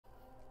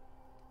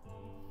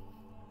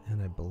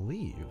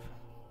believe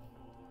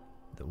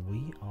that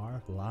we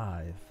are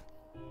live.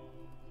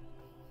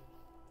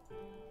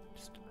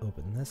 Just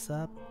open this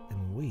up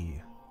and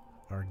we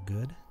are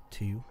good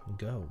to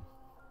go.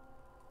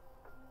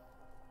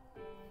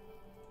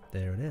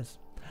 There it is.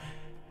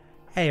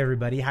 Hey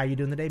everybody, how you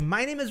doing today?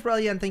 My name is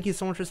Relyea and thank you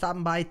so much for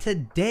stopping by.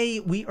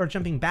 Today we are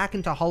jumping back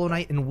into Hollow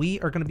Knight and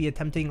we are going to be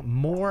attempting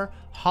more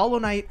Hollow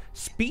Knight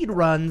speed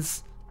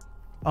runs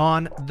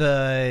on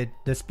the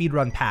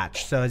speedrun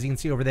patch. So as you can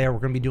see over there, we're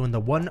going to be doing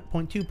the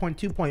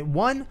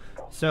 1.2.2.1.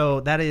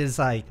 So that is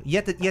like you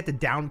have to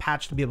down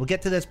patch to be able to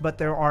get to this, but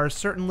there are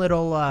certain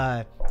little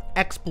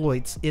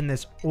exploits in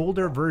this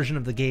older version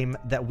of the game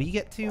that we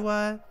get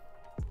to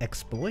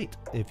exploit,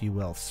 if you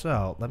will.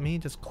 So let me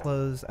just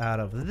close out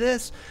of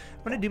this.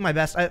 I'm going to do my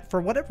best.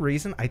 For whatever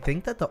reason, I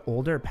think that the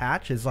older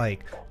patch is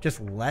like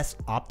just less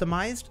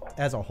optimized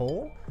as a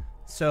whole.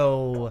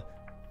 So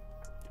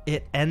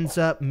it ends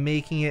up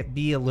making it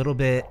be a little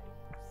bit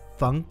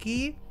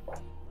funky,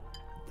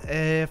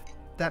 if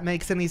that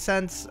makes any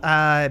sense.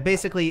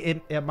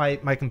 Basically,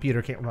 my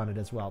computer can't run it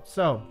as well.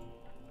 So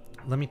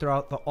let me throw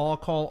out the all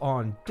call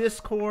on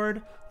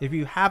Discord. If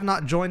you have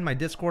not joined my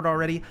Discord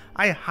already,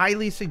 I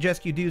highly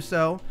suggest you do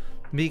so,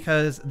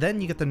 because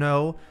then you get to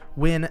know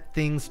when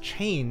things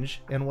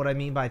change. And what I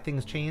mean by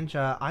things change,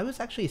 I was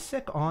actually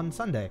sick on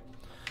Sunday.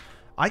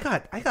 I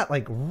got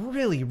like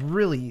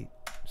really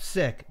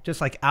sick,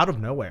 just like out of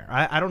nowhere.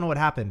 I don't know what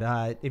happened.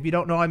 If you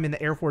don't know, I'm in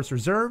the Air Force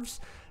Reserves,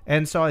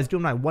 and so I was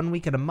doing my 1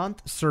 week in a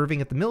month serving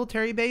at the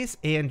military base,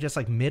 and just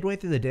like midway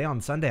through the day on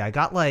Sunday, I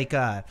got like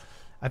I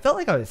felt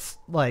like I was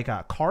like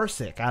car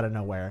sick out of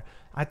nowhere.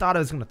 I thought I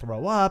was gonna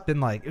throw up, and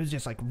like it was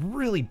just like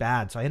really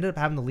bad. So I ended up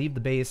having to leave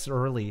the base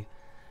early,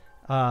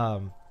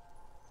 and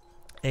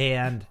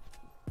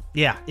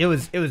yeah, it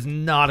was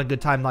not a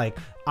good time. Like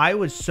I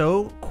was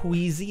so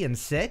queasy and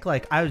sick.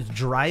 Like I was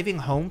driving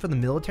home from the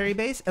military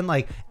base, and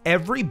like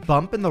every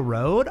bump in the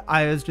road,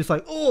 I was just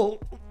like, oh,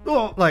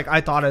 like I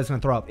thought I was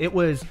gonna throw up. It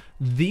was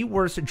the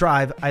worst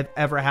drive I've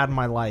ever had in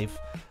my life,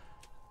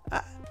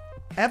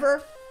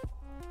 ever.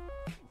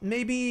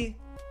 Maybe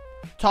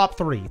top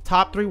three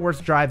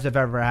worst drives I've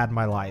ever had in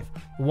my life.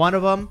 One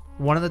of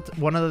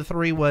the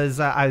three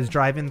was I was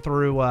driving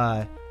through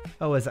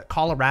was it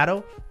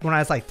Colorado when I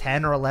was like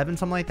 10 or 11,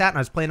 something like that, and I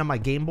was playing on my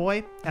Game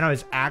Boy and I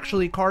was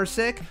actually car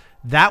sick.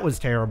 That was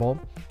terrible.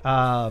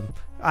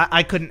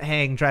 I couldn't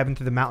hang driving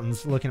through the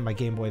mountains looking at my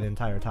Game Boy the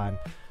entire time.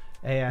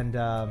 And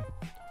what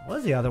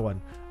was the other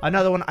one?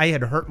 Another one, I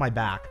had hurt my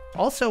back.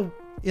 Also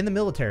in the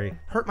military,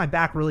 hurt my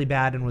back really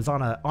bad, and was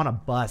on a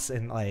bus,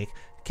 and like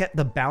kept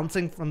the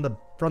bouncing from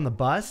the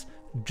bus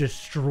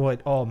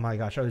destroyed. Oh my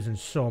gosh, I was in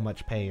so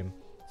much pain.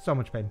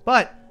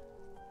 But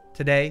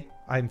today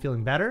I'm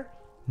feeling better.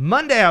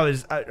 Monday I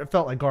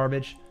felt like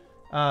garbage.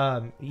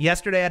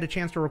 Yesterday I had a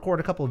chance to record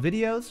a couple of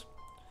videos,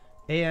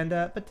 and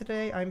but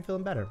today I'm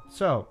feeling better.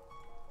 So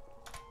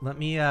let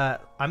me I'm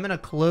gonna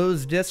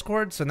close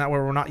Discord so that way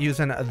we're not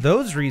using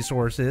those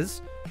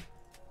resources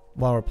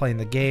while we're playing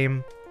the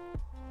game.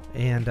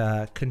 And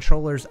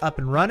controllers up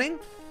and running.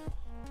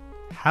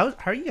 How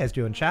are you guys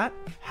doing, chat?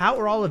 How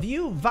are all of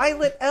you?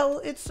 Violet L,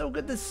 it's so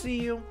good to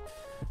see you.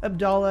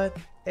 Abdallah,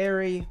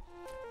 Ari,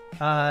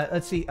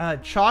 let's see,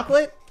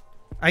 Chocolate,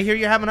 I hear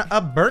you're having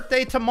a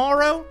birthday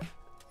tomorrow.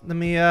 Let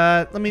me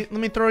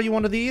throw you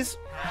one of these.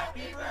 Happy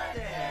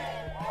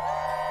birthday!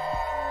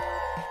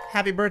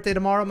 Happy birthday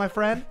tomorrow, my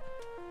friend.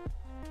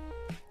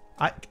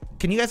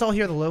 Can you guys all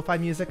hear the lo-fi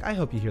music? I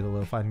hope you hear the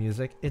lo-fi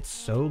music. It's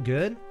so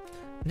good.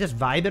 I'm just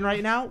vibing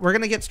right now. We're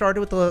gonna get started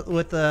with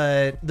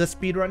the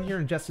speed run here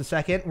in just a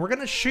second. We're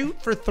gonna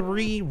shoot for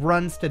 3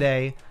 runs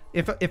today,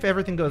 if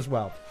everything goes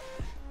well.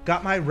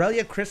 Got my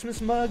Relyea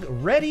Christmas mug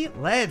ready.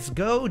 Let's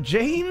go,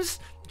 James.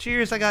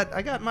 Cheers. I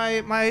got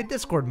my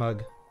Discord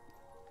mug.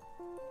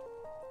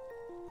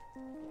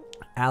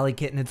 Alley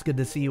Kitten, it's good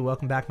to see you.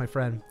 Welcome back, my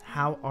friend.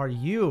 How are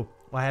you?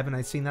 Why haven't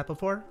I seen that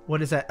before?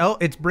 What is that? Oh,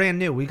 it's brand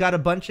new. We got a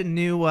bunch of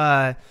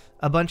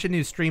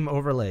new stream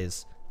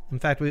overlays. In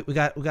fact, we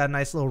got a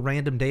nice little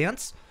random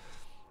dance.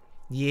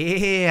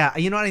 Yeah,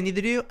 you know what I need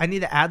to do? I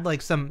need to add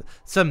like some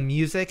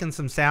music and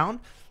some sound.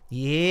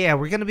 Yeah,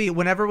 we're gonna be,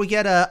 whenever we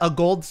get a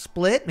gold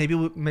split, maybe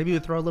we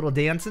throw a little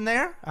dance in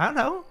there. I don't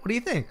know. What do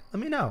you think?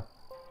 Let me know.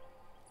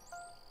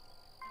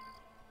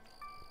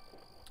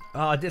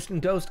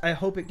 Distant Ghost, I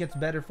hope it gets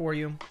better for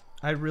you.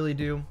 I really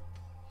do.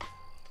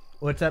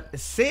 What's up,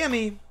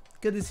 Sammy?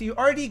 Good to see you.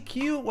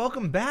 RDQ,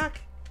 welcome back.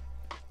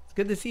 It's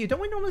good to see you.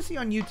 Don't we normally see you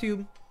on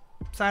YouTube?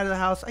 Side of the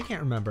house, I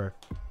can't remember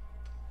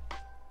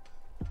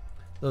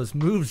those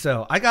moves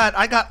though. I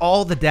got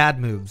all the dad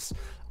moves.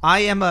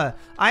 I am a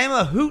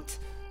hoot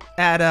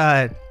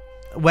at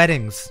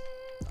weddings.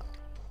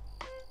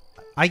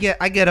 I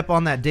get up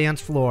on that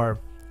dance floor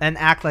and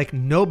act like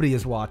nobody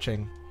is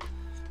watching.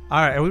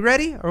 All right, are we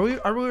ready? Are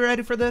we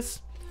ready for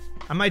this?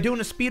 Am I doing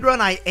a speed run?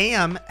 I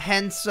am.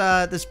 Hence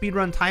the speed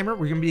run timer.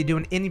 We're gonna be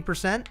doing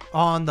 80%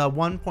 on the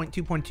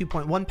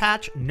 1.2.2.1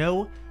 patch.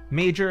 No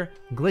major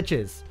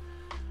glitches.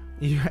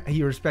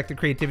 You respect the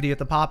creativity with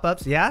the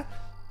pop-ups, yeah?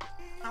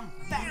 I'm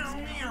fast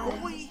now,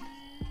 boy.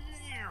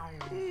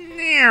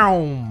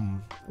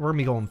 We're gonna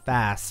be going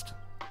fast.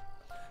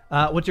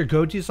 What's your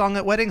go-to song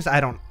at weddings? I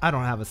don't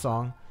have a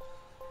song.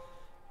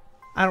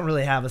 I don't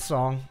really have a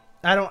song.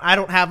 I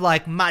don't have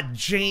like my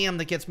jam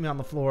that gets me on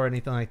the floor or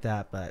anything like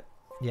that, but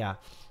yeah.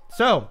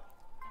 So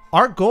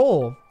our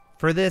goal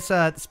for this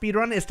speed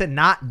run is to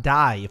not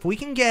die. If we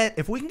can get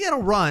a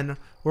run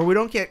where we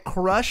don't get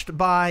crushed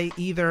by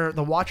either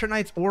the Watcher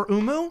Knights or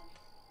Uumuu,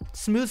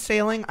 smooth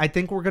sailing. I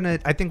think we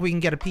can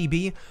get a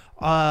PB.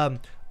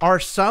 Our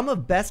sum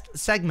of best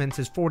segments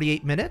is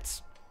 48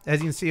 minutes, as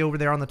you can see over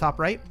there on the top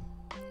right.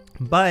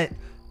 But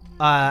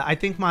I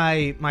think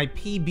my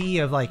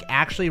PB of like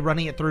actually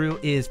running it through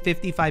is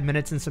 55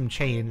 minutes and some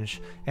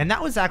change, and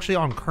that was actually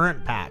on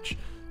current patch.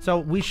 So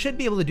we should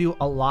be able to do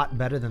a lot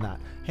better than that.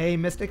 Hey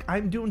Mystic,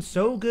 I'm doing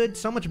so good,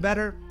 so much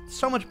better,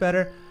 so much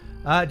better.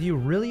 Do you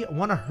really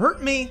want to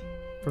hurt me?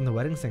 From the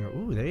Wedding Singer.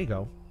 Ooh, there you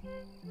go.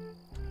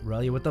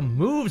 Relyea with the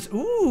moves.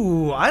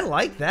 Ooh, I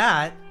like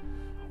that.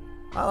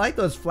 I like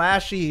those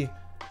flashy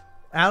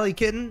alley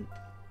kitten.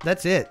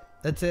 That's it.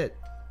 That's it.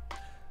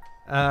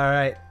 All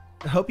right.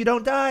 Hope you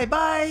don't die.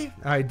 Bye.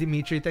 All right,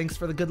 Dimitri, thanks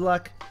for the good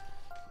luck.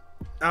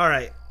 All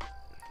right.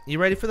 You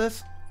ready for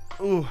this?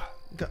 Ooh,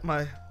 got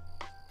my...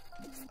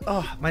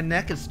 Oh, my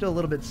neck is still a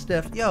little bit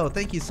stiff. Yo,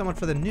 thank you so much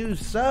for the new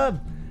sub,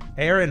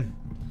 Aaron.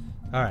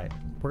 All right,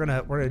 we're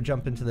gonna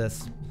jump into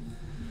this.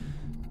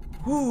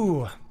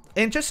 Whoo!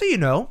 And just so you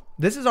know,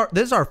 this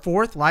is our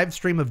fourth live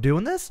stream of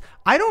doing this.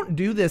 I don't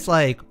do this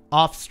like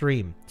off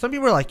stream. Some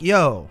people are like,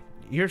 "Yo,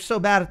 you're so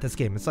bad at this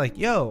game." It's like,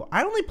 "Yo,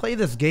 I only play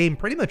this game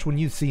pretty much when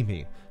you see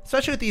me."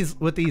 Especially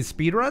with these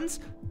speed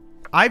runs.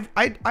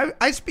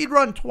 I speed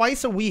run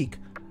twice a week.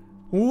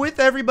 With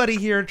everybody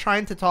here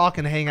trying to talk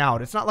and hang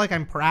out. It's not like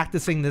I'm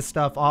practicing this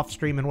stuff off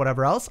stream and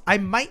whatever else. I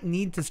might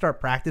need to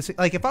start practicing.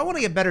 Like if I want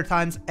to get better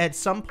times, at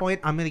some point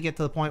I'm going to get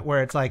to the point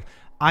where it's like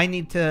I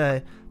need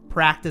to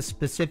practice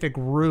specific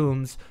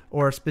rooms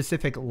or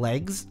specific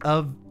legs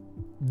of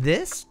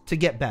this to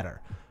get better.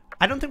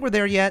 I don't think we're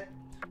there yet,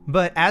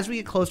 but as we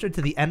get closer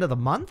to the end of the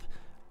month,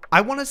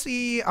 I want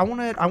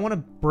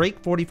to break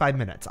 45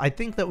 minutes. I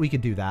think that we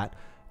could do that.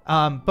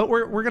 But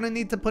we're gonna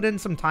need to put in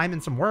some time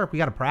and some work. We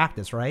got to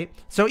practice, right?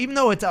 So even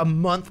though it's a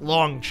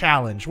month-long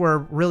challenge, we're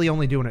really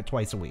only doing it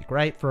twice a week,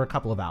 right? For a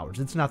couple of hours.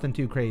 It's nothing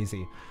too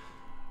crazy.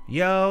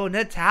 Yo,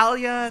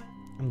 Natalia,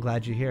 I'm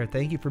glad you're here.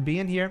 Thank you for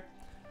being here.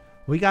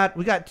 We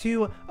got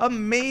two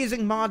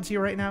amazing mods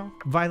here right now,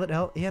 Violet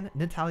L and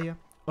Natalia.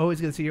 Always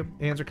good to see you.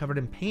 Hands are covered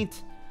in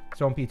paint,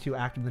 so don't be too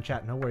active in the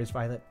chat. No worries,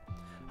 Violet.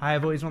 Hi,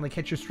 I've always wanted to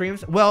catch your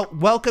streams. Well,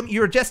 welcome.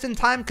 You're just in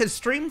time because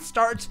stream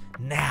starts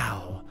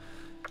now.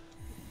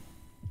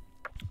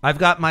 I've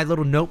got my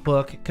little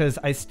notebook because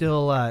I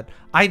still,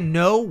 I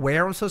know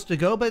where I'm supposed to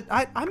go, but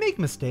I make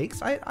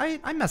mistakes.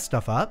 I mess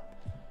stuff up.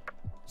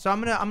 So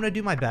I'm gonna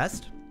do my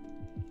best.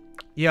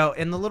 Yo,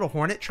 in the little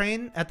Hornet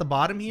train at the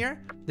bottom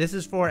here, this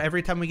is for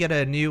every time we get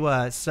a new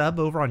sub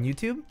over on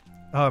YouTube.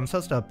 Oh, I'm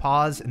supposed to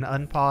pause and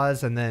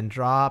unpause and then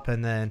drop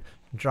and then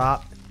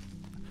drop.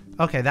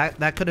 Okay,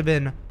 that could have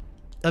been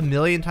a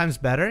million times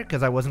better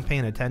because I wasn't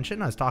paying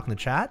attention. I was talking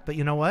to chat, but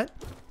you know what?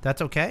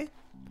 That's okay.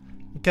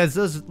 Because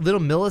those little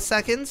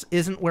milliseconds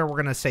isn't where we're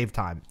going to save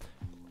time.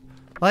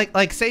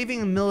 Like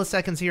saving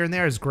milliseconds here and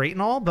there is great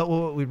and all, but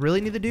what we really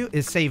need to do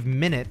is save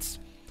minutes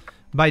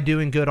by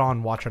doing good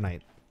on Watcher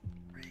Night.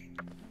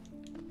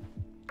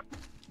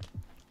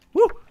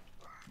 Woo!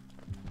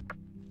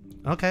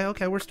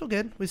 Okay, we're still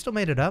good. We still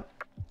made it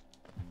up.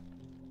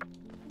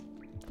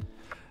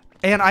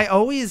 And I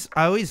always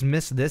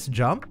miss this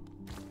jump.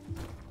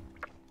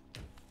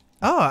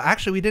 Oh,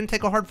 actually, we didn't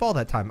take a hard fall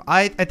that time.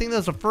 I think that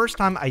was the first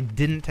time I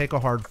didn't take a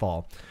hard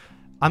fall.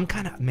 I'm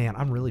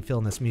really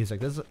feeling this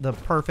music. This is the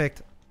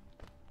perfect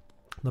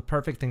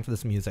thing for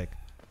this music.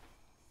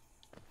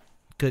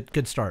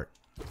 Good start.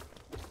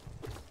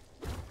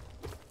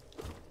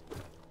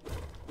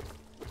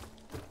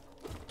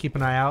 Keep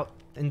an eye out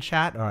in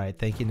chat. All right,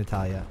 thank you,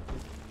 Natalia.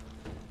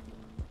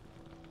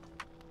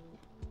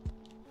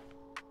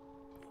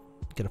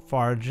 Get a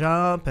far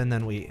jump, and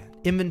then we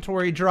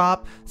inventory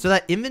drop. So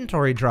that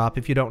inventory drop,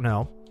 if you don't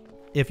know,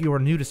 if you are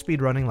new to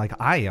speedrunning like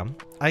I am,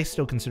 I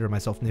still consider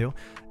myself new,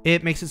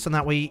 it makes it so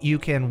that way you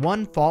can,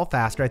 one, fall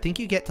faster. I think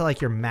you get to like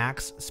your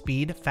max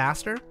speed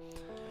faster.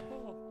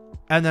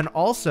 And then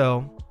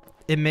also,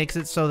 it makes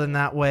it so then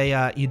that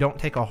way you don't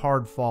take a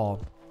hard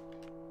fall.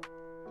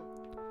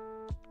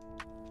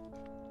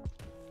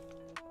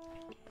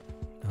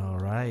 All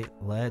right,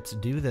 let's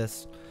do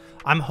this.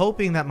 I'm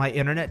hoping that my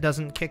internet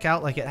doesn't kick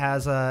out like it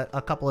has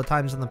a couple of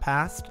times in the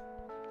past.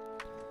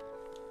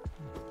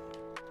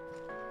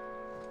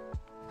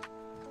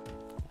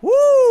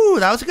 Woo!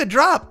 That was a good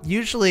drop.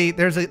 Usually,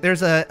 there's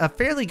a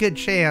fairly good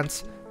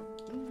chance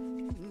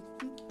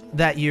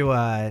that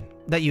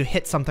you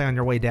hit something on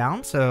your way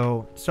down.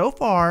 So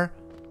far,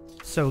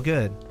 so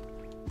good.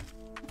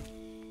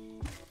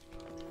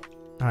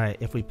 All right,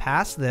 if we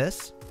pass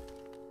this,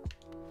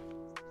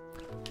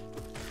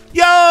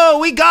 yo,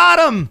 we got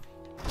him,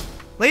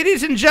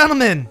 ladies and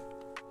gentlemen.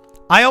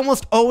 I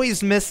almost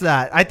always miss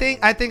that. I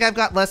think I've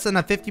got less than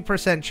a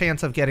 50%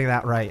 chance of getting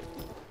that right.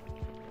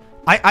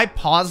 I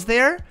paused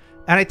there,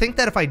 and I think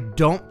that if I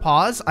don't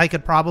pause, I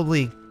could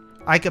probably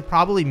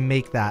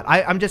make that.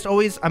 I'm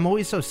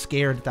always so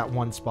scared at that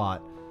one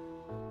spot.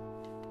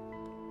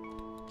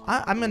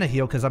 I'm gonna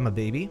heal because I'm a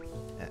baby.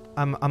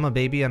 I'm a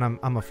baby and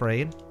I'm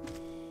afraid.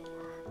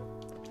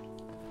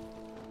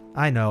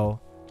 I know,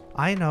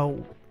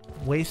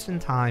 wasting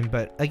time,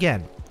 but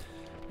again,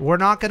 we're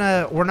not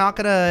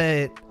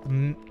gonna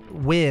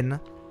win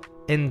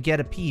and get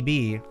a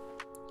PB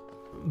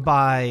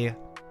by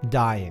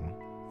dying.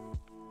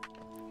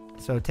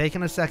 So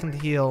taking a second to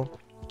heal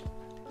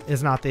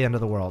is not the end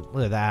of the world.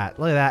 Look at that.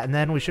 Look at that. And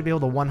then we should be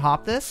able to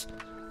one-hop this.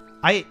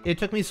 It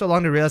took me so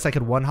long to realize I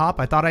could one-hop.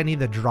 I thought I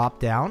needed to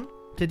drop down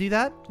to do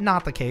that.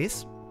 Not the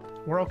case.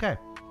 We're okay.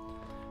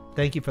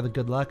 Thank you for the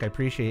good luck. I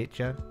appreciate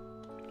you.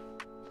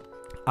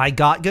 I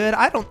got good.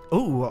 I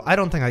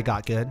don't think I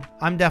got good.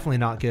 I'm definitely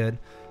not good.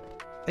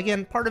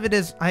 Again, part of it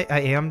is I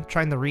am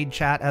trying to read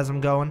chat as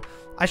I'm going.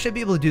 I should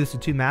be able to do this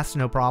with 2 masks,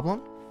 no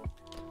problem.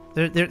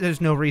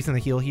 There's no reason to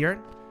heal here.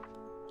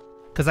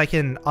 Because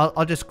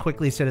I'll just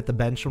quickly sit at the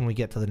bench when we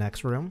get to the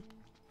next room.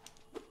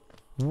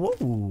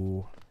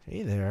 Whoa.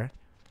 Hey there.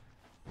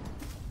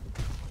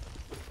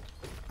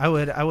 I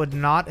would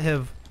not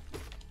have...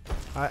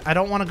 I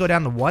don't want to go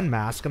down to 1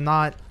 mask. I'm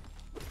not...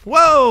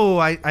 Whoa!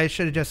 I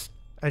should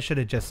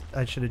have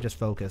just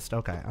focused.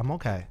 Okay, I'm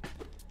okay.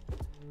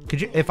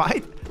 Could you...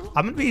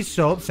 I'm gonna be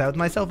so upset with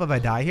myself if I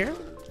die here.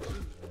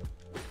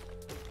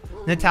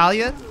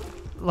 Natalia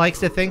likes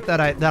to think that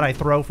I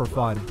throw for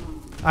fun.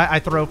 I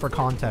throw for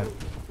content.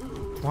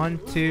 1,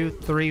 2,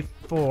 3,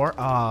 4.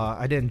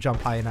 I didn't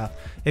jump high enough.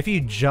 If you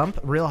jump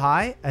real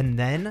high and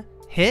then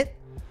hit,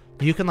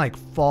 you can like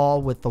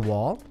fall with the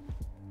wall.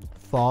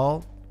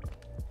 Fall.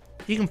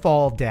 You can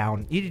fall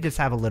down. You just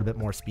have a little bit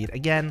more speed.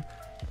 Again,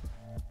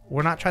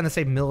 we're not trying to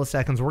save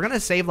milliseconds. We're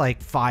gonna save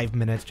like 5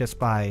 minutes just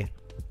by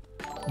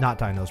not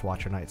dying those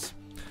Watcher Nights.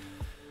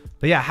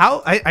 But yeah,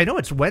 I know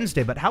it's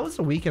Wednesday, but how was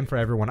the weekend for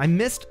everyone? I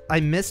missed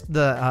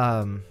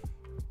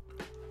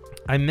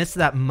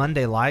that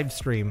Monday live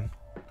stream.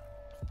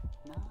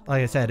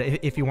 Like I said,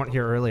 if you weren't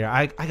here earlier,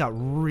 I got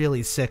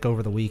really sick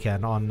over the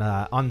weekend.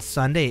 On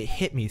Sunday, it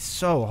hit me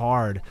so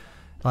hard.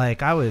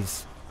 Like I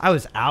was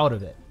out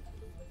of it.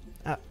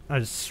 I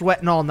was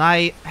sweating all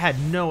night, had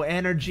no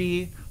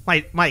energy.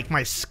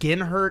 My skin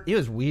hurt. It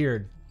was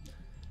weird.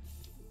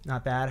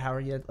 Not bad. How are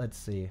you? Let's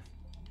see.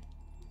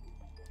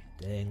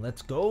 Dang,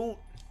 let's go.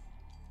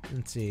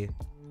 Let's see.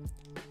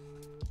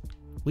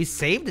 We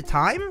saved the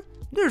time?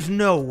 There's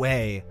no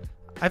way.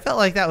 I felt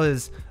like that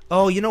was...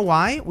 Oh, you know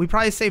why? We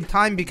probably saved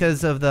time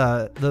because of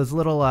those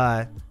little,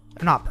 they're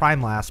not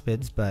prime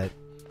laspids, but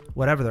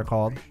whatever they're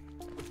called.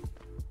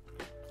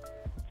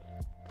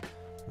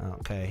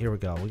 Okay, here we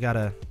go. We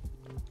gotta...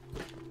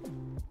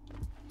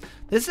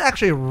 This is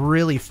actually a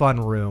really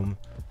fun room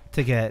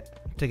to get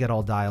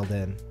all dialed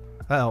in.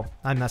 Uh-oh,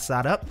 I messed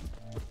that up.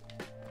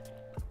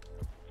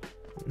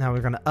 Now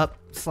we're gonna up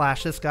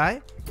slash this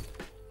guy.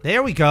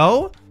 There we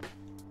go.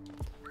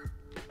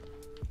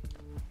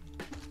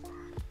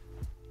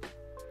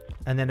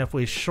 And then if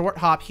we short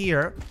hop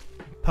here,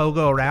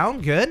 pogo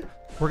around, good.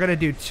 We're gonna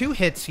do 2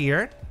 hits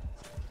here.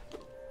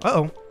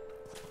 Uh-oh.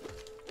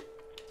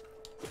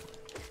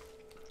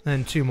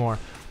 And 2 more.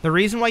 The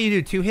reason why you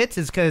do 2 hits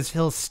is because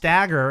he'll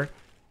stagger.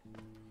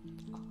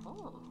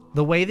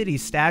 The way that he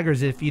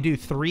staggers, if you do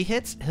 3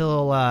 hits,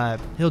 he'll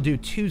do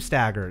 2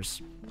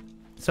 staggers.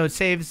 So it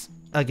saves,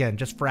 again,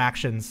 just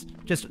fractions,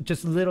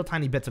 just little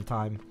tiny bits of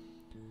time.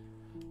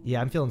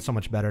 Yeah, I'm feeling so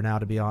much better now,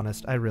 to be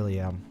honest. I really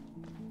am.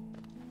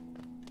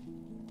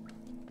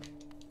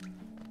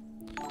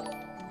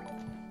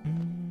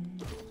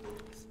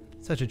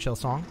 Such a chill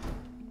song.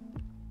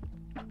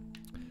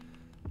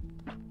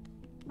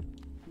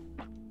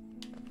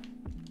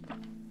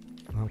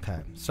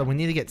 Okay, so we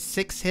need to get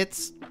 6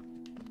 hits.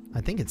 I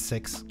think it's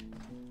 6.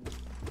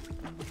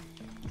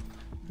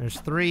 There's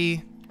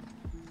 3,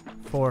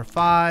 4,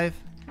 5,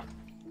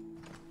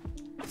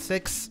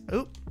 6.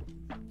 Oop.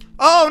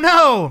 Oh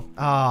no!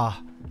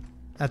 Ah,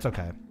 that's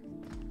okay.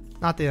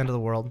 Not the end of the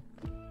world.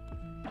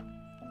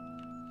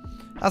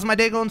 How's my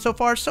day going so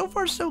far? So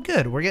far, so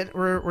good.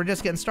 We're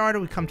just getting started.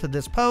 We come to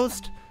this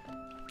post,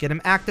 get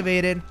him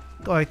activated,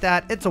 go like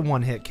that. It's a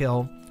 1-hit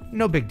kill.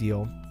 No big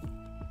deal.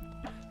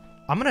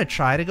 I'm gonna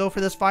try to go for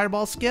this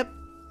fireball skip.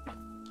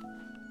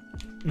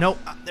 Nope.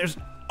 There's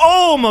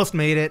almost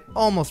made it.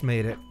 Almost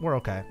made it. We're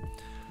okay.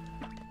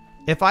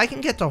 If I can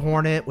get to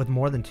Hornet with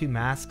more than 2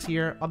 masks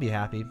here, I'll be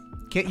happy.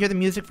 Can't hear the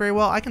music very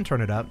well. I can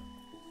turn it up.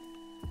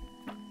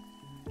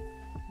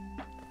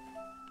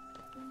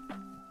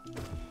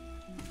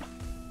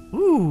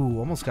 Ooh,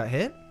 almost got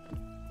hit.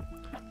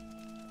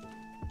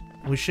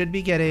 We should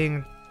be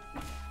getting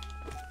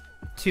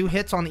 2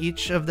 hits on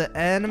each of the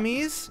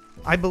enemies,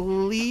 I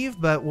believe,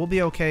 but we'll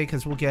be okay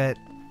because we'll get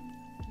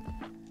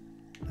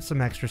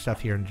some extra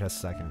stuff here in just a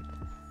second.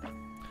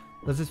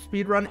 Was this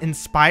speedrun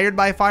inspired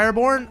by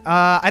Fireborn?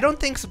 I don't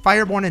think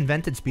Fireborn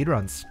invented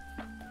speedruns.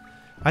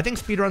 I think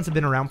speedruns have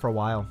been around for a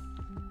while.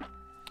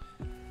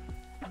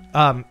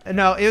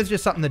 No, it was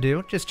just something to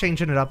do. Just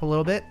changing it up a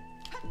little bit.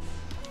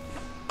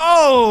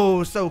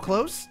 Oh, so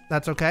close.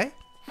 That's okay.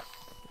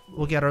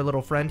 We'll get our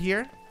little friend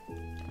here.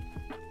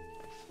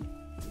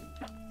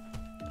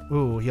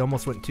 Ooh, he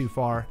almost went too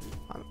far.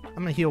 I'm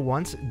gonna heal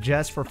once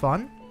just for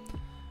fun.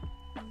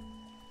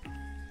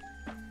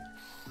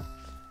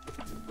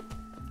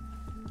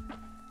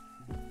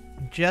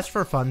 Just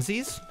for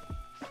funsies.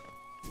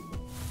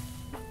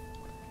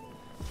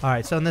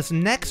 Alright, so in this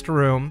next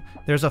room,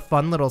 there's a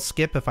fun little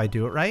skip if I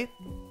do it right.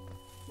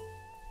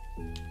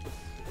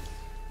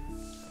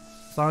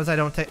 As long as I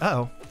don't take...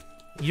 Uh-oh.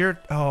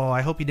 Oh,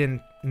 I hope you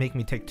didn't make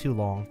me take too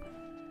long.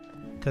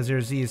 Because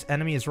there's these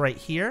enemies right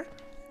here.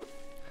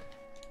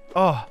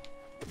 Oh.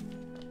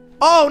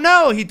 Oh,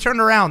 no! He turned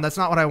around. That's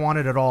not what I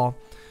wanted at all.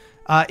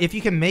 If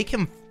you can make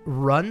him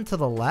run to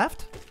the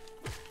left...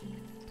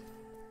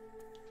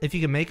 If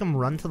you can make him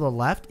run to the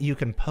left, you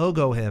can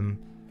pogo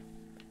him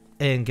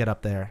and get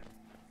up there.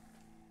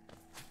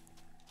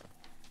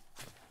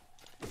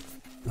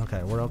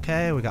 Okay, we're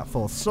okay. We got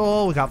full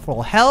soul. We got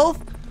full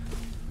health.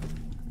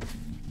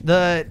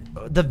 The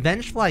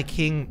Vengefly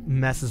King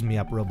messes me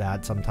up real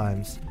bad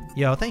sometimes.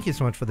 Yo, thank you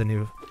so much for the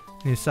new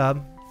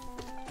sub.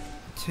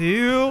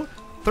 2,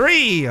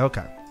 3.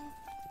 Okay.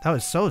 That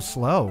was so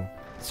slow.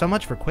 So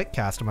much for quick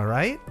cast, am I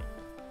right?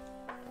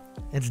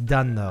 It's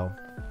done though.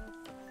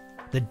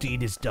 The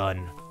deed is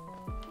done.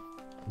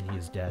 And he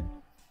is dead.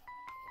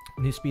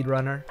 New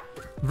speedrunner.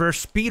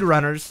 Versus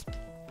speedrunners.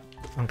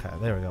 Okay,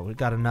 there we go. We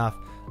got enough.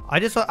 I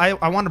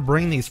want to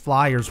bring these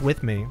flyers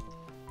with me.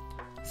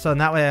 So in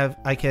that way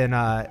I can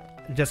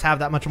just have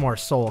that much more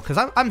soul. Because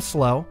I'm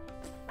slow.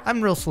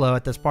 I'm real slow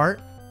at this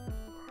part.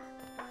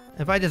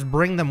 If I just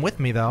bring them with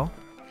me though.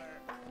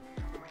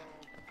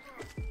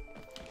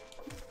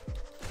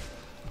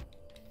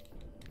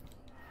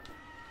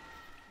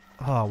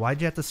 Oh,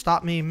 why'd you have to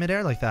stop me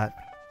midair like that?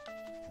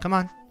 Come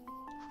on.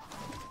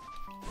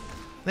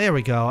 There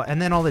we go.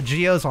 And then all the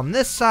geos on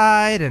this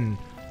side, and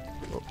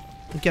we'll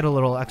get a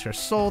little extra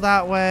soul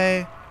that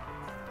way.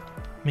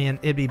 I mean,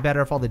 it'd be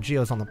better if all the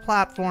geos on the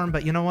platform,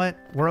 but you know what?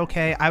 We're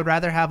okay. I'd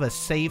rather have a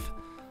safe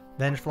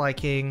Vengefly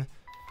King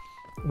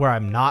where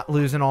I'm not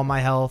losing all my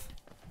health.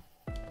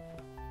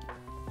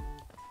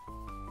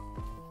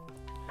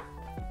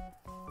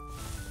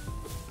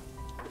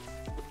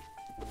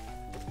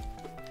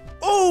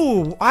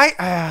 Oh,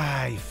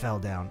 I fell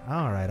down.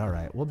 All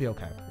right. We'll be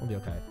okay. We'll be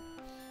okay.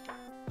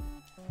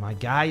 My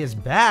guy is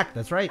back.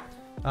 That's right.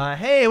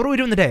 Hey, what are we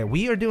doing today?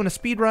 We are doing a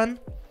speed run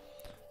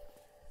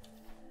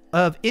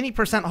of any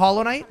percent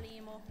Hollow Knight.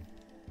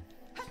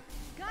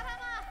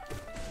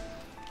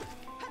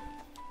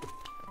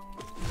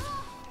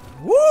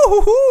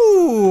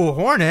 Woo-hoo-hoo!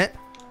 Hornet,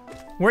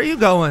 where are you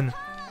going?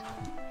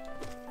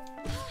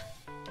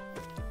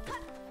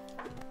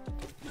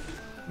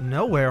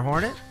 Nowhere,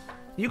 Hornet.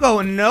 You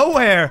going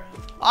nowhere.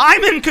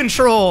 I'm in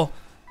control.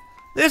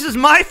 This is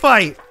my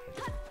fight.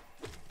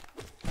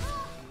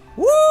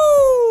 Woo!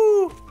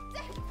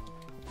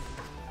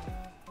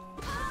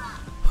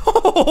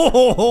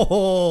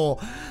 Oh,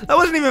 that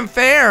wasn't even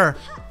fair.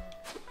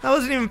 That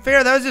wasn't even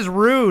fair. That was just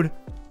rude.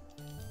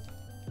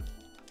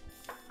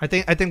 I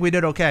think we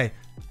did okay.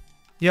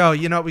 Yo,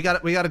 you know, we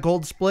got a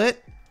gold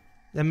split.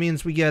 That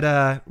means we get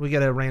a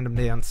random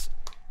dance.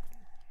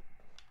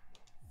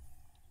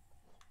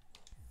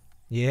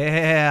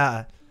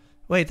 Yeah.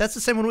 Wait, that's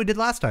the same one we did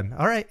last time.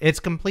 All right, it's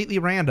completely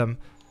random,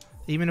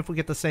 even if we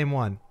get the same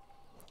one.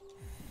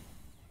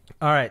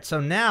 All right, so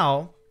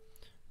now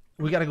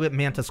we gotta go get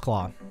Mantis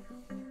Claw.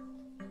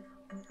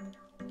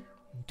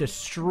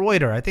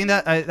 Destroyed her. I think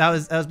that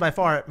was by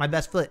far my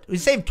best flip. We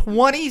saved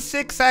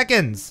 26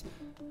 seconds.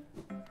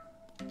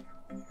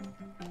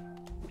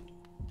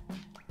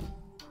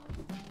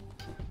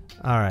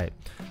 All right,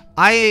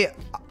 I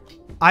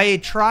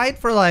tried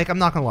for like, I'm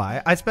not gonna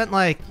lie, I spent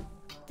like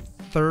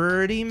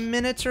 30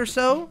 minutes or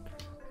so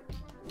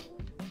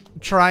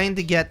trying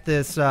to get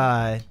this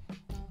the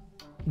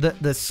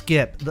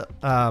skip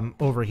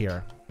over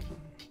here.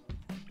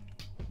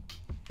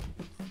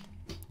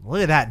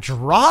 Look at that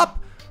drop.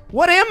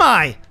 What am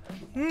I?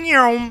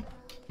 Uh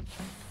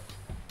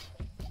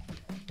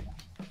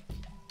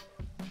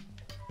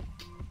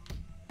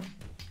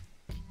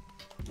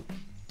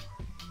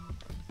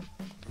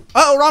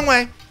oh, wrong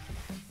way.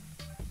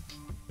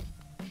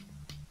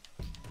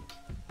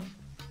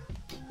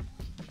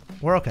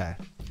 We're okay.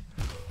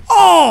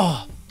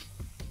 Oh!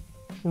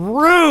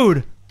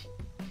 Rude!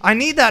 I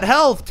need that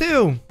health,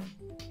 too.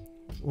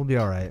 We'll be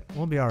alright.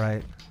 We'll be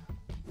alright.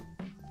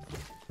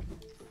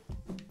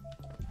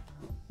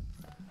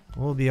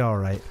 We'll be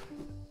alright.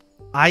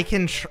 I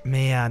can...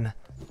 Man.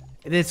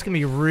 It's gonna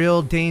be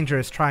real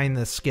dangerous trying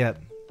this skip.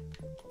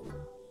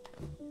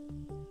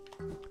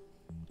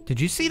 Did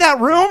you see that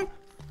room?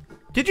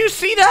 Did you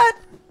see that?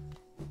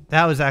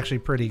 That was actually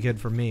pretty good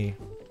for me.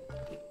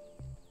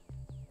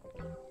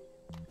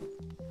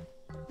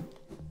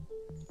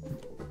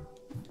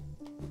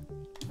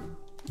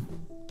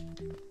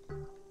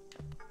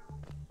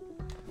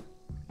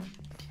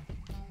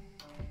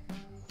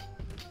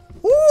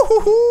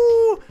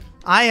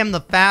 I am the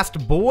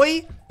fast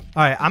boy.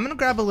 All right, I'm gonna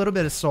grab a little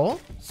bit of soul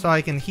so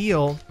I can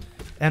heal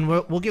And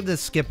we'll give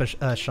this skip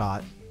a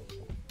shot.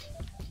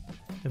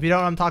 If you don't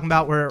know what I'm talking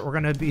about, we're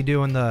going to be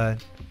doing the...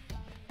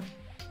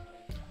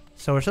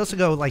 So we're supposed to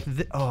go like...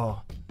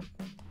 Oh.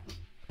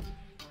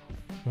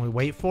 We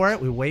wait for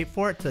it. We wait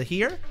for it to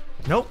here.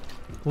 Nope.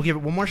 We'll give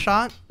it one more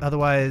shot.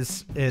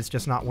 Otherwise, it's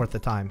just not worth the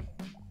time.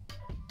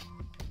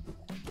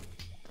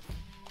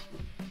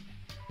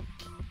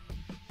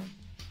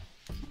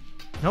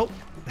 Nope.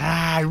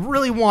 Ah, I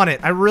really want it.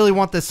 I really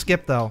want this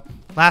skip, though.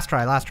 Last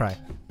try. Last try.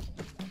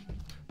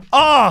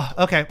 Oh!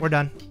 Okay, we're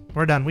done.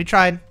 We're done. We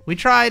tried. We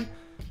tried.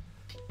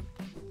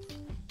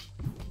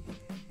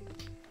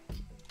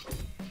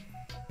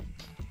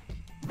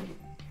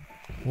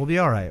 We'll be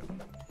alright.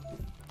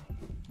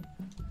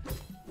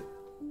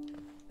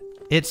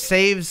 It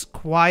saves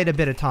quite a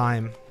bit of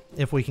time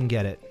if we can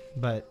get it,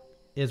 but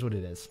is what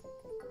it is.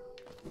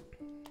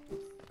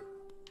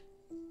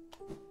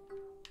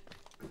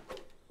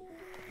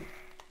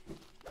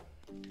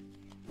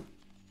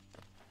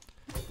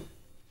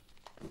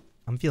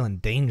 I'm feeling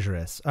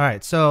dangerous. All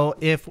right, so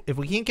if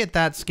we can't get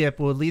that skip,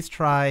 we'll at least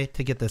try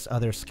to get this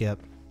other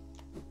skip.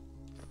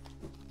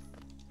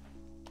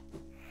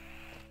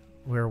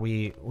 Where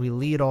we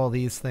lead all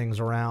these things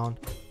around.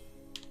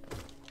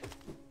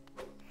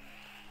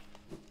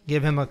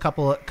 Give him a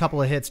couple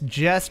of hits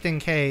just in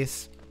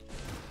case.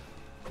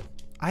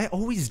 I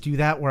always do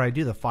that where I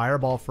do the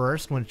fireball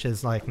first, which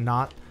is like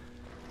not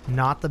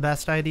the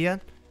best idea.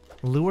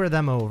 Lure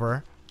them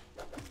over.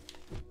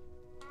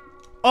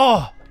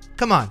 Oh,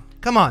 come on.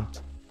 Come on.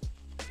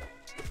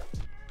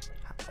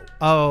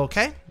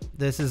 Okay.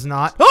 This is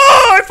not...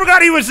 Oh, I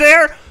forgot he was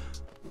there.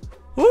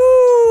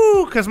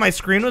 Ooh, because my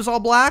screen was all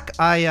black.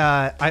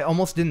 I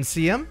almost didn't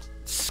see him.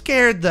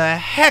 Scared the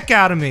heck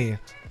out of me.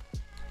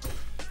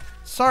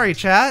 Sorry,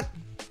 chat.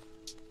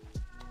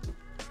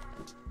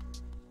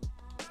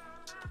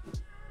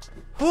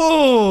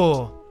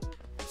 Ooh.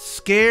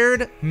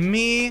 Scared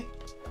me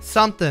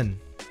something.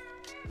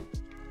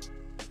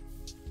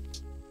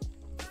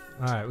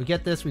 Alright, we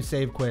get this, we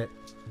save quit.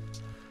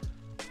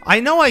 I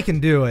know I can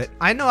do it.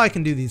 I know I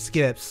can do these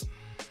skips.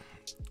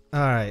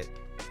 Alright.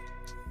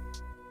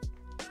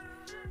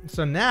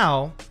 So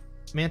now,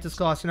 Mantis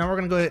Claw, so now we're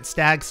going to go to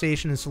Stag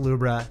Station in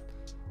Salubra.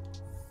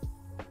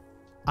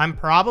 I'm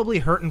probably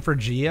hurting for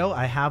Geo.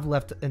 I have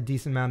left a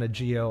decent amount of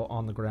Geo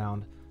on the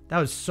ground. That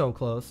was so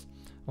close.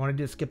 I want to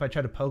do a skip. I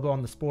tried to pogo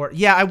on the spore.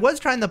 Yeah, I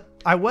was trying to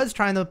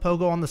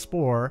pogo on the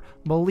spore.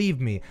 Believe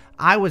me,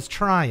 I was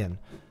trying.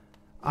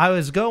 I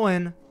was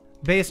going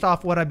based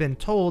off what I've been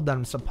told that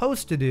I'm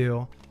supposed to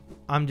do.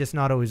 I'm just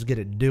not always good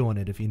at doing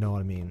it, if you know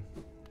what I mean.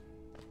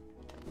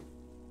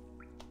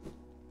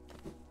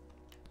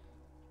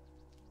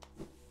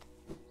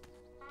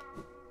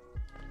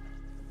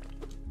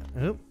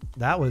 Oop,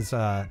 that was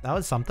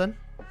something.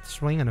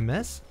 Swing and a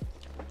miss.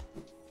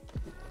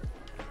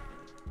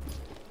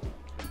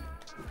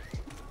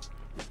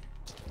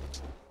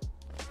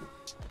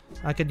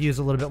 I could use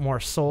a little bit more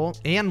soul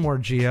and more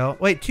geo.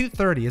 Wait,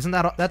 230. Isn't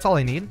that's all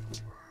I need?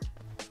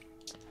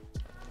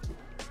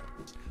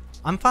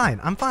 I'm fine.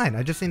 I'm fine.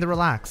 I just need to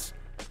relax.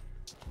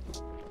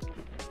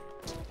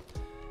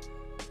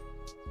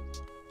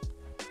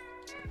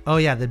 Oh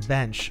yeah, the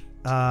bench.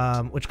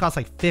 Which costs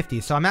like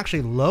 50. So I'm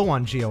actually low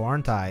on geo,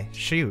 aren't I?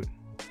 Shoot.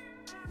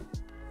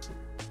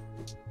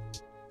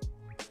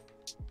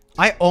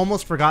 I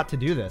almost forgot to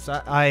do this.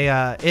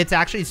 It's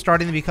actually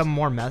starting to become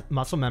more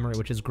muscle memory,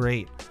 which is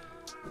great.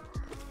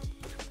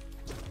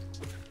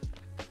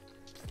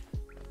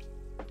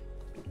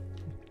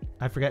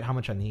 I forget how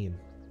much I need.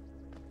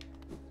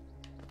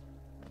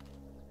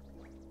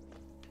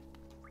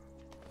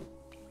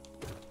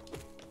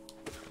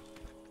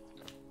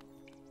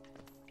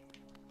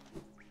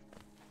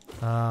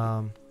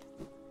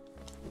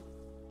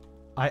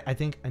 I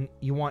think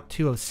you want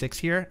 206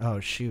 here? Oh,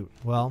 shoot.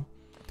 Well,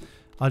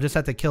 I'll just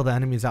have to kill the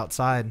enemies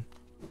outside.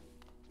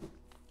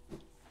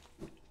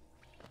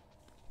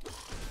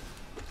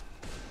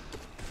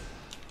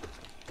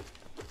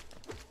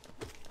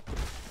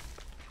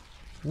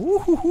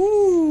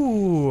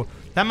 Woohoo!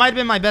 That might have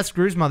been my best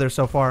Gru's Mother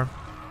so far.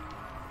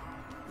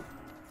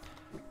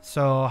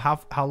 So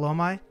how low am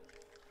I?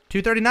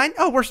 239?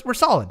 Oh, we're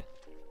solid.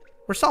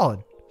 We're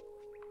solid.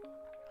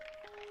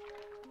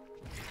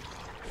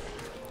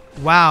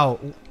 Wow.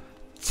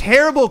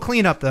 Terrible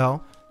cleanup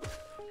though.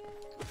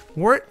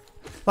 We're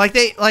like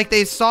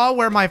they saw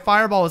where my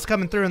fireball was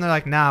coming through and they're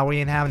like, nah, we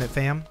ain't having it,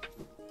 fam.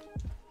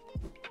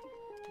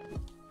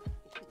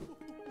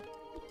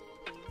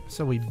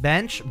 So we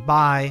bench,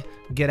 buy,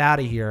 get out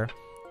of here.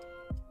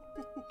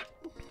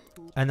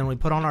 And then we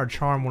put on our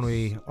charm when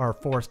we are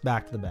forced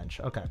back to the bench.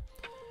 Okay.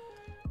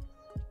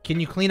 Can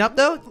you clean up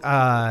though?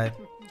 I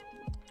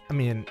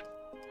mean,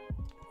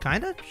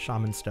 kinda?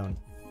 Shaman Stone.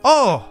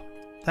 Oh!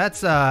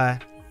 That's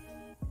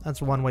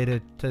one way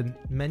to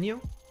menu.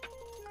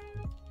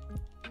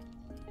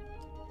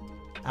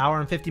 Hour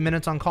and 50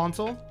 minutes on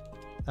console.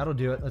 That'll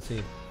do it. Let's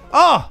see.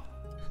 Oh!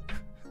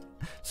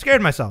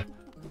 Scared myself.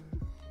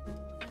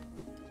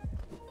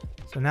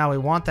 So now we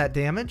want that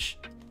damage.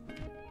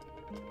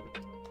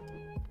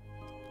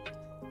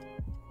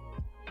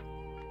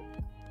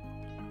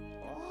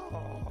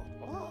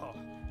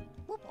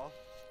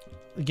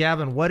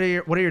 Gavin, what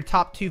are your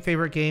top 2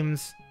 favorite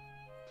games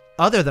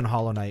other than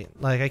Hollow Knight?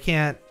 Like, I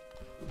can't...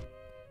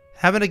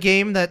 Having a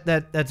game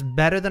that's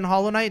better than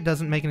Hollow Knight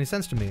doesn't make any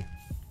sense to me.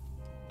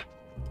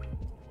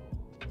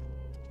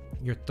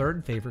 Your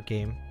 3rd favorite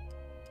game.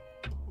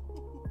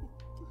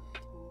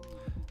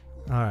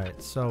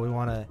 Alright, so we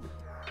want to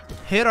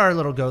hit our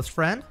little ghost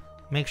friend.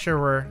 Make sure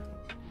we're...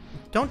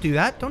 Don't do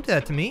that. Don't do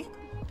that to me.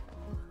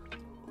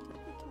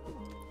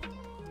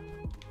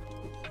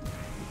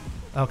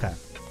 Okay.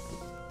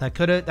 That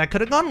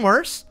could have gone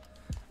worse.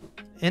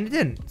 And it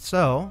didn't.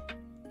 So...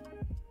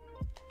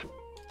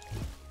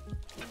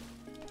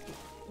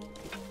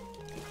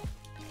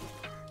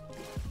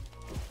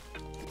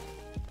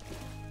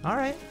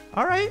 Alright.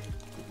 Alright.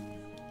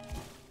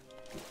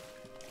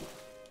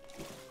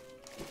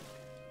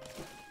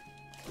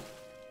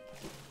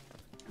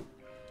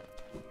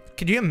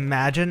 Could you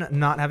imagine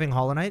not having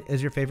Hollow Knight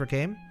as your favorite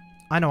game?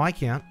 I know I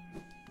can't.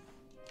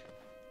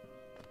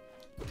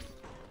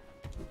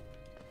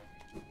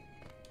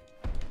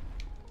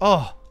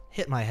 Oh,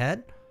 hit my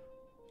head.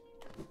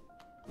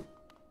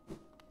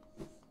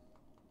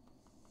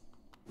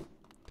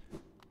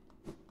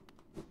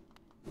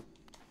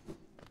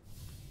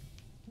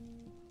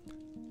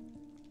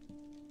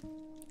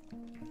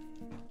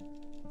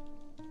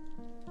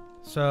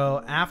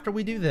 So after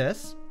we do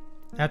this,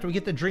 after we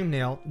get the Dream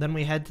Nail, then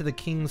we head to the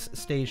King's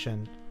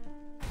Station.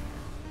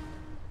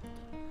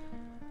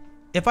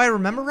 If I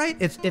remember right,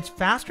 it's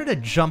faster to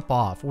jump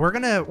off. We're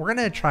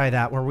gonna try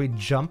that where we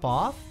jump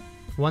off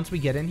once we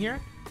get in here.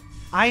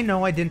 I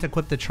know I didn't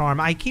equip the charm.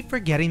 I keep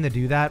forgetting to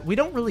do that. We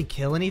don't really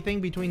kill anything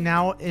between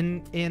now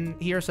and in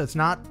here, so it's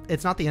not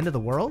the end of the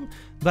world.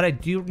 But I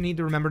do need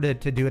to remember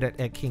to do it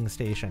at King's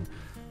Station.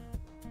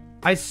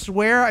 I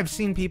swear I've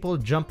seen people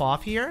jump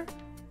off here,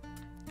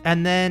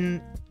 and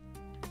then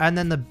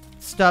the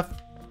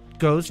stuff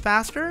goes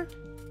faster.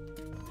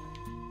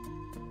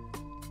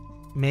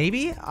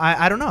 Maybe?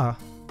 I don't know.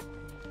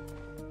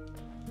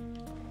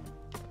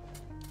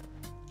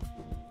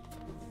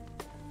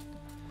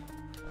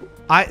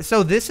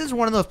 So this is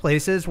one of those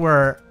places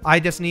where I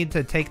just need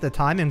to take the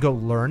time and go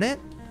learn it.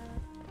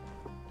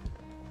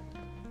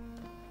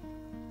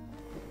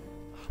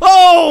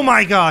 Oh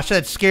my gosh,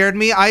 that scared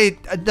me.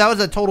 That was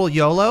a total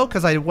YOLO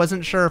because I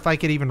wasn't sure if I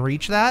could even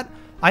reach that.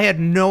 I had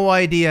no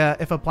idea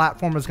if a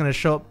platform was going to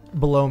show up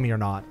below me or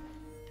not.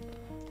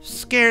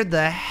 Scared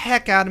the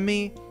heck out of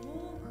me.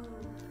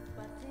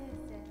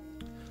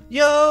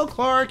 Yo,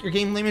 Clark, your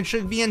game limit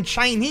should be in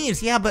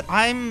Chinese. Yeah, but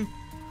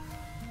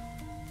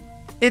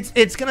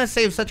it's going to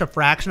save such a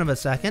fraction of a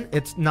second.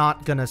 It's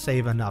not going to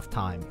save enough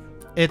time.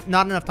 It's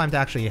not enough time to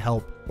actually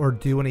help or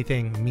do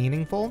anything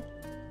meaningful.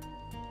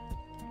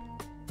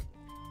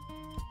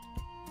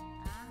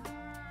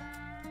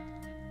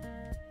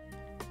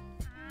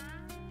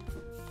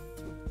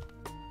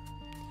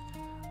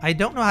 I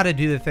don't know how to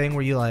do the thing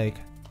where you like...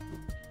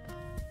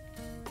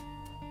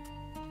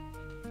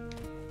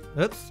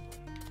 Oops.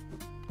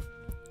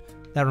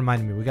 That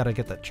reminded me, we gotta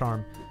get that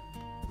charm.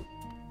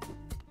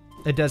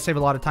 It does save a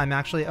lot of time,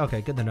 actually.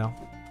 Okay, good to know.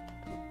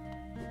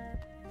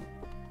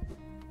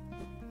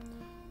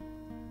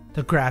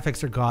 The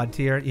graphics are god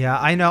tier. Yeah,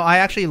 I know. I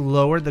actually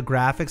lowered the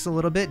graphics a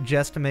little bit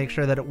just to make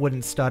sure that it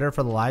wouldn't stutter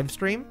for the live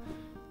stream.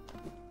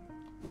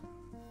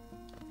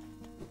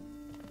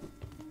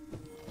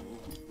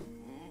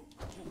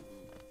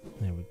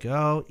 There we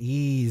go.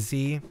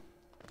 Easy.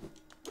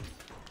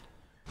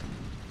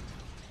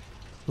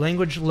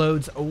 Language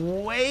loads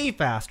way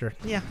faster.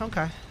 Yeah,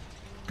 okay.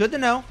 Good to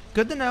know.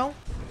 Good to know.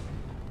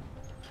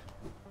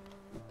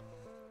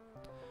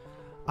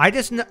 I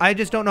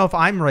just don't know if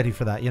I'm ready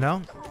for that, you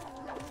know?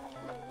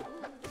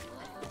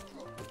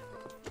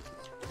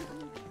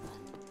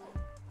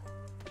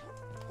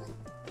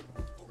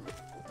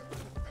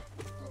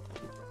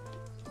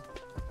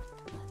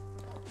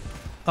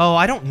 Oh,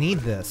 I don't need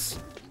this.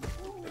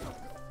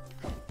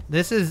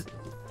 That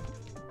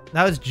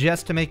was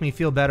just to make me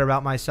feel better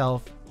about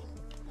myself.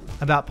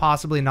 About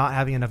possibly not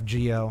having enough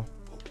Geo.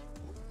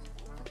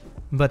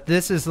 But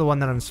this is the one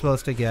that I'm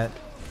supposed to get.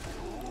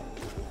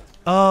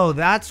 Oh,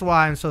 that's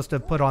why I'm supposed to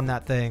put on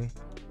that thing.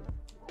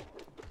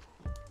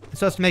 I'm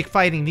supposed to make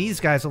fighting these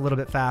guys a little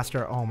bit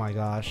faster. Oh my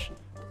gosh.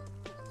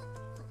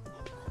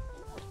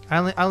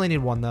 I only need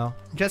one though.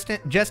 Just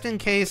in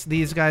case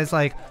these guys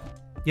like...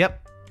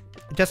 Yep.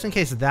 Just in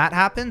case that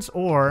happens,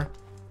 or...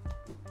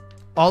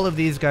 all of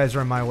these guys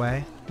are in my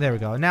way. There we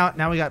go.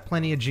 Now we got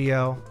plenty of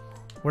Geo.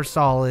 We're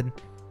solid.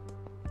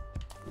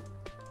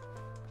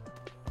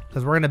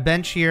 Because we're going to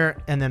bench here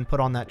and then put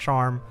on that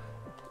charm.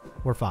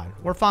 We're fine.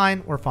 We're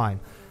fine. We're fine.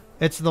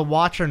 It's the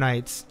Watcher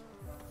Knights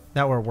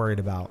that we're worried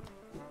about.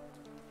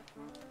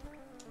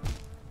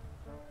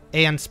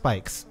 And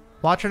spikes.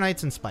 Watcher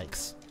Knights and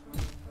spikes.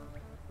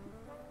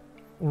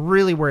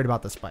 Really worried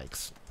about the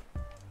spikes.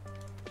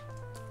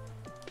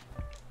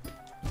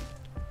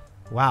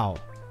 Wow.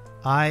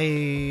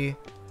 I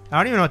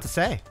don't even know what to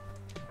say.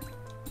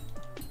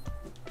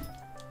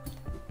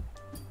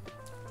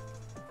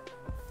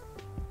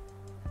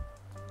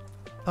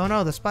 Oh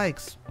no, the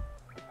spikes.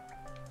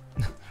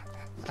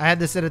 I had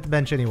to sit at the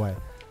bench anyway.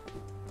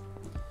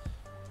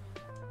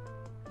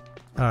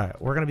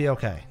 Alright, we're gonna be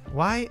okay.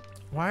 Why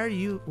are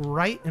you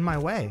right in my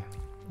way?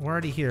 We're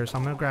already here, so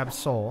I'm gonna grab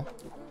soul.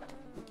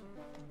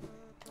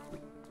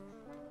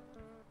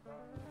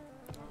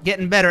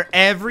 Getting better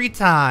every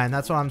time,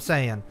 that's what I'm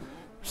saying.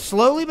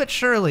 Slowly but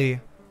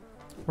surely,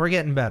 we're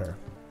getting better.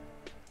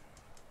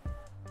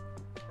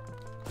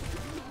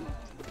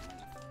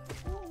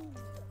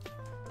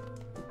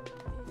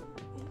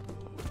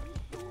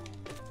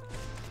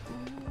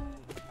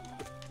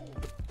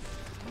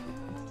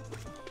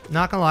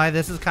 Not gonna lie,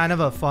 this is kind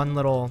of a fun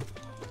little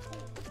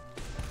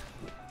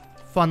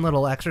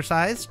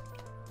exercise.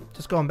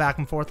 Just going back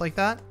and forth like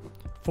that.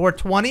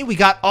 420, we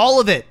got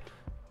all of it.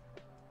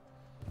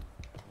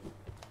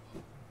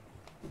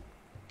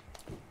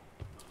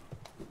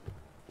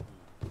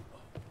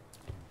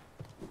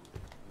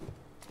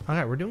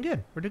 Okay, we're doing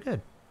good. We're doing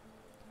good.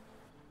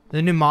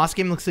 The new Moss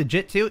game looks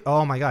legit too.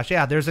 Oh my gosh,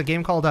 yeah. There's a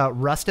game called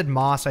Rusted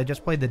Moss. I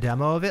just played the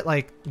demo of it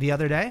like the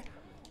other day.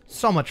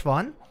 So much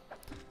fun.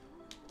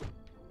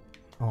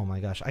 Oh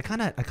my gosh, I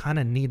kind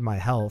of need my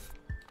health.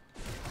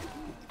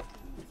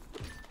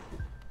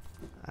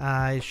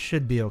 I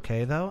should be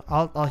okay though.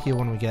 I'll heal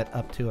when we get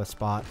up to a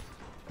spot,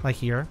 like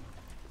here.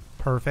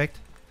 Perfect.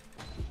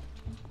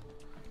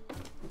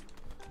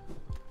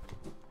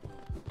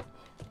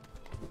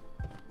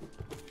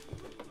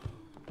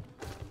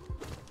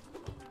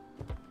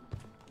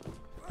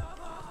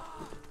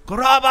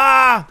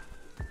 Grabba!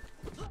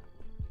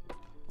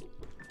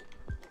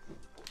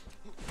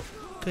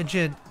 Could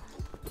you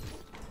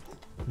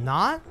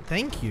not?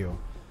 Thank you.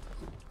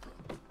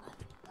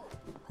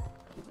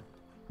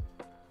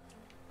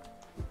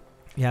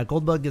 Yeah,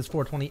 gold bug is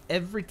 420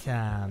 every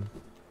time.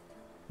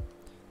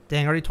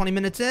 Dang, already 20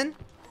 minutes in?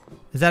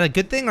 Is that a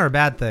good thing or a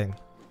bad thing?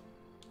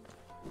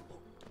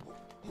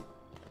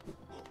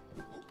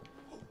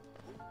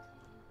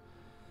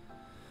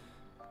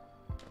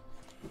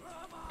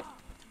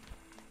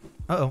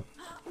 Uh-oh.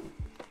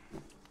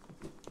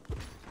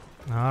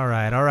 All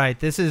right, all right.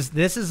 This is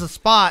a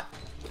spot.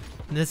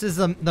 This is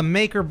the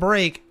make or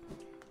break.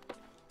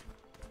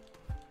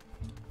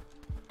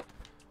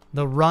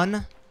 The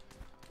run.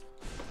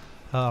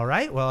 All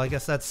right. Well, I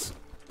guess that's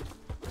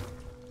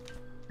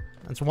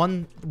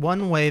one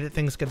way that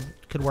things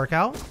could work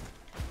out.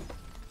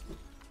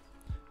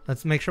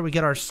 Let's make sure we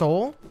get our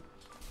soul.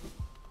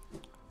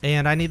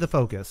 And I need the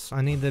focus.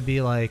 I need to be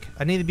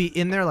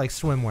in there like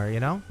swimwear, you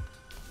know?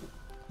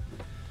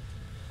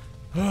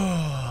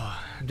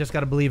 I just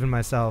gotta believe in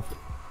myself.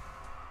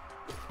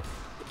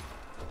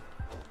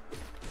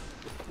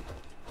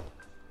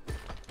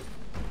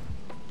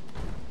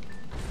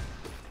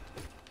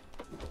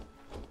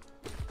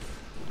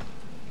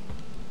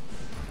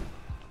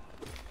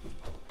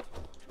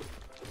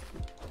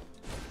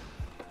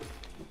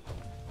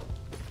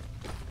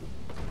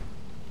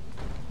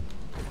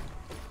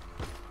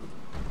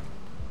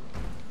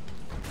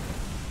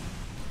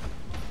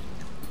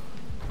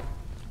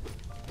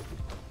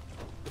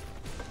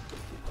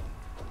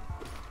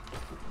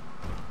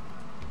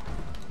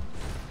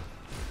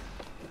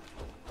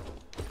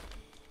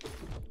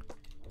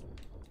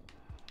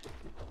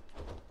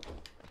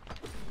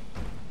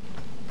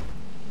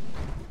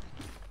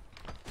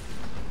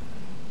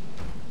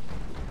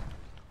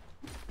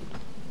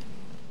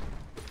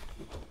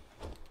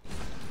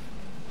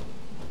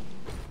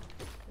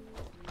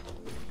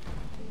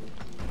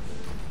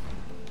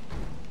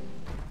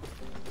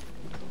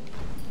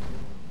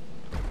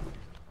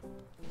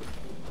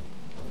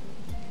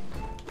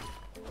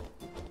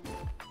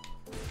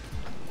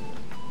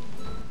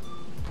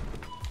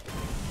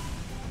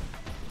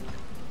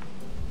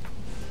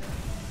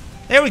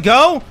 There we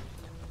go.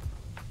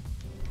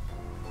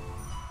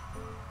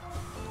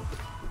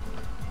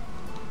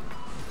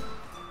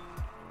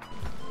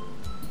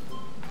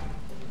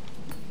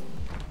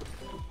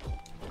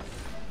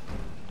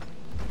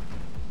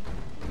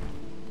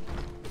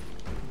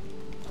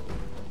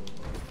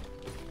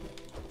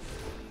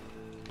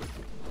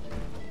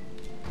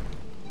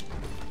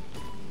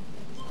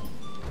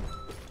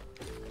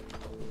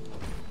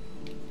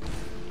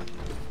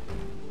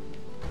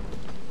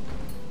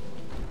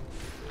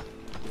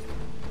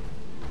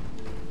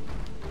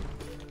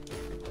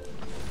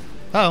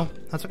 Oh,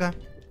 that's okay.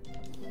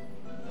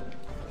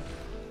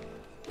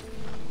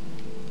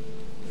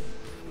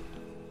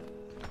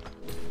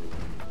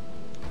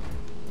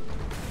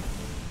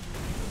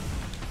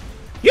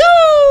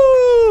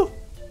 You!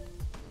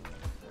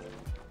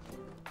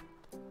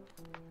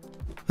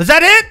 Is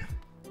that it?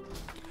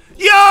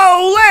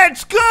 Yo,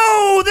 let's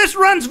go! This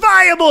run's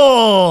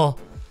viable!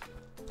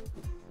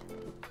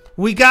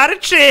 We got a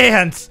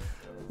chance!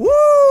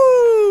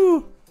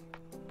 Woo!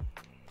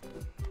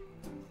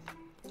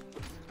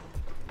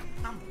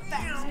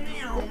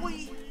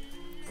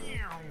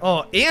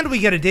 Oh, and we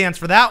get a dance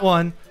for that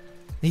one.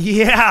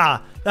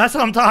 Yeah, that's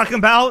what I'm talking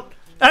about.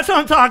 That's what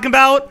I'm talking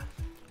about.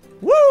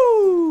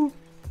 Woo!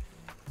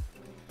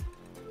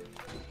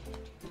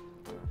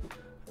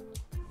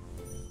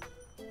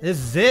 This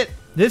is it.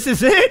 This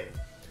is it.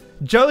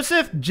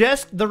 Joseph,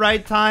 just the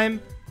right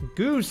time.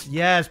 Goose,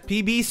 yes.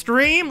 PB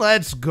stream,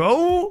 let's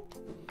go.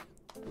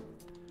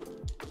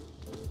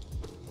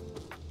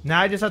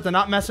 Now I just have to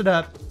not mess it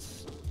up.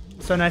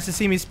 So nice to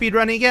see me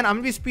speedrunning again.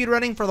 I'm going to be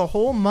speedrunning for the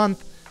whole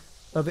month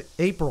of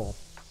April.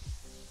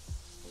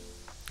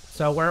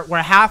 So we're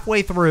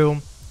halfway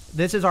through.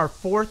 This is our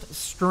 4th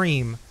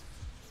stream.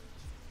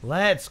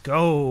 Let's go.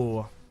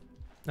 All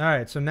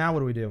right, so now what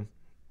do we do?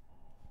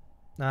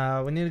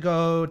 We need to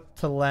go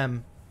to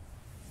Lem.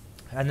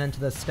 And then to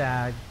the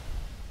Stag.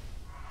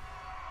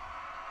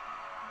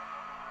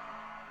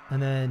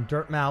 And then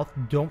Dirtmouth.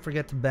 Don't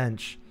forget to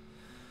bench.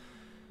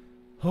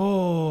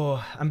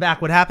 Oh, I'm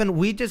back. What happened?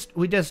 We just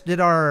did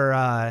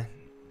our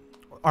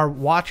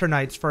Watcher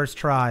Nights first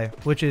try,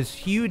 which is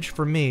huge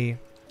for me.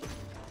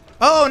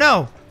 Oh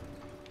no!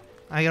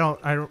 I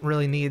don't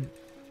really need.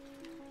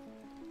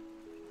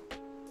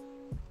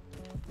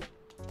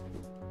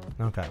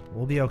 Okay,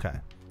 we'll be okay.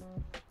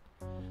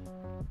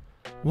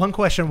 One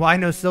question: why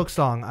no Silk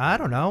Song? I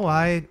don't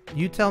know.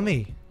 You tell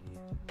me.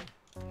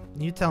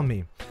 You tell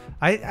me.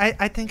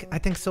 I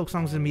think Silk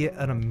Song's gonna be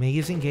an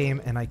amazing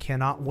game, and I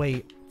cannot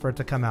wait for it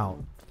to come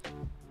out.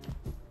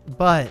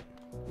 But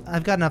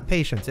I've got enough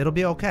patience. It'll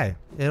be okay.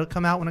 It'll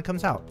come out when it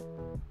comes out.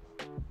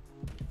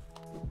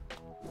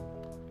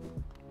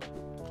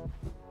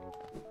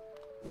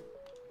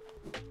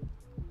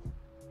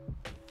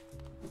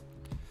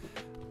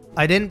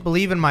 I didn't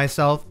believe in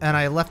myself, and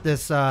I left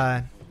this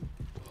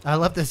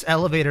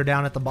elevator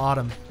down at the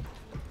bottom,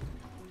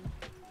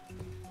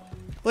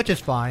 which is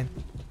fine.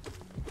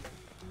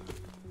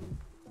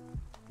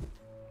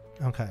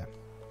 Okay.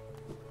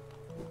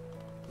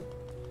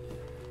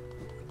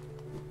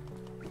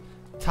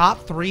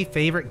 Top 3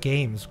 favorite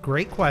games.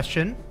 Great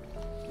question.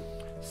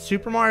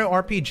 Super Mario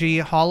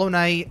RPG, Hollow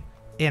Knight,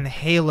 and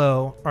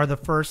Halo are the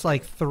first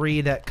like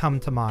 3 that come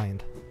to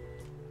mind.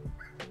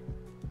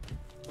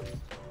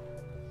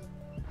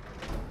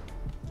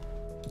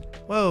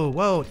 Whoa,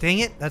 whoa, dang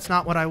it. That's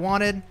not what I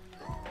wanted.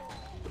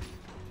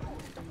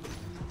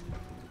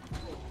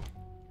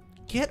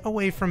 Get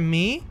away from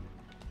me.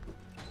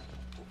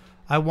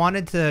 I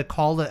wanted to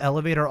call the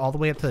elevator all the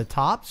way up to the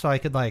top so I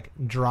could like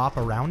drop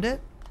around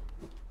it.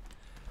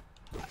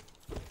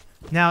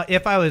 Now,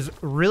 if I was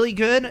really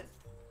good,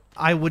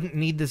 I wouldn't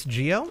need this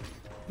Geo,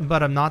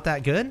 but I'm not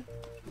that good,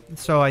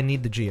 so I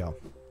need the Geo.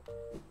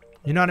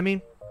 You know what I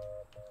mean?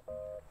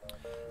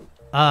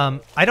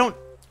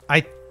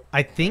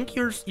 I think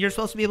you're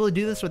supposed to be able to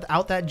do this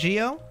without that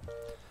Geo,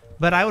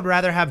 but I would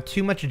rather have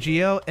too much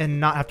Geo and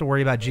not have to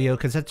worry about Geo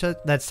because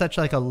that's such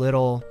like a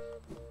little.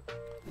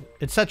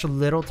 It's such a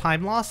little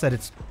time loss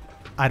that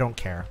I don't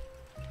care.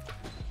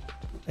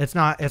 It's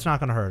not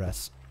gonna hurt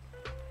us.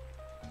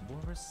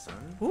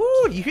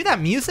 Ooh, you hear that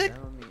music?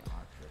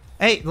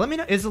 Hey, let me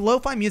know. Is the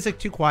lo-fi music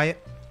too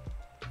quiet?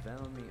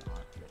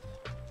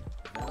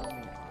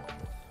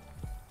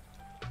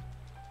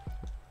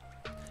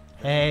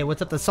 Hey,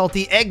 what's up, the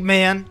salty egg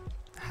man?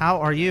 How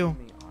are you?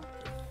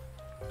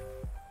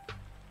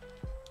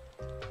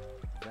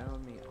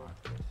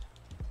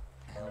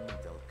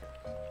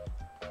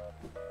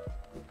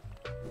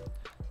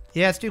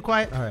 Yeah, it's too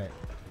quiet. All right,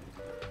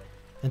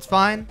 it's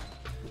fine.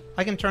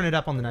 I can turn it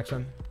up on the next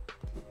one.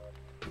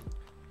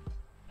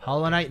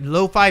 Hollow Knight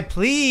lo-fi,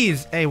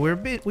 please. Hey,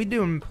 we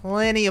doing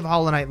plenty of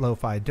Hollow Knight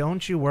lo-fi.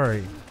 Don't you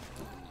worry.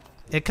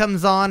 It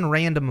comes on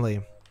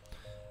randomly.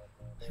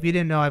 If you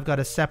didn't know, I've got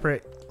a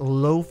separate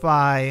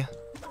lo-fi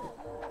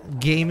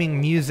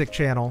gaming music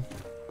channel,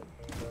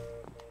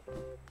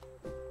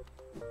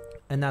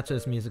 and that's where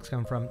this music's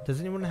come from. Does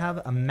anyone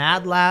have a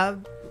Mad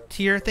Lab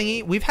tier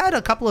thingy? We've had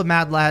a couple of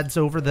Mad Lads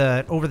over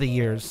the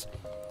years.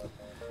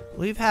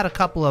 We've had a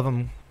couple of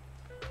them.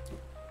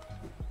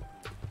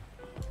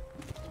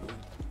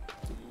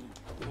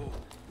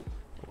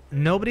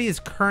 Nobody is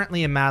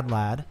currently a Mad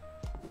Lad.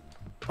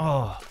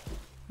 Oh,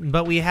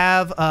 but we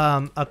have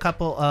a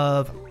couple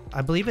of,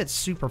 I believe it's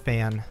super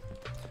fan.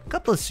 A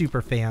couple of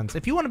super fans.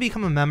 If you want to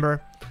become a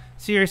member,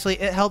 seriously,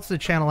 it helps the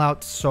channel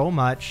out so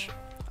much.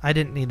 I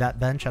didn't need that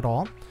bench at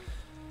all.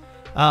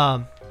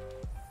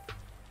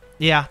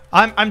 Yeah,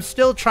 I'm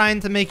still trying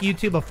to make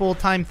YouTube a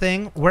full-time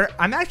thing. Where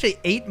I'm actually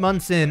 8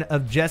 months in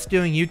of just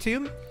doing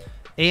YouTube,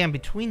 and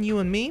between you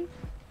and me,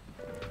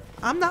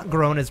 I'm not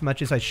growing as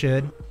much as I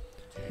should.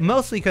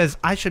 Mostly because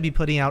I should be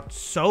putting out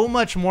so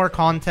much more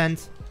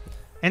content.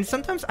 And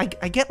sometimes I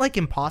get like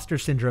imposter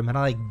syndrome and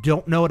I like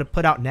don't know what to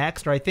put out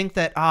next. Or I think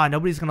that,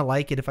 nobody's going to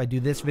like it if I do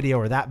this video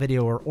or that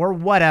video or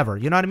whatever.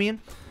 You know what I mean?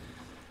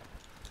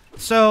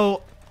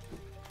 So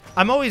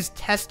I'm always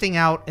testing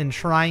out and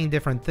trying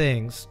different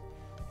things.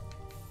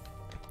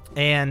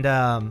 And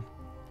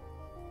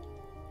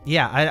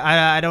yeah,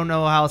 I don't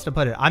know how else to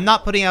put it. I'm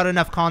not putting out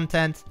enough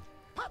content.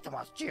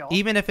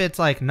 Even if it's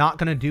like not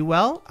gonna do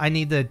well, I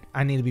need to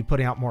be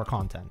putting out more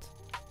content.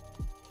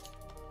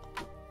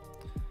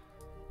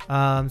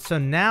 So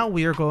now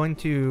we are going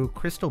to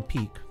Crystal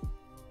Peak.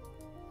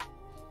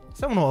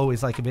 Someone will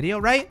always like a video,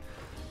 right?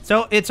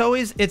 So it's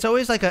always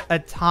like a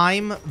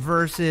time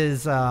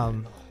versus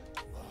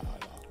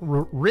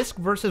risk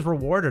versus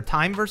reward or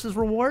time versus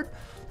reward.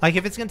 Like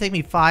if it's gonna take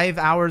me 5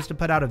 hours to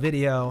put out a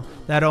video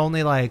that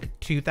only like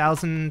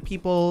 2,000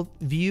 people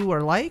view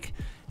or like,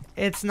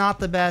 it's not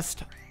the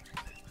best.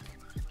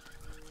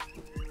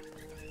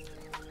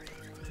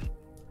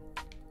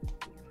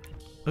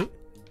 Oop.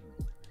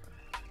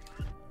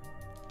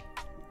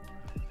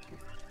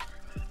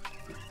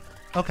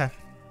 Okay.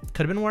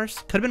 Could have been worse.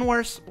 Could have been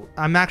worse.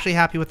 I'm actually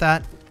happy with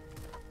that.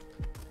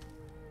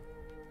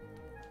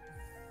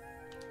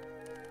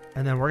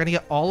 And then we're going to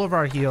get all of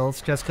our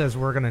heals just because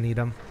we're going to need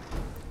them.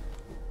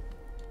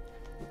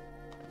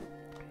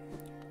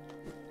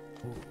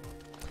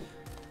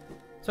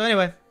 So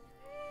anyway,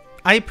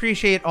 I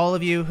appreciate all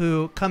of you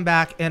who come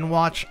back and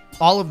watch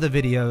all of the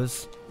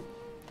videos.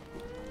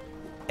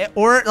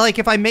 Or like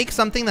if I make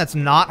something that's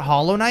not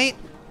Hollow Knight,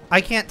 I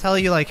can't tell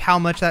you like how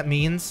much that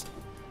means.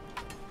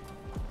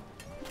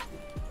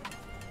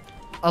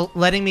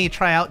 Letting me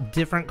try out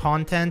different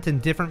content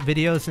and different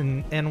videos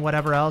and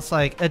whatever else,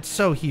 like it's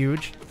so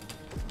huge.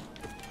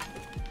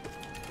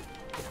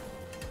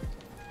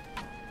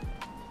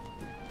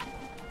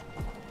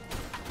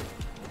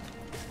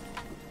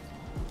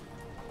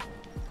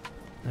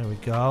 There we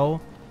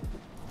go.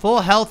 Full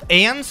health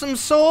and some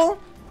soul.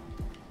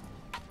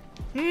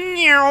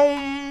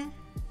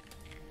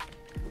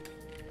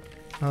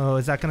 Oh,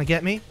 is that gonna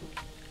get me?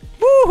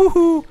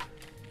 Woo-hoo-hoo.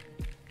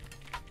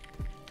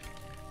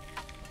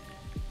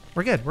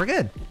 We're good. We're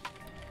good.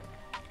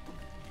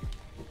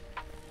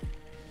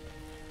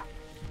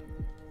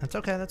 That's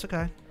okay. That's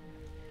okay.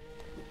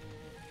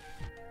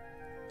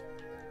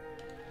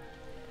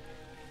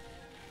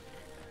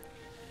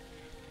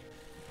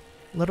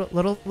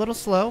 Little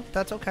slow.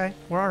 That's okay.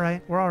 We're all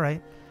right. We're all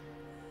right.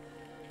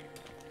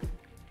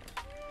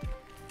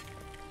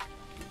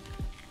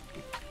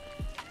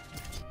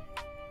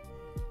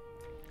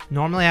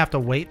 Normally I have to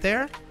wait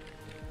there.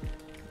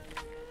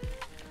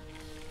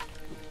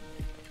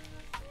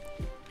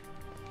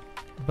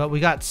 But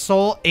we got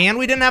soul and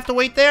we didn't have to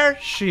wait there?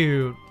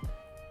 Shoot.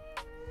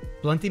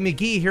 Blunty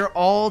McGee here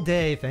all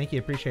day. Thank you.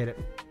 Appreciate it.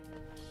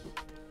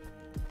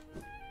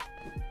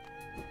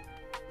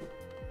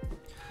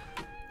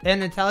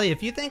 And Natalia,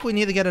 if you think we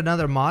need to get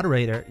another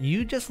moderator,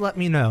 you just let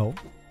me know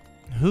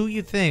who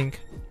you think.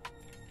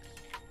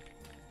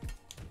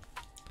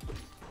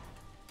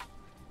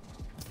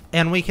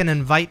 And we can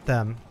invite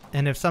them.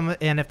 And if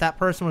that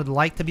person would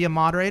like to be a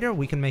moderator,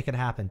 we can make it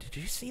happen. Did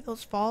you see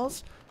those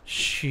falls?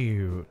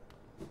 Shoot.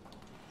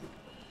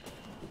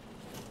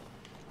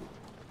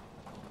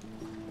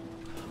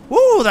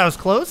 Woo, that was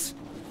close.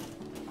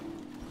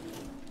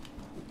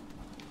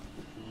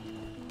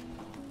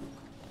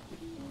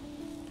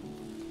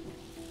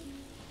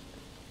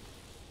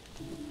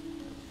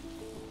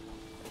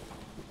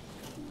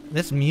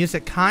 This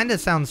music kind of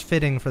sounds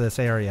fitting for this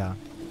area.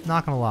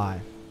 Not gonna lie.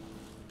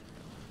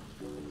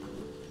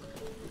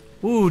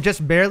 Ooh,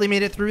 just barely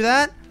made it through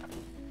that.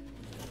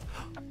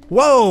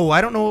 Whoa,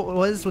 I don't know what it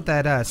was with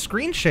that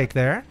screen shake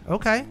there.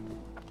 Okay.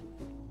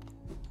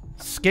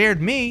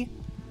 Scared me.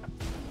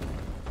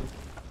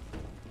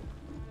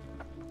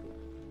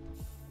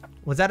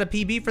 Was that a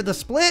PB for the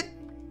split?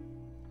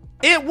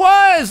 It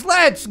was!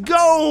 Let's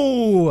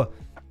go!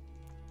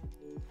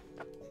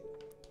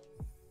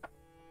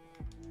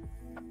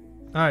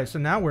 Alright, so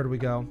now where do we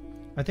go?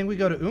 I think we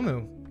go to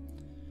Uumuu.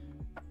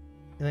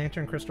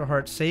 Lantern, Crystal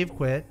Heart, save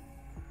quit.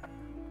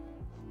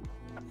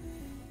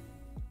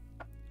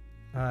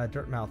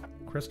 Dirtmouth.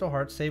 Crystal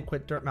Heart, save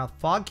quit, Dirtmouth.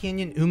 Fog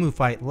Canyon, Uumuu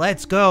fight.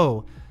 Let's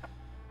go!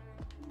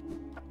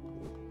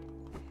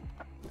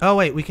 Oh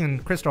wait, we can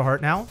Crystal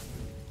Heart now?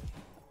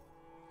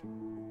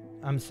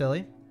 I'm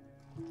silly.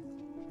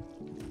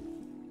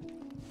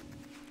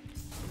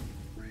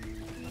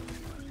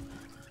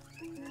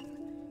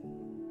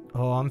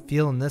 Oh, I'm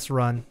feeling this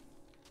run.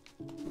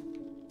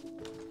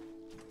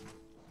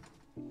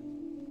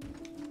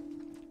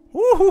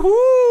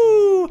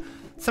 Woohoo!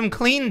 Some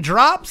clean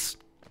drops.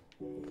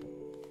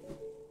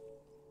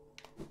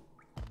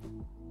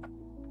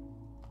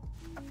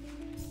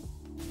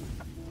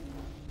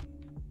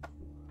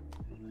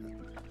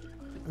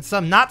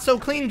 Some not so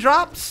clean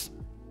drops.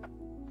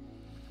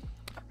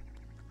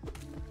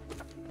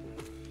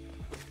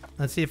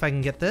 Let's see if I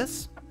can get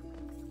this.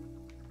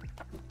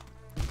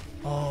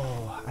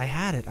 Oh, I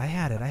had it. I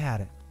had it. I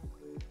had it.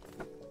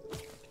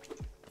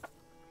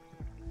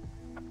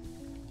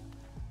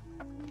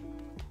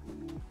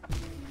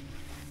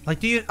 Like,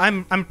 do you...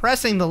 I'm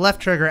pressing the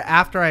left trigger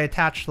after I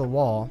attach the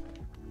wall.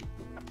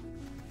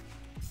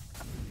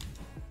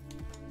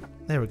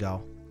 There we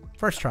go.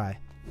 First try.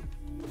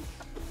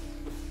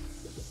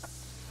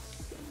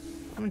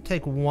 I'm gonna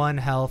take 1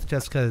 health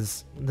just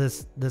because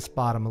this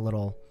bottom a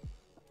little...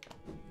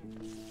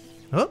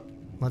 Oh,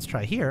 let's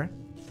try here.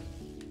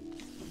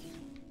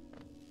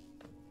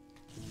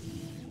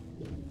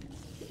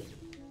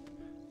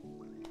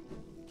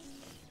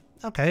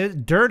 Okay, it's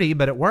dirty,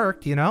 but it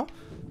worked, you know?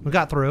 We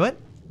got through it.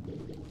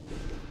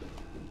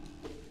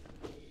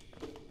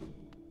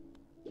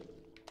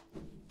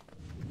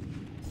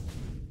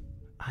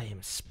 I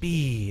am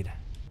speed.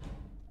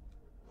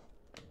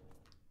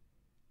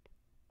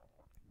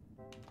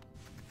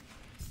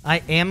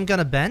 I am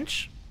gonna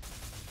bench.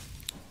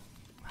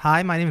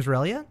 Hi, my name is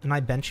Relyea, and I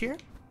bench here.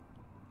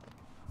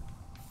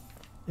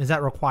 Is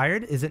that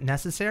required? Is it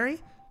necessary?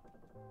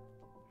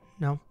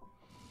 No.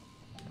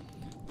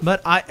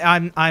 But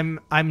I'm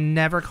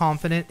never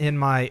confident in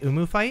my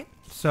Uumuu fight,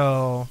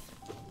 so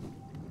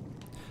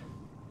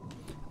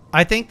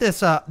I think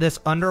this this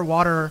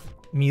underwater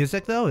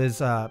music though is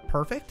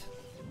perfect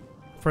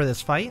for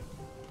this fight.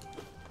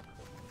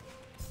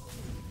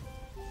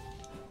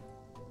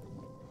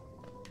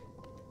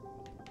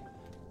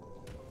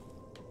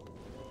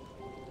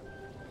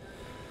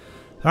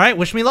 All right,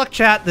 wish me luck,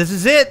 chat. This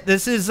is it.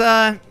 This is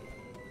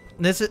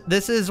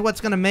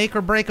what's gonna make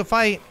or break a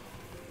fight.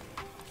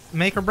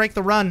 Make or break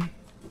the run.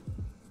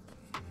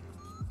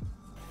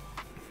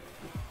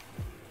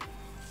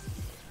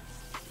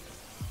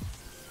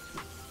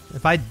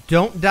 If I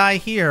don't die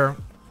here,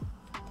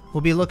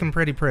 we'll be looking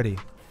pretty.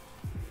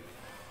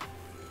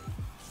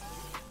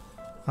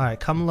 All right,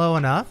 come low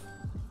enough.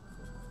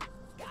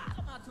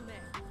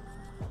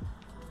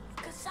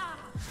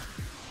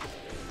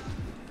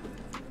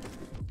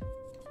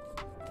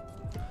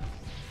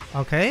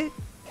 Okay.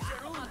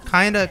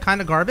 Kinda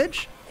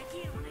garbage.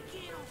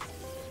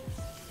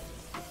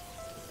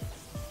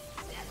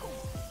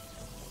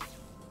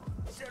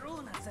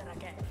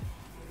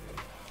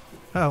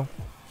 Oh.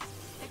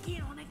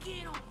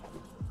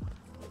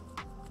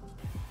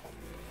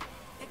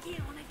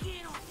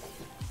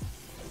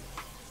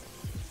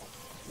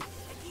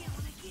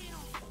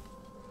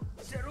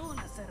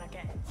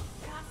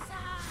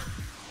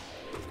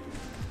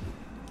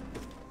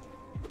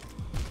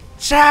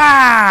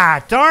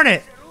 Cha! Darn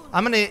it!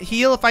 I'm gonna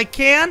heal if I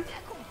can.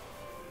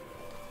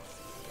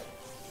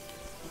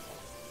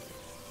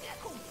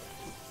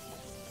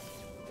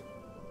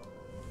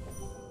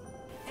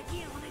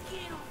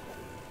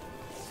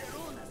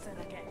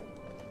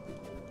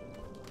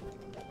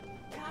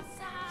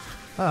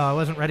 Oh, I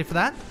wasn't ready for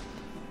that.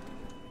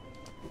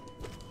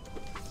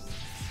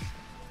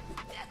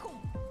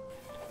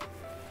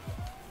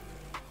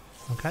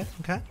 Okay,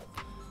 okay.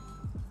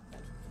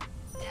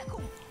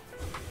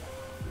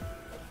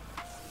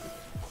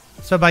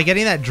 So by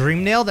getting that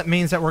dream nail, that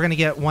means that we're gonna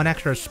get one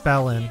extra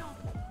spell in.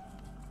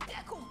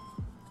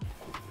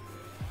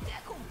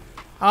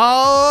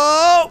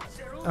 Oh!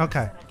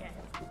 Okay.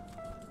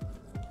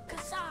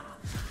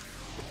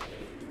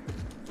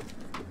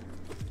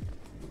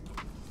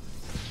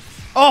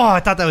 Oh, I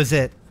thought that was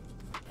it.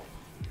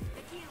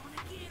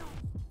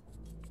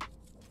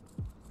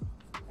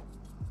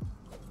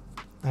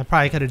 I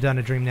probably could have done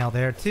a dream nail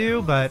there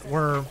too, but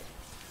we're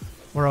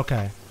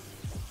okay.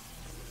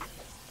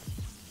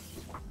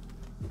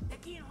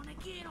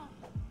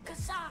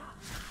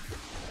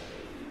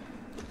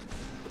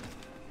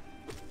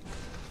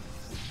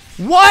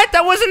 What?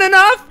 That wasn't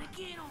enough?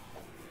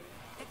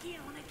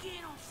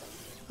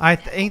 I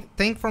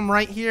think from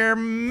right here,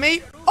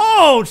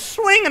 oh,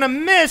 swing and a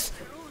miss.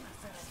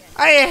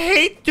 I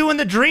hate doing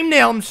the dream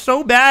nail. I'm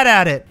so bad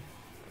at it.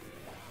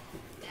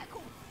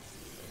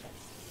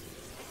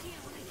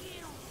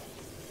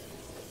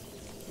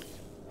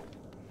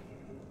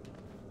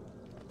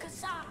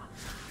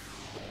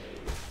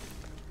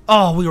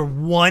 Oh, we were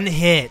one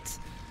hit.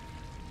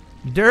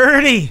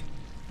 Dirty.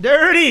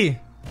 Dirty.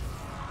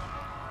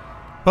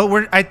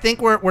 But I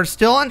think we're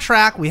still on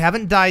track. We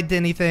haven't died to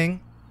anything.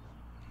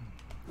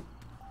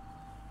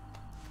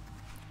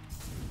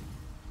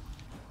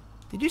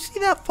 Did you see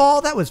that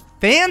fall? That was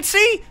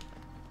fancy.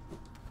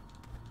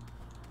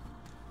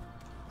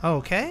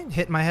 Okay,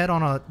 hit my head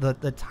on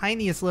the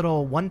tiniest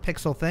little 1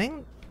 pixel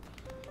thing.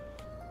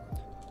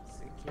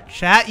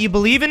 Chat, you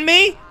believe in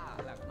me?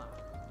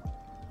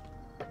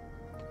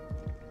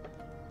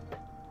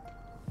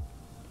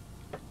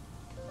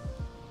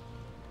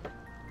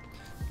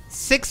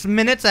 Six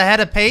minutes ahead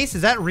of pace?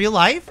 Is that real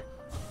life?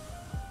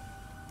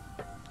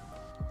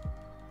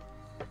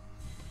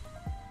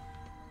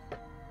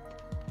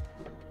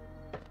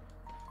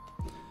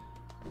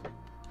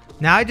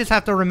 Now I just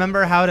have to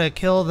remember how to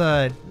kill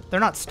the...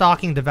 They're not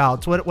stalking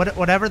devouts.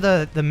 Whatever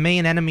the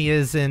main enemy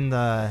is in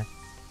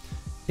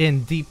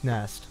Deep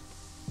Nest.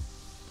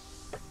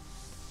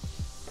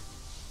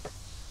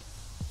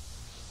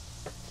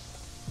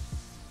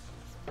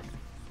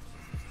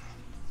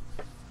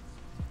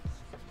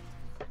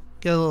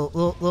 Get a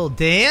little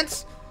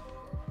dance.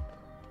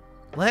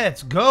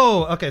 Let's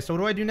go. Okay, so what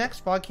do I do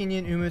next? Fog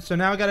Canyon, Uumuu. So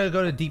now I gotta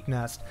go to Deep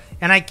Nest.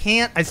 And I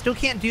still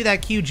can't do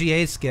that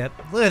QGA skip.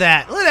 Look at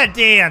that. Look at that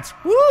dance.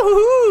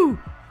 Woohoo!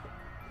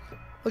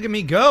 Look at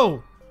me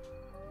go.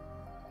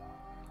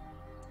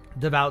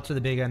 Devouts are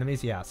the big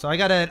enemies. Yeah, so I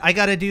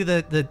gotta do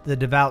the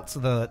devouts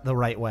the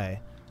right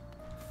way.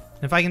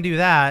 And if I can do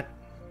that,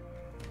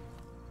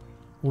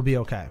 we'll be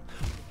okay.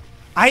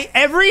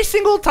 Every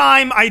single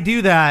time I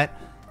do that,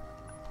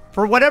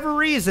 for whatever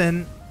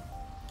reason,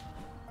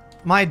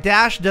 my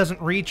dash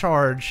doesn't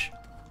recharge.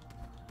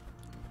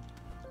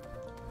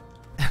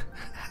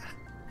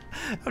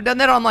 I've done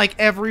that on like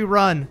every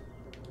run.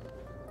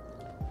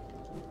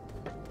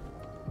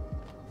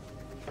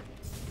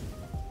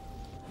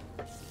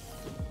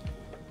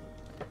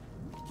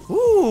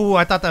 Ooh,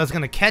 I thought that was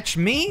gonna catch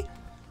me.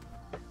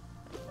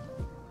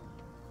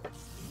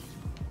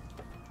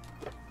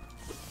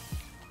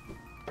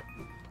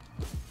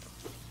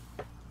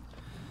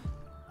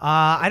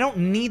 I don't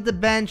need the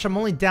bench. I'm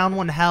only down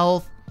 1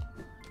 health.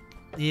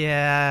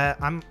 Yeah,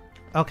 I'm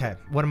okay.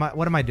 What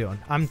am I doing?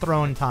 I'm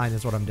throwing time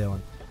is what I'm doing.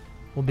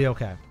 We'll be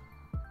okay.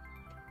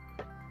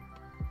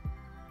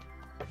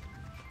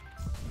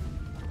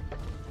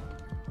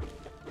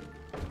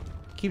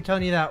 Keep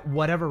telling you that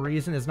whatever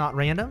reason is not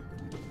random.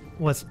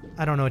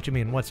 I don't know what you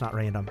mean. What's not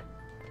random?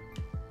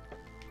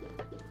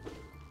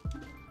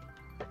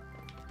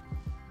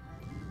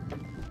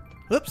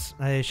 Oops,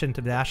 I shouldn't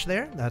have dashed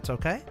there. That's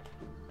okay.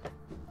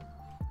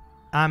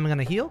 I'm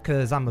gonna heal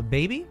because I'm a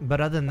baby,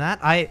 but other than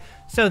that,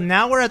 so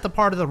now we're at the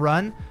part of the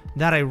run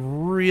that I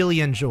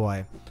really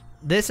enjoy.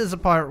 This is a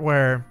part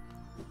where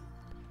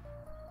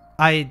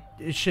I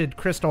should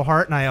Crystal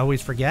Heart and I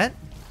always forget,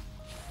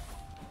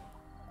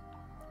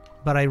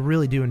 but I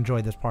really do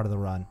enjoy this part of the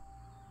run.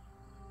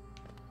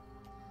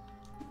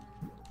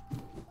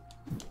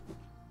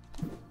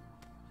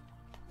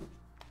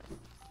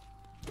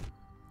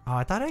 Oh,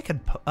 I thought I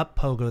could up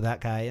pogo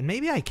that guy, and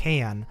maybe I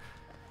can.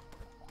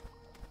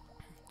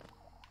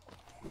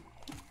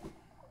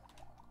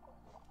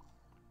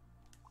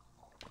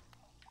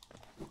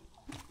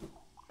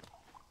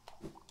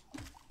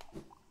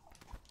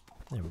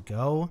 There we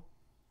go.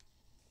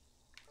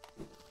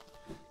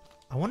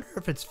 I wonder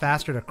if it's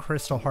faster to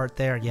Crystal Heart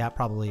there. Yeah, it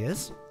probably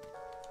is.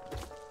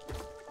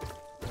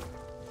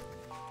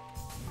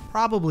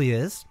 Probably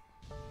is.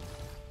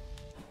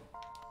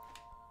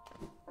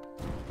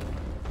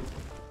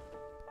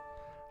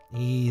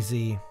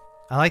 Easy.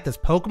 I like this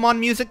Pokemon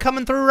music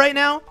coming through right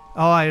now.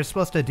 Oh, I was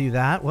supposed to do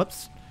that.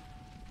 Whoops.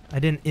 I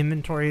didn't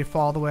inventory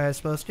fall the way I was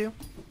supposed to.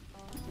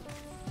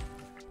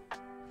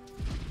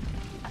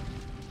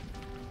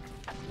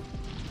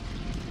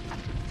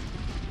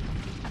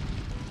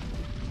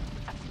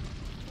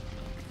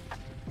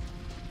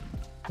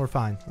 We're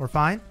fine. We're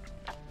fine.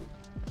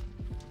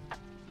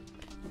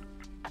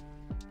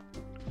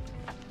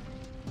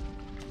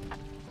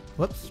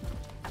 Whoops.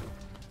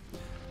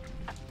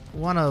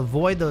 Want to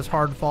avoid those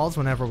hard falls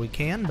whenever we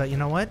can, but you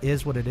know what?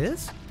 Is what it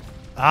is.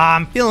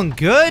 I'm feeling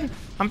good.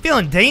 I'm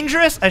feeling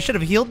dangerous. I should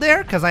have healed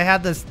there because I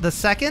had the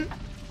second.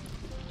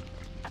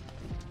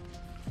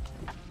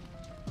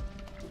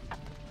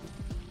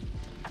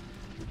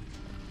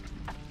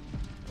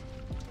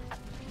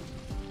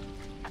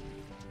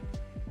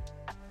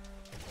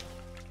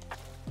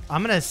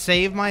 I'm gonna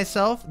save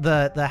myself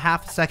the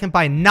half second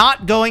by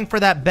not going for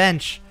that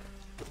bench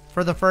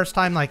for the first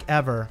time like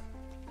ever.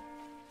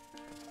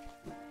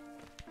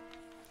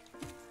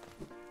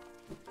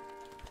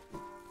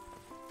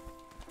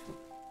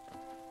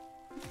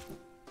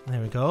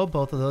 There we go.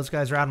 Both of those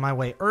guys are out of my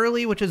way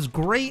early, which is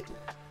great.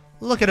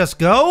 Look at us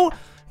go.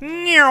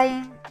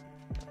 If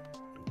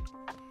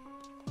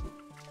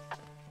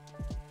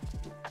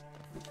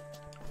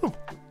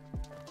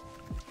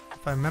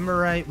I remember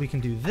right, we can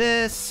do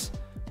this.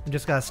 We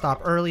just gotta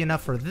stop early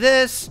enough for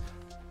this.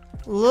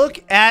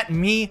 Look at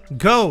me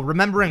go.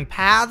 Remembering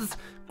paths,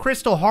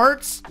 Crystal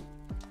Hearts.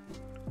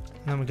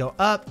 And then we go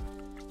up.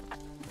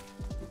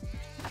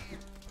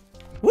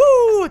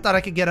 Woo! I thought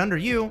I could get under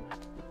you.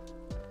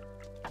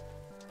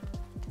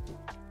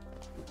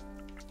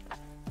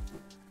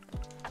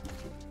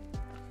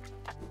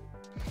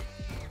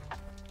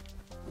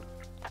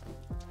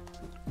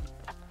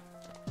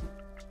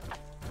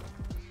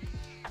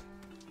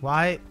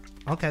 Why?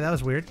 Okay, that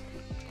was weird.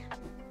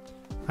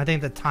 I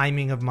think the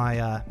timing of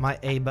my my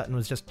A button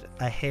was just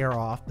a hair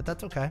off, but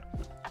that's okay.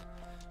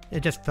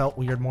 It just felt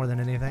weird more than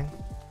anything.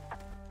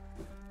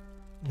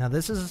 Now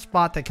this is a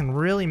spot that can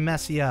really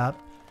mess you up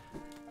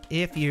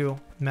if you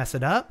mess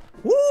it up.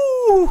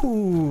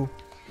 Woo!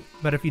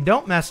 But if you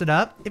don't mess it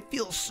up, it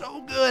feels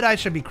so good. I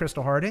should be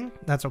Crystal Hearting.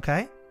 That's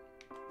okay.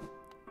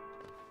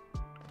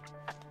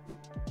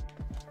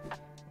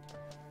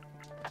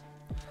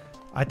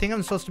 I think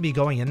I'm supposed to be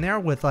going in there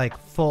with like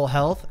full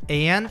health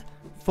and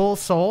full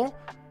soul.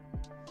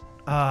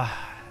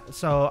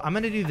 So I'm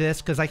going to do this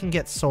because I can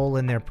get soul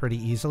in there pretty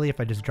easily if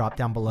I just drop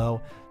down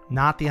below.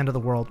 Not the end of the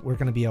world. We're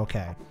going to be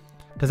okay.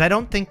 Because I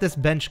don't think this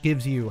bench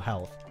gives you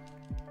health.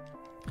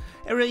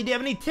 Hey, really, do you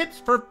have any tips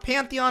for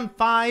Pantheon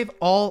 5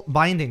 all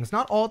bindings?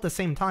 Not all at the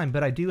same time,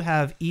 but I do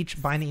have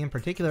each binding in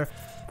particular.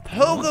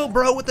 Pogo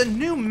Bro with a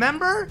new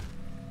member?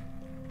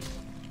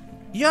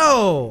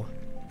 Yo!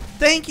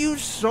 Thank you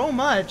so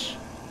much.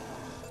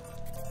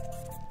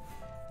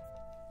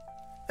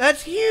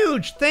 That's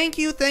huge. Thank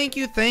you, thank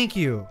you, thank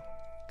you.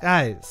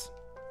 Guys,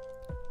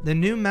 the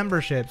new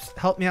memberships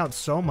help me out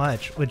so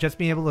much with just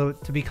being able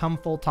to become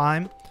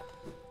full-time.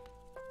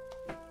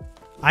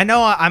 I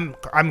know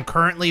I'm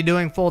currently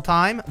doing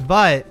full-time,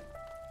 but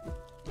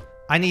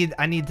I need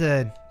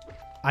to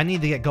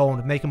get going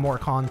with making more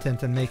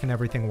content and making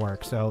everything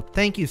work. So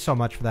thank you so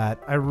much for that.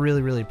 I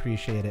really, really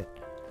appreciate it.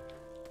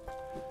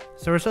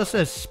 So we're supposed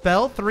to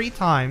spell 3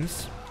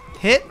 times.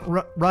 Hit,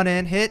 run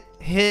in,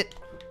 hit,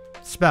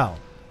 spell.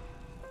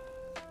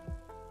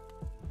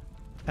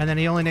 And then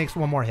he only makes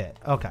one more hit.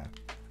 Okay.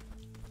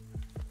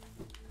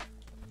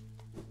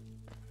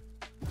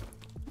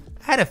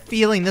 I had a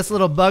feeling this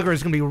little bugger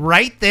is going to be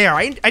right there.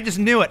 I just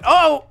knew it.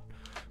 Oh!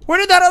 Where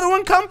did that other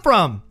one come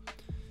from?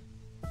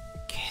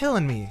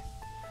 Killing me.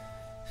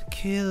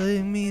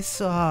 Killing me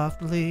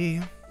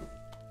softly.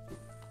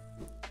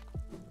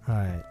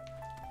 Alright.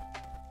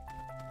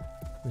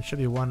 There should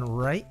be one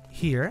right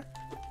here.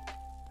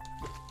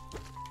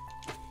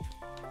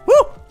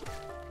 Woo!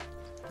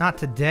 Not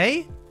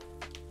today.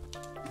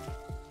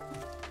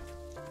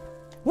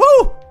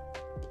 Woo!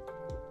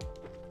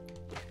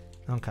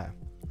 Okay.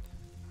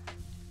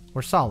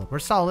 We're solid. We're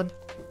solid.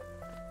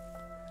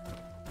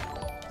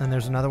 And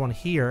there's another one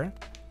here,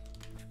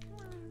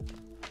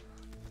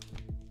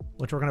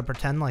 which we're going to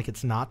pretend like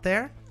it's not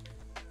there.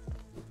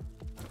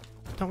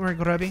 Don't worry,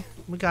 Grubby.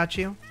 We got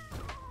you.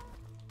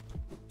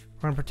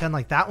 We're going to pretend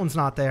like that one's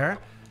not there.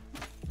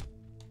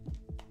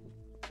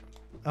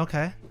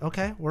 Okay.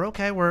 Okay. We're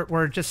okay. We're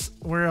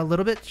a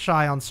little bit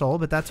shy on soul,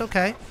 but that's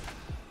okay.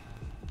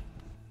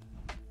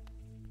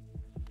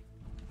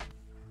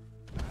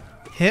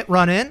 Hit,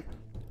 run in.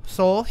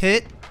 Soul,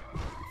 hit.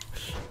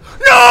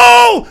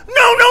 No!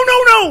 No, no,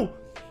 no, no!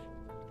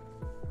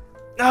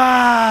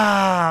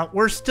 Ah,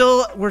 we're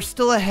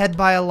still ahead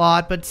by a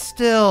lot, but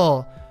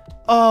still.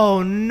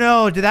 Oh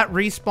no, did that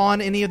respawn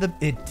any of the...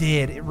 It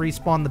did. It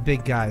respawned the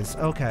big guys.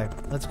 Okay,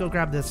 let's go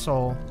grab this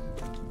soul.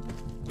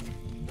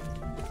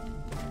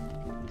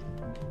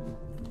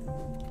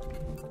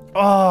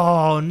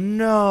 Oh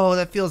no,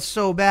 that feels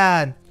so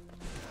bad.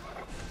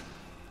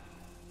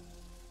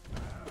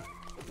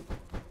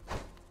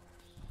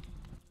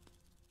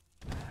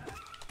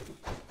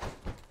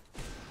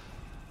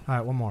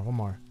 Alright, one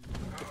more.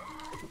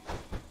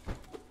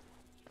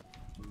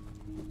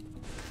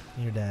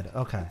 You're dead.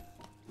 Okay.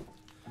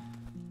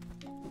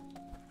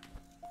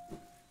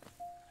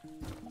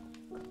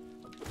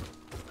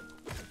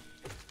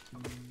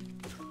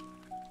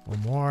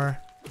 One more.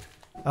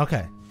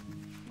 Okay.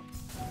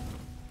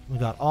 We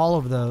got all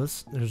of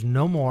those. There's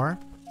no more.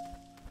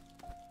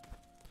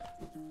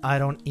 I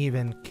don't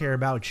even care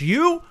about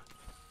you.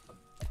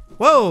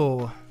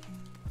 Whoa.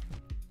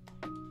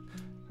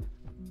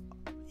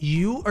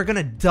 You are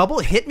gonna double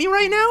hit me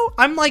right now?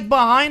 I'm like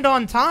behind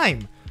on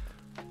time.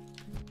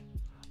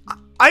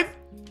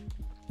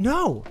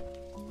 No.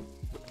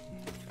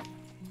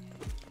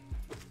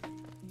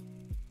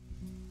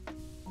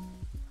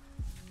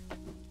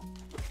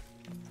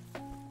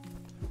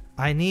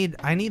 I need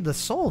the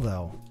soul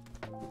though.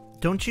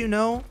 Don't you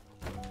know?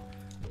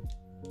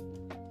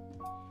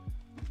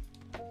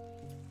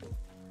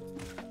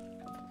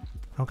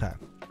 Okay.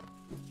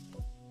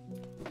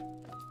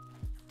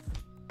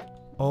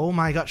 Oh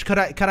my gosh, could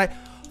I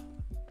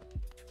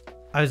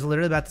was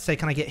literally about to say,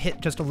 can I get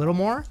hit just a little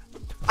more?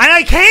 And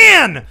I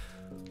can!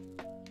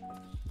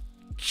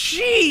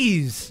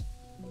 Jeez!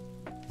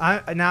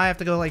 Now I have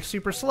to go like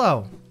super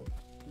slow.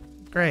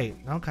 Great,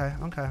 okay.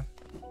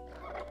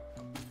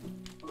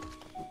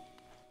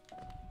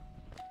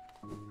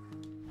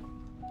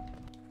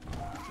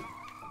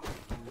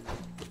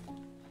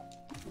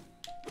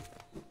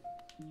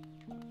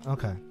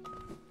 Okay.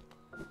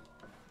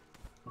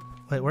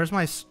 Wait, where's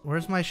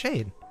my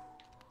shade?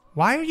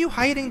 Why are you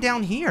hiding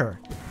down here?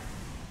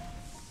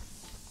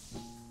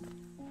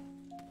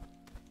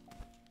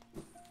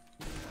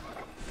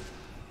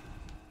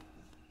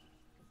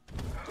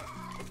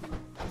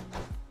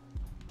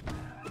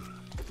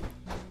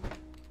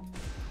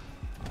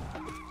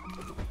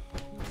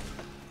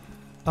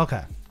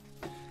 Okay.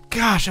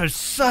 Gosh, that was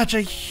such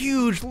a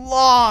huge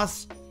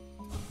loss.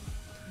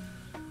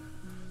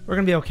 We're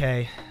gonna be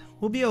okay.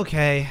 We'll be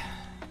okay.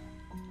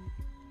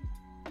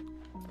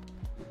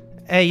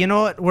 Hey, you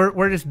know what?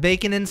 We're just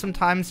baking in some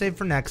time save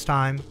for next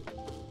time.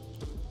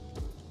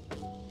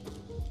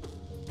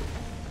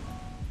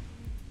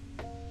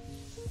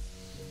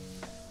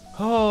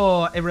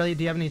 Oh, hey, really?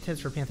 Do you have any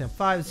tips for Pantheon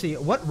 5? Let's see,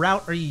 what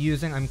route are you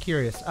using? I'm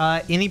curious.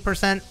 Any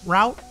percent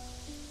route?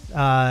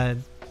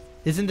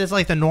 Isn't this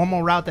like the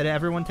normal route that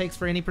everyone takes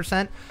for any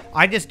percent?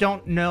 I just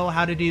don't know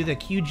how to do the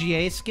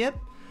QGA skip,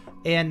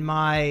 and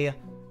my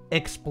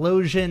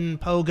explosion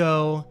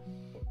pogo,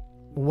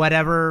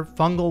 whatever,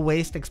 fungal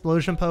waste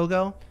explosion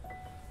pogo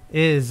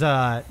is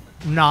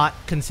not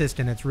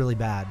consistent. It's really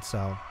bad,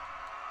 so.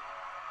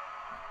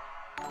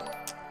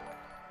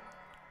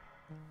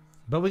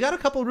 But we got a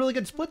couple really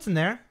good splits in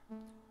there.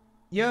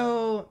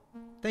 Yo,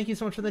 thank you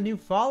so much for the new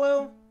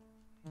follow.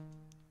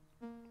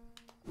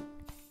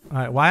 All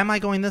right, why am I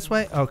going this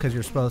way? Oh, because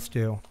you're supposed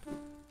to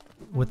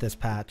with this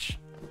patch.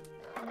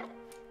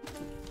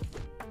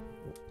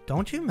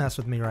 Don't you mess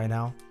with me right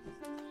now.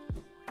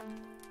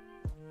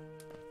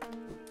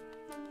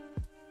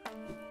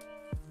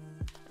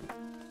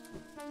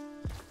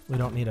 We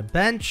don't need a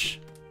bench.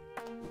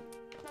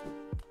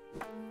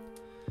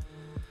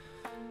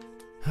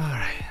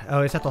 Alright. I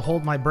always have to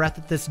hold my breath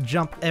at this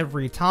jump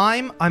every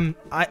time.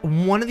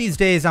 One of these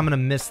days I'm gonna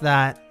miss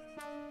that.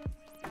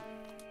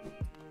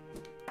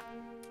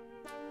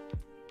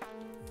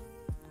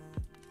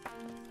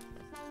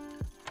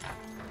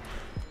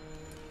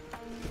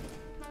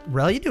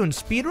 Relyea, you doing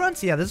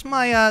speedruns? Yeah, this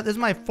is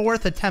my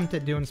fourth attempt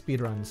at doing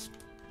speedruns.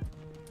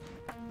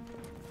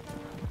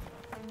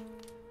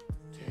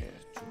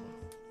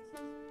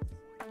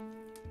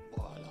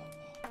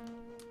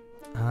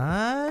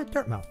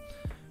 Dirtmouth.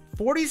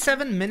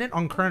 47-minute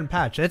on current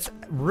patch. That's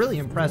really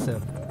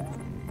impressive.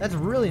 That's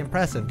really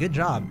impressive. Good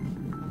job.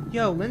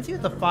 Yo, Lindsay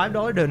with the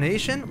 $5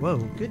 donation. Whoa,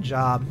 good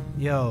job.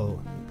 Yo,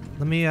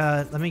 let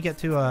me get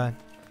to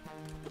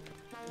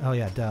oh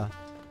yeah, duh.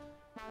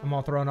 I'm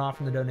all thrown off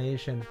from the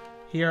donation.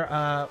 Here,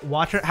 how'd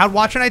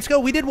Watcher Nights go?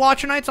 We did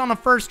Watcher Nights on the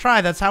first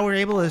try. That's how we were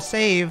able to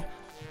save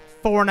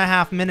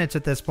 4.5 minutes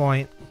at this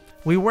point.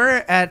 We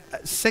were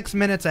at 6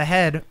 minutes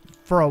ahead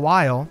for a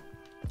while.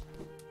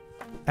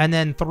 And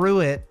then threw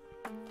it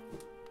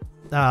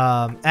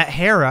at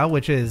Hera,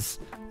 which is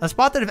a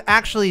spot that I've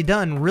actually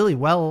done really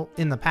well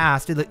in the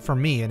past, for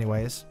me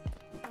anyways.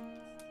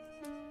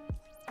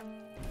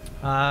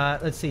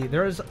 Let's see.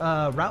 There's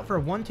a route for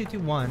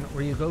 1221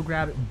 where you go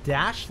grab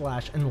dash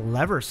slash and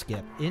lever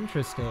skip.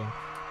 Interesting.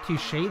 To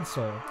Shade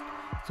Soul.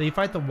 So you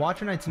fight the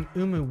Watcher Knights and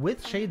Uumuu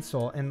with Shade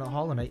Soul and the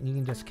Hollow Knight, and you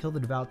can just kill the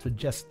Devouts with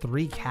just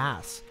 3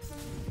 casts.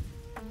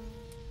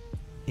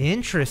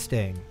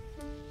 Interesting.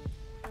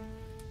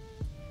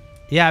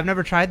 Yeah, I've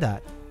never tried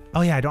that.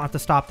 Oh yeah, I don't have to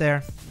stop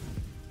there.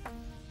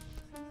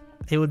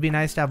 It would be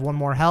nice to have 1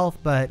 more health,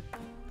 but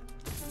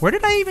where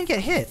did I even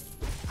get hit?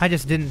 I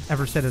just didn't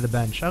ever sit at a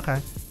bench. Okay.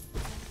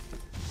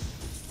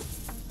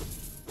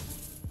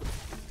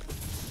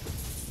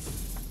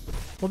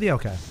 We'll be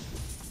okay.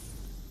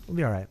 We'll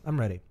be alright. I'm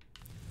ready.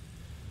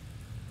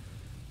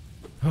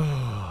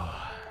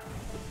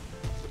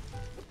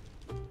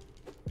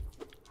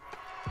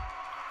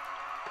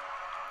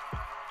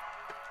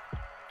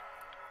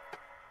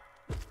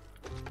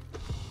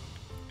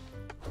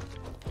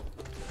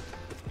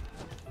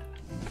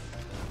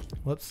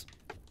 Whoops.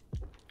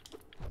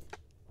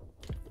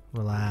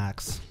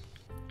 Relax.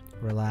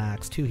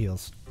 Relax. 2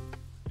 heals.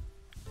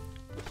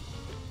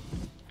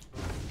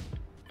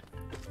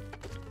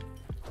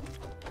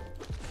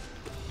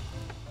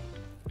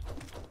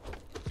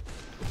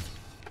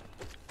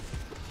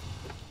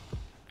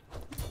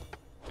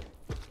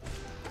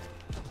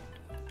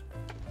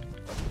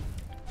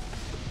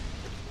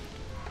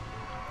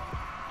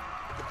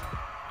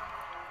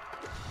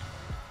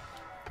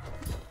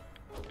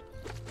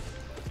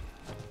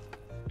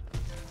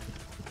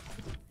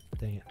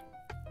 Dang it.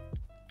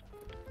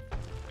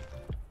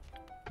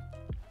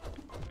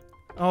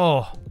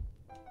 Oh.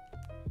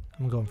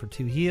 I'm going for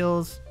 2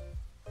 heals.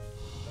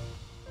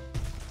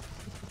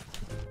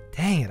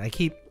 Dang it, I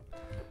keep...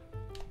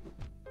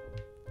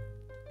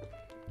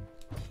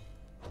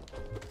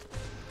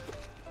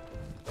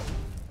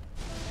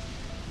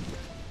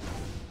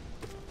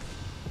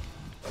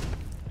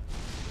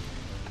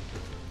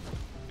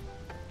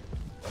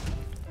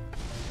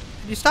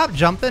 Did you stop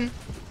jumping?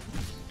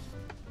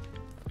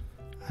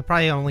 I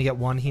probably only get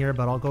 1 here,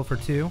 but I'll go for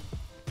 2.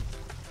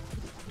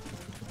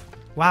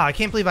 Wow, I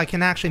can't believe I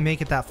can actually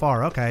make it that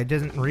far. Okay, I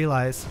didn't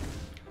realize.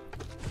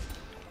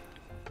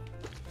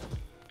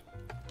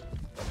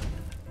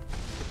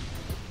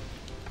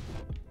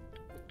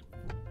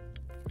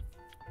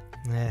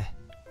 Eh.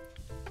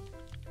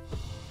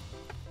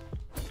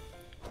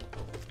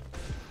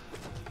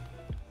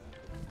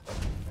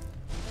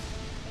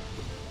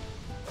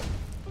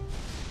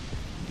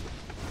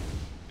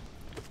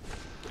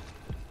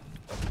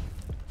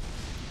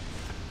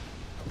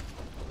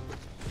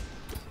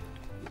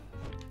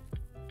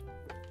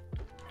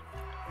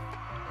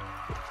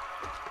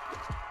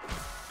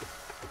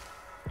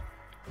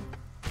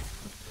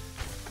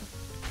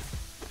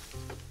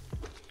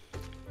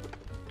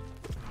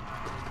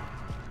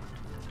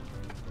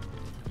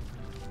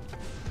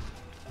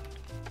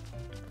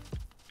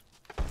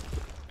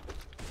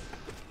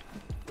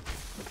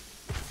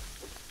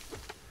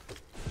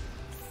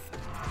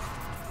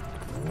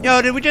 Yo,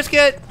 did we just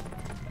get...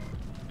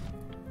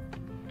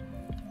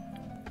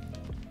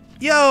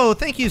 Yo,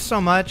 thank you so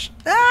much.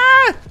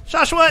 Ah!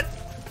 Joshua!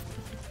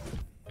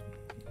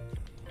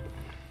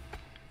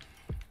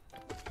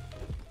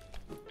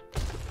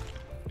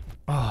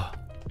 Oh.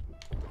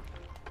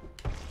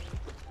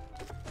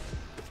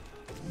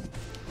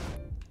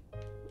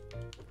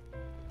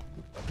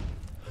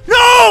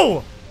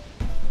 No!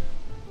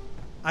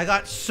 I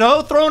got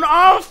so thrown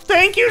off.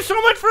 Thank you so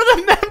much for the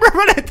member,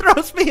 but it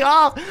throws me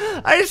off.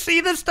 I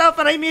see this stuff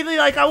and I immediately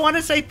I want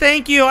to say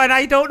thank you and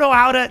I don't know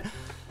how to.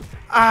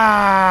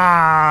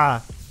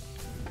 Ah,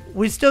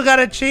 we still got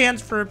a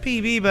chance for a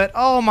PB, but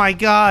oh my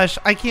gosh,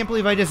 I can't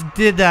believe I just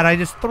did that. I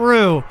just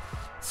threw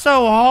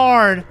so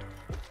hard.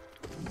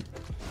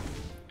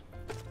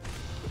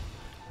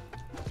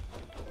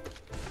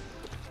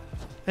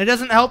 It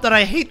doesn't help that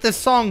I hate this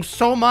song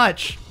so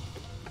much.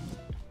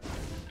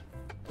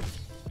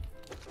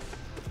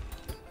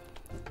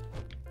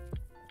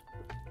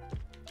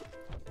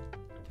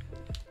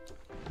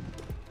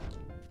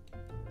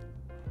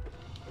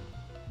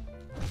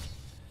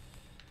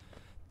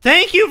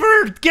 Thank you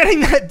for getting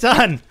that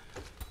done.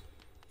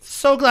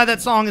 So glad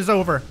that song is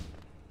over.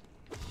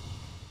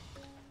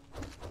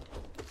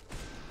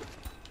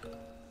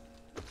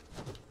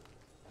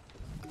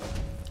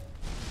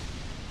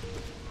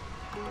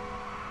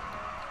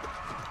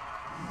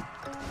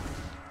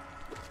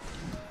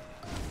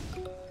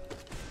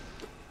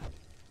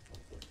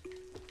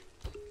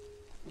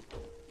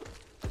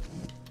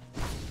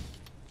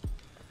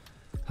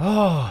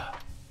 Oh.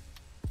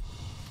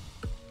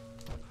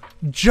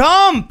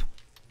 Jump!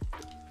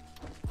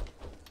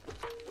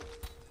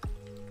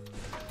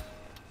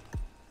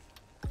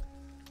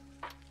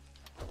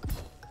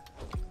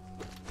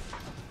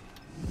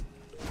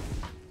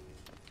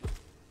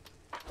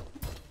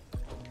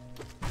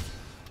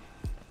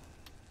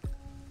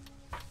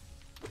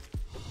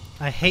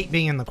 I hate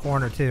being in the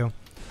corner too.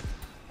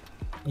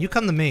 You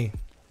come to me.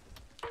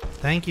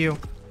 Thank you.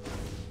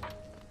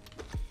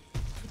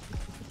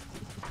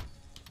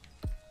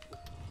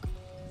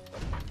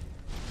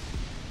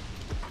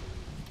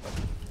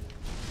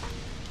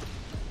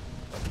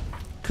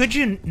 Could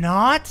you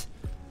not?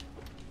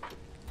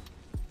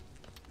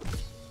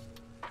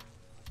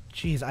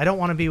 Jeez, I don't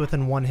want to be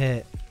within one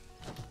hit.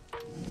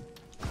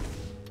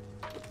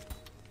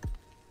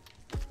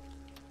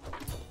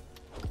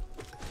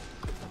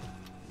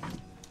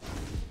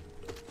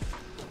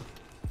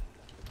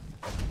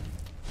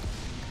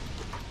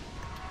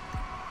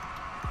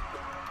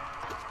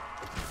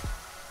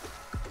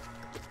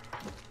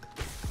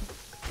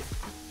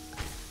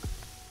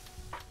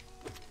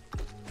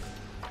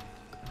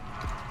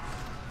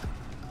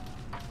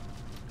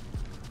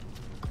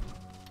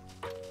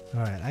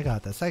 All right, I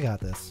got this. I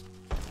got this.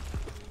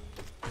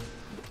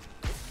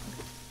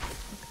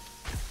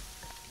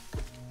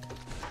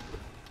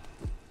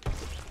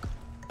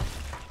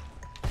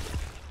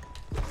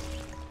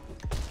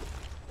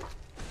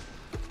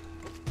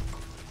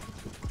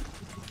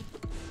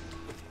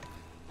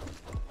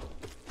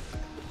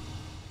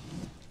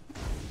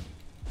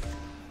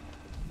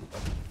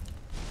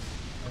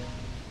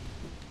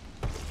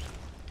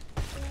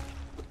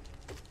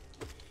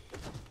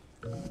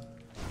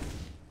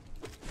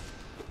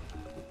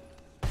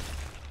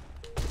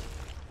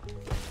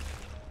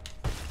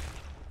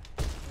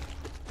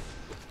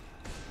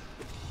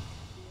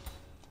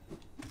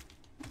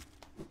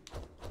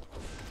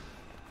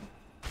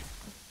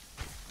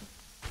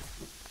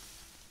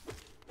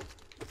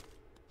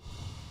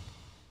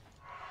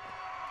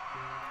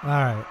 All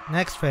right,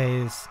 next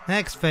phase.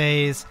 Next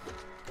phase.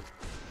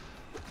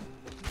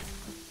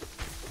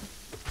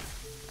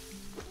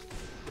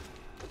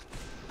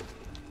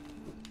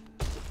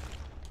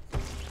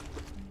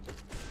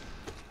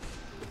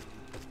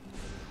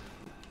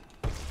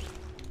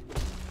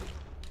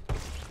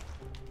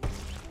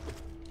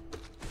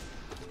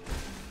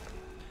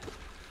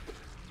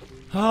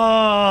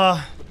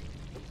 Oh,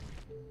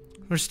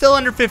 we're still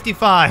under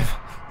 55.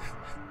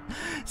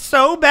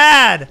 So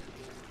bad.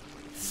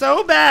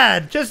 So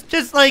bad.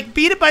 Just like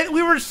beat it by.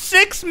 We were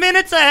 6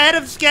 minutes ahead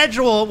of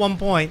schedule at one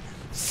point.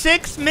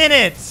 6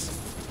 minutes.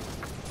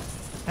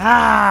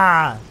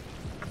 Ah.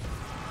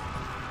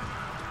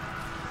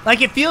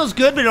 Like it feels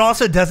good, but it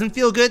also doesn't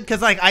feel good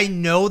because like I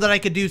know that I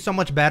could do so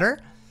much better.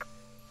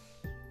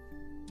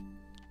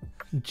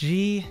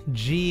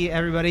 GG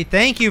everybody.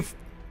 Thank you.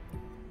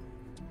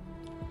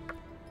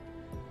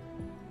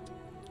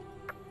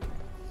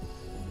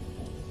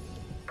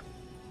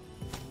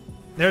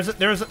 There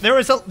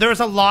was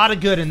a lot of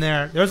good in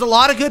there. There was a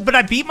lot of good, but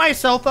I beat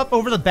myself up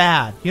over the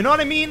bad. You know what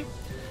I mean?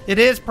 It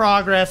is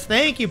progress.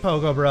 Thank you,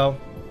 Pogo Bro.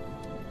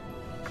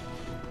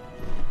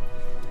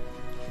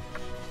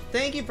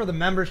 Thank you for the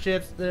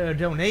memberships, the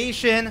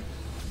donation.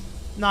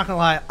 Not gonna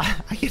lie,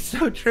 I get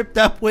so tripped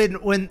up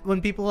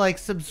when people like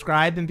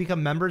subscribe and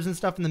become members and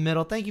stuff in the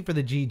middle. Thank you for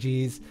the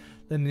GGs,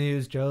 the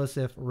news,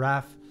 Joseph,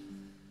 Ref.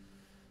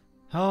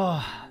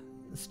 Oh,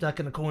 stuck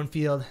in a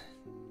cornfield.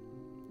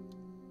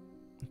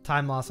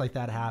 Time loss like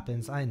that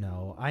happens. I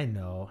know. I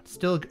know.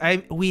 Still,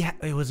 it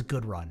was a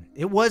good run.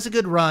 It was a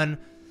good run.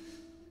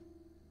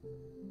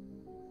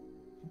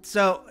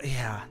 So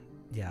yeah.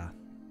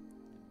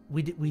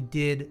 We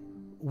did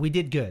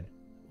good.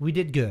 We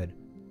did good.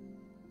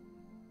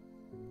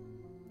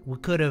 We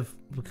could have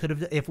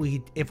if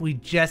we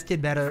just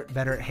did better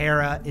at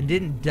Hera and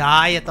didn't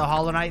die at the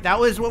Hollow Knight. That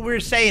was what we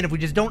were saying. If we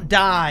just don't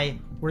die,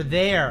 we're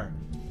there.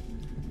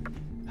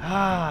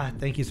 Ah,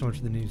 thank you so much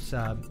for the new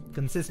sub.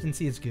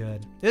 Consistency is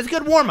good. It was a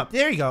good warm-up.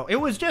 There you go. It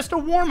was just a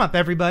warm-up,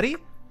 everybody.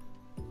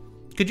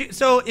 Could you?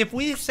 So if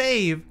we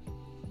save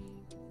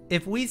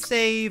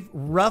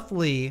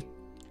roughly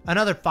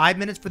another 5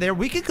 minutes for there,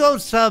 we could go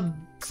sub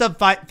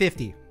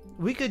 50.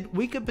 We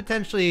could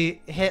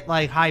potentially hit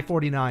like high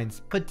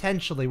 49s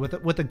potentially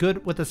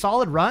with a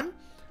solid run.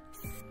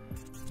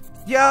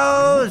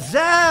 Yo,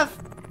 Zeph.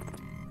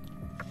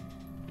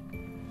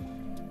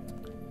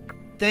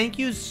 Thank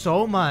you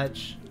so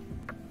much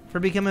for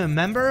becoming a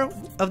member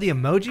of the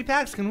emoji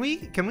packs. Can we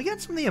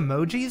get some of the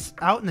emojis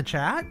out in the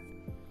chat?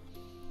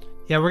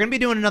 Yeah, we're gonna be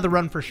doing another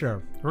run for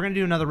sure. We're gonna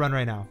do another run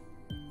right now.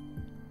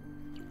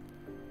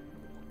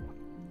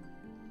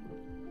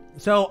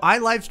 So I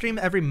live stream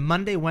every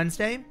Monday,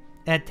 Wednesday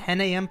at 10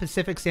 a.m.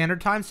 Pacific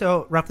Standard Time,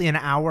 so roughly an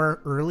hour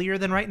earlier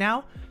than right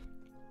now.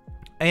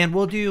 And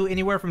we'll do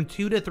anywhere from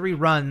 2 to 3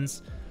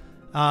 runs.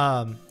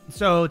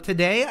 So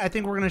today I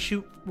think we're gonna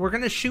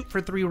shoot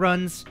for 3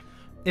 runs.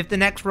 If the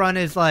next run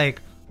is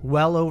like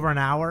well over an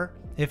hour,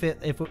 if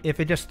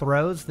it just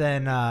throws,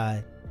 then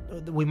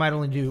we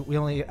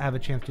only have a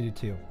chance to do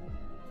 2.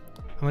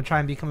 gonna try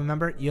and become a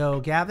member. Yo,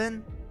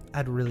 Gavin,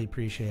 I'd really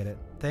appreciate it.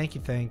 Thank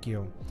you, thank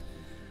you.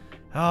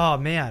 Oh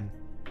man,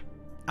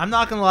 I'm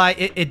not gonna lie,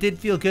 it did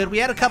feel good. We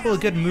had a couple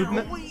of good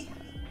movement.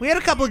 We had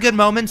a couple of good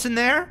moments in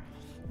there.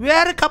 We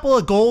had a couple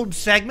of gold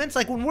segments.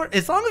 Like when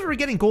as long as we're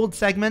getting gold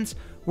segments,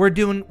 we're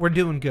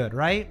doing good,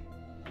 right?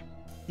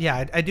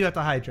 Yeah, I do have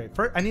to hydrate.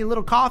 First, I need a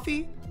little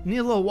coffee. Need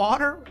a little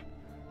water.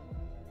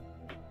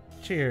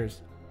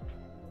 Cheers.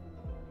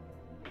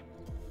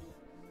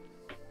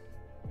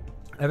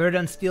 Have you ever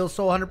done Steel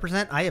Soul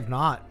 100%? I have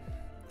not.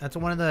 That's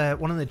one of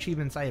the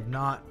achievements I have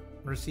not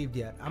received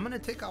yet. I'm gonna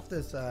take off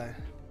this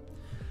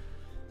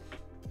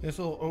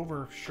little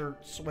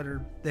overshirt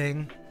sweater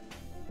thing.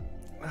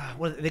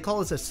 What they call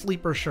this, a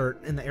sleeper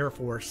shirt in the Air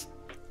Force,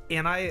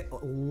 and I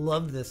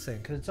love this thing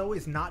because it's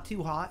always not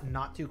too hot and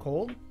not too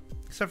cold,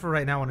 except for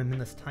right now when I'm in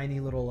this tiny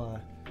little.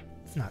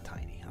 It's not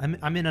tiny.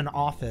 I'm in an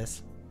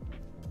office,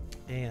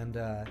 and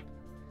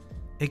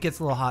it gets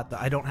a little hot.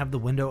 I don't have the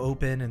window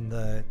open and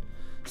the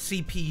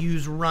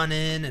CPU's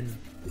running, and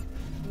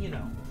you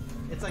know,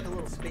 it's like a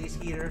little space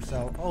heater.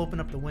 So I'll open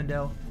up the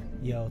window.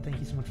 Yo, thank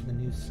you so much for the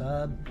new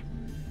sub.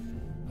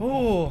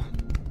 Oh,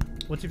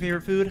 what's your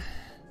favorite food?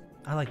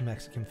 I like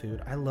Mexican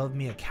food. I love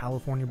me a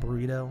California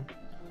burrito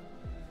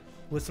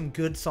with some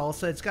good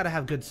salsa. It's got to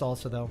have good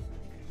salsa though.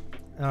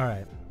 All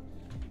right.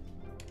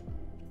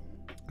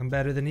 I'm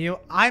better than you.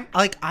 I'm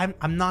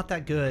not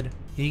that good.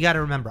 You got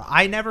to remember,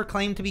 I never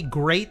claim to be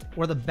great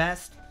or the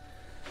best.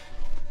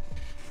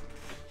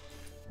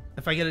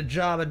 If I get a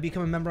job, I'd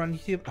become a member on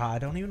YouTube.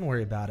 Don't even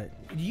worry about it.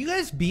 You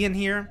guys being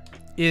here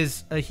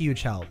is a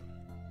huge help,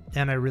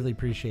 and I really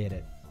appreciate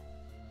it.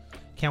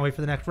 Can't wait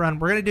for the next run.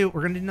 We're gonna do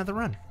another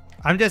run.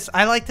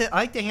 I like to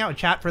hang out and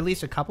chat for at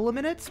least a couple of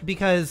minutes,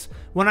 because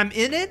when I'm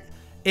in it,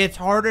 it's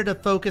harder to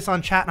focus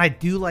on chat, and I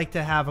do like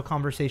to have a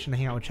conversation and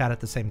hang out with chat at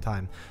the same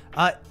time.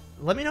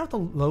 Let me know if the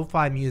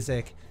lo-fi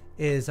music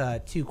is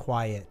too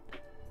quiet,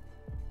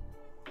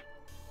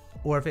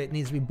 or if it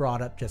needs to be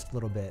brought up just a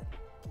little bit,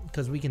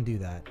 because we can do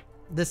that.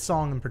 This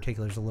song in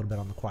particular is a little bit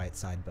on the quiet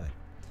side, but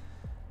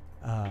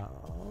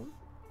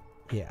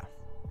yeah.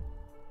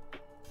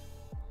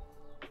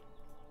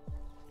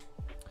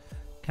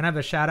 Can I have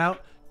a shout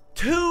out?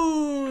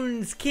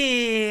 Tunes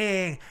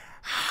King.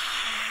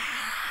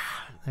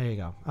 There you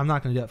go. I'm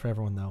not gonna do that for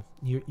everyone though.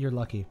 You're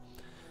lucky.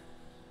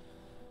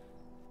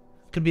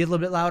 Could be a little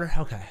bit louder.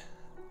 Okay.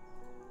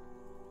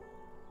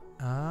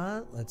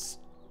 Let's.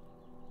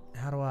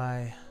 How do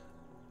I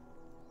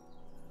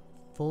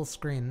full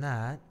screen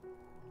that?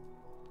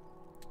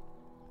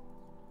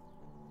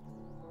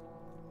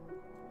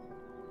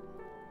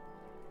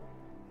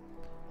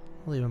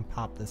 We'll even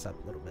pop this up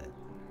a little bit.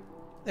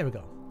 There we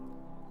go.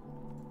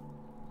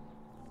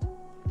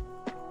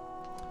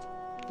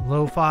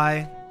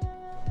 Lo-fi.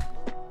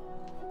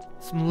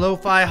 Some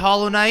lo-fi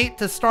Hollow Knight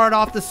to start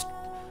off this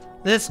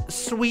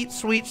sweet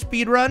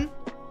speed run.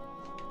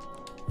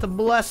 To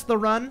bless the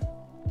run.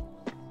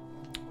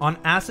 On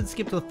acid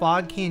skip to the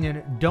fog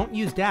canyon, don't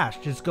use dash.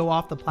 Just go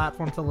off the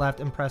platform to the left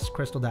and press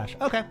crystal dash.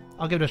 Okay,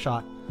 I'll give it a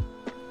shot.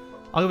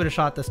 I'll give it a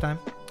shot this time.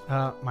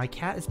 My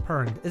cat is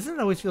purring. Doesn't it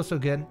always feel so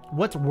good?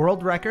 What's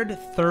world record?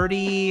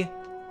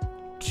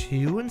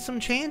 32 and some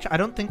change? I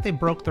don't think they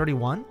broke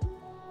 31.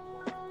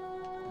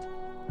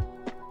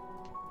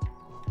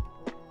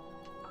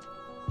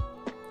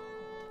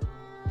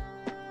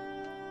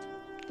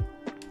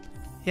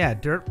 Yeah,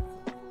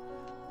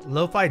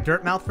 lo-fi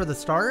dirt mouth for the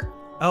start.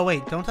 Oh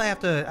wait, don't I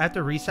have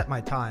to reset my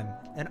time?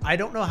 And I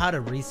don't know how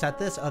to reset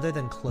this other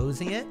than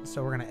closing it.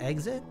 So we're gonna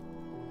exit.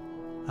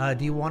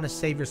 Do you want to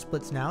save your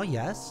splits now?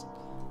 Yes.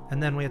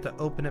 And then we have to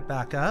open it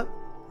back up,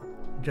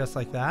 just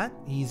like that.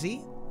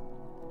 Easy.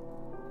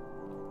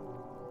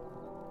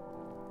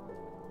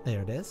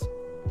 There it is.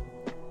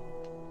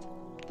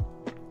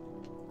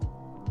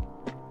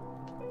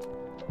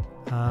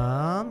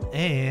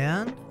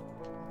 And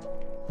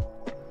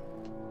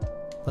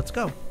let's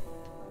go. All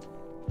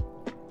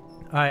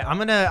right, I'm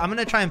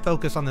gonna try and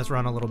focus on this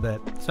run a little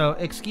bit. So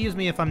excuse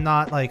me if I'm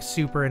not like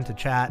super into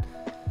chat.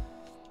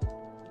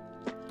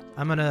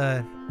 I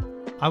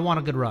want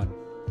a good run.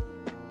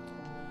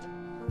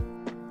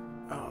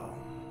 Oh.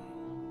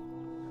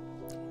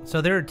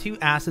 So there are two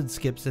acid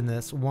skips in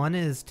this. One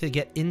is to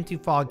get into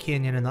Fog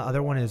Canyon, and the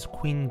other one is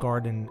Queen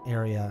Garden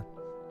area.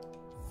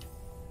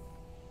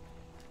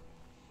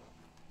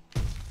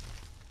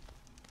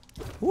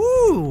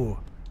 Woo!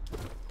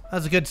 That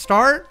was a good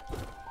start.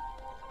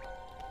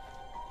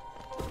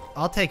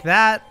 I'll take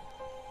that.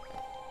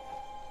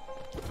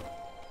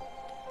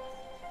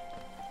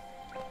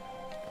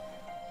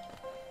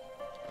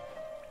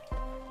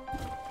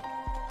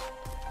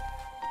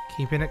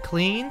 Keeping it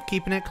clean,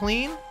 keeping it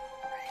clean.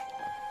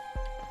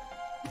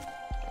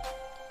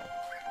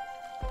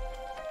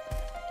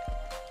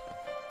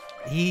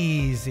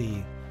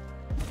 Easy.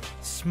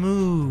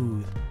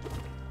 Smooth.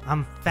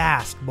 I'm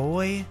fast,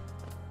 boy.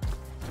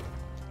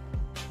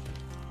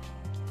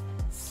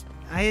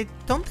 I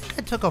don't think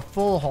I took a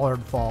full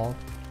hard fall.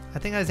 I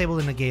think I was able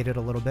to negate it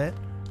a little bit.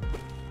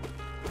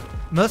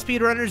 Most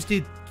speedrunners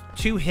do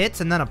 2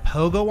 hits and then a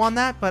pogo on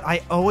that, but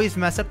I always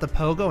mess up the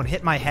pogo and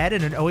hit my head,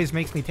 and it always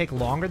makes me take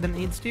longer than it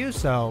needs to,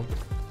 so...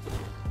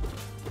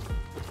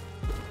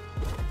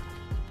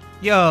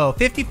 Yo,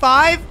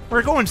 55?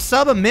 We're going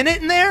sub a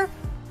minute in there?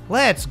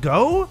 Let's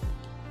go.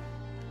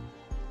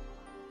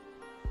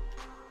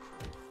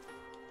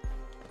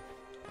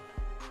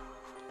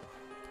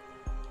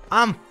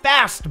 I'm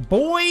fast,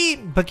 boy,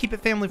 but keep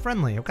it family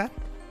friendly, okay?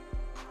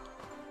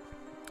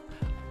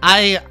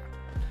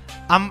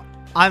 I'm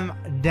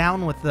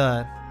down with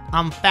the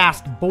I'm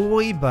fast,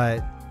 boy,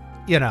 but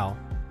you know,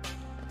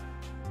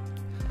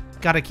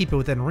 gotta keep it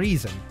within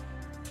reason.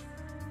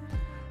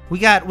 We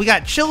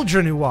got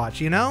children who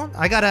watch, you know?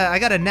 I got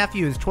a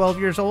nephew who's 12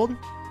 years old.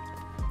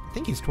 I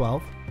think he's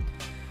 12.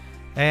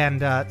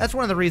 And that's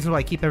one of the reasons why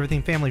I keep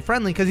everything family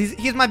friendly, because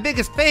he's my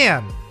biggest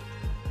fan.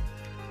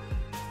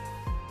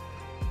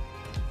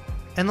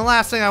 And the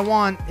last thing I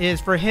want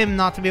is for him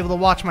not to be able to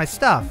watch my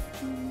stuff.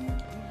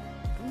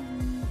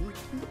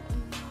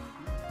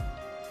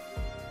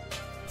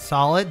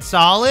 Solid,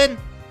 solid.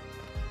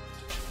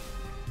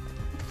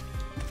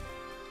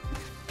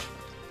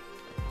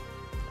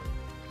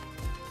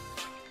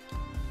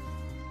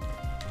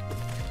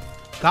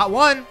 Got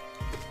one.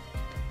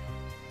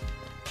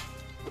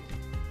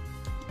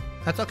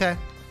 That's okay.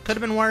 Could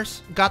have been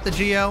worse. Got the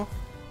Geo.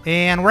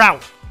 And we're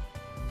out.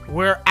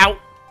 We're out.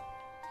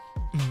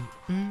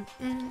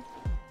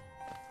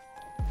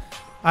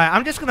 Alright,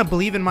 I'm just going to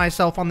believe in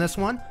myself on this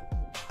one.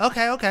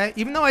 Okay, okay.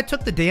 Even though I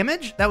took the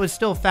damage, that was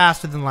still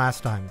faster than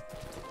last time.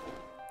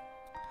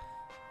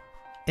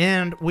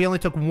 And we only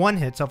took 1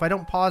 hit, so if I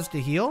don't pause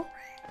to heal,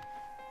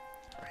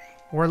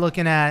 we're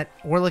looking at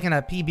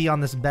PB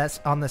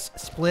on this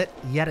split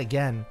yet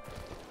again.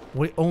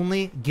 We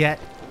only get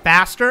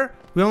faster,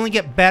 we only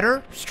get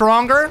better,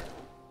 stronger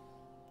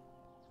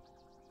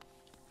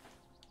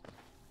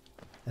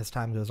as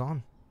time goes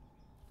on.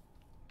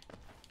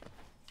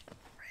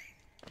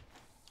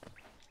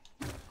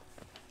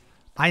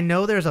 I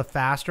know there's a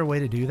faster way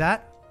to do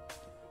that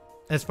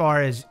as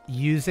far as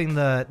using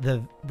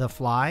the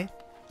fly.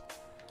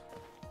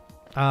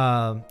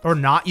 Or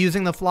not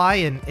using the fly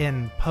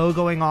and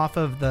pogoing off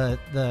of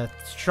the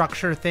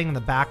structure thing in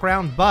the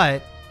background,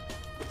 but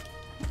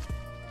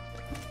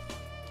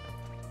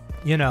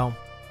you know,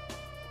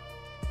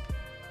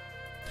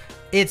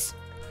 it's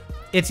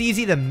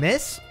easy to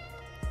miss,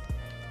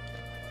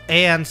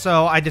 and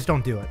so I just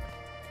don't do it.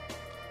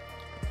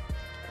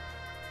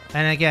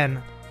 And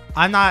again,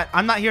 I'm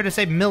not here to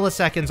save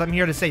milliseconds, I'm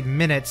here to save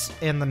minutes,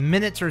 and the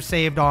minutes are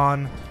saved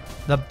on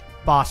the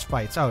boss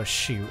fights. Oh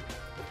shoot.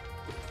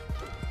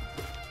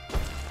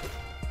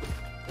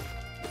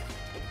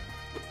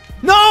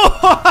 No!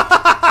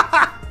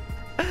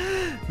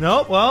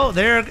 Nope, well,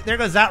 there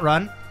goes that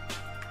run.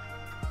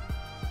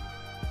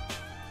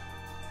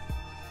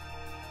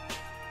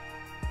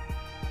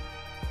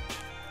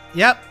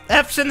 Yep,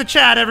 F's in the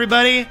chat,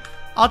 everybody.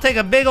 I'll take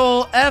a big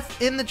ol'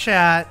 F in the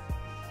chat.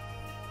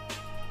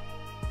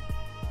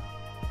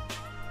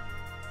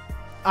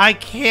 I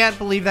can't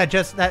believe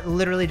that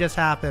literally just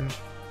happened.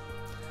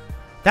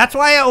 That's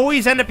why I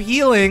always end up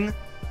healing,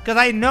 because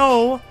I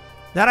know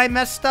that I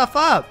mess stuff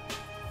up.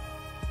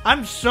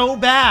 I'm so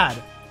bad.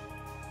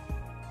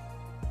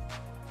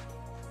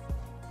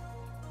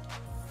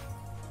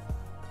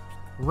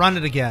 Run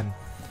it again.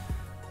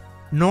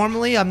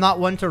 Normally, I'm not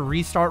one to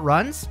restart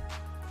runs,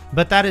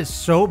 but that is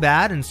so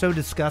bad and so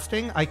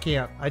disgusting. I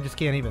can't. I just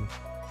can't even.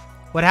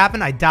 What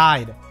happened? I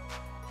died.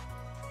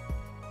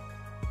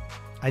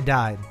 I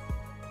died.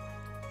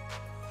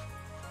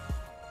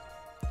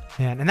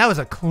 Man, and that was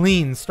a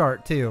clean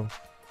start, too.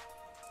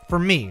 For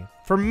me.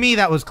 For me,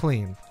 that was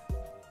clean.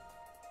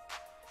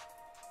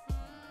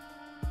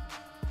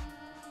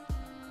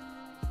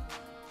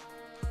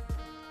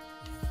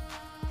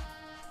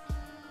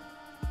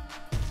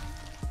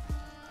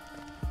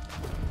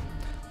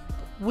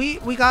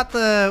 We got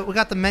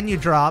the menu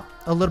drop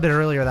a little bit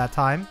earlier that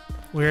time.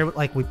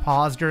 We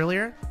paused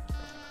earlier.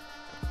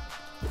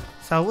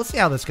 So we'll see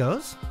how this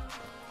goes.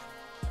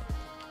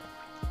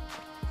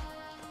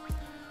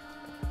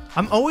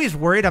 I'm always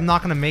worried I'm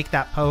not gonna make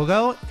that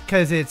pogo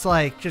because it's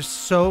like just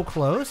so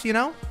close, you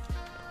know?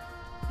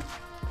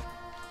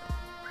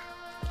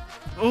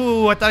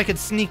 Ooh, I thought I could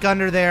sneak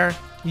under there.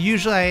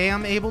 Usually I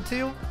am able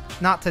to.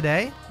 Not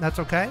today. That's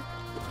okay.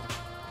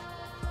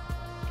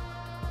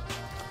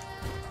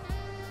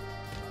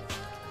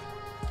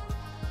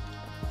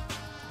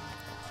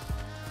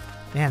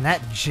 Man,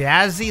 that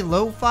jazzy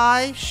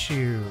lo-fi?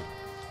 Shoot.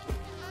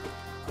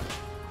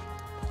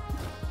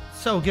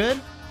 So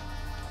good.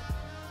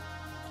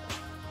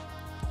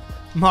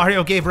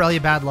 Mario gave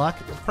Relyea bad luck.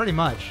 Pretty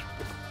much.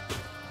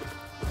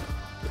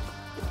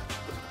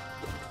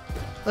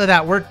 Look at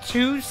that. We're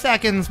 2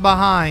 seconds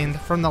behind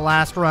from the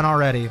last run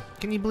already.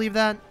 Can you believe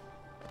that?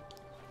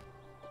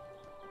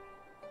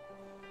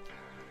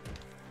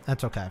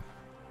 That's okay.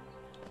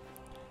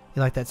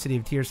 You like that City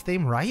of Tears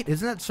theme, right?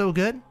 Isn't that so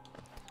good?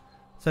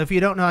 So if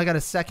you don't know, I got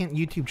a second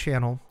YouTube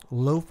channel,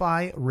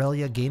 Lo-Fi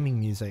Relyea Gaming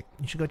Music.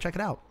 You should go check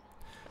it out.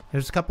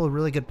 There's a couple of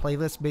really good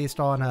playlists based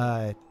on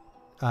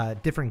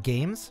different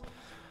games.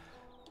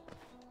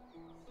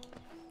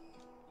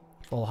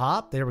 Full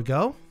hop. There we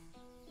go.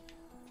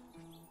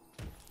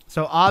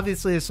 So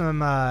obviously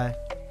some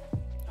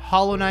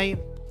Hollow Knight,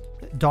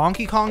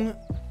 Donkey Kong.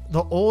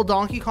 The old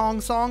Donkey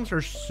Kong songs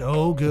are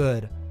so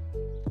good.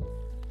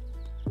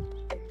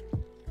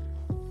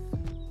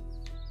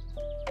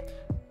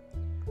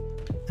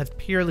 That's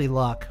purely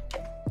luck.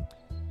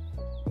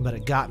 But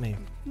it got me.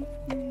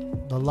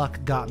 The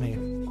luck got me.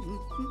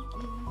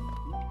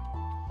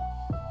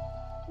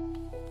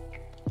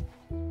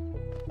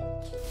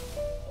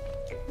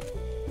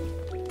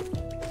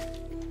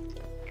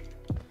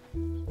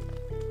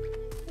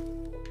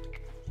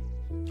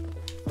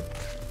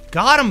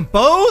 Got them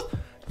both?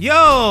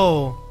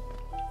 Yo!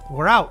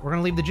 We're out. We're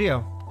gonna leave the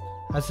Geo.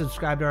 I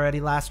subscribed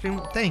already last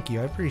stream. Thank you.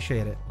 I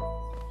appreciate it.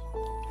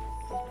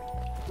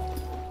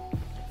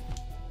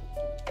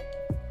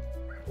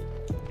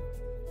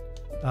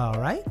 All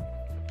right.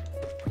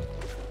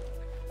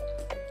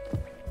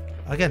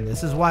 Again,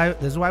 this is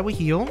why we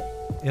heal.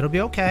 It'll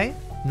be okay.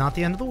 Not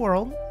the end of the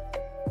world.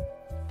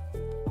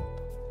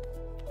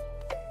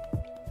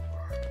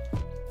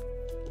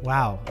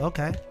 Wow.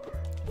 Okay.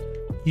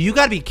 You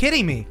gotta be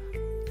kidding me.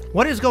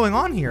 What is going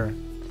on here?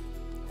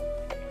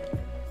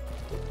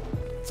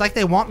 It's like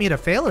they want me to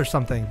fail or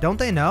something. Don't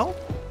they know?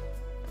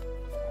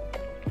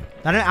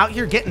 I'm out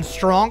here getting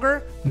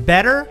stronger,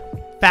 better,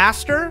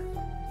 faster.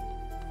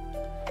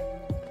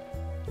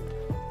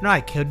 You know what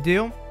I could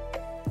do?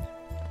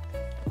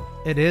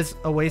 It is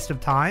a waste of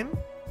time,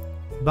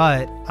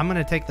 but I'm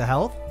gonna take the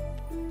health.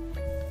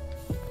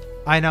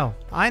 I know.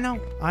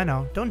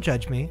 Don't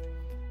judge me.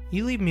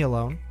 You leave me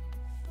alone.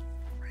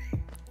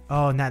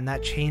 Oh, and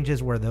that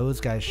changes where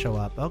those guys show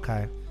up.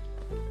 Okay.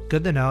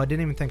 Good to know. I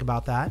didn't even think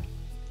about that.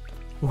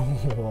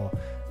 Ooh.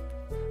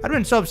 I'd have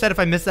been so upset if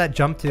I missed that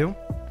jump too.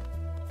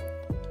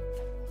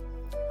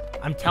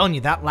 I'm telling you,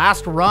 that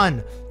last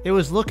run, it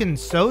was looking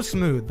so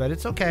smooth, but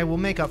it's okay. We'll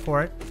make up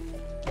for it.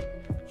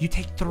 You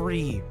take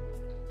 3.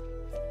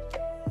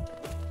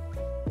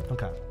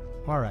 Okay.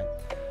 All right.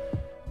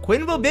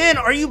 Quinvo Bin,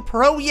 are you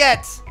pro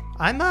yet?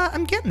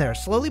 I'm getting there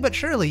slowly but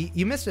surely.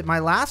 You missed it. My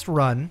last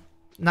run,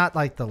 not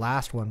like the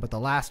last one, but the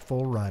last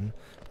full run.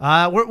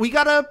 We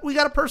got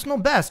a personal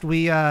best.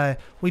 We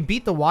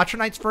beat the Watcher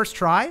Knights first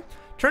try.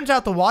 Turns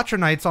out the Watcher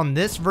Knights on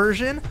this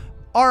version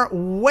are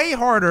way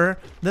harder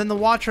than the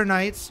Watcher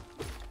Knights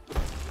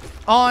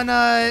on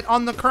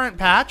the current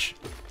patch.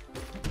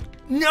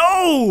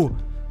 No!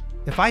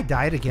 If I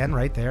died again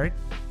right there,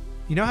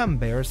 you know how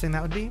embarrassing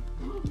that would be?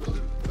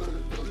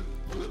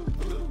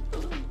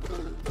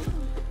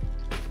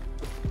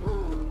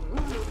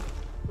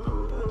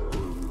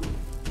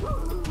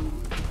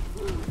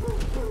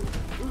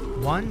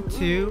 One,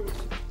 2,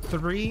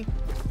 3.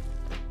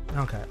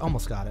 Okay,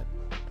 almost got it.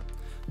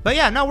 But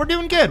yeah, no, we're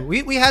doing good.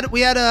 We had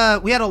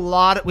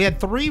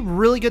 3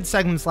 really good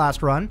segments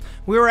last run.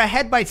 We were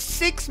ahead by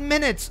 6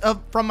 minutes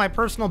from my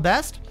personal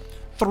best.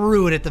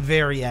 Threw it at the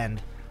very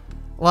end.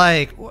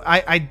 Like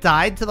I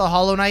died to the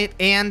Hollow Knight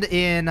and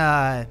in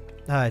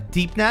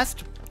Deep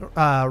Nest,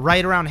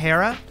 right around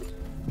Hera.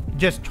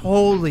 Just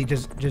totally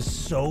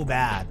just so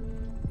bad.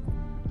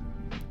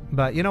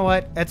 But you know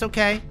what? It's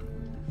okay.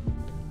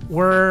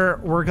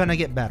 We're gonna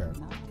get better.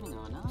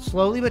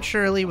 Slowly but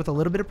surely, with a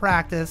little bit of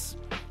practice,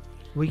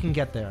 we can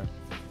get there.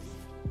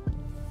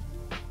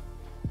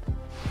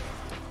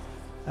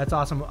 That's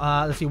awesome.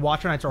 Let's see.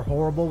 Watcher Knights are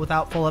horrible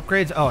without full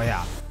upgrades. Oh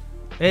yeah,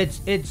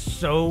 it's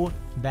so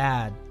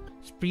bad.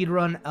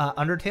 Speedrun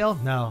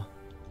Undertale? No,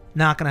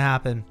 not gonna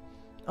happen.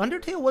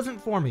 Undertale wasn't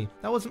for me.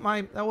 That wasn't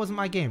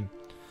my game.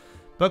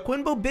 But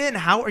Quinbo Bin,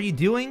 how are you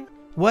doing?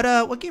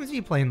 What games are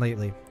you playing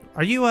lately?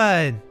 Are you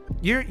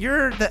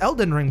you're the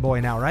Elden Ring boy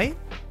now, right?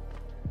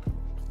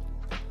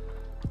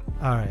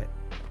 All right.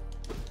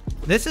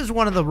 This is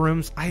one of the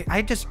rooms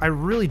I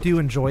really do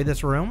enjoy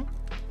this room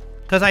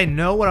because I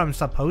know what I'm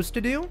supposed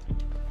to do,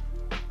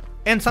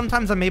 and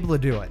sometimes I'm able to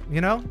do it.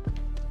 You know,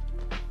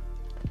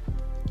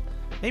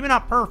 maybe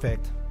not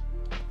perfect.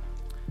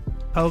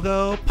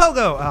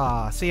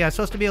 Pogo. See, I'm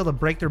supposed to be able to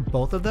break through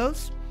both of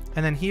those,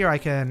 and then here I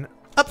can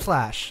up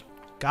slash.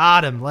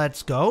 Got him.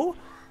 Let's go.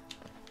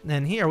 And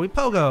then here we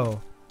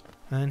pogo.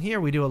 And here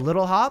we do a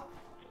little hop.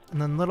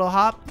 And then little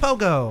hop,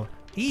 pogo.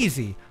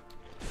 Easy.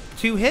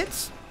 2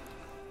 hits.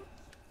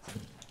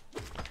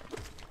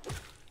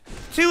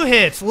 2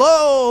 hits.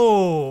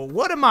 Low.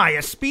 What am I,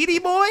 a speedy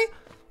boy?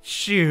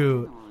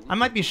 Shoot. I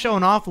might be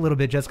showing off a little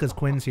bit just because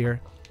Quinn's here.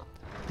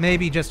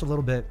 Maybe just a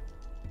little bit.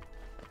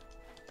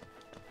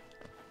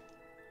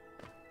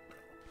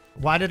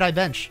 Why did I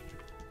bench?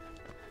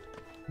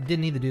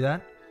 Didn't need to do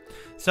that.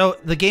 So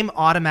the game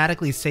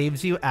automatically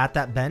saves you at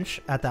that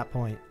bench at that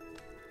point.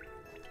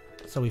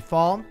 So we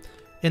fall.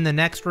 In the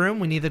next room,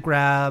 we need to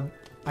grab,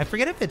 I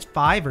forget if it's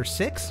 5 or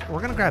 6. We're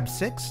going to grab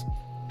 6.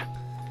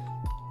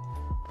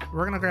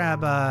 We're going to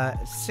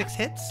grab 6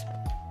 hits.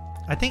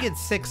 I think it's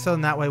 6, so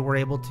in that way we're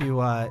able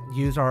to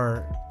use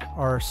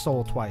our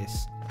soul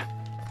twice.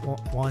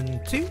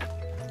 1, 2.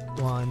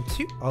 1,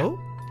 2. Oh,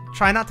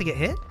 try not to get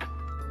hit.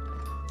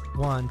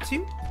 1,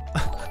 2.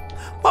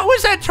 What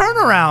was that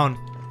turnaround?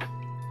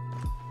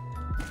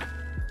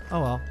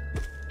 Oh well.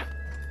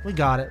 We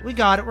got it. We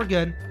got it. We're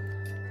good.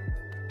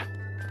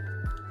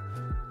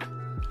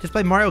 Just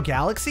play Mario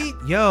Galaxy?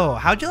 Yo,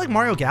 how'd you like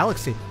Mario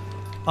Galaxy?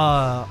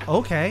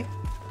 Okay.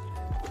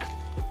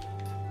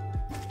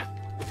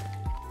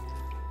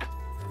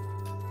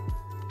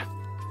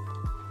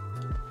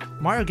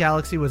 Mario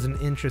Galaxy was an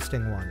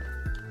interesting one.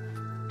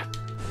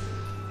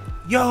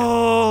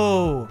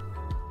 Yo!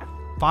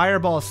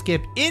 Fireball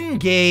skip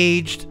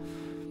engaged.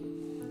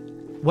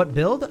 What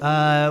build?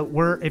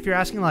 If you're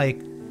asking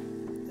like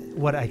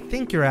what I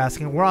think you're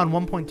asking, we're on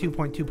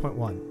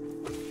 1.2.2.1.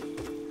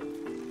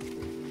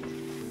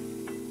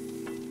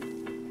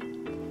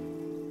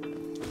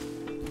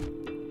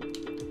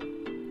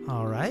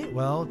 All right,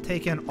 well,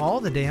 taking all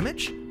the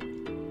damage,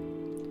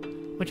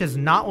 which is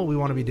not what we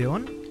want to be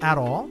doing at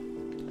all.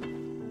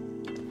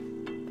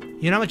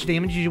 You know how much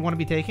damage you want to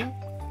be taking?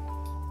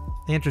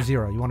 The answer is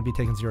 0. You want to be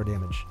taking 0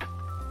 damage.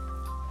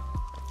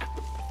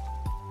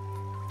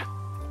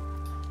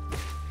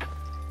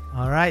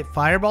 All right,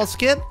 fireball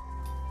skip.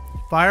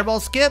 Fireball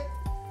skip.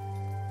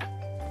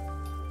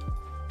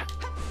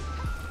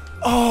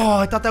 Oh,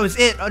 I thought that was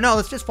it. Oh no,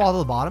 let's just fall to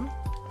the bottom.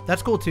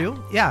 That's cool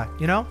too. Yeah,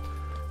 you know,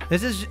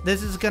 this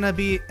is gonna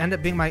end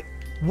up being my.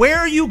 Where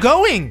are you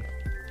going?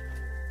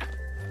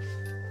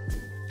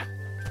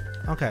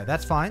 Okay,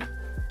 that's fine.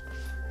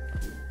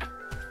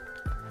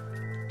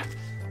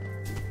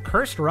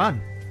 Cursed run.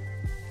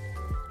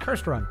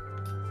 Cursed run.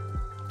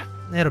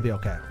 It'll be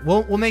okay.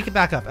 We'll make it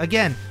back up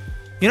again.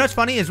 You know what's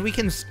funny is we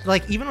can,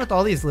 like, even with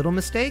all these little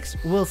mistakes,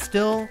 we'll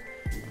still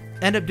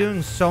end up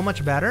doing so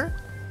much better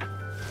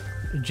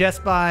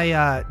just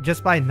by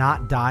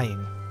not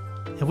dying.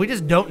 If we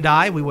just don't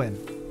die, we win.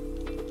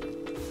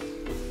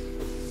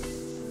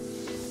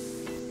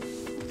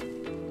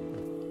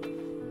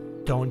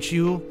 Don't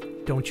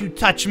you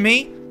touch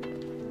me.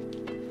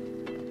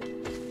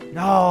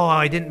 No,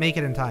 I didn't make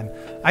it in time.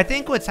 I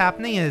think what's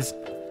happening is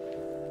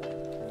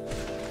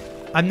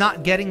I'm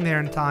not getting there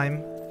in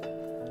time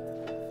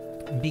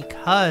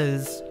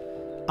because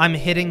I'm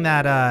hitting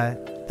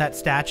that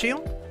statue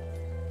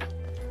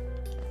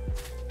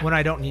when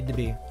I don't need to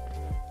be.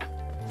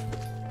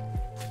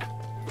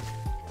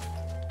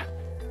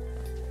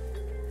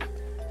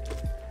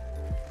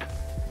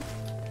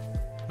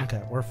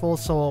 Okay, we're full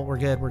soul. We're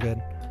good. We're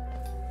good.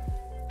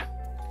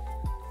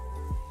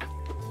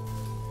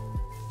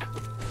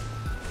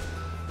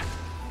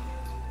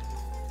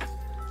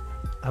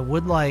 I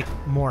would like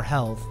more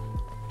health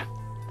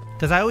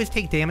because I always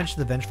take damage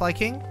to the Vengefly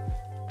King.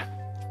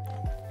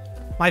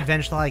 My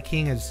Vengefly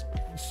King is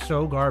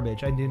so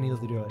garbage. I didn't need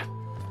to do it.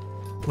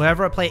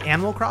 Whenever I play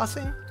Animal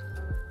Crossing,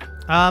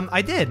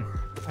 I did.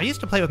 I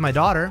used to play with my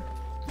daughter.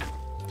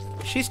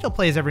 She still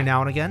plays every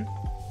now and again.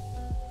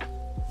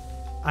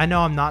 I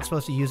know I'm not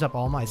supposed to use up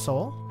all my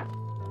soul,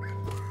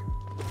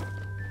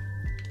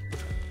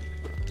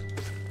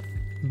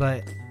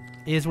 but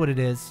it is what it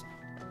is.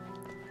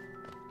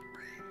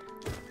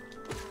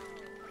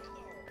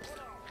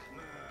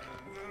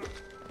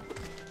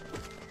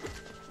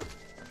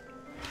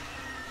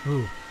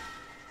 Ooh.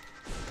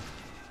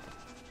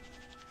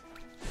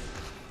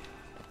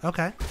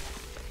 Okay.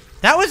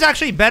 That was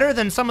actually better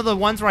than some of the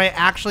ones where I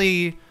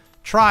actually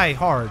try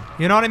hard.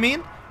 You know what I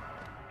mean?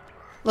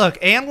 Look,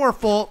 and we're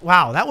full.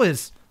 Wow, that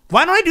was...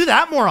 Why don't I do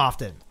that more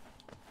often?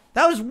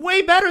 That was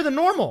way better than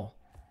normal.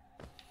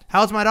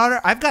 How's my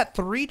daughter? I've got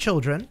 3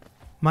 children.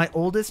 My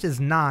oldest is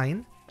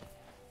 9.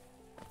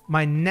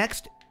 My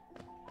next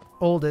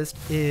oldest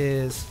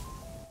is...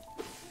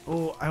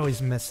 Oh, I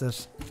always miss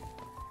this.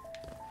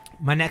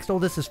 My next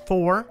oldest is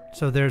 4,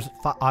 so there's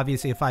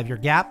obviously a 5-year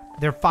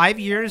gap. They're 5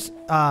 years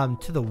to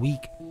the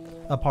week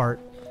apart.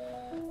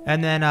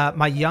 And then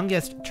my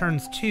youngest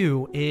turns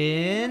 2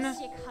 in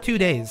 2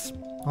 days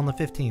on the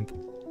 15th.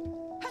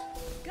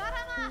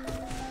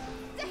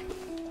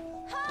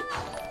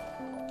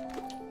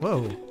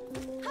 Whoa.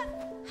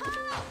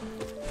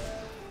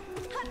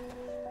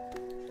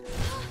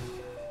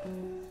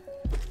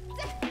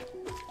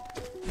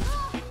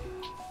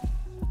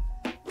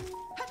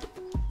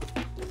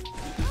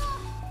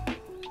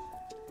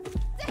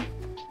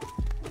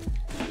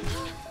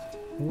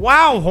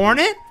 Wow,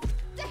 Hornet?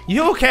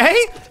 You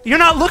okay? You're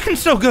not looking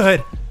so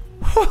good.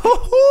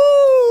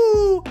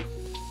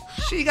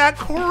 She got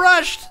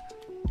crushed.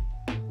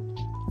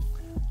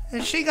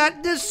 And she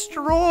got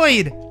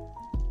destroyed.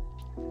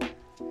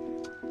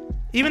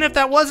 Even if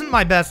that wasn't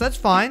my best, that's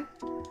fine.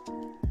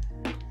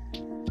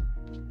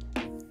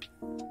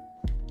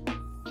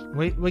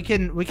 We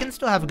can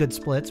still have good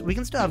splits. We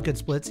can still have good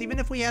splits. Even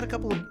if we had a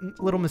couple of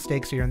little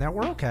mistakes here and there,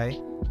 we're okay.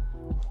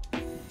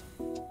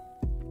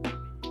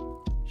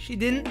 She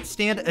didn't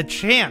stand a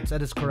chance.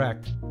 That is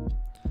correct.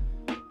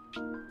 All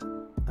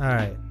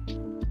right.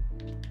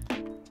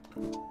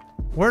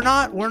 We're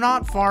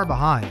not far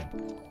behind.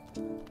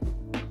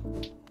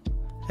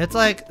 It's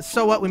like,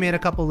 so what? We made a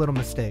couple little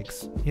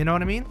mistakes. You know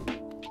what I mean?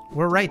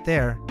 We're right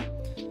there.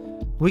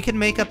 We can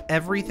make up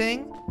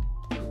everything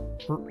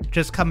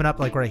just coming up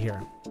like right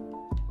here.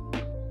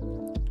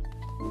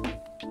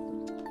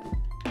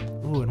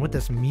 Ooh, and with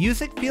this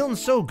music feeling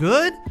so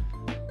good?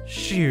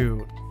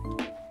 Shoot.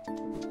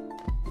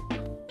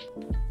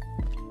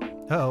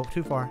 Uh-oh,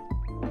 too far.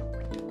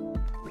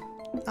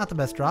 Not the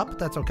best drop, but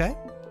that's okay.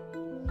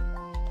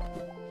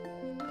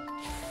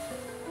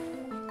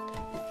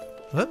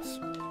 Whoops.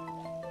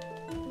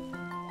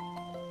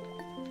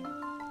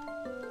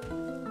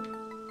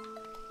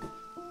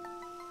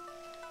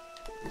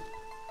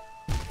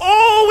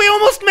 Oh, we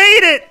almost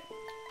made it!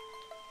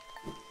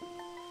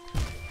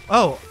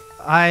 Oh,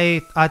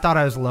 I thought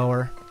I was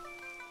lower.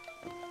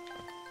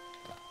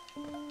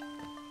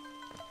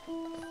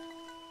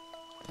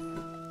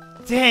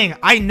 Dang,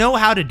 I know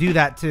how to do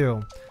that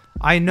too.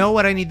 I know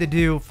what I need to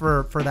do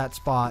for that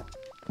spot.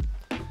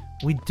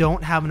 We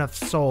don't have enough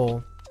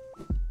soul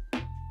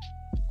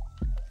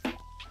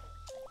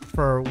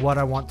for what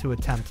I want to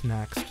attempt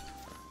next.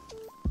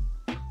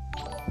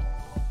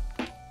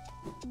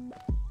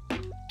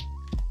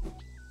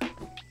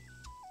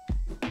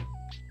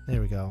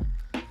 There we go.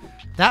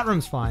 That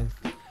room's fine.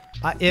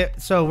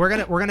 So we're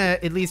gonna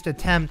at least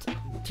attempt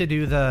to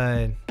do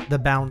the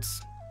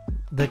bounce,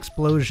 the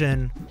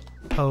explosion,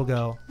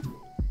 pogo.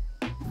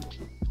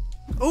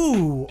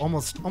 Ooh,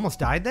 almost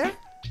died there.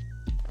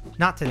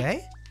 Not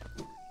today.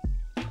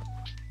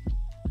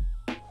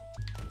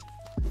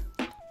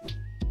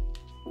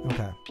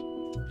 Okay.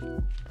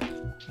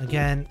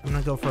 Again, I'm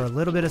gonna go for a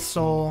little bit of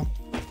soul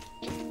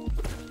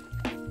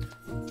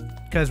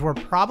because we're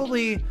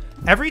probably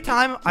every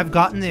time I've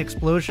gotten the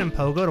explosion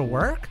pogo to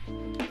work.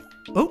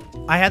 Oh,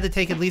 I had to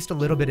take at least a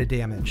little bit of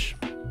damage.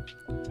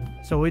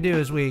 So what we do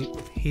is we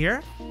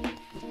here,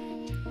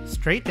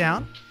 straight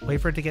down,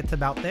 wait for it to get to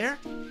about there.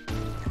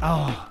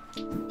 Oh.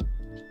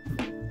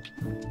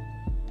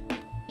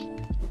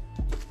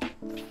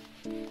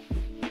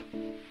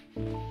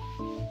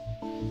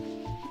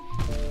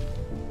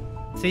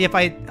 See if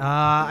I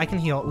can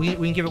heal. We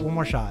can give it one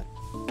more shot.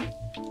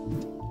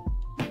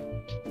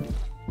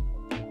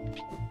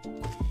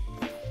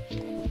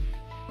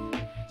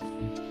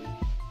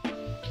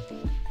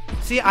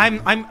 See,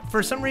 I'm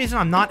for some reason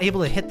I'm not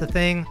able to hit the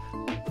thing.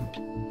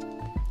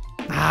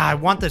 Ah, I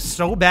want this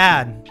so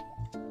bad.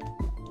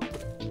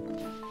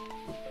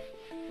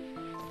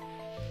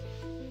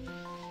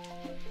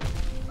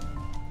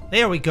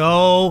 There we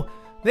go.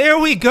 There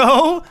we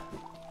go.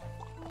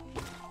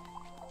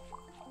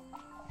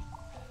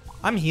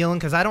 I'm healing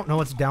because I don't know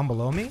what's down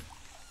below me.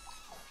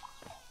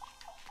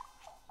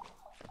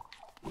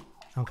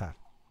 Okay.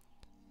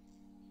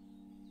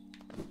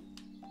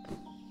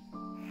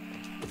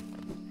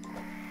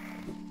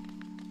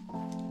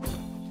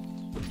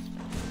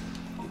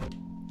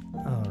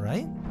 All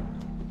right.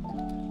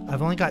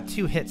 I've only got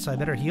 2 hits, so I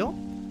better heal.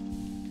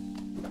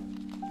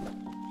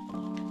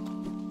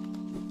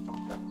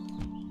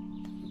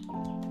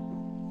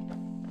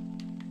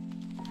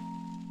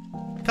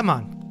 Come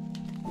on.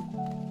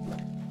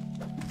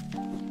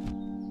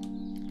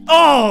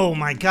 Oh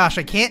my gosh,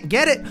 I can't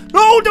get it.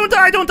 No, don't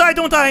die, don't die,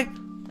 don't die.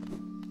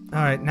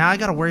 All right, now I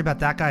gotta worry about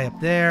that guy up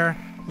there.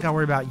 I gotta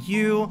worry about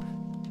you.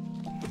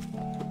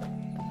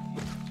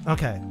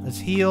 Okay, let's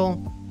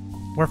heal.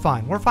 We're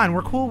fine, we're fine,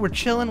 we're cool, we're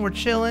chilling, we're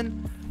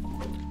chilling.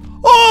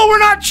 Oh, we're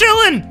not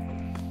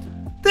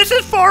chilling. This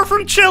is far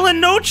from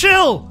chilling, no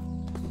chill.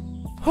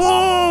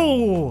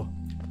 Oh.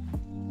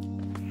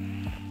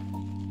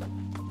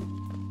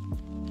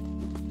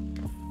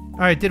 All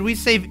right, did we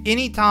save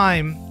any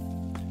time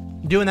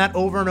doing that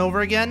over and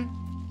over again?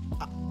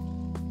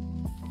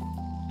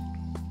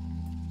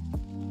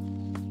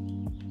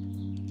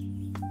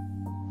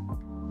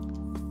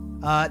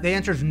 The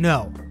answer is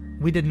no.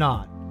 We did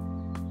not.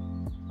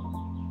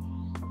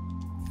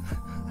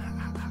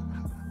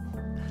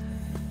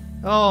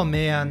 Oh,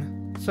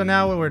 man. So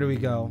now where do we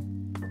go?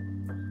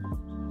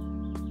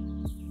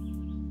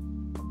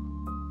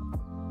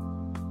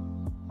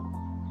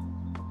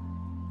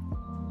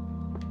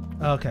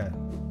 Okay.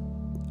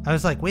 I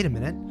was like, wait a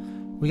minute.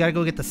 We gotta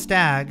go get the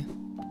stag.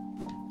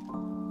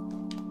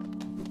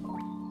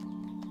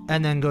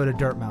 And then go to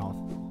Dirtmouth.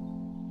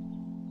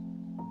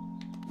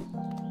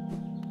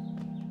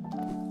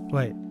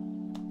 Wait.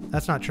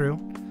 That's not true.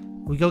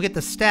 We go get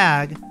the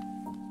stag.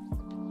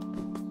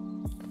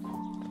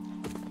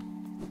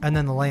 And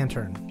then the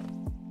lantern.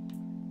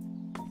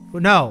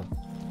 No.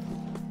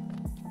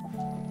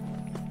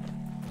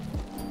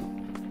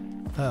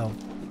 Oh.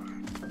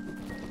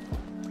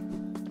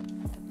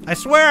 I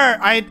swear,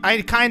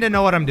 I kind of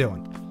know what I'm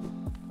doing.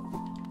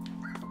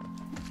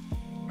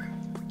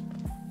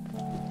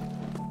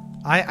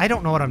 I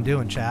don't know what I'm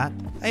doing, chat.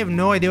 I have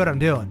no idea what I'm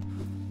doing.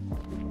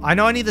 I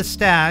know I need the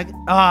stag.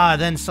 Ah,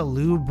 then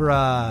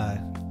Salubra.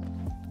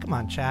 Come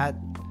on, chat.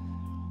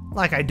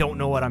 Like, I don't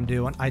know what I'm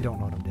doing. I don't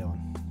know what I'm doing.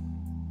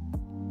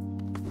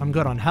 I'm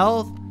good on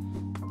health.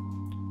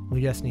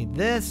 We just need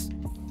this.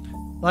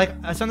 Like,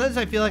 sometimes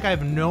I feel like I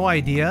have no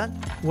idea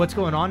what's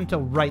going on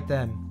until right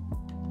then.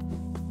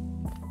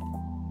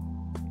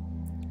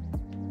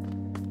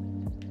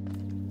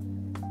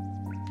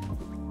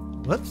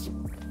 Whoops.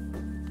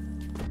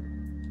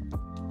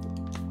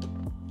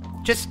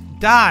 Just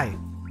die.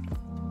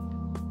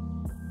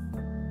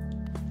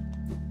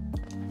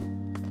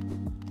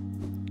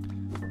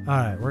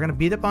 Alright, we're gonna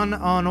beat up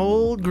on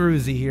old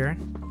Gruzy here.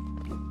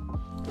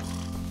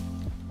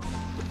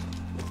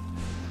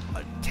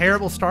 A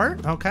terrible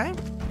start, okay.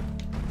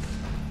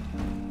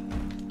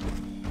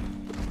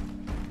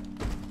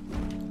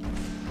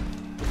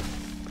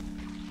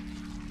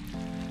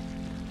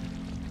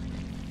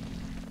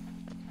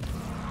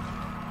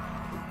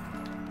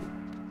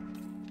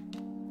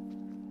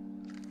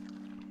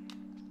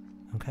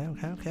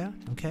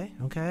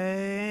 Okay,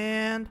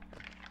 and...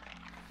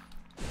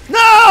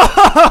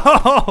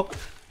 No!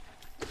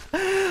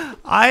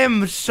 I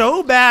am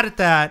so bad at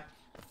that.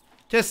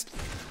 Just...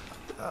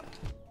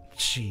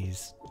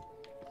 Jeez.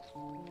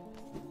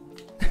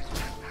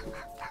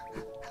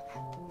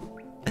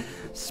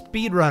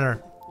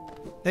 Speedrunner.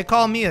 They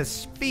call me a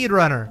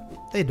speedrunner.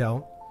 They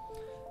don't.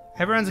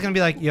 Everyone's gonna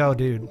be like, yo,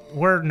 dude,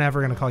 we're never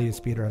gonna call you a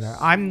speedrunner.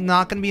 I'm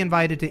not gonna be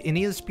invited to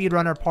any of the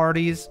speedrunner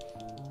parties.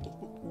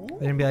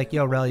 They're gonna be like,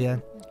 yo,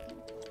 Relyea,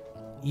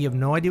 you have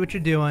no idea what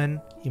you're doing.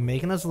 You're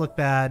making us look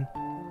bad.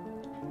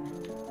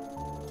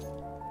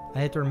 I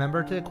had to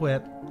remember to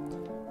equip.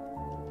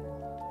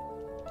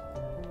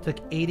 Took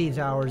 80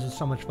 hours. It's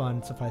so much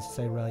fun. Suffice to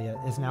say,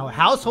 Relyea is now a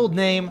household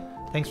name.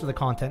 Thanks for the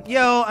content.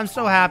 Yo, I'm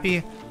so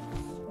happy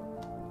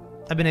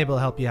I've been able to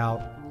help you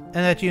out. And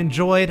that you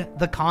enjoyed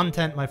the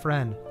content, my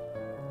friend.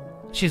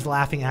 She's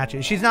laughing at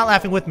you. She's not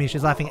laughing with me.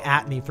 She's laughing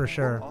at me for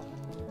sure.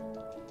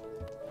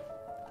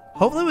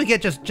 Hopefully we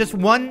get just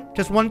one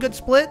good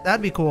split.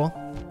 That'd be cool.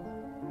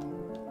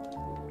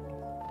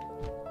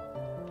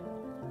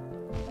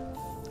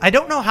 I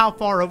don't know how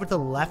far over to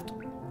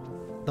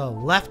the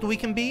left we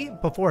can be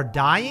before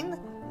dying.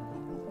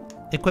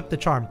 Equip the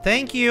charm.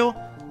 Thank you.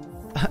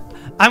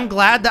 I'm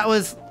glad that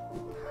was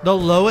the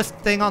lowest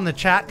thing on the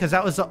chat because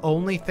that was the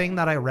only thing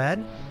that I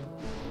read.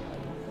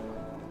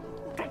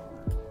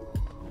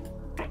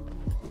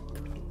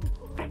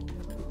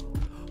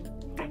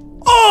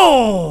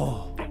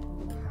 Oh!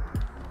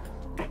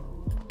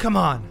 Come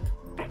on.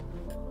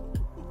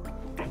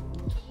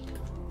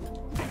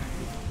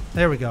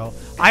 There we go.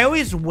 I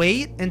always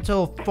wait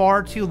until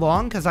far too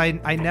long because I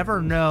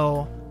never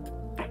know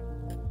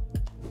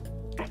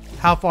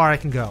how far I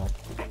can go.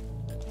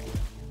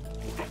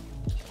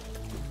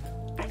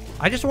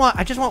 I just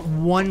want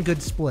one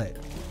good split.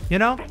 You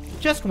know?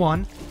 Just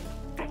one.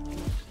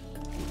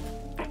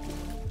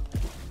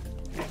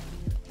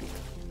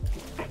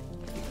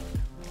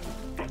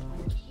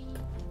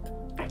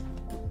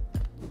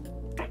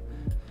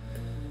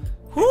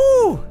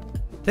 Whoo!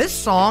 This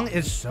song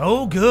is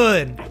so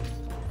good.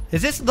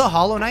 Is this the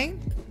Hollow Knight?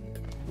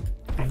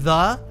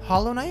 The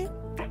Hollow Knight?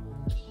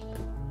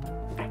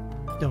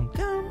 Dum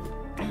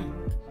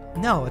dum.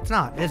 No, it's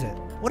not, is it?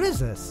 What is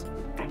this?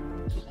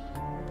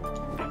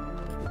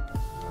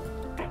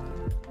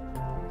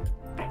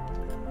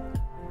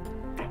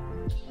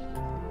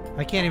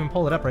 I can't even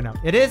pull it up right now.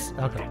 It is?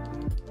 Okay.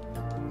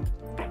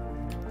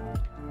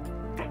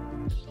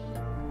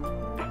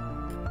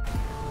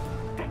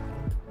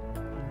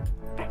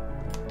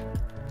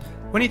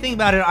 When you think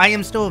about it, I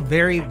am still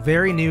very,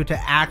 very new to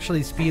actually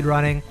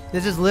speedrunning.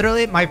 This is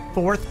literally my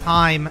 4th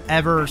time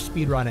ever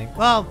speedrunning.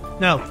 Well,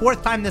 no,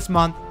 4th time this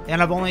month,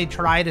 and I've only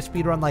tried to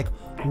speedrun like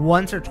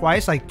once or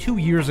twice, like 2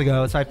 years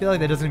ago, so I feel like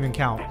that doesn't even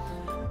count.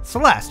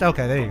 Celeste,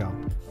 okay, there you go.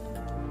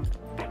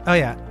 Oh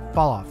yeah,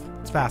 fall off.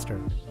 It's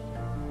faster.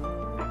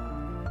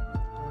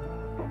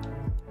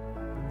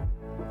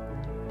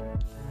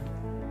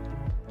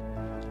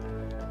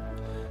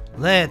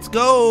 Let's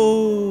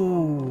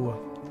go!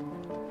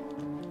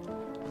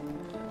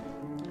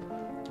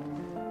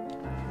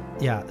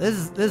 Yeah,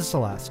 this is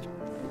Celeste.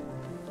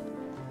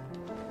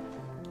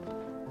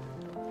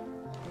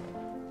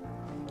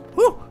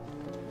 Woo!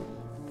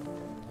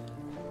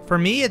 For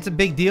me, it's a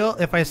big deal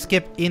if I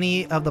skip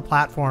any of the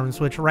platforms,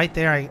 which right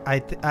there,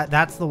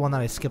 that's the one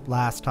that I skipped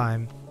last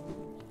time.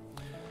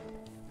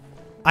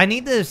 I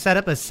need to set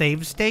up a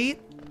save state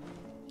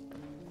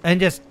and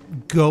just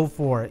go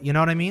for it. You know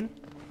what I mean?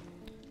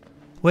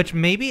 Which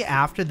maybe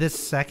after this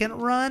second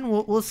run,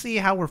 we'll see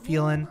how we're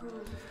feeling.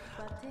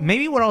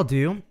 Maybe what I'll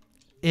do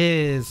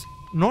is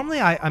normally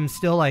I'm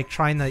still like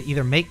trying to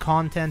either make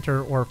content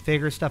or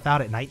figure stuff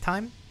out at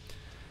nighttime.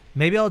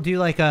 Maybe I'll do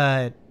like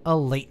a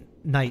late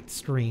night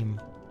stream.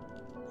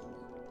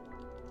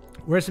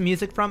 Where's the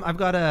music from? I've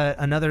got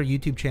another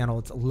YouTube channel.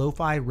 It's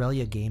Lo-Fi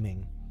Relyea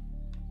Gaming.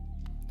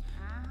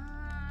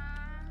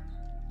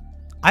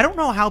 I don't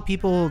know how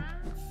people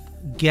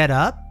get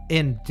up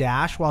and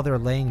dash while they're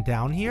laying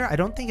down here. I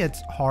don't think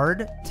it's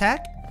hard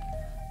tech,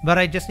 but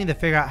I just need to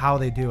figure out how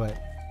they do it.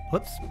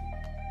 Whoops.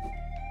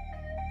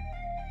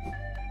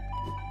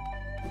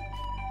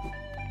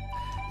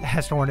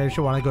 Asked her if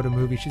she wanted to go to a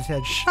movie. She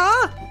said,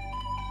 "Sha."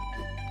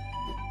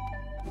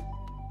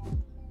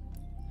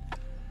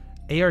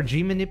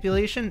 ARG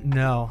manipulation?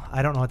 No,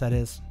 I don't know what that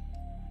is.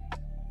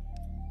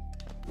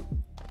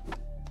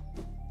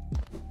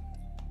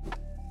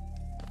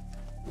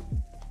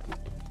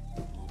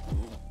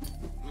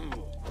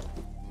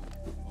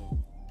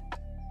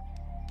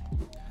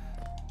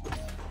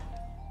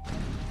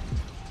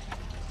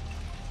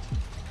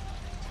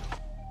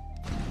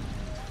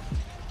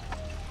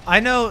 I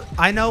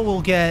know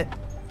we'll get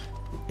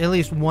at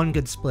least one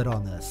good split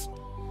on this.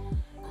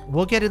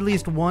 We'll get at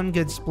least one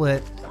good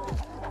split.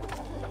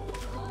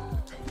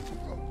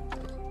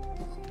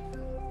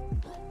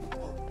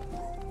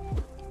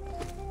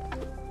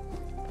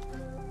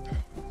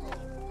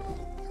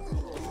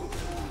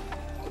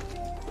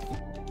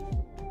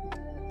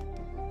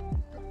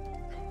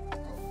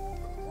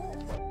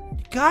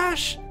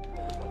 Gosh.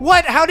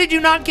 What? How did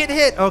you not get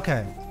hit?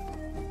 Okay.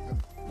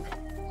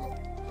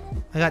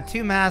 I got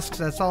 2 masks.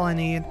 That's all I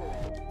need.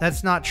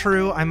 That's not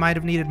true. I might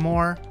have needed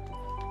more.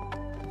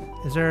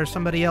 Is there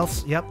somebody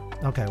else? Yep.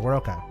 Okay, we're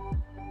okay.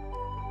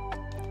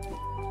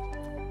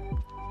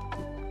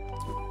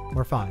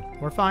 We're fine.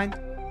 We're fine.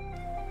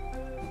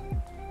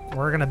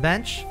 We're gonna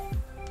bench.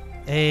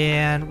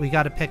 And we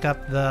gotta pick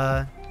up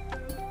the...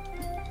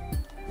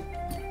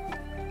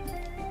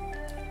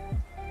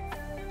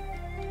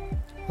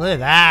 Look at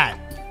that.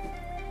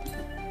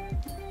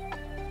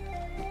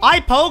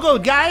 I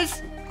pogoed,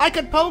 guys. I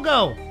could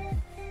pogo.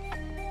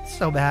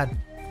 So bad.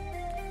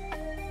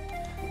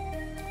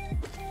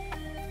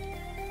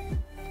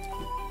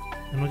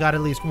 And we got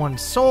at least 1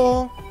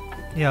 soul.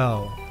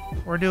 Yo,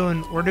 we're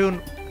doing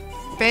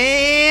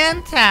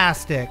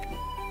fantastic.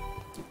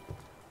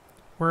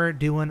 We're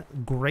doing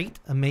great,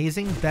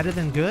 amazing, better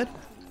than good.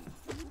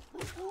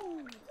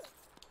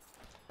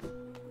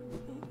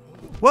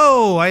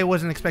 Whoa, I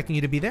wasn't expecting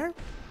you to be there.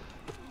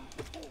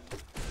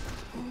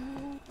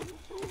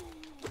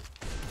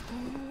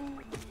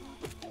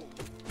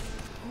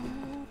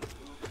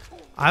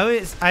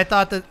 I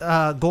thought that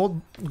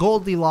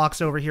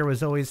Goldilocks over here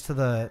was always to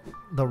the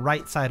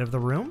right side of the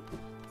room.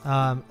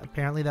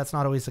 Apparently that's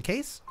not always the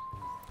case.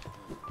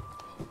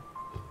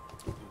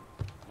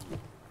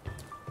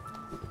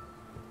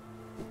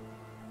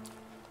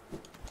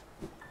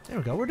 There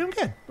we go. We're doing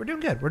good. We're doing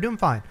good. We're doing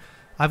fine.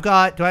 I've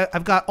got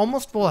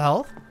almost full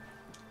health.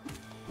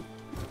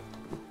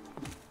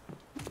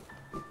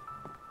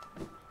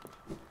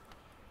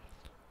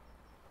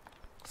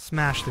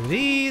 Smash through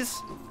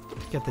these.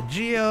 Get the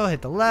geo,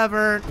 hit the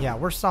lever. Yeah,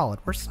 we're solid.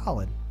 We're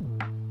solid.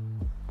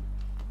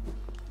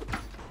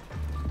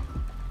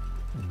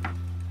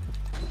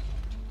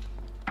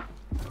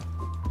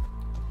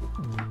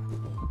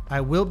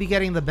 I will be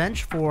getting the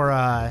bench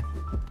for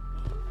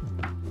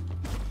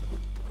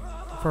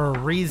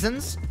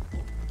reasons.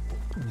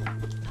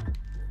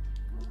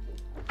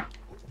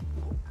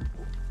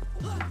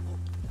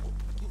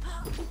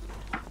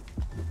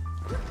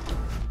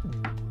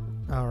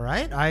 All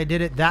right, I did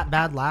it that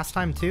bad last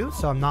time too,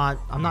 so I'm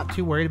not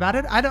too worried about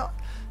it.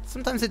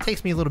 Sometimes it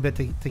takes me a little bit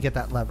to get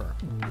that lever.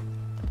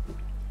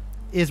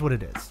 Is what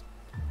it is.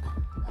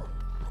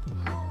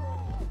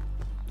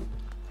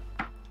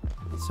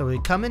 So we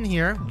come in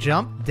here,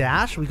 jump,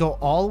 dash, we go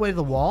all the way to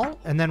the wall,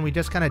 and then we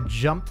just kind of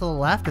jump to the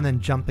left and then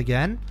jump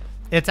again.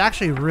 It's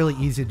actually really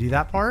easy to do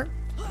that part.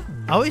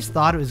 I always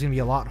thought it was going to be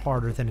a lot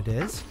harder than it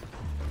is.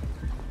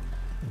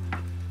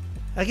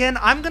 Again,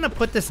 I'm going to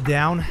put this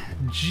down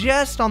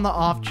just on the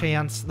off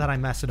chance that I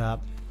mess it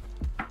up.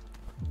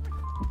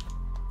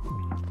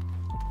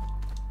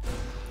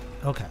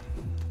 Okay.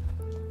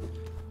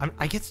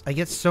 I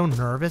get so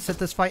nervous at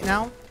this fight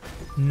now,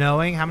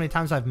 knowing how many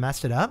times I've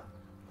messed it up.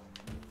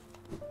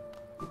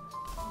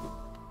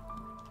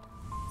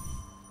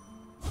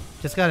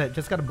 Just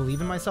gotta believe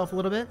in myself a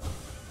little bit.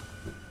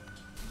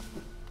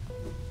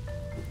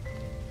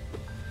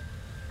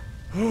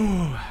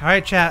 All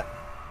right, chat.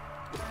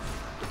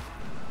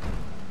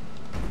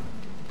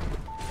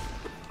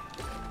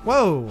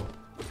 Whoa.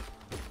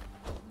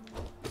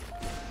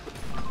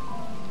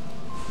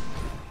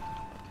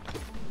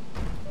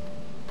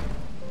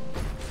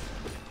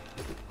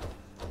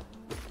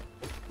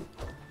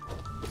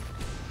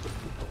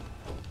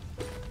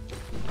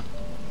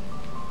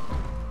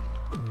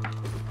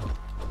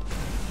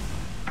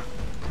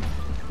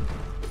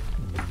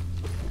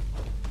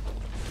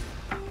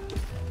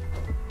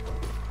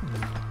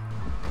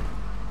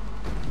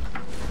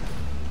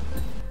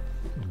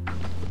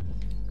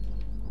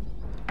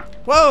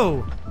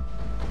 Whoa!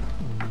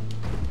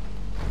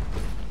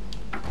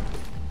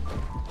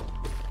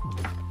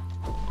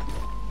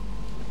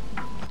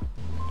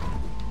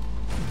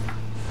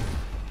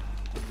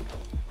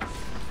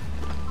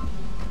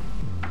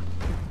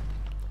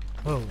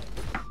 Whoa.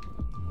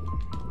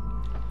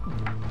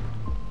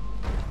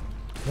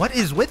 What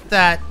is with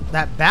that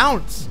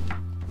bounce?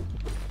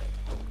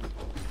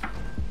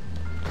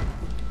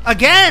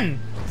 Again!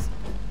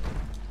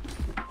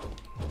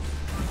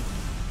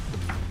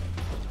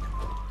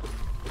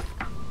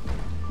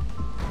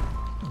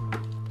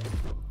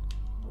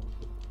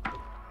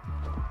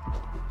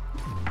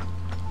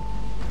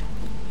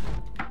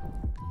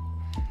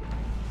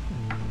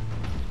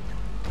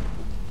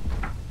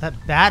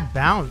 That bad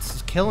bounce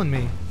is killing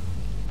me.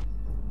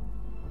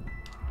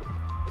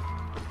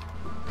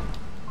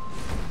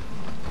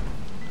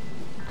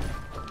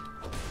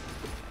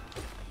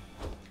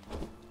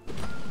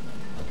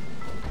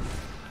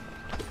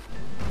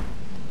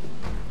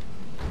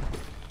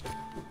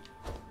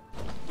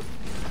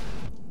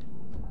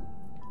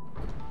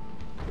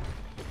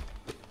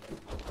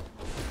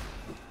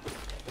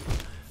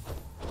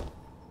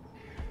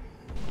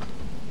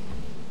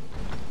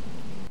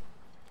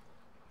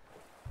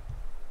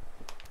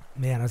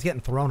 Man, I was getting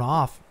thrown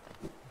off.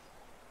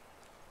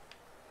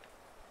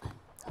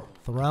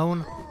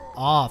 Thrown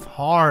off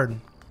hard.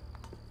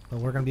 But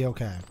we're going to be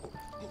okay.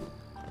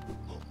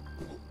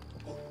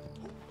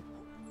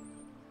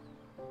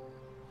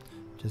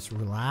 Just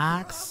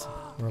relax.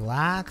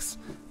 Relax.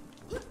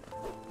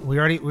 We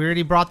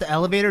already brought the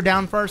elevator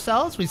down for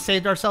ourselves. We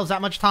saved ourselves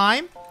that much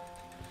time.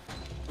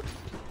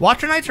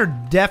 Watcher Knights are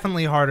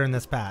definitely harder in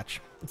this patch.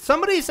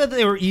 Somebody said that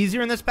they were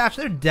easier in this patch.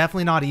 They're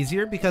definitely not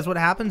easier because what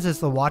happens is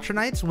the Watcher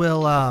Knights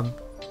will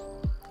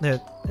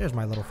there's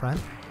my little friend.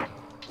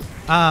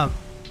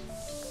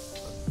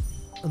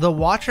 The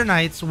Watcher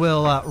Knights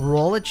will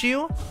roll at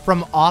you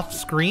from off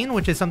screen,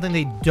 which is something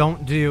they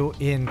don't do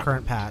in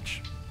current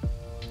patch.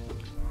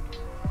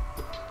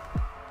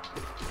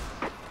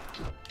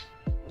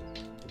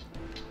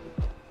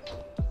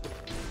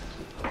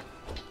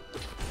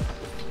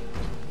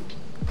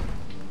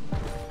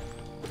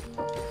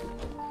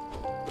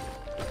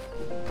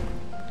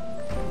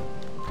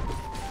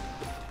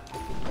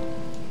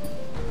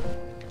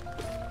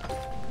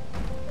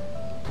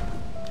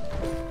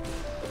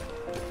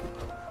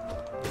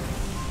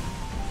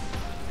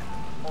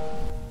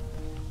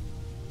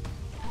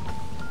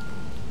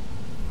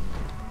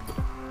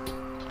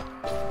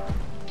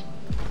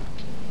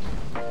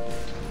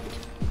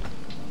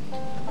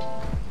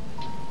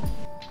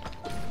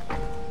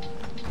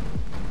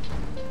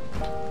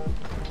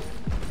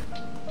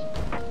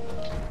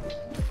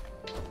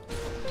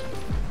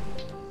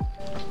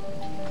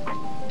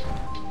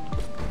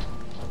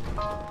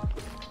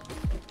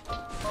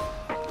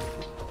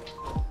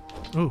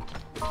 Ooh.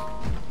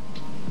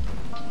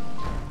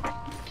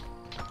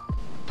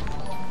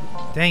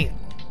 Dang it.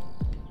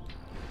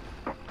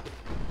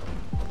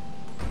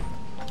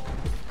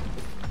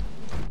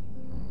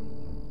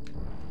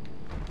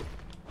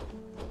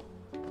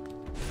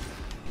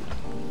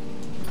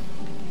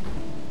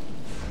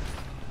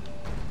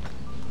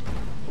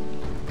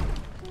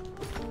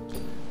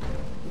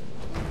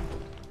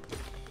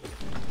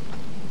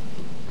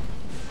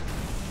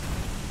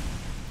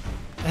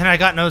 And I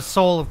got no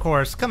soul, of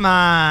course. Come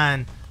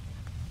on.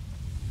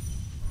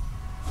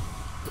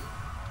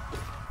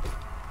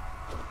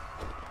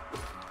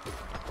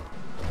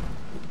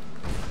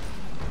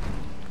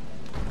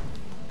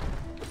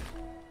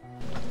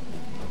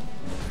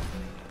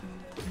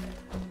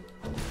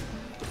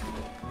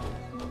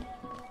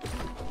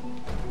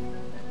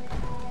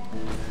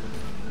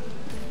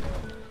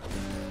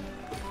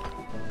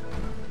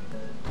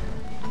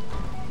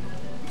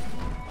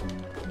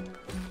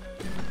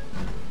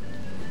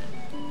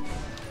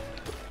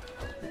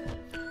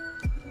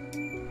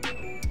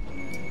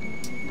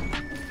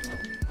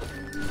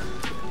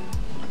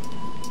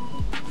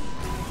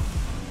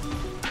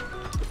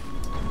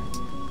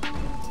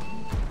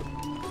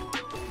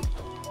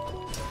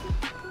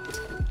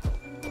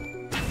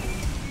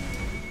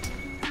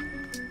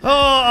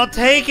 Oh, I'll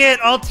take it.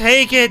 I'll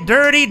take it.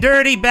 Dirty,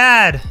 dirty,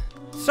 bad.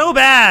 So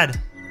bad.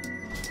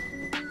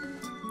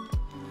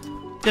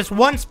 Just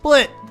one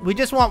split. We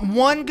just want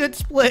one good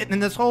split in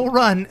this whole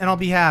run, and I'll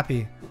be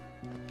happy.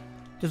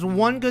 Just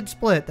one good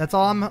split. That's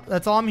all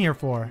I'm here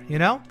for, you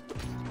know?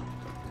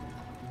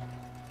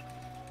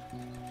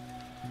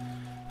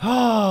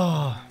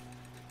 Oh.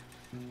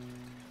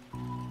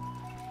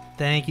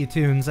 Thank you,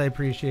 Tunes. I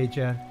appreciate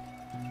you.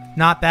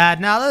 Not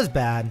bad. No, that was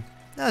bad.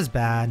 That was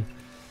bad.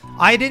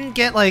 I didn't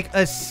get like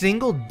a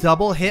single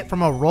double hit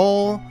from a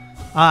roll.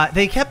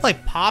 They kept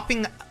like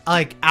popping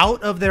like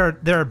out of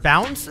their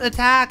bounce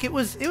attack. It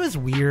was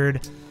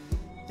weird.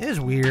 It was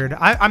weird.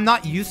 I'm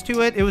not used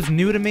to it. It was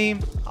new to me.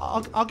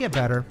 I'll get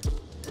better.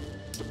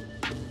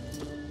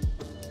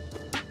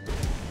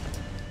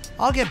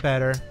 I'll get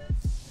better.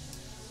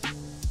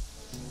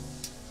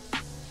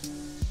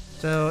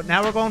 So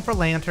now we're going for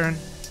Lantern.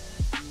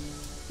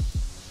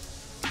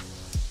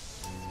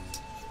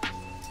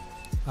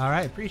 All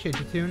right, appreciate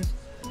you, Tunes.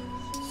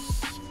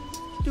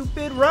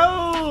 Stupid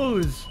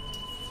Rose.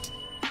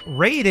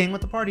 Raiding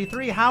with the party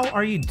 3. How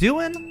are you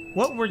doing?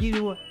 What were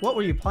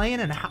you playing,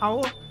 and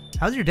how's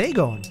your day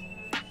going?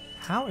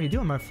 How are you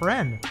doing, my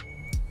friend?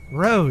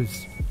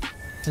 Rose.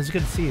 It's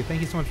good to see you.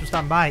 Thank you so much for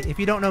stopping by. If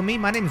you don't know me,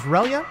 my name is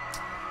Relyea.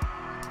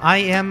 I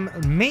am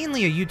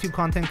mainly a YouTube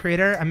content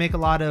creator. I make a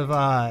lot of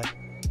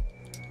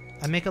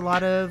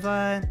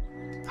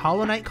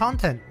Hollow Knight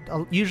content,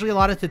 usually a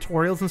lot of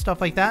tutorials and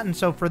stuff like that. And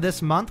so for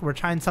this month, we're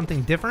trying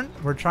something different.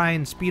 We're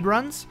trying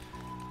speedruns.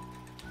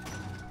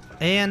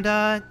 And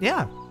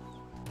yeah,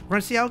 we're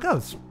gonna see how it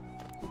goes.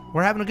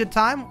 We're having a good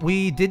time.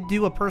 We did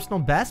do a personal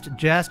best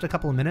just a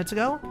couple of minutes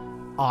ago.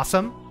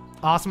 Awesome,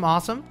 awesome,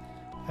 awesome.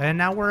 And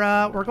now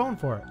we're going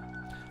for it.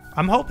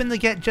 I'm hoping to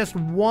get just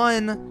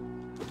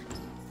one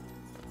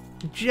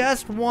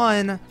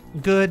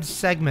good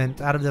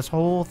segment out of this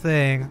whole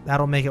thing.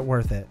 That'll make it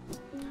worth it.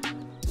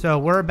 So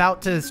we're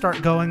about to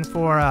start going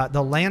for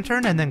the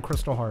Lantern and then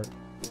Crystal Heart.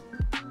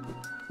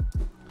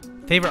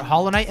 Favorite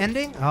Hollow Knight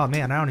ending? Oh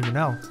man, I don't even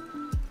know.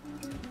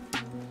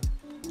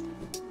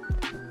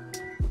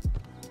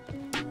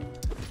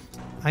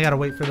 I gotta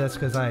wait for this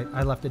because I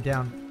left it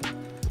down.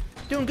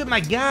 Doing good, my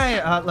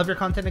guy. Love your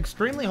content.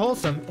 Extremely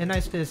wholesome and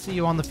nice to see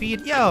you on the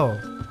feed. Yo!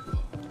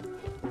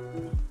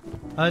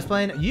 I was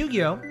playing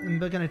Yu-Gi-Oh! I'm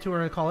booking a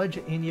tour of college,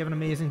 and you have an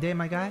amazing day,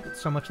 my guy.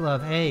 So much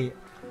love. Hey,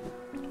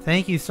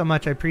 thank you so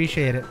much. I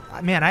appreciate it.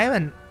 Man, I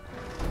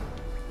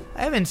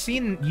haven't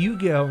seen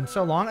Yu-Gi-Oh! In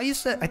so long. I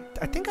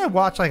think I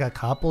watched like a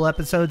couple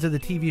episodes of the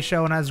TV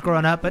show when I was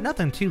growing up, but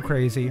nothing too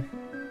crazy.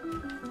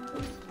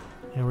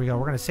 Here we go.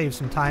 We're gonna save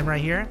some time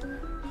right here.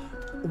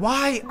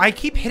 Why? I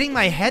keep hitting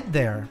my head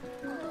there.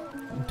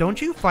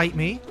 Don't you fight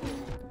me.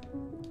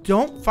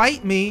 Don't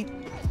fight me.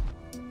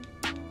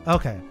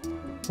 Okay.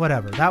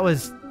 Whatever. That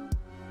was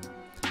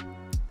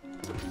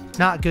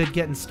not good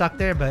getting stuck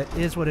there, but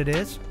is what it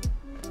is.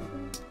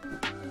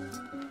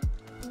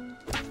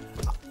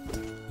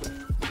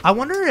 I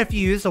wonder if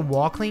you use a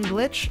wall clean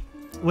glitch,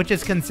 which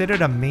is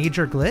considered a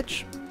major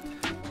glitch.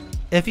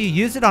 If you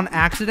use it on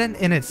accident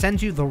and it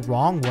sends you the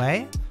wrong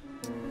way,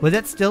 would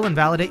it still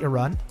invalidate your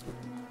run?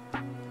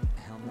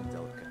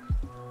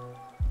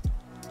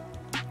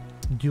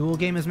 Dual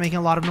game is making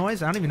a lot of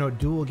noise. I don't even know what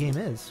dual game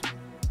is.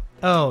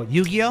 Oh,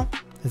 Yu-Gi-Oh?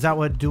 Is that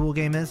what dual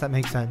game is? That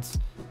makes sense.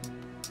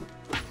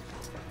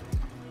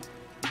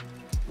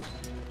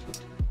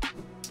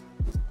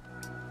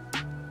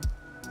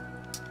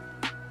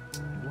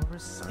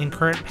 In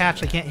current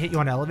patch, I can't hit you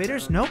on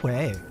elevators? No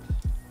way.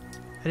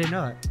 I didn't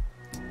know that.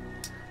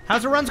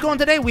 How's the runs going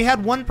today? We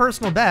had one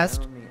personal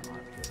best.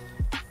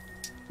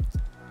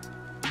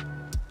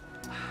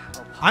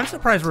 I'm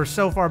surprised we're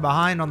so far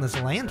behind on this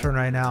lantern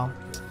right now.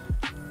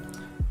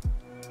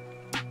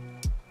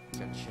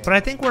 But I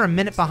think we're a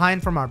minute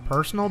behind from our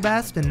personal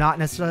best and not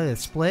necessarily a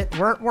split.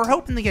 We're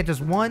hoping to get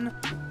just one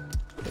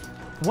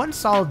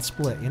solid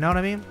split, you know what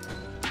I mean?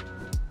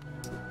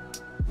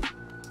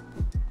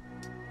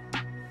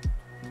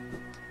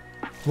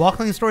 Wall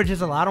clean storage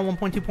is allowed on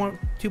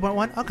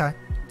 1.2.2.1? Okay.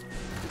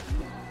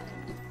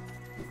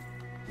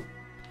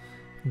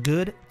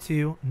 Good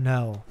to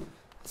know.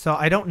 So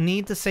I don't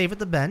need to save at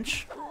the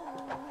bench.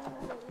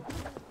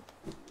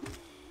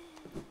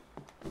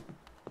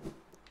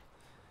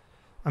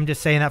 I'm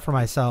just saying that for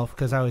myself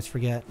because I always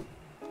forget.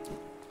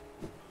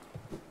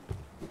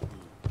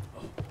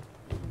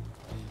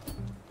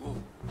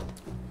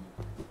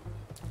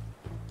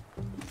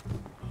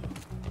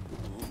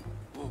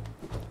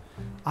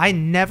 I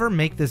never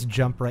make this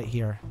jump right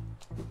here.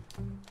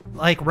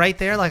 Like right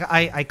there, like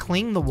I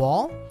cling the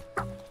wall,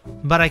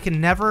 but I can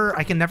never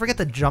get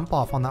the jump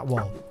off on that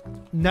wall.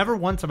 Never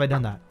once have I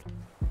done that.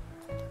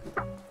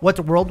 What's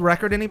a world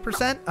record any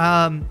percent?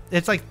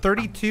 It's like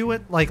 32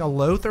 at like a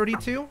low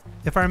 32,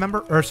 if I remember.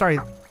 Or sorry,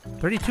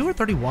 32 or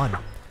 31.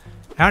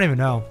 I don't even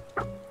know.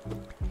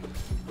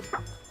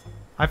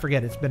 I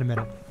forget. It's been a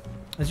minute.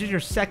 This is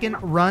your second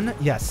run?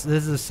 Yes,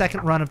 this is the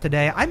second run of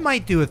today. I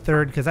might do a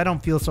third because I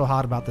don't feel so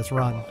hot about this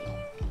run.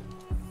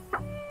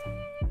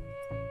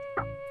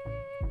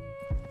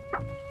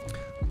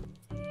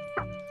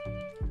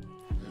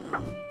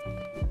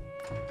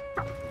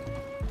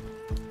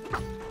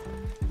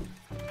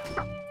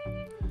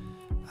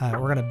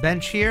 We're going to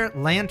bench here,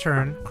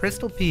 lantern,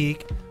 crystal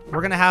peak.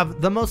 We're going to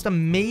have the most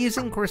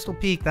amazing crystal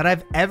peak that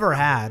I've ever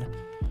had.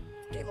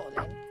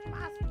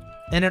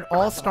 And it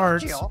all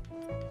starts...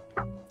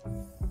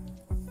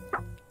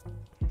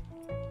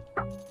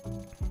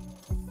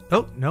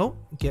 Oh, no.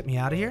 Get me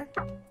out of here.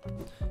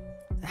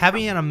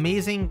 Having an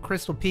amazing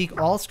crystal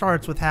peak all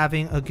starts with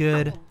having a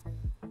good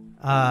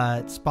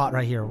spot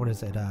right here. What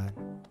is it?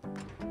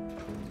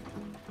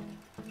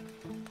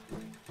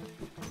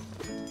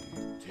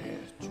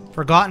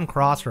 Forgotten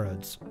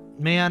Crossroads.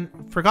 Man,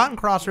 Forgotten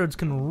Crossroads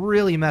can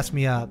really mess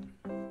me up.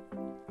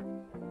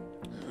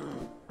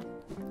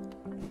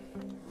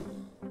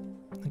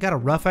 I got a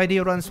rough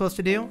idea what I'm supposed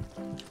to do.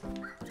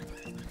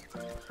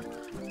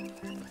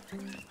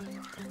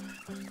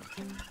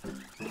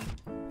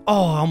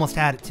 Oh, I almost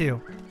had it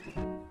too.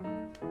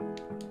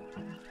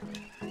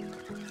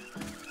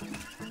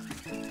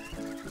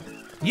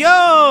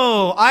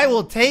 Yo, I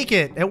will take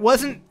it. It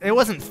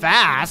wasn't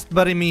fast,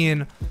 but I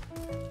mean,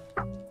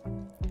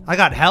 I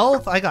got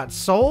health, I got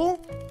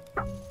soul.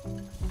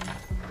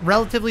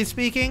 Relatively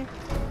speaking,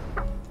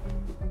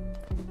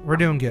 we're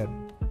doing good.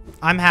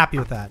 I'm happy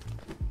with that.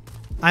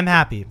 I'm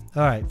happy.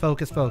 All right,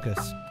 focus, focus.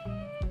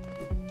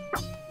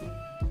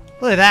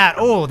 Look at that.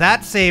 Oh,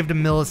 that saved a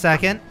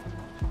millisecond.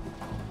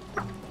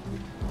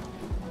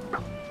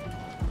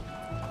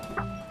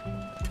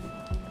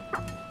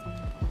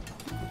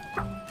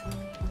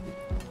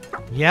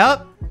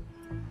 Yep.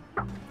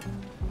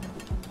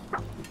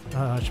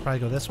 I should probably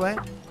go this way.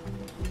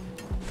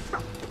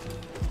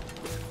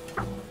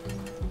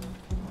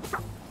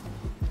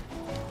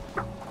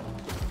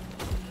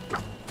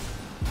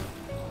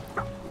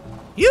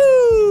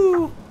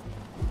 You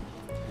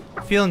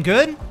feeling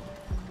good?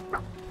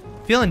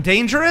 Feeling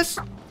dangerous?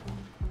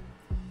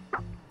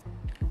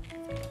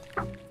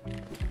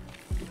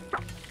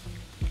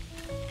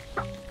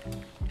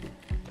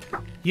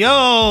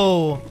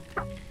 Yo!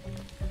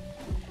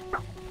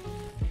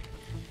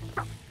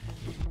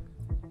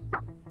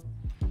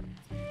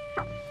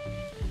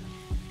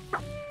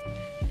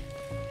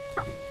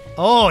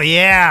 Oh,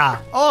 yeah.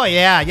 Oh,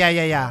 yeah. Yeah,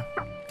 yeah, yeah.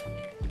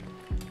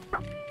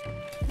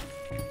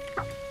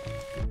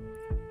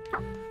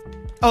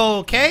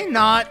 Okay,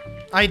 not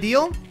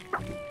ideal.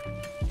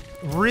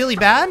 Really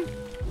bad.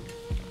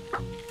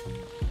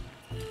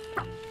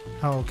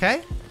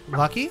 Okay,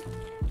 lucky.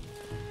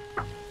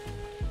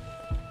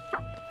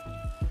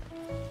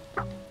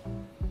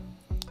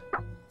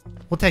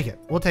 We'll take it.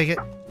 We'll take it.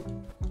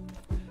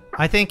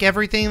 I think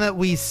everything that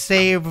we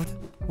saved,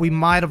 we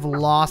might have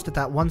lost at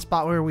that one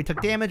spot where we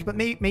took damage, but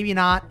maybe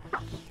not.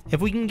 If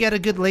we can get a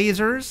good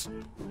lasers.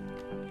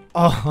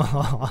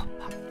 Oh.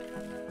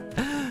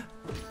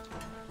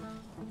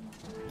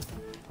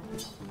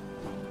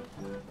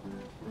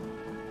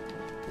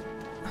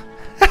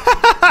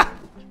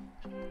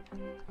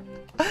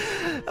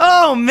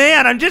 Oh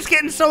man, I'm just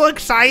getting so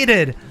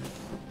excited.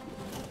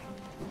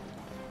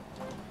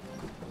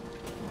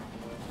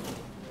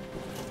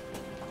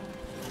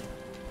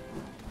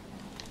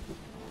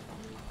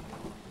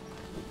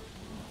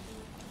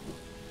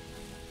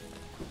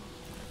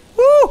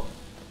 Woo!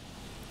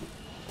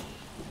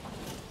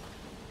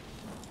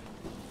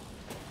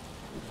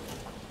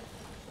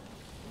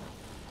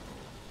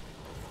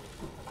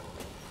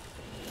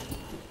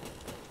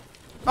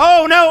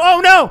 Oh no,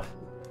 oh no!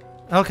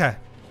 Okay.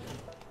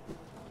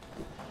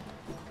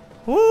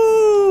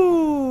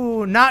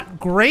 Ooh, not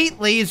great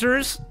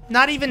lasers.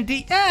 Not even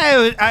okay,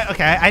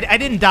 I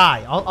didn't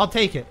die. I'll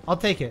take it. I'll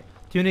take it.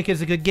 Tunic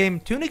is a good game.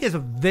 Tunic is a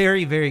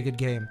very, very good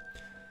game.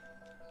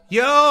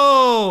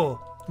 Yo!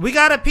 We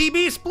got a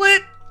PB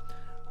split!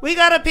 We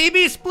got a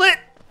PB split!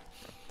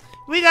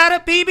 We got a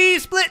PB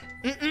split!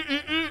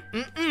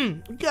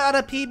 We got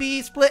a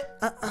PB split!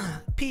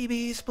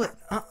 PB split!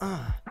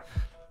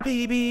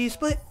 PB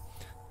split!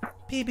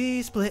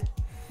 PB split!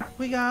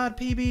 We got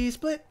PB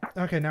split!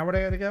 Okay, now where do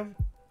I gotta go?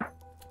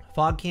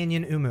 Fog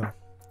Canyon, Uumuu.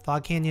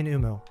 Fog Canyon,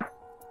 Uumuu.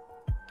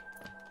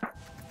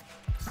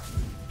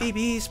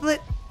 PB split!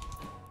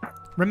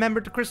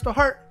 Remember the Crystal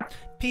Heart!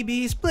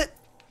 PB split!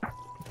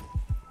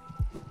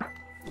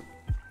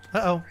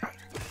 Uh-oh.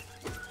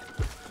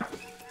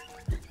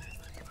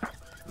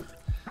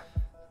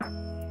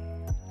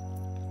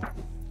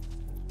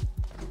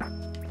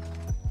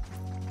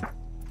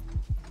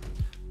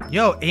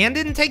 Yo, Ann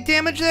didn't take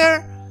damage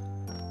there?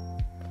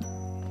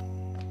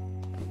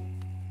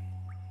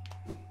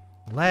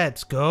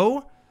 Let's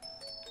go.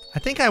 I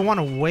think I want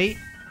to wait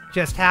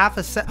just half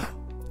a sec.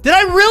 Did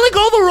I really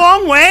go the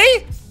wrong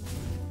way?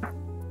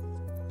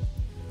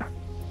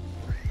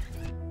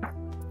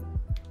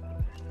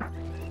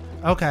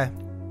 Okay.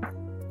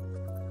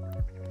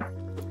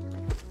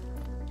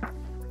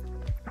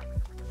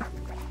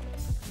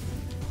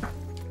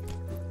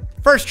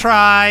 First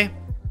try.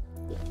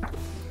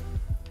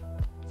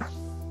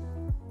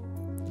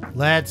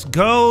 Let's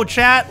go,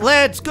 chat.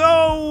 Let's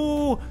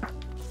go.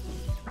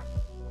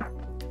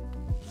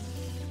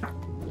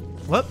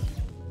 Whoop.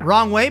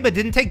 Wrong way, but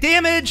didn't take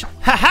damage.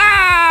 Ha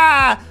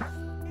ha!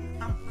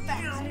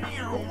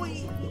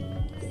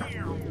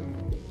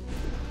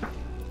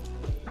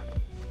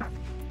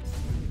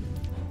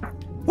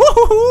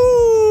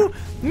 Woohoo!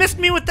 Missed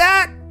me with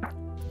that.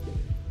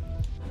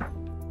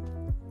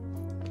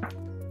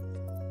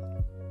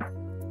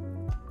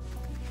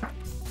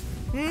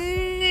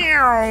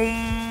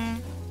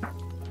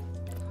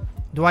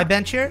 Do I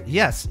bench here?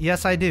 Yes.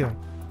 Yes, I do.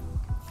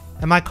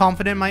 Am I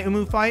confident in my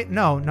Uumuu fight?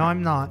 No. No,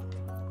 I'm not.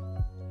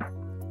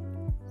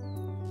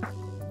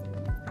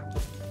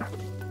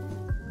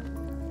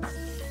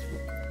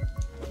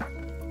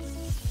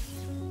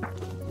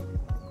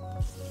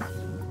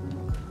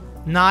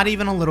 Not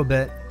even a little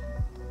bit.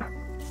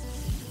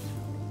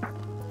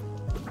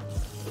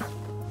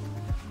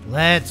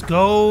 Let's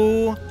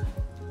go.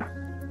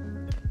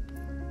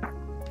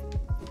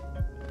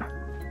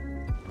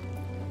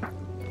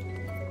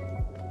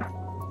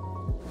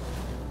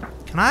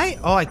 Can I?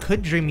 Oh, I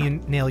could dream you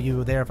nail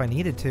you there if I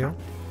needed to.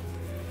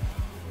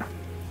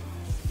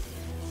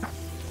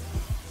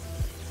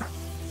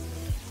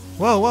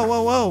 Whoa, whoa,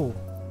 whoa, whoa.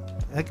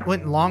 That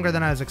went longer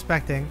than I was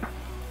expecting.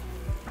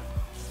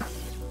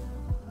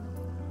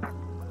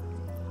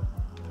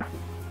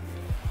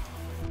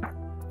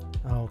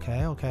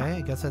 Okay, okay.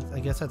 I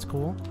guess that's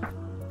cool.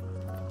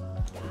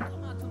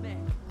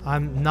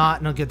 I'm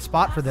not in a good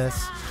spot for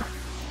this.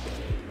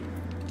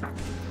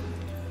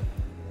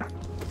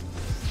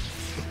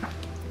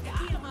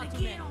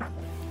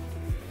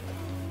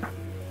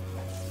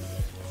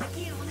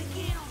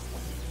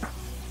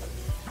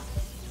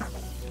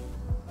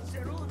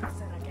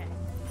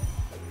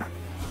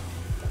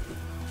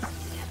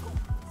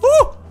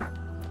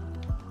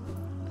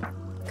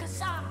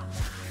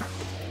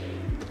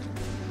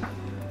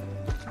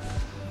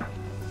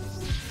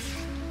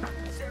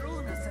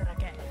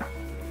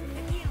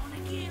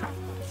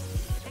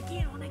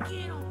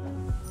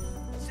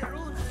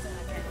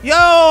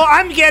 Yo,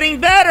 I'm getting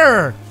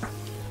better!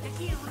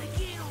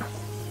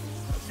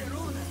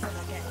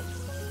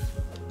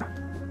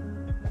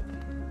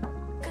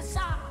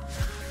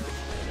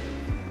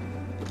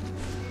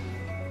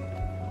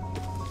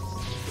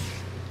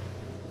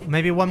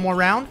 Maybe one more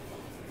round?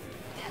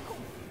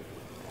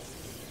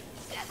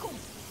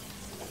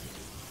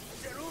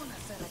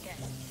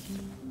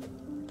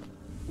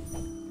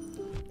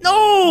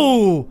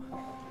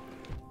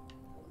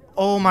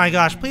 Oh my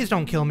gosh, please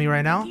don't kill me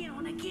right now.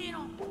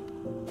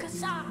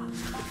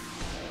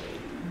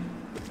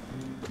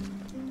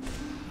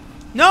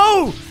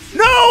 No!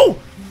 No!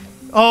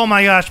 Oh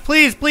my gosh,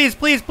 please, please,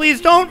 please,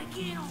 please don't!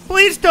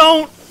 Please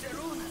don't!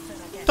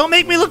 Don't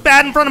make me look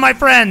bad in front of my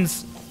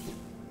friends!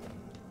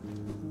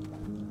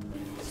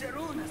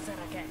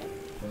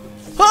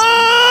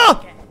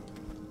 Ah!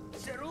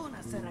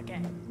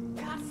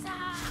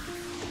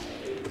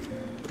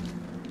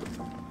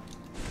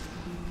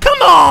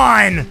 Come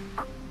on!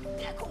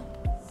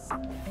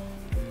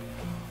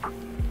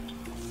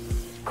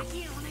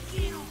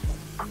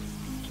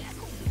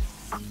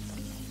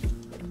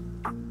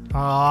 Oh,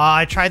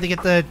 I tried to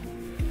get the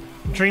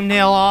dream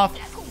nail off.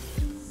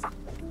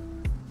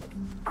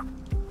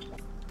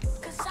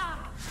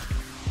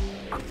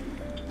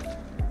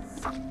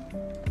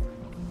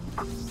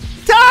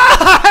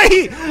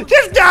 Die!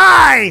 Just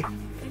die!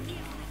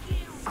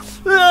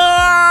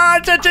 Ah,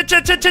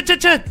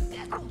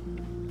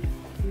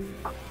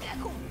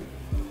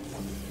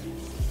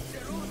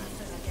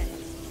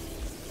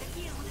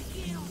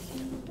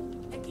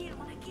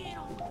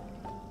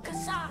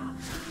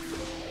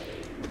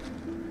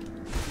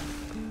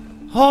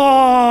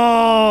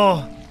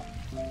 Oh!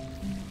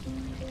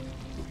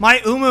 My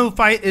Uumuu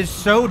fight is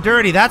so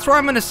dirty. That's where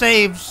I'm gonna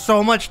save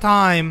so much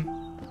time.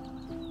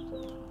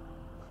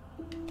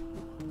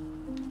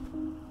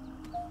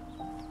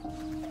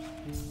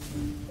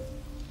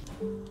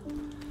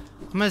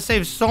 I'm gonna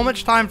save so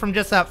much time from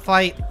just that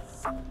fight.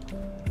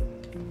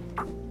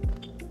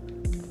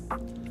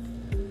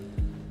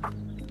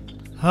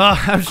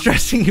 I'm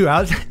stressing you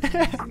out.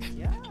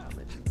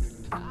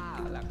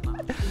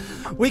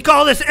 We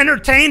call this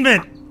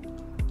entertainment.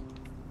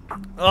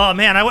 Oh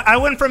man, I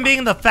went from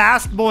being the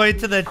fast boy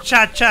to the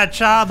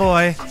cha-cha-cha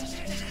boy.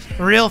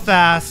 Real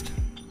fast.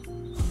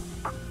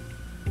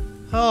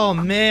 Oh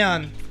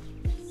man.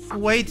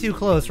 Way too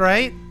close,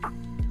 right?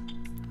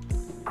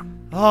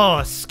 Oh,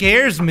 it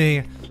scares me.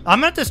 I'm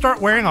gonna have to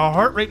start wearing a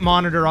heart rate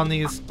monitor on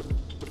these.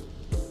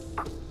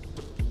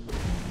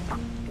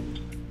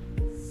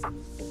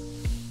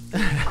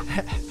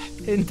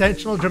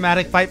 Intentional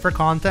dramatic fight for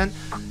content.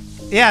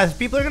 Yeah,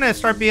 people are gonna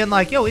start being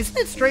like, yo, isn't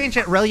it strange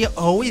that Relyea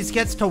always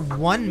gets to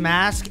one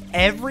mask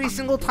every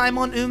single time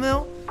on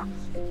Uumuu?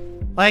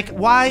 Like,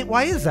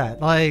 why is that?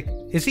 Like,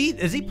 is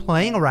he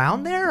playing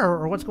around there,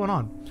 or what's going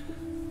on?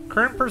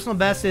 Current personal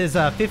best is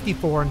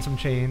 54 and some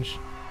change.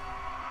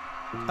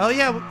 Oh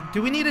yeah,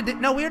 do we need a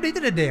no, we already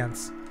did a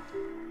dance.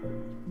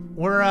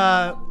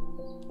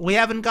 We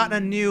haven't gotten a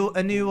new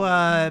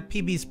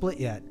PB split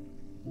yet.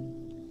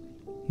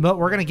 But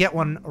we're gonna get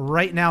one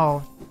right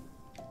now.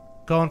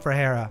 Going for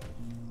Hera.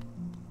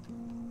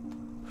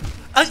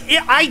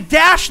 I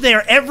dash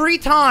there every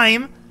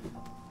time,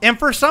 and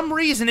for some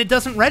reason it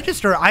doesn't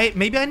register.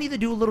 Maybe I need to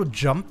do a little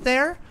jump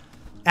there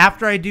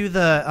after I do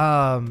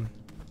the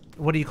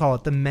what do you call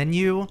it? The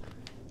menu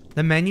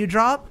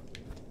drop.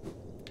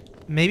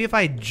 Maybe if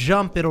I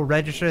jump, it'll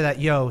register that,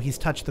 yo, he's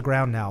touched the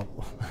ground now.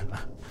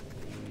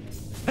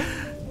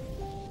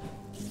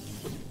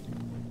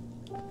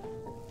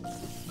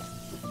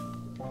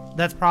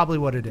 That's probably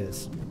what it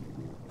is.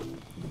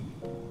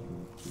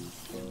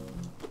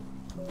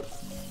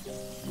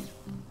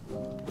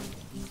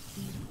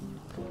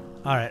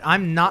 Alright,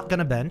 I'm not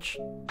gonna bench.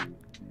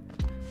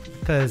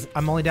 Because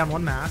I'm only down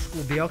one mask.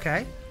 We'll be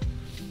okay.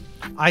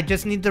 I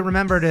just need to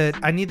remember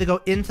I need to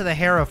go into the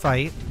Hera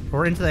fight.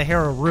 Or into the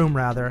Hera room,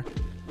 rather.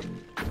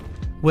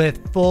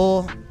 With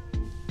full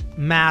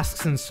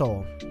masks and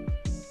soul.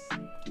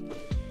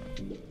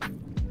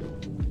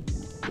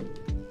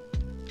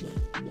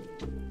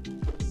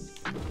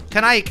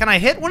 Can I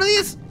hit one of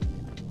these?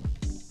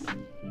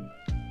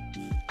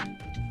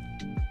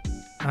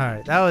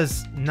 Alright, that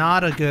was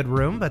not a good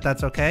room, but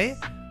that's okay.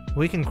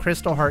 We can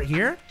Crystal Heart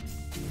here.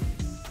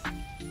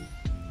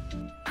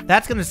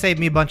 That's gonna save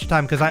me a bunch of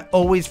time because I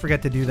always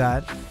forget to do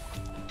that.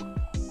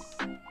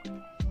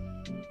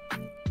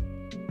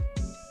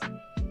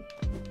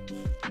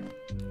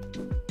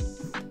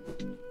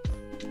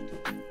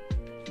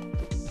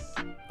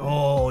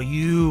 Oh,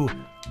 you...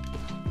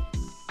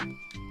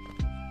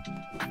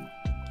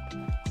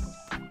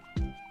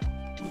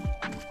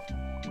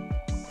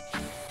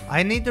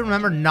 I need to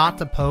remember not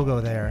to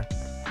pogo there.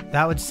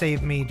 That would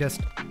save me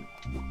just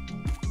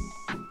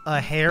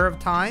a hair of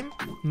time,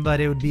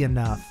 but it would be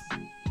enough.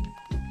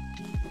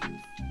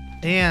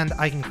 And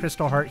I can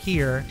Crystal Heart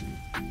here.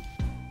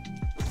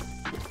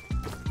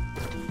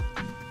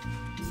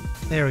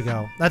 There we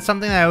go. That's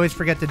something I always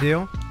forget to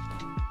do.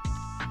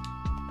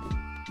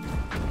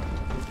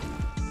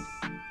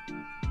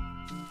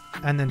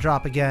 And then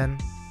drop again.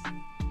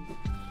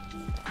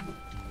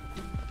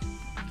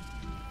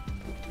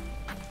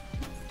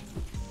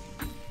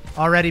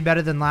 Already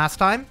better than last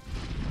time.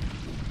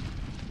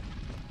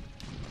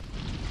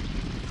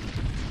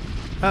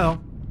 Uh-oh.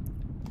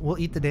 We'll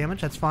eat the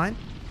damage, that's fine.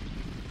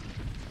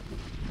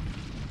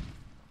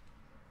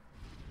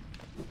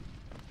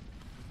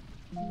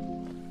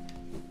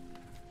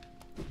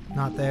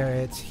 Not there,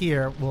 it's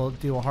here. We'll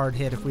do a hard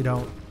hit if we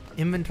don't.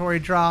 Inventory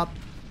drop.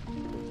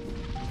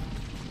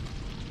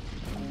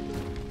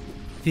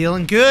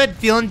 Feeling good,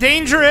 feeling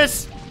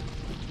dangerous.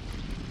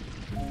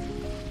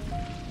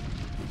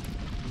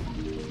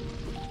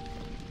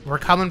 We're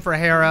coming for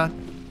Hera.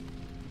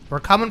 We're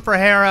coming for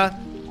Hera.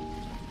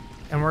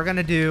 And we're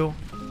gonna do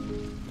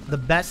the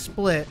best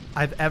split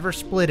I've ever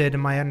splitted in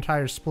my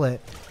entire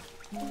split.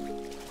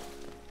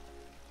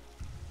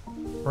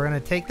 We're gonna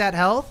take that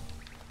health.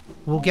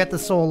 We'll get the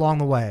soul along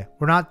the way.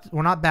 We're not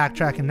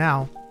backtracking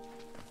now.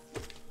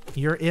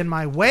 You're in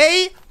my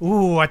way.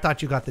 Ooh, I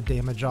thought you got the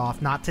damage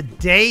off. Not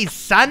today,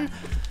 son.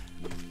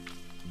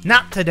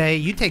 Not today.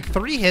 You take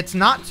 3 hits,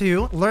 not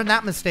 2. Learned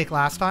that mistake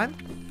last time.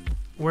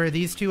 Where are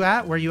these two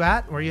at? Where you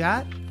at? Where you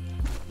at?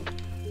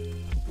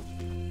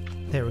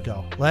 There we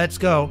go. Let's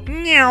go.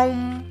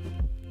 Meow.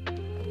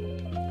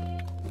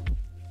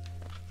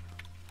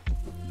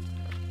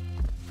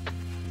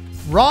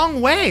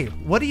 Wrong way.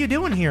 What are you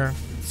doing here,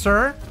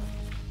 sir?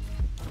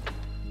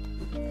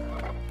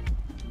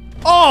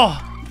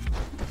 Oh!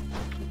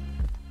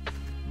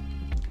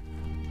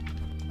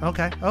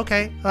 Okay,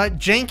 okay.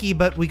 Janky,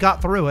 but we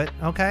got through it.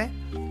 Okay.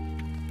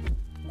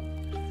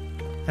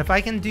 If I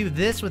can do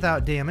this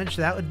without damage,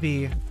 that would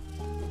be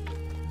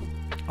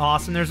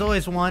awesome. There's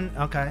always one.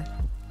 Okay.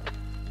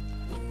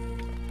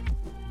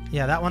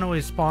 Yeah, that one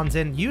always spawns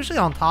in, usually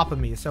on top of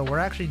me, so we're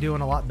actually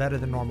doing a lot better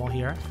than normal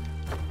here.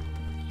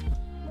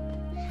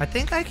 I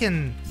think I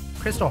can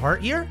Crystal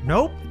Heart here.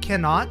 Nope,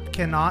 cannot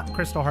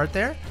Crystal Heart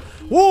there.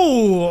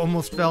 Whoa,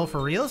 almost fell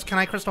for reals. Can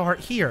I Crystal Heart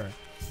here?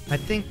 I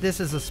think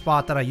this is a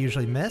spot that I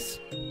usually miss.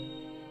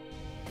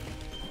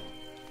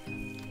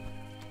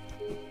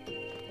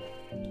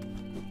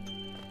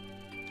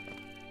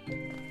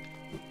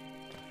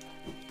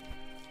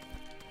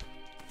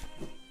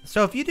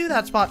 So if you do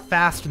that spot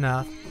fast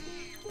enough,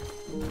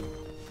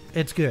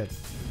 it's good.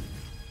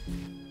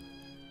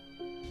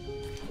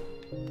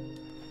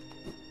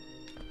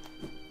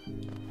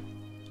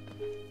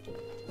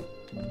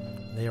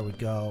 There we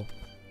go.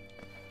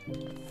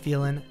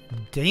 Feeling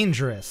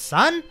dangerous,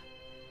 son.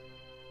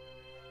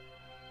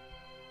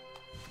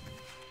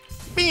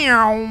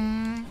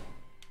 Meow.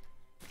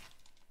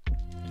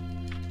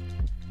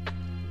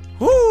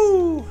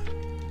 Woo!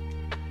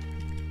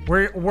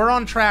 We're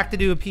on track to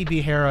do a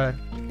PB Hera.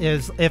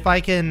 Is if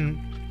I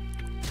can,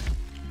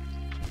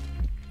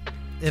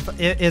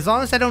 as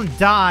long as I don't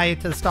die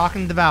to the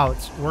Stalking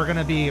Devouts, we're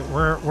gonna be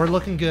we're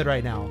looking good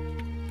right now.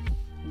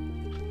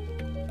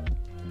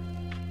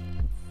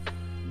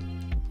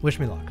 Wish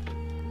me luck.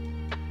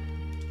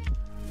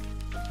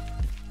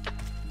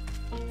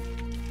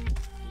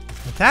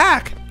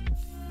 Attack!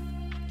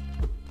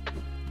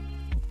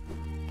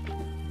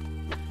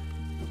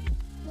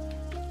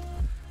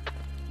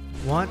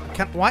 What?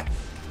 What?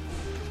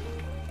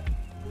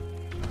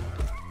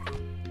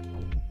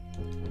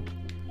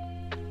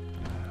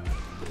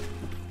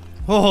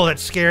 Oh, that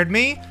scared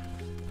me.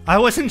 I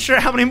wasn't sure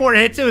how many more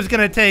hits it was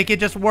gonna take. It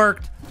just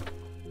worked.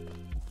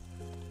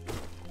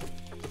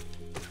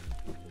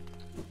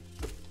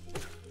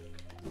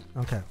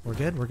 Okay, we're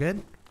good. We're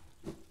good.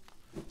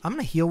 I'm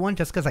gonna heal one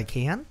just because I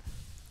can,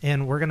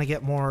 and we're gonna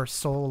get more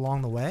soul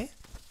along the way.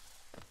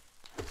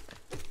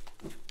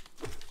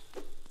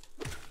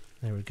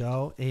 There we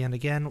go. And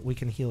again, we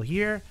can heal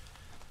here.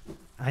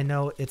 I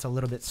know it's a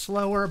little bit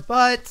slower,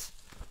 but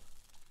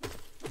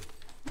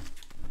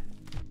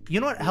you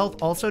know what health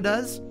also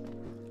does?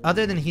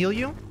 Other than heal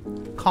you?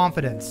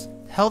 Confidence.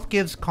 Health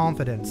gives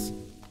confidence.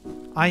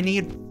 I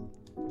need...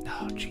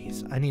 Oh,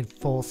 jeez. I need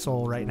full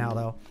soul right now,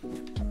 though.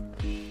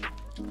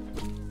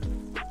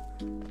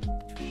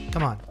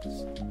 Come on.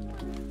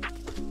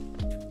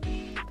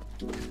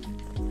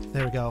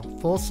 There we go.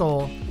 Full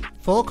soul.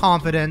 Full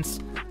confidence.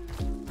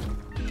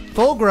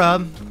 Full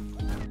grub.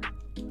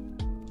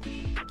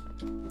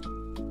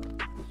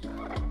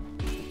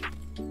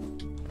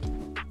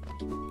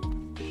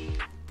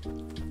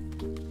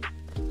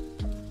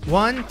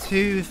 One,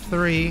 two,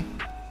 three.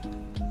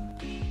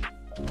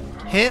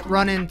 Hit,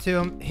 run into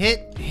him.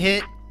 Hit,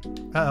 hit.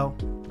 Uh-oh.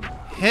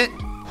 Hit.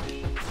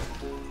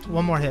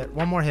 One more hit.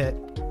 One more hit.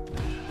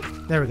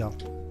 There we go.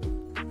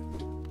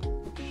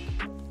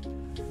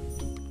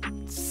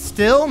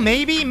 Still,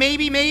 maybe,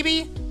 maybe,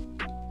 maybe.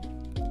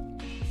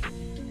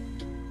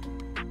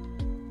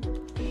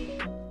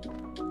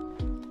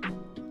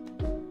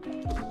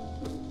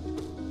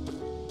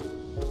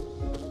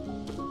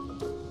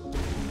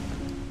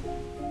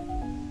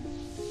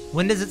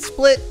 When does it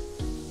split?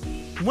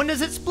 When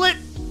does it split?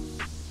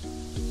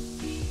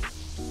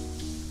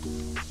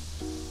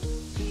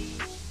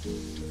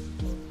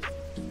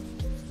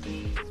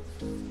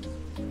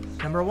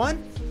 Number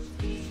one?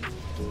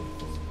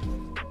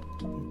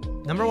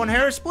 Number one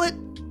Hera split?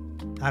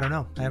 I don't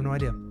know. I have no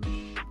idea.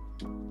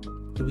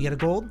 Did we get a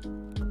gold?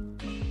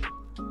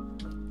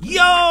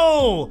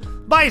 Yo!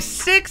 By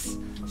 6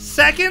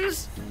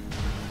 seconds?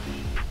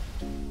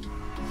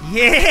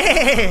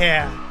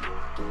 Yeah!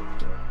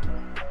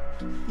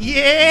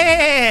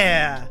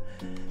 Yeah!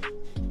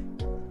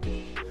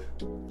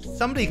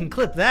 Somebody can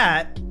clip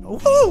that. Woo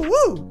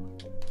woo!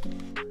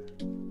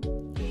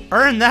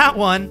 Earn that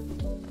one.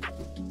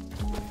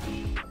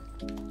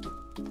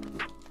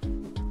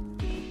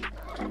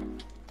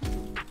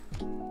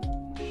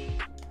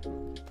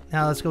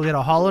 Now let's go get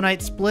a Hollow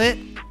Knight split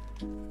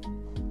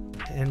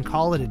and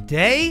call it a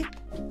day.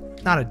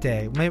 Not a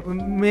day.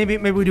 Maybe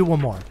we do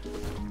one more.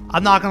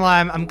 I'm not gonna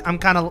lie. I'm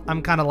kind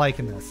of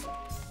liking this.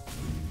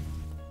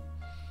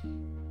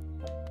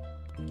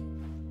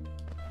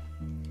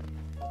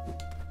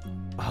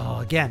 Oh,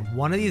 again,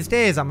 one of these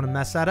days I'm gonna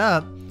mess that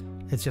up.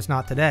 It's just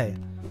not today.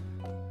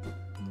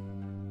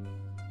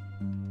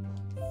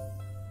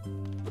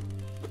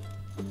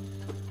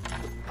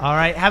 All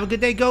right, have a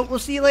good day, goat. We'll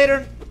see you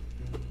later.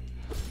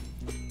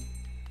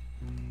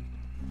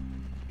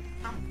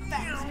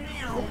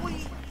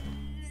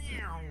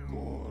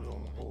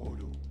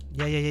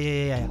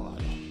 Yeah.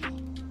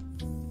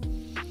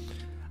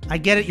 I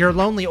get it, you're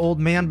lonely, old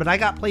man, but I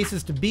got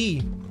places to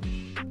be.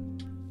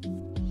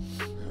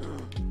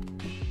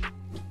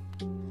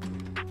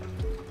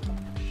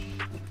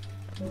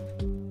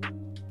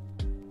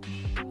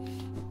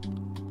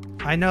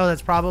 I know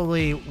that's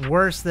probably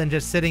worse than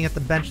just sitting at the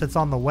bench that's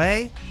on the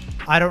way.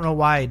 I don't know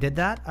why I did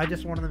that. I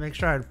just wanted to make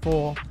sure I had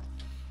full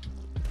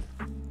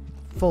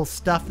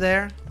stuff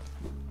there.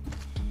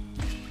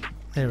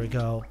 There we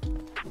go.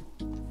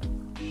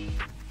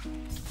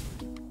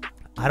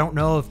 I don't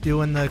know if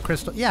doing the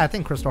crystal... Yeah, I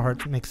think crystal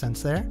hearts makes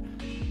sense there.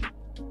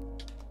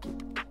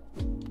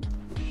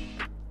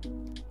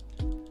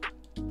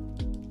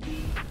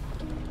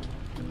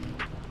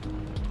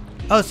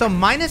 Oh, so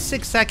minus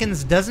 6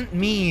 seconds doesn't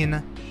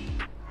mean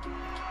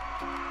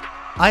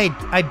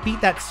I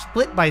beat that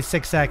split by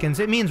 6 seconds.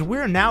 It means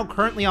we're now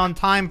currently on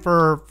time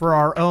for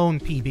our own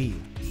PB.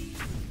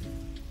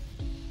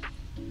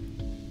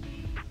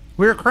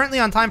 We're currently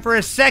on time for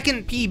a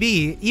second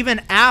PB,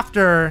 even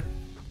after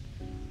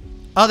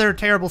other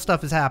terrible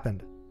stuff has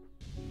happened.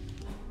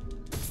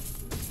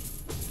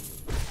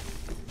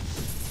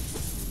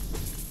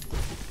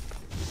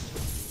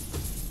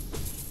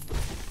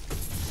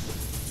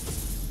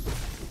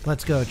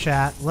 Let's go,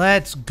 chat.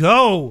 Let's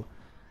go.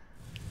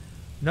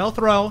 No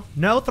throw.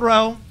 No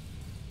throw.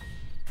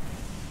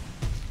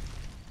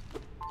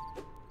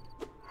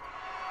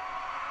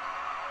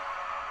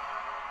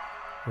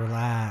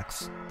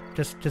 Relax.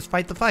 Just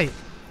fight the fight.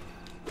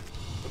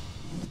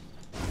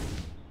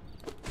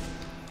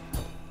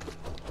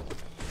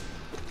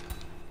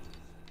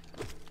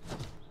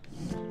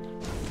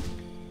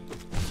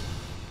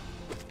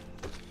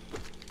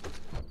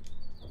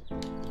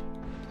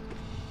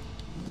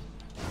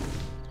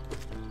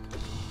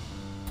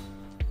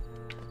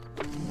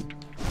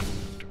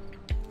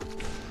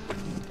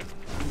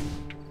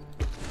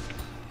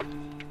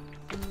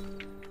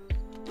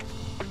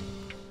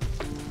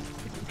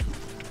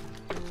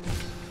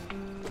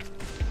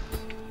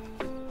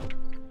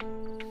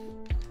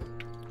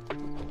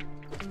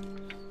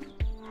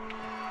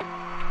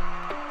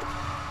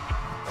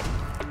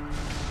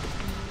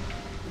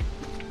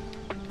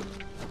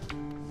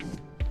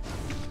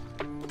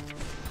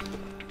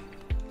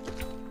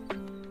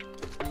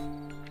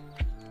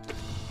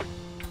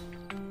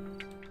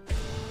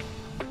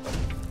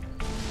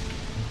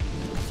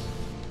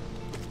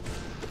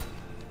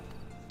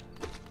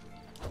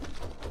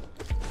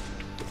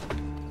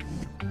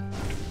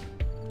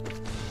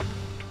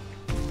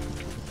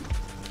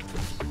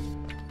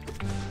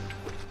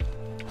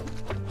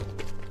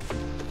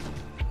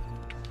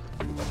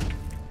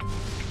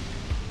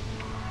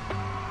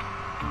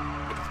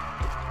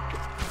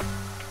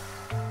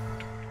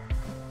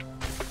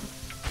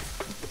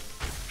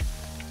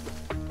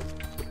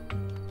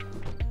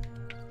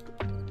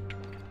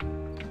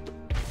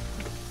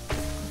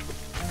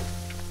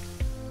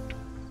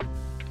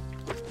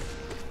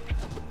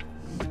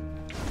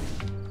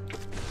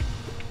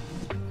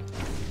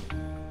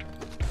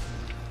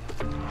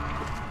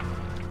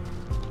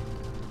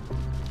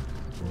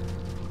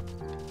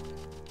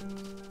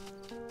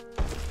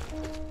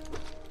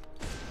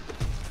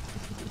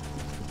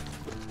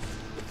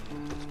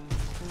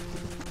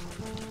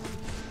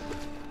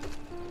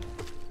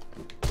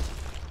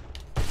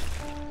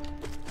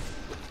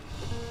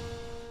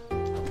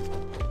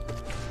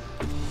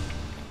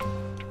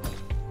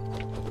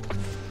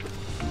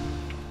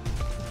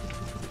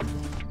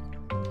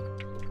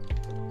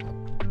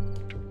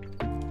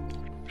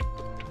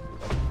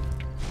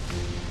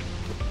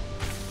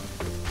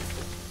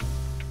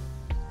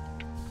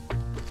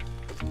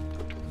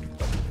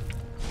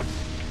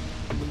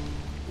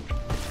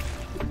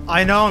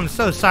 I know I'm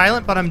so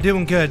silent, but I'm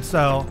doing good,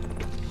 so.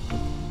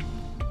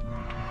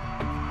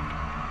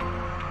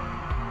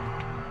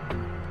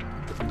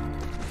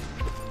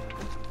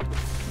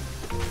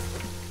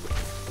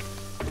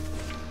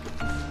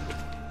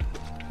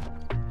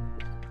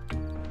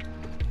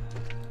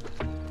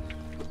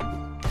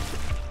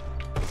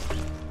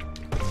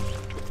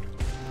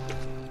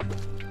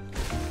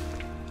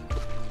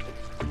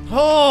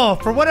 Oh,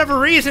 for whatever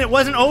reason, it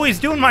wasn't always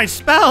doing my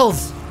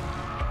spells.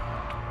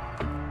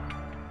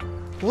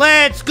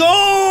 Let's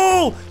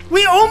go!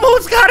 We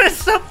almost got a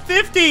sub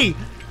 50!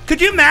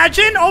 Could you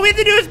imagine? All we have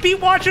to do is beat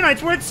Watcher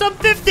Knights. We're at sub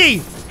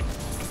 50!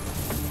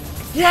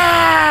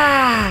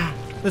 Yeah!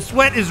 The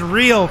sweat is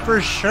real,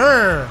 for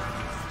sure.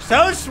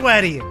 So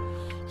sweaty.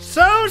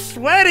 So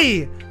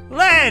sweaty.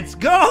 Let's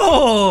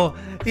go.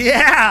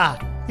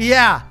 Yeah.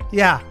 Yeah.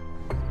 Yeah.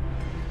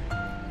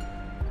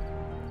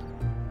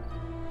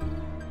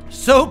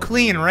 So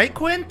clean, right,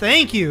 Quinn?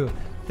 Thank you.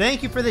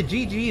 Thank you for the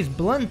GGs.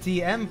 Blunty,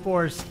 M4,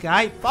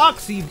 Skype,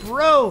 Foxy,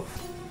 Bro,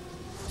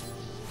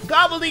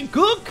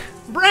 Gobbledygook,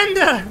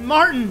 Brenda,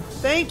 Martin.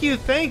 Thank you,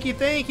 thank you,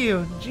 thank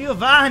you.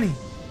 Giovanni,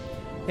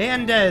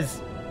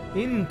 Andes,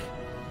 Ink.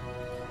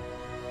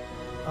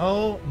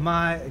 Oh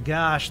my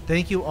gosh.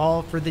 Thank you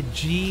all for the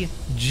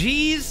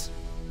GGs.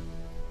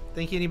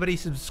 Thank you, anybody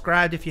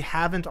subscribed. If you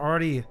haven't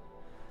already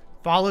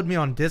followed me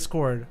on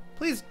Discord,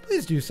 please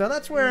do so.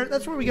 That's where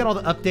we get all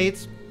the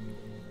updates.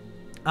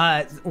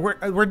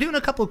 We're doing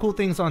a couple of cool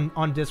things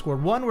on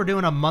Discord. One, we're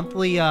doing a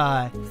monthly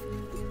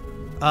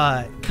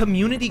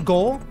community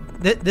goal.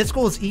 This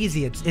goal is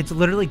easy. It's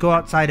literally go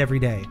outside every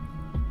day.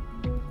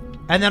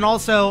 And then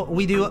also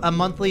we do a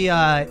monthly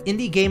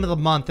indie game of the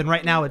month, and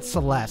right now it's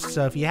Celeste.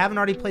 So if you haven't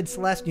already played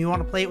Celeste and you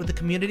want to play it with the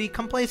community,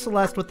 come play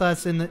Celeste with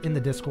us in the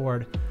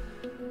Discord.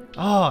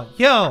 Oh,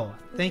 yo,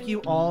 thank you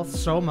all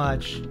so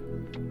much.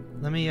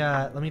 Let me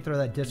throw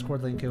that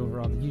Discord link over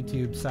on the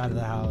YouTube side of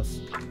the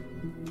house.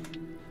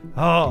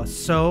 Oh,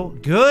 so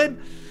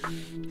good.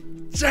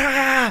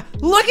 Ah,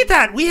 look at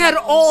that. We had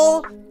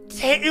all...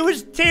 it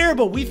was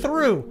terrible. We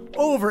threw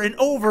over and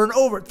over and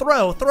over.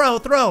 Throw.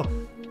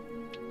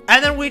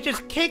 And then we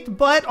just kicked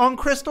butt on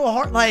Crystal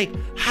Heart. Like,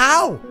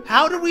 how?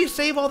 How did we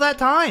save all that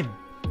time?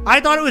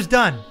 I thought it was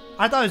done.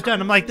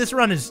 I'm like, this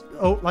run is...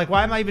 oh, like,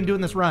 why am I even doing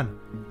this run?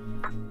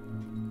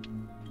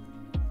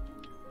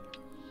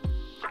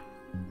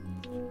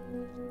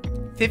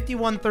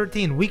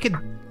 $51.13.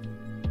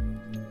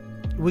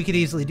 We could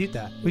easily do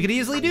that. We could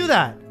easily do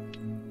that.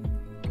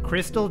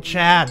 Crystal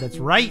Chad, that's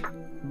right.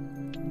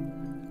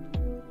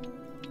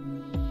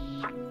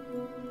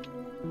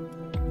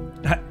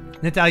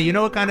 Natalia, you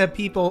know what kind of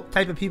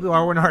type of people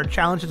are when our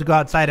challenge is to go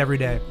outside every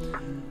day.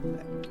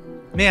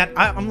 Man,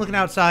 I'm looking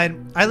outside.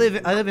 I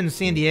live in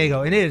San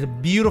Diego, and it is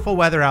beautiful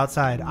weather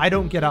outside. I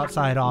don't get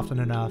outside often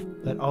enough,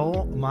 but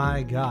oh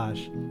my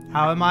gosh.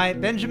 How am I?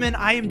 Benjamin,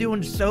 I am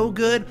doing so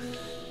good.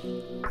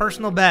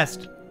 Personal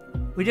best.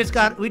 We just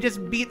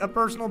beat a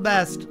personal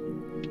best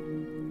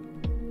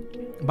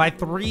by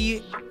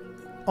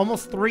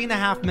almost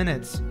 3.5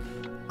 minutes.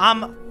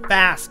 I'm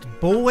fast,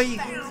 boy.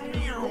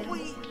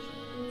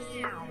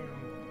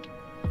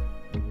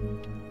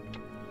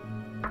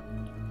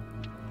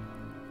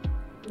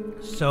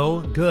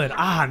 So good.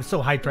 Ah, I'm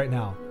so hyped right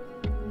now.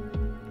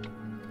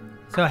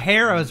 So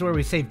Harrow is where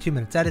we saved 2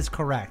 minutes. That is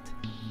correct.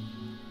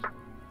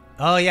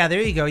 Oh yeah,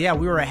 there you go. Yeah,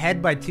 we were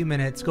ahead by 2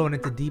 minutes going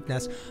into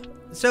deepness.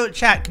 So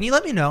chat, can you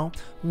let me know,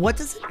 what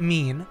does it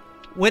mean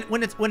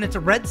when it's a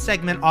red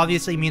segment?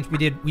 Obviously it means we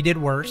did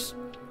worse.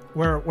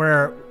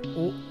 Where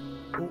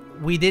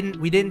we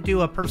didn't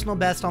do a personal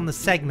best on the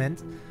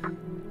segment,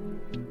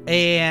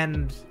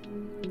 and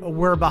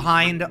we're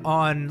behind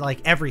on like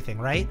everything,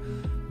 right?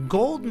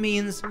 Gold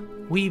means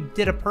we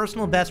did a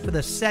personal best for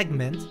the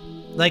segment.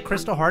 Like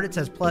Crystal Heart, it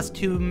says plus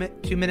 2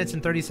 minutes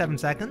and 37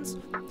 seconds.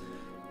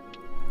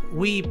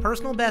 We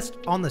personal best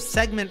on the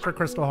segment for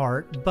Crystal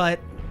Heart, but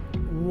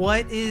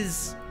we're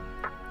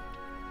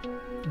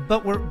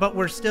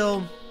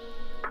still,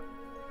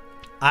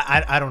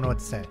 I don't know what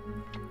to say.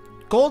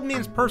 Gold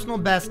means personal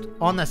best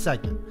on the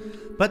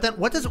segment, but then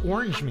what does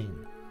orange mean?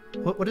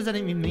 What does that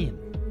even mean?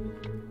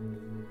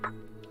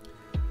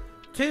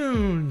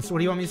 Tunes, what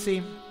do you want me to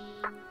see?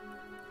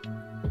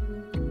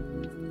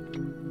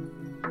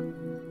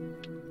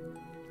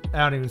 I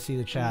don't even see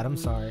the chat, I'm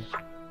sorry.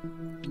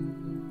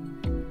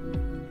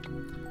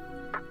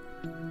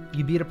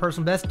 You beat a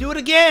personal best, do it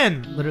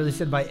again! Literally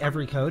said by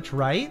every coach,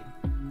 right?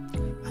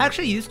 I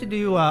actually used to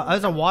do, I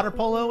was a water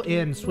polo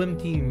and swim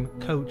team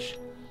coach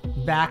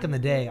back in the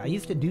day. I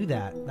used to do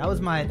that. That was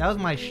my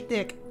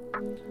shtick.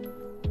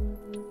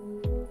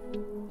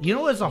 You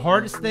know what's the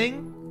hardest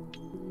thing?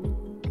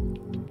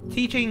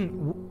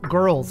 Teaching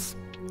girls,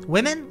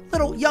 women,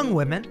 little young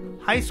women,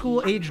 high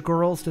school age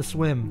girls to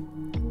swim.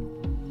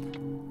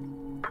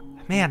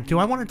 Man, do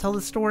I want to tell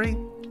this story?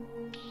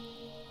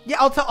 Yeah,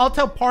 I'll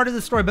tell part of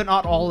the story, but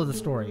not all of the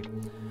story.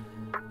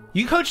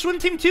 You coach swim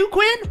team too,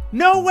 Quinn?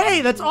 No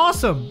way, that's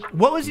awesome.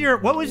 What was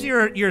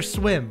your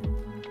swim?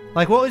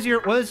 Like what was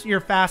your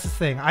fastest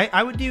thing?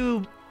 I would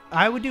do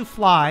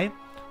fly,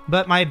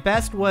 but my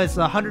best was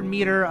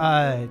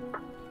 100-meter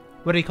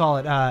what do you call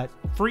it?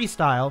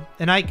 Freestyle,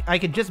 and I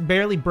could just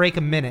barely break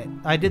a minute.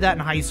 I did that in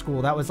high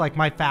school. That was like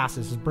my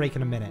fastest, was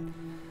breaking a minute.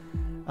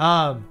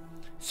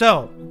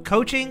 So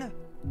coaching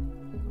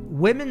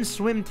women's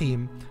swim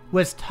team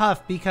was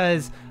tough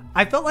because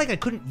I felt like I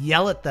couldn't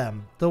yell at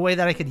them the way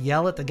that I could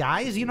yell at the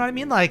guys. You know what I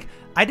mean? Like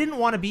I didn't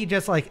want to be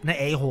just like an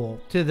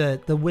a-hole to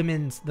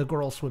the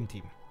girls swim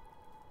team.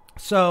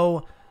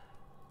 So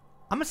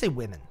I'm gonna say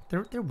women.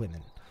 They're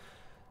women.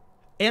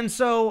 And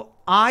so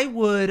I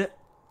would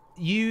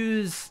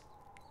use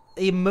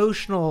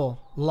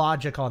emotional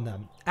logic on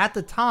them. At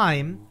the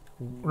time,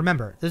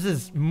 remember, this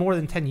is more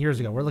than 10 years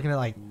ago. We're looking at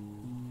like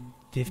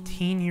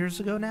 15 years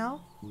ago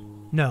now.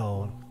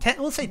 no, 10,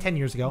 we'll say 10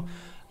 years ago.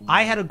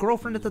 I had a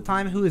girlfriend at the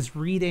time who was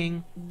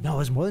reading, no, it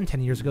was more than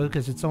 10 years ago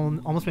because it's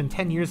almost been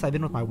 10 years I've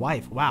been with my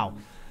wife. Wow.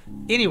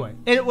 Anyway,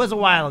 it was a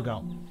while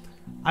ago.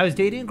 I was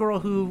dating a girl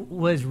who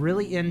was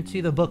really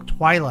into the book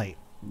Twilight.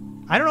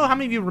 I don't know how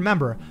many of you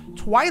remember.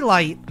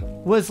 Twilight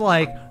was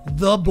like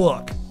the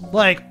book.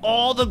 Like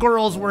all the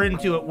girls were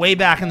into it way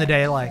back in the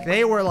day. Like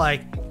they were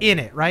like in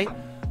it, right?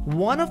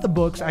 One of the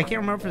books, I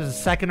can't remember if it was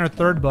the second or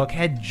third book,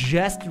 had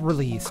just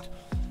released.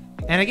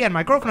 And again,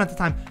 my girlfriend at the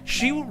time,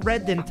 she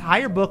read the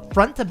entire book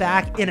front to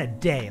back in a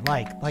day,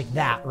 like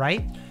that,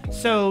 right?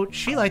 So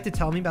she liked to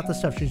tell me about the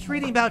stuff she's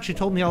reading about. She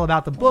told me all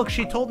about the book.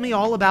 She told me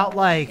all about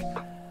like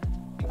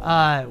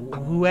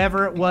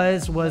whoever it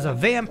was a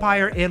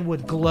vampire and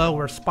would glow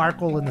or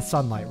sparkle in the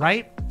sunlight,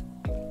 right?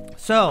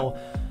 So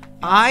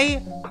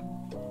I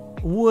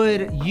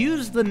would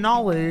use the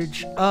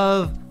knowledge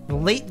of the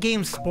late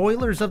game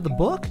spoilers of the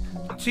book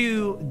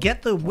to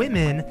get the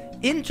women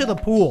into the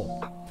pool.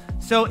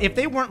 So if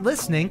they weren't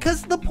listening,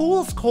 because the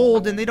pool's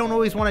cold and they don't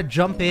always want to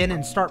jump in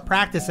and start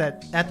practice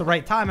at the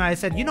right time, I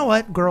said, you know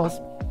what, girls,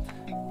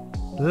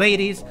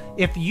 ladies,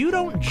 if you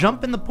don't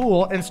jump in the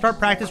pool and start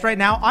practice right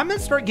now, I'm going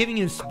to start giving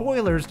you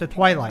spoilers to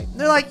Twilight. And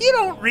they're like, you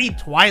don't read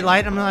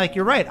Twilight. I'm like,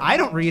 you're right, I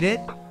don't read it,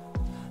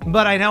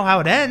 but I know how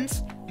it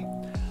ends.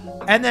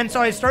 And then so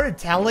I started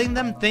telling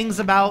them things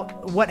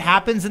about what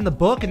happens in the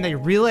book, and they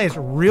realized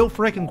real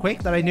freaking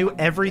quick that I knew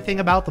everything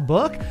about the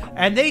book,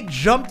 and they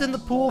jumped in the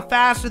pool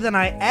faster than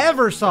I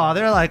ever saw.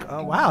 They're like,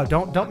 oh wow,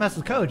 don't mess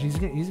with Coach. He's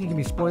gonna give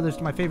me spoilers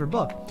to my favorite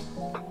book.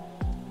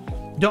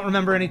 Don't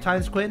remember any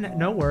times, Quinn?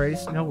 No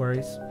worries, no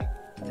worries.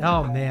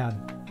 Oh man,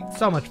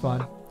 so much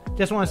fun.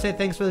 Just want to say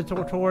thanks for the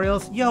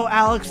tutorials. Yo,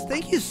 Alex,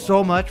 thank you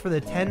so much for the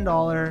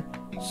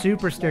 $10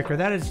 super sticker.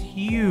 That is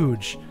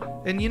huge.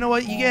 And you know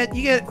what? You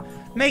get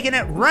making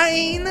it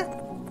rain.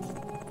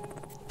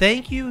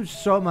 Thank you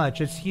so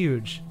much. It's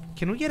huge.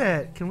 Can we get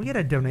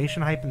a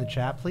donation hype in the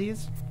chat,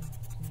 please?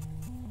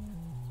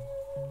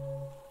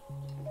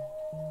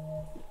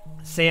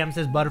 Sam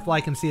says Butterfly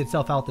can see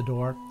itself out the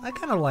door. I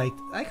kind of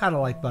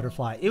like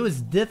Butterfly. It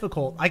was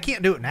difficult. I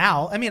can't do it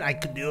now. I mean, I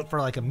could do it for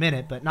like a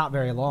minute, but not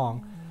very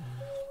long.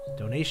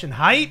 Donation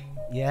hype.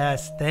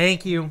 Yes,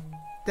 thank you.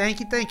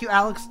 Thank you,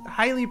 Alex.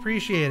 Highly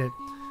appreciate it.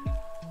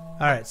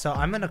 All right, so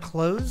I'm gonna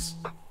close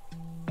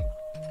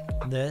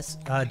this.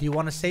 Do you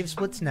want to save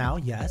splits now?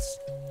 Yes.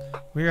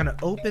 We're gonna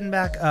open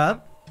back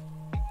up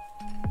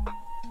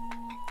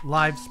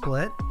live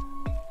split.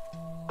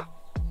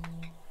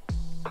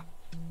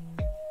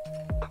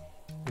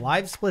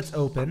 Live splits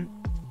open.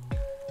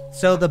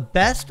 So the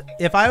best,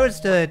 if I was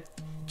to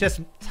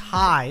just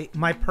tie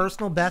my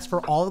personal best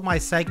for all of my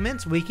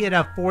segments, we could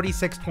have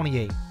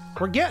 46-28.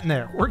 We're getting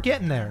there. We're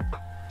getting there.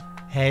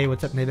 Hey,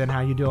 what's up, Nathan?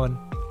 How you doing?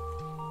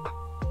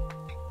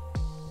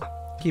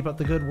 Keep up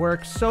the good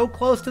work. So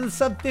close to the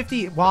sub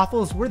 50.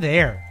 Waffles, we're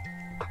there.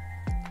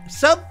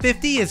 Sub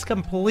 50 is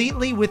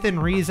completely within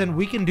reason.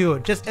 We can do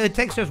it. It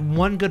takes just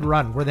one good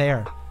run. We're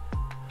there.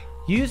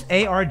 Use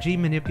ARG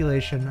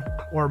manipulation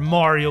or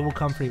Mario will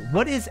come for you.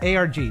 What is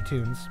ARG,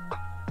 Tunes?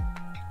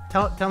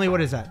 Tell me,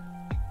 what is that?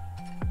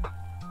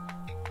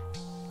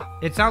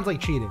 It sounds like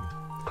cheating.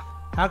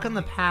 How come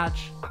the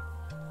patch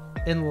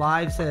in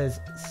live says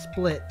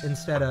split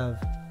instead of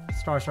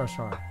star star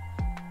star?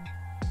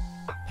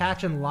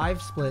 Patch in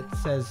live split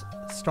says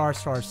star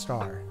star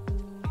star.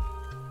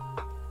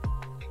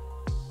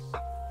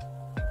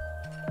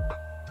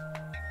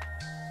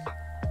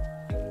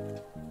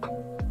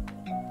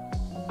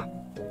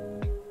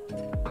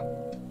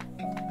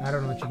 I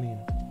don't know what you mean.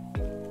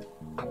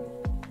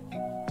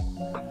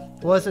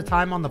 What was the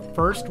time on the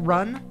first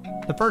run?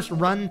 The first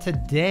run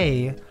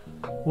today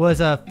was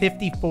a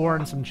 54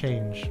 and some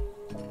change.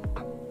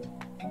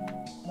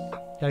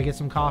 Gotta get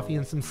some coffee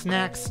and some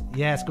snacks.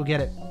 Yes, go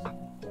get it.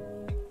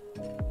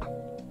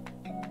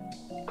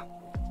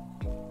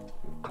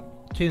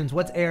 Tunes,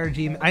 what's ARG?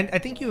 I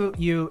think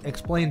you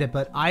explained it,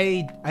 but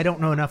I don't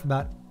know enough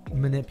about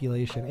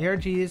manipulation.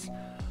 ARGs,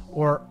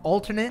 or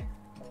alternate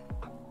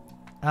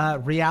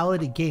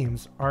reality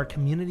games, are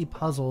community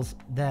puzzles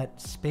that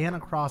span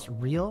across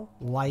real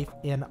life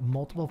and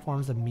multiple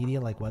forms of media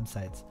like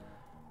websites.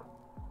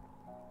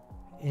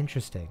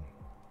 Interesting.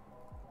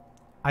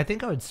 I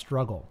think I would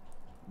struggle.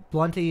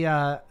 Blunty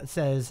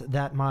says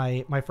that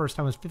my first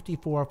time was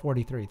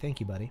 54:43. Thank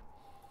you, buddy.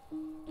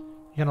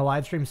 You're gonna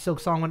live stream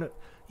Silksong when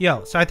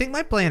yo, so I think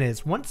my plan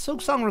is once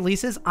Silksong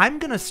releases, I'm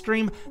gonna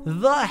stream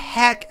the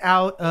heck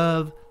out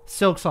of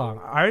Silksong.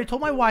 I already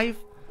told my wife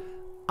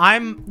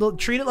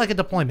treat it like a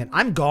deployment.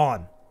 I'm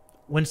gone.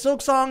 When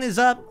Silksong is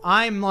up,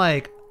 I'm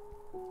gone.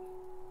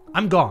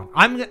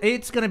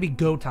 It's gonna be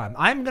go time.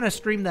 I'm gonna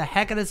stream the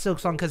heck out of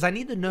Silksong because I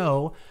need to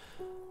know.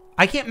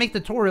 I can't make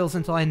tutorials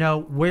until I know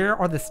where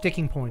are the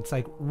sticking points.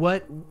 Like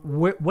what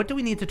do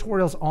we need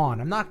tutorials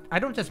on? I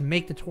don't just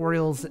make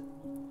tutorials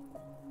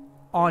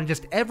on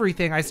just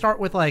everything. I start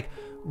with like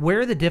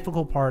where are the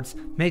difficult parts,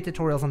 make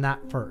tutorials on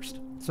that first.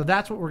 So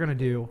that's what we're gonna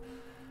do,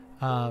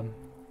 and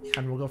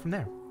we'll go from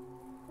there.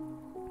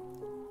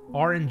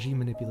 RNG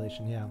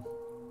manipulation, yeah.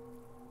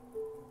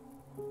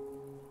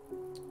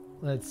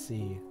 Let's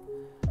see.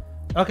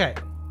 Okay,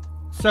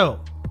 so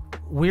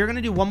we're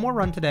gonna do one more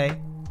run today.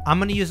 I'm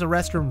gonna use the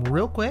restroom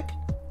real quick,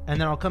 and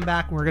then I'll come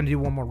back and we're gonna do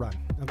one more run.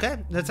 Okay,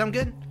 that sound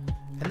good?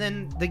 And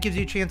then that gives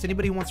you a chance.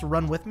 Anybody who wants to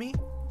run with me?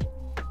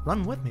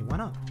 Run with me. Why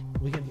not?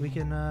 We can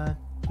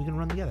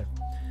run together.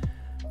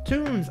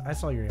 Tunes. I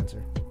saw your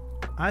answer.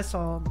 I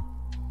saw.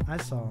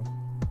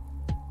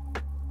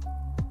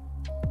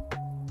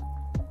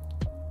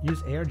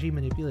 Use ARG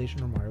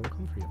manipulation or Mario will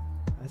come for you.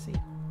 I see.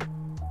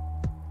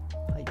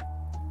 I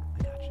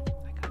got you.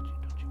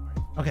 Don't you worry.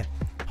 Okay.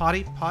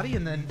 Potty,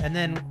 and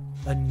then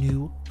a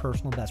new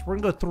personal best. We're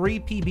gonna go 3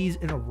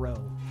 PBs in a row.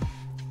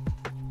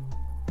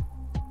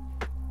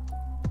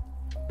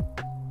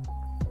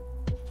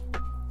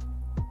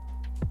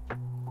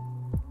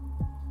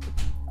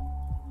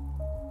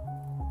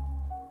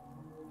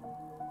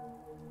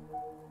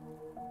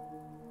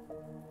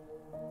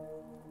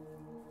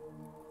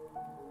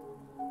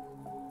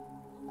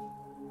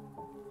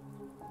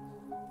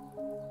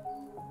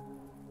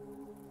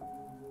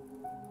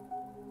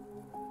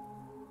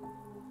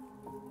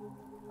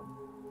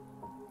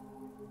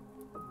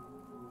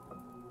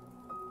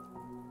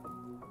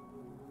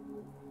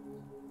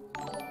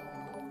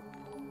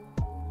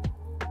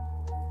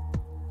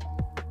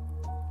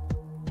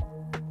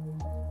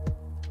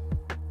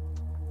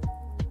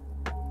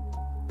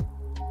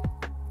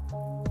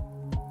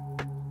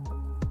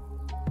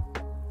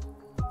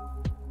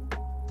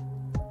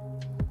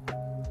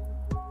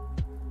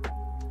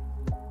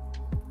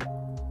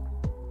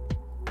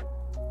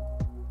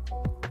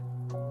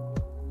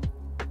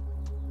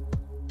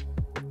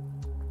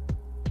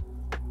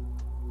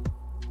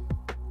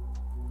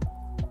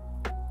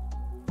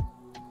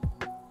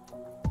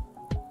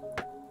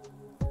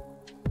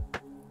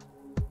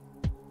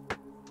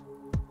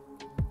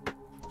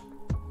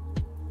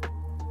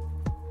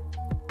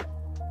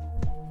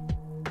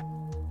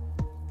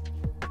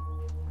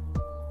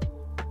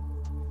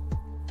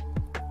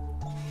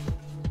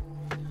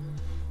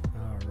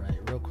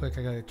 Quick,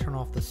 I gotta turn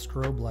off the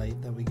strobe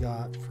light that we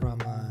got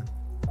from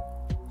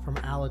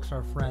Alex,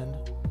 our friend.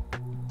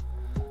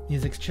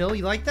 Music's chill.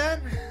 You like that?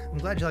 I'm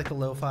glad you like the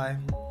lo-fi.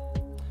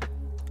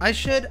 I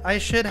should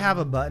have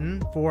a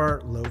button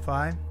for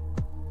lo-fi,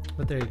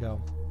 but there you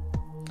go.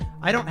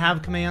 I don't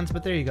have commands,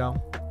 but there you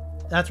go.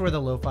 That's where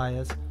the lo-fi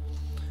is.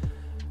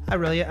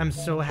 I'm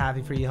so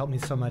happy for you. You helped me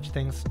so much.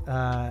 Thanks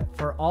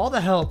for all the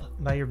help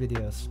by your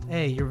videos.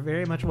 Hey, you're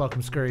very much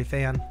welcome, Scurry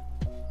fan.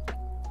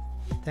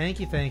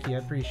 Thank you. I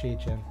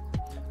appreciate you.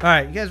 All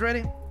right, you guys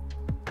ready?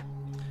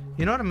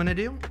 You know what I'm gonna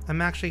do?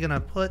 I'm actually gonna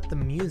put the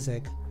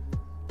music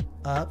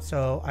up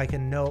so I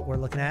can know what we're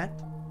looking at.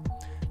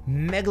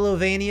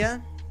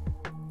 Megalovania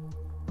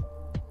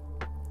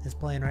is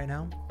playing right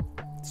now.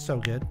 It's so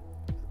good.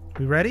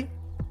 We ready?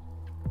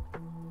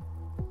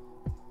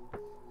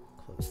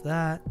 Close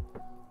that.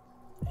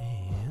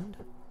 And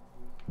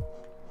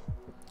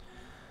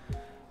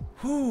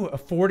whew, a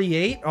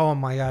 48. Oh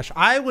my gosh,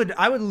 I would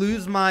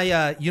lose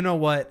my you know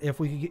what, if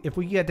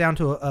we get down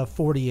to a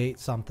 48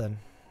 something,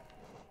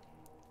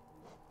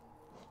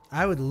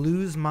 I'd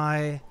lose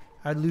my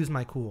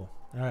cool.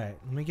 All right,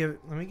 let me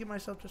give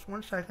myself just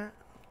 1 second.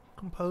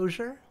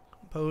 Composure.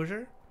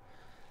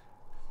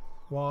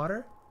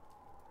 Water.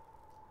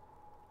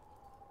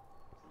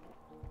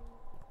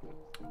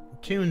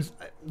 Tunes.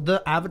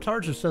 The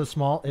avatars are so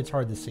small, it's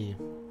hard to see.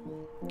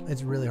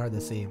 It's really hard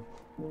to see.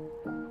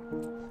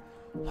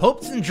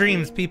 Hopes and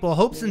dreams, people.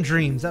 Hopes and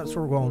dreams. That's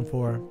what we're going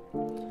for.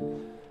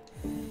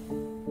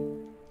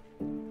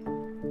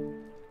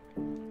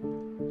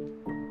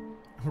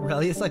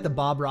 Really? It's like the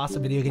Bob Ross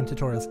of video game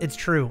tutorials. It's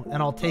true,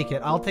 and I'll take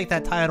it. I'll take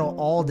that title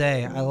all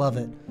day. I love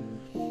it.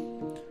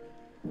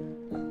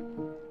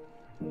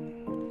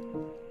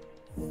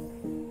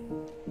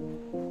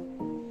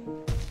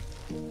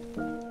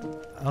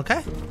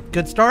 Okay.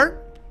 Good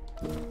start.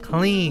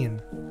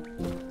 Clean.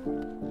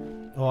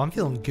 Oh, I'm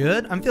feeling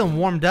good. I'm feeling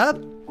warmed up.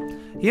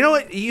 You know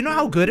what? You know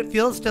how good it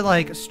feels to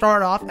like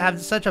start off,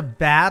 have such a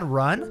bad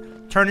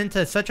run, turn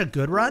into such a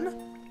good run?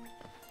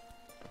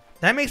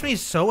 That makes me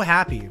so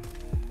happy.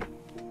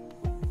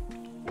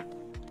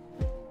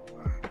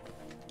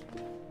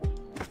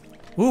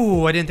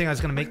 Ooh, I didn't think I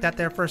was gonna make that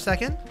there for a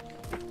second.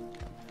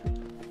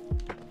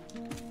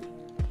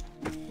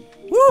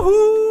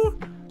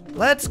 Woohoo!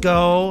 Let's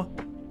go.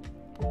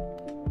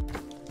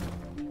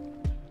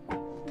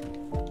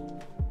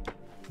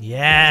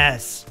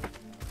 Yes.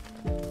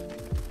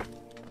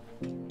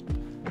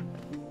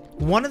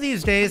 One of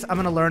these days, I'm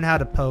going to learn how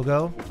to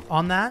pogo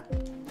on that.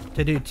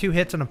 To do 2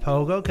 hits on a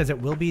pogo, because it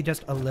will be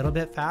just a little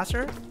bit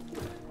faster.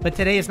 But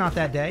today is not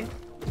that day.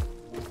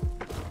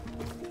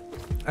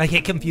 I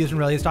get confused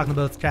when Relyea talking to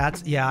both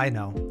chats. Yeah, I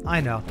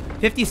know.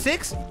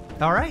 56?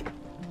 All right.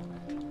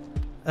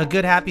 A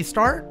good, happy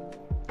start.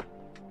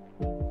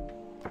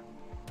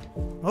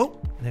 Oh,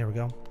 there we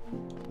go.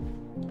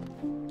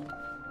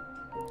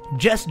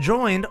 Just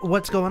joined.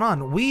 What's going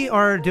on? We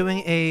are doing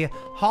a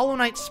Hollow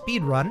Knight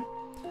speed run.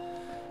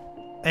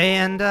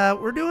 And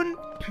we're doing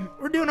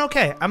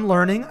okay. I'm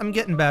learning. I'm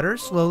getting better,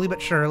 slowly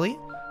but surely.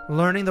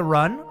 learning the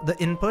run, the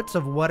inputs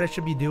of what I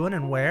should be doing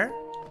and where.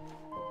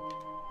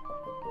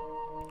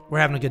 We're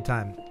having a good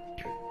time.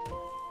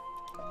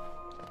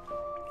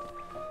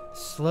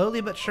 Slowly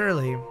but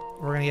surely,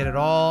 we're gonna get it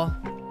all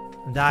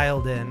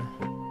dialed in.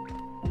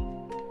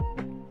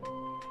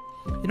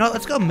 You know what?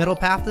 Let's go middle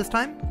path this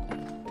time.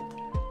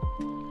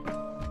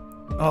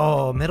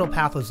 Oh, middle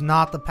path was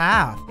not the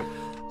path.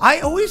 I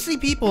always see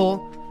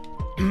people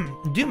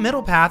do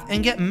middle path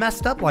and get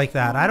messed up like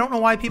that. I don't know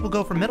why people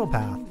go for middle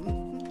path.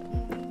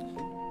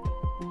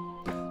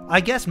 I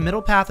guess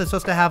middle path is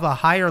supposed to have a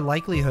higher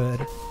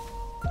likelihood.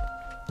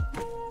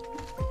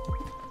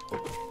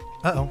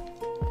 Uh-oh.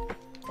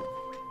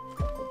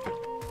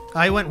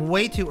 I went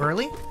way too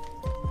early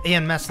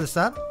and messed this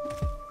up.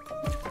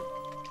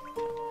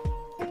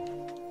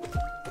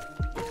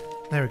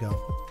 There we go.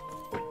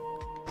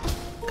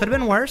 Could have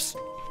been worse.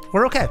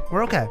 We're okay.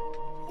 We're okay.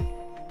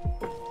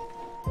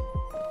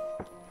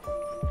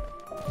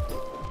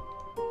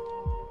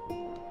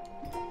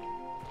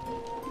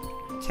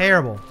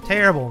 Terrible.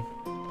 Terrible.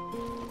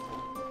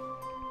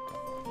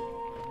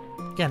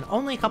 Again,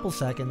 only a couple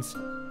seconds.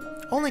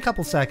 Only a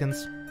couple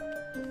seconds.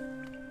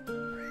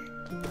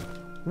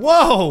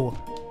 Whoa!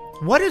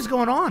 What is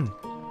going on?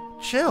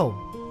 Chill.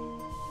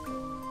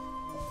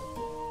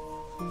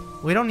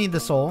 We don't need the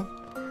soul.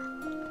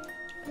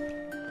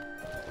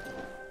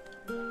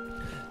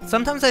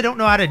 Sometimes I don't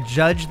know how to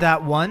judge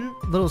that one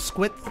little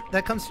squid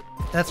that comes.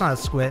 That's not a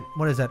squid.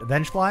 What is that? A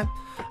vengefly?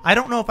 I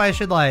don't know if I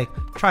should like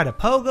try to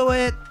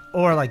pogo it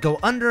or like go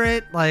under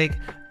it. Like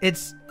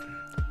it's.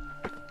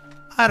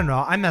 I don't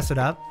know. I mess it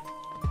up.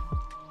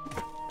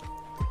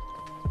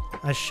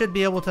 I should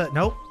be able to.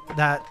 Nope.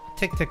 That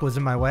tick was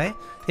in my way.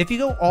 If you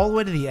go all the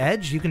way to the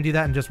edge, you can do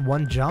that in just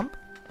one jump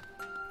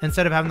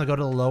instead of having to go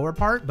to the lower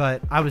part,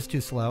 but I was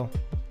too slow.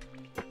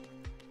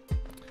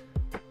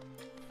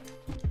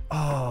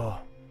 Oh.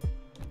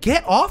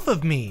 Get off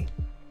of me!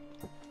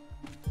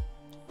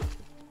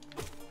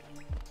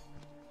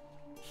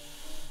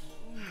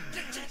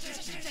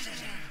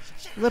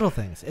 Little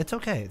things. It's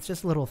okay. It's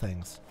just little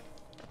things.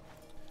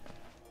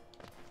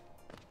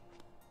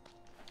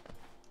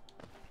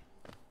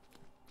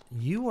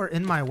 You are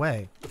in my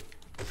way.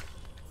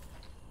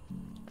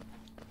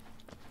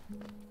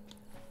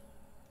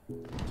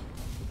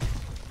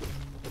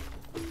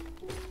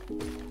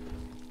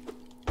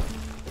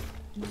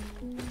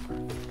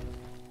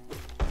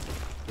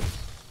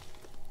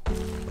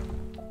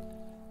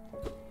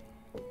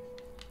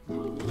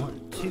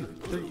 One, two,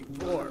 three,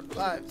 4,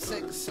 5,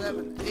 6,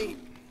 7, 8.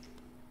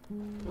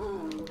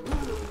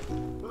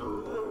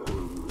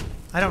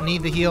 I don't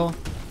need the heal.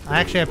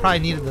 I probably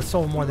needed the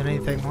soul more than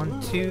anything.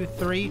 1, 2,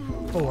 3,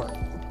 4.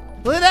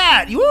 Look at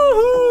that!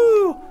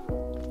 Woohoo!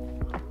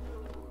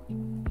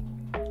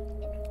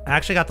 I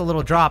actually got the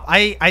little drop.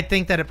 I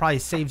think that it probably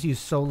saves you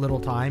so little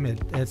time.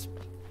 It's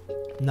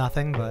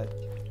nothing, but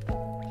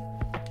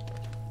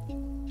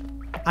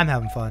I'm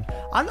having fun.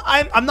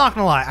 I'm not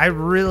gonna lie.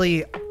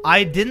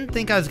 I didn't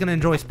think I was gonna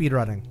enjoy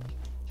speedrunning.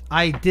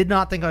 I did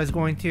not think I was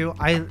going to.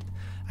 I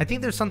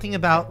think there's something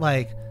about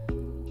like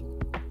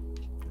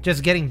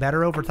just getting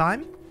better over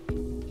time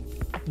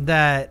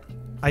that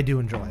I do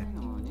enjoy.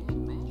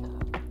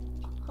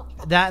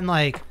 That and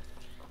like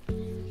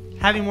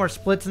having more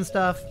splits and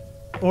stuff,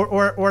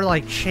 or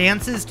like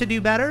chances to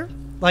do better.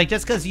 Like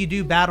just because you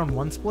do bad on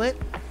one split.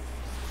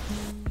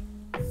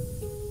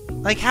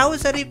 Like how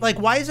is that like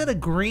why is it a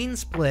green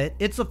split?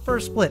 It's the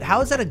first split.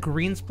 How is that a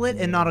green split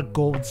and not a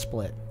gold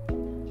split?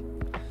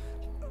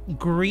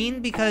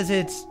 Green because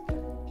it's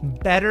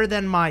better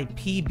than my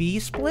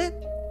PB split?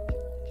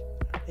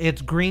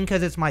 It's green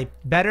because it's my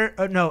better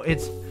no,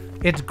 it's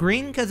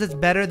green because it's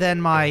better than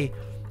my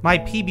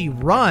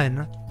PB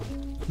run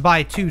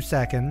by 2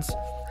 seconds,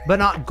 but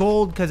not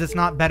gold because it's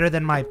not better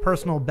than my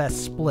personal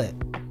best split.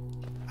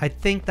 I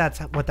think that's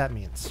what that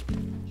means.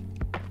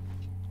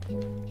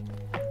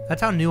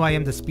 That's how new I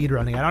am to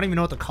speedrunning. I don't even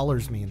know what the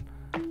colors mean.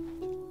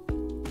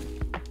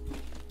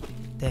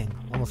 Dang,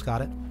 almost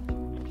got it.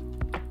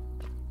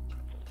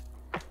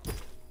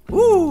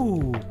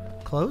 Ooh,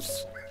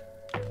 close.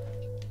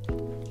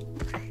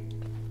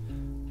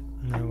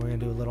 And then we're gonna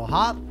do a little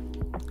hop.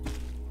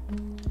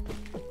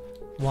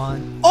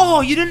 1.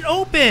 Oh, you didn't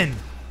open!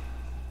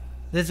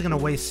 This is gonna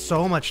waste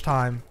so much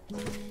time.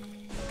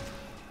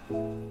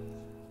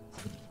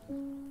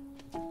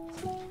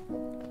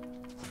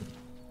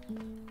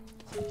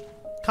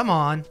 Come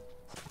on.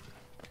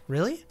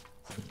 Really?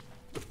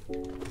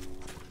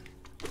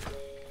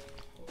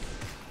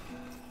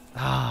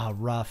 Ah,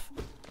 rough.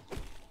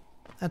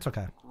 That's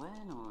okay.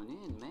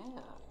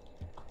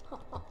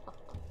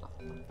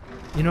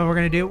 You know what we're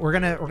gonna do? We're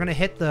gonna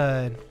hit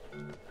the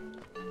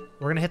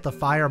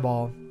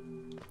fireball.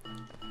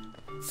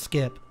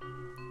 Skip.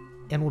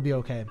 And we'll be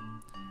okay.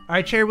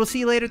 Alright, Cherry, we'll see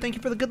you later. Thank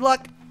you for the good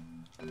luck.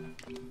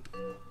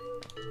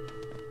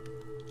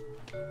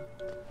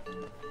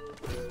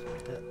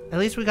 At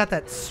least we got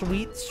that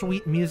sweet,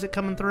 sweet music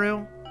coming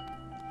through.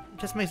 It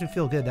just makes me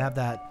feel good to have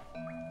that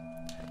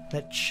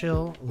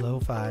chill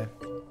lo-fi.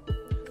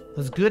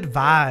 Those good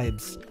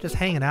vibes. Just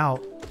hanging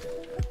out.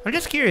 I'm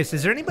just curious,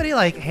 is there anybody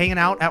like hanging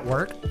out at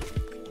work?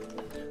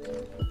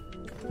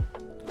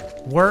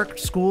 Work,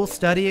 school,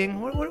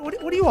 studying?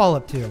 What are you all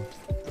up to?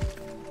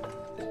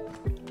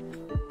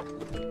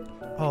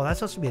 Oh, that's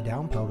supposed to be a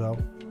down pogo.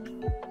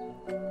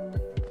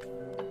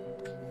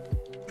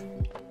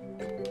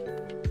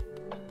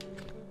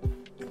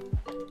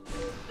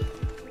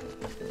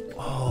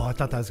 Oh, I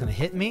thought that was gonna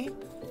hit me.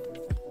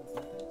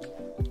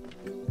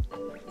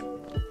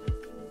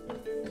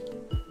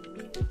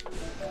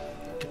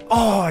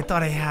 Oh, I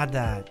thought I had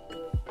that.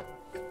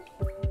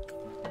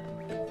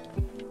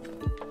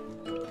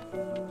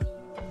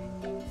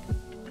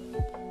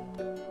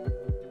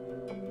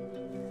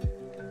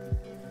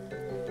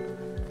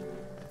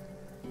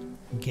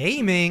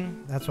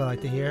 Gaming? That's what I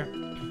like to hear.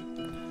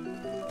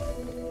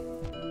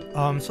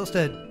 Oh, I'm supposed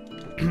to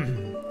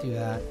do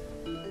that.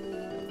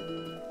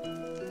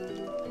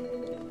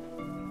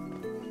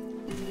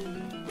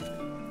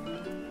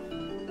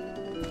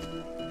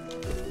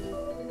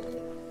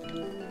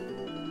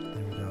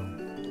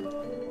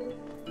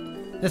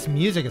 This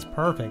music is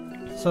perfect.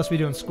 Supposed to be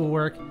doing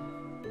schoolwork.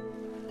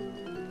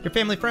 You're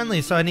family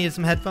friendly, so I needed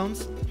some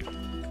headphones.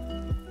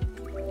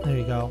 There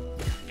you go.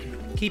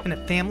 Keeping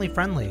it family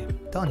friendly. I'm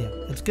telling you,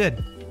 it's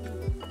good.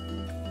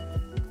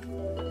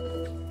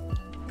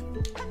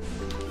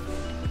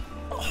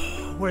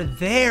 Oh, we're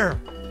there.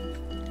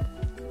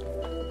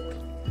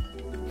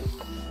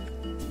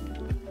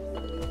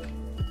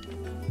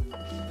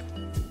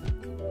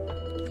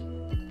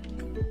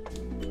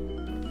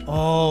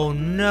 Oh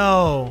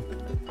no.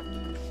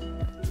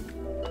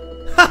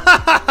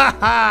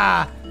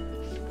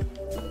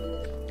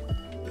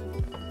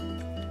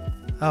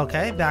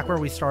 Okay, back where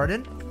we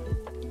started.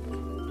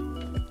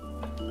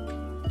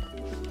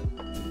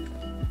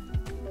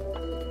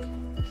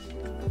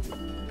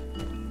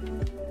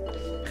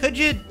 Could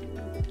you?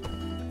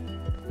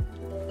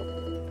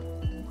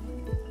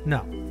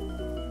 No.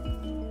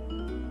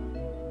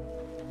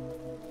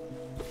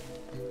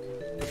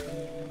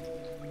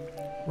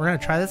 We're gonna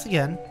try this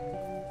again.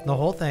 The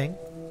whole thing.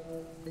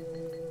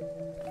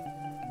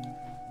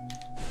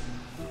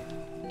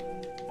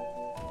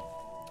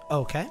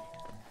 Okay.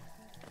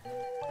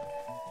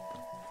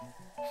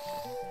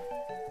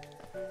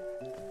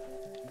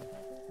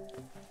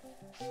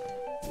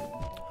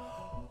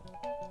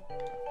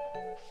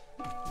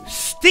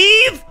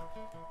 Steve!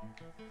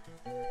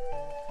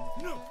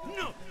 No,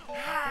 no.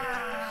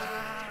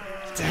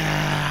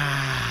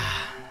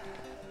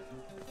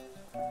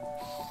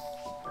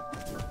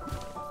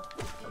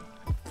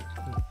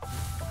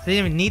 I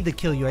didn't even need to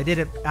kill you. I did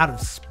it out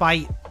of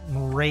spite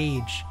and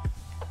rage.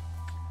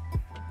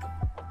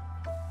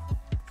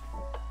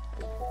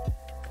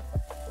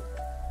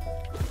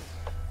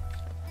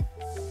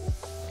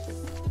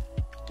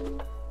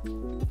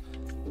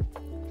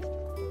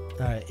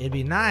 Alright, it'd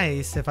be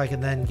nice if I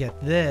could then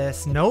get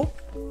this. Nope.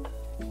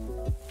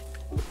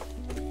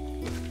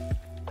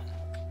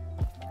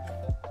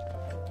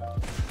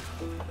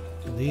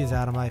 Get these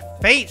out of my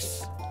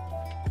face.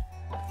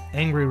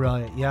 Angry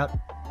Relyea, yep.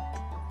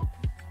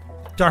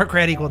 Dark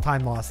red equal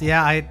time loss.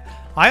 Yeah,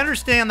 I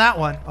understand that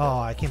one. Oh,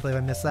 I can't believe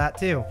I missed that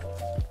too.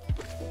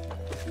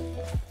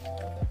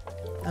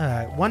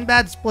 Alright, one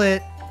bad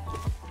split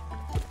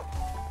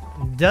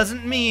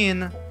doesn't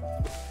mean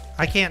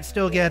I can't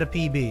still get a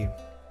PB.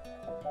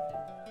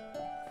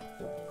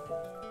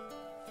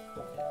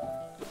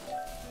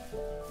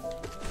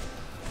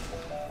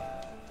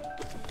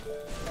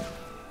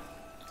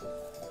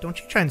 Don't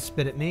you try and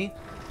spit at me.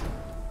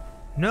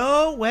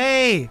 No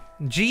way.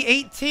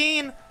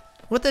 G18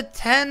 with a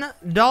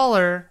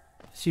 $10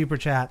 super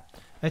chat.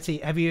 Let's see.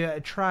 Have you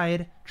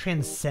tried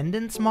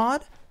Transcendence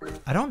mod?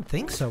 I don't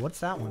think so.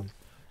 What's that one?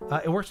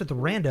 It works with the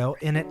rando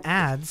and it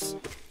adds...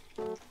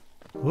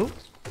 Whoop.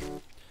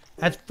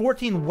 Adds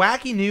 14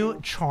 wacky new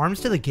charms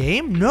to the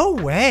game? No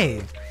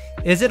way.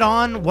 Is it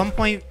on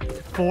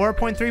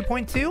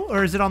 1.4.3.2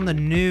 or is it on the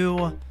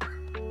new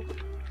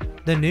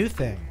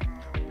thing?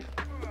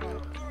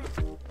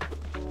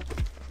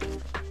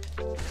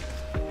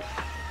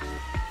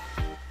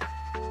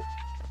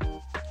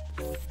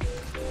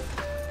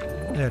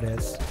 There it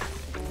is.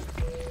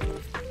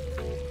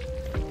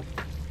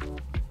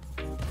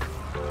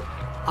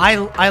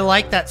 I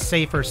like that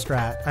safer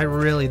strat. I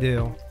really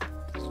do.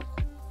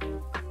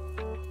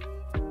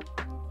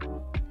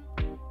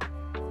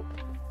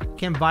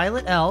 Can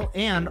Violet L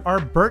and our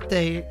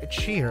birthday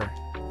cheer?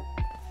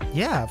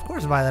 Yeah, of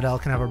course Violet L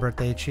can have a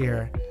birthday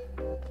cheer.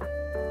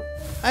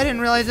 I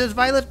didn't realize it was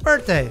Violet's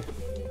birthday.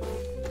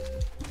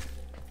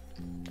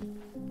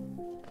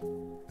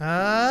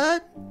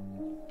 Happy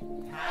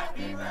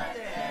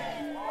birthday!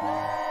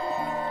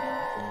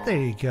 There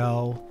you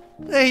go.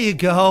 There you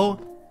go.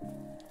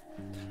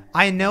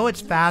 I know it's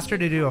faster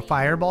to do a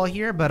fireball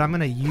here, but I'm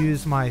gonna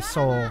use my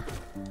soul.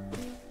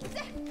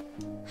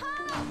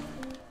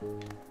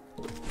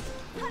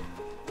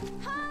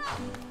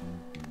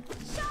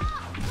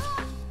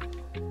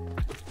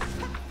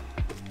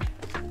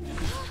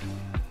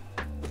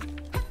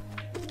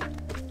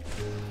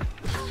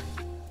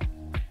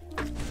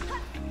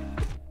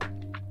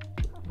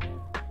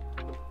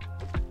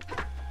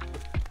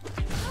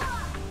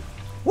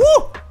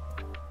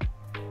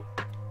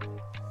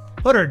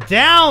 Put her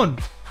down.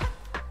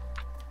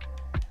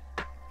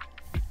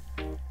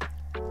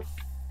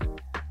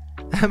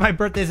 My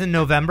birthday's in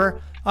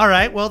November. All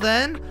right, well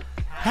then,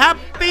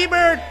 happy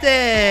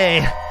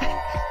birthday.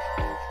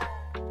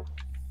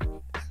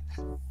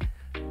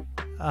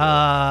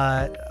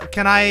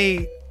 Can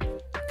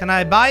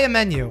I buy a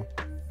menu?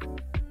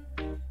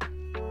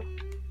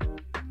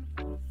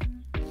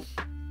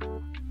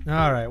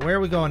 All right, where are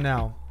we going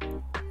now?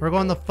 We're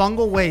going the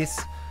fungal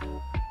waste.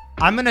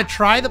 I'm gonna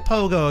try the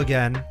pogo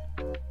again.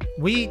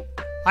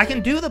 I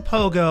can do the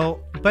pogo,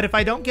 but if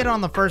I don't get it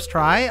on the first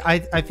try,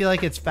 I feel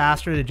like it's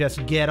faster to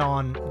just get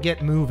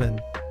moving.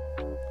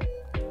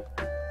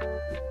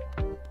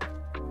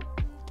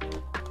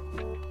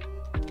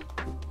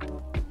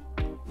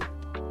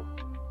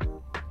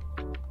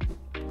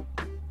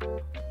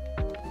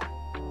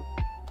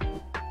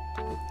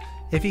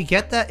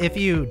 If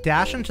you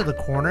dash into the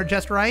corner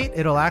just right,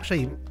 it'll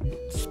actually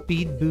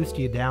speed boost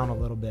you down a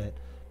little bit.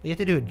 But you have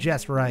to do it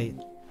just right.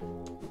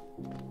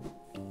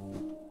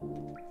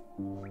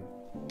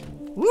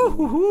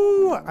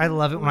 Woo-hoo-hoo! I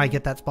love it when I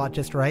get that spot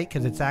just right,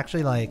 because it's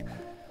actually like,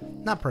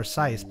 not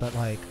precise, but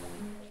like...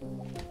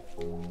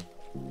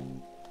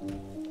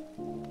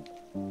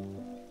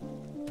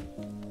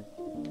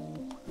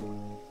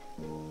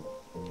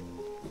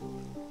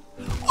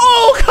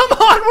 Oh, come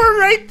on! We're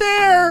right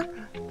there!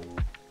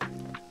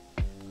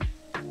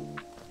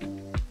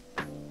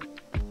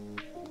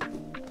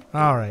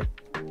 All right.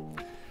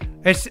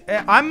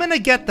 I'm gonna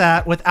get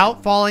that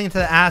without falling into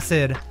the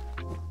acid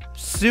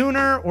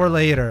sooner or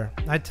later.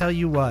 I tell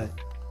you what.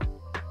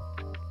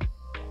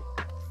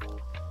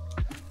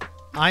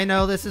 I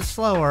know this is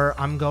slower.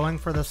 I'm going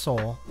for the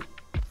soul.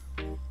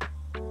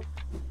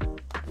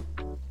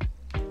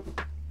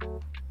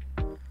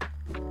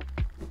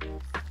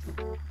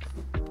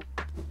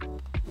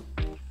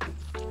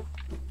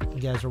 You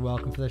guys are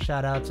welcome for the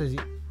shout outs.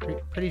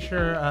 Pretty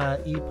sure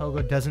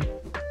ePogo doesn't.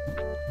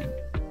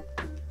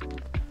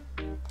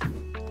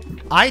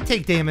 I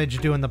take damage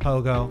doing the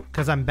pogo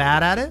because I'm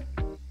bad at it.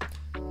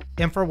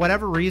 And for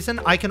whatever reason,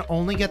 I can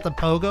only get the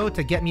pogo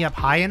to get me up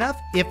high enough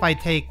if I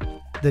take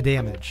the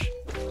damage.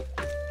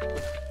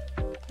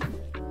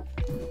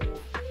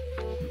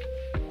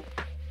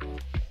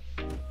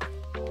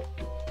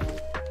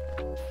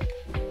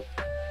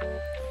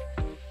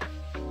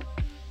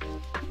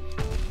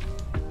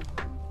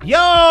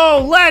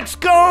 Yo, let's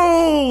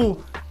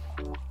go!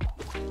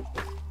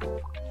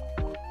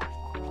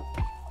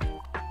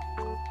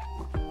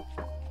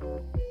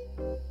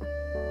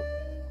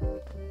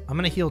 I'm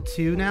gonna heal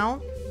 2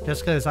 now,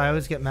 just because I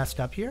always get messed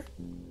up here.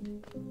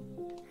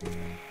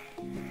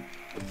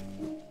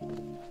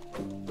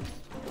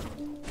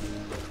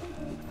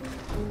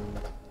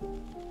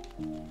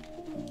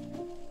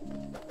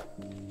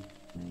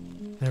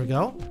 There we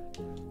go.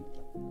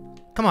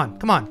 Come on,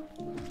 come on.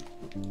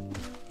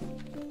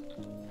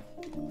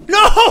 No,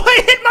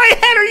 I hit my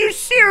head, are you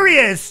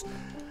serious?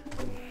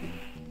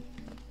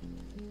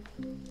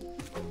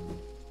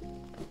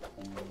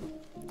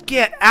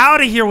 Get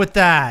out of here with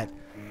that.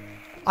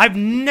 I've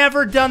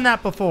never done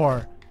that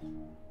before.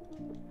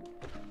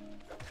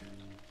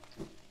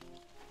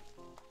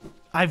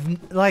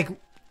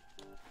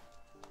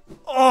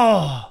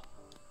 Oh,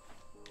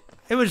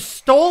 it was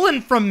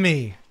stolen from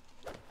me.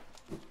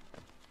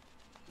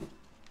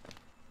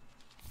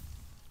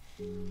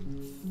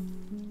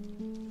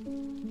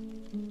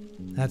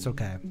 That's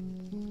okay.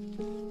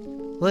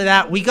 Look at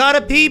that, we got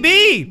a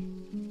PB.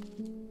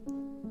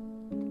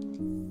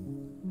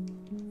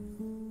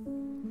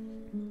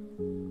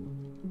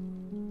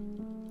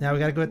 Now we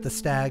gotta go at the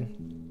stag.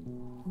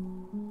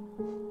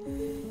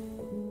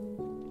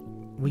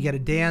 We gotta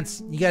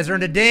dance. You guys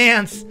earned a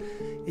dance.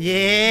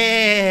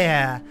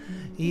 Yeah.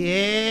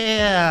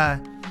 Yeah.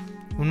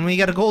 When we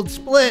got a gold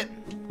split.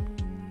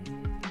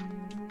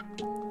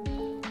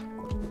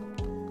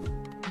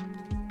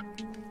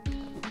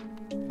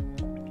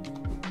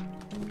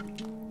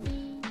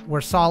 We're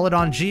solid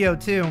on Geo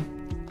too.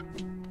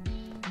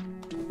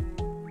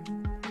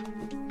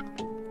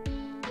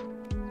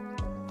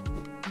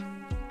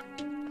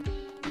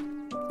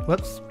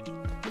 Whoops.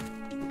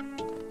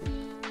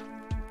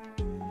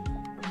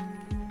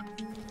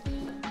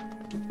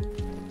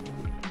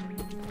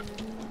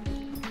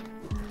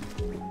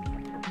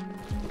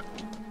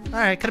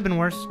 Alright, could have been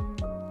worse.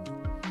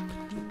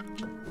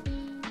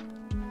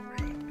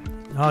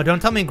 Oh, don't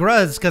tell me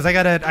Gruz, because I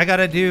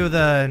gotta do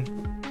the,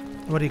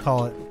 what do you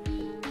call it?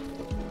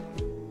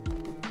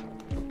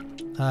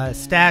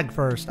 Stag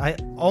first. I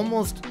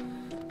almost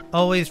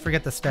always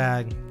forget the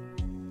stag.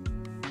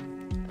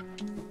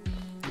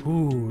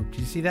 Ooh, do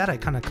you see that? I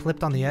kind of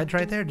clipped on the edge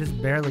right there.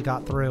 Just barely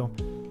got through.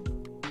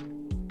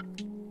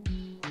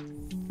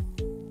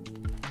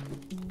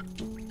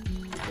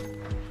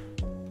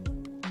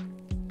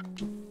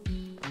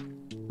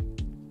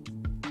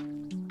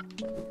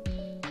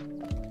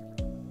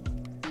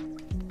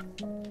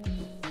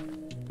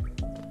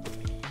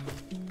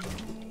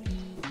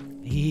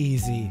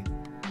 Easy.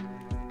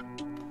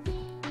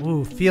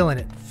 Ooh, feeling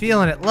it.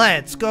 Feeling it.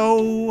 Let's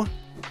go.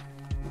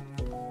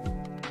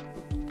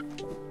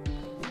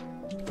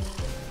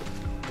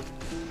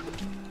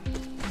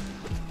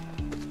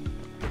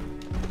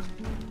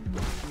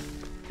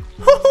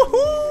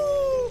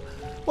 Woohoo!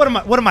 What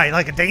am I,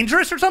 like a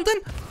dangerous or something?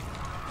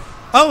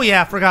 Oh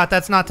yeah, forgot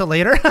that's not till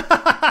later.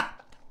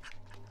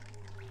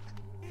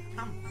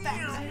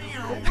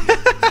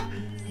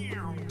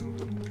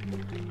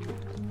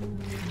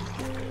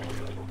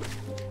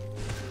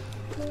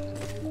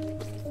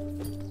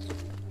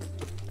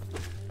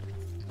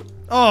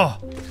 Oh.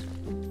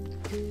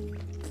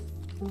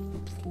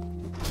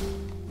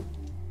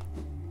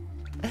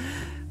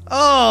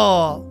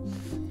 Oh.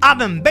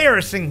 I'm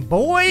embarrassing,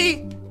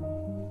 boy.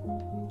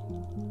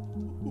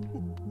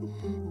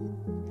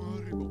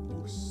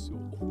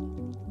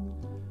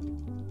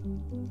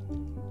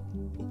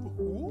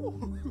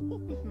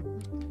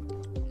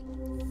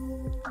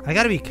 I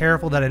gotta be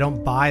careful that I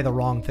don't buy the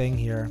wrong thing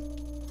here.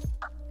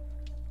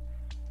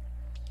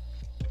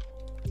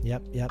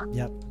 Yep.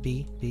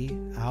 B,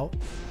 out.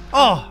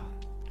 Oh!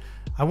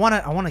 I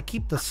wanna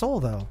keep the soul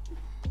though.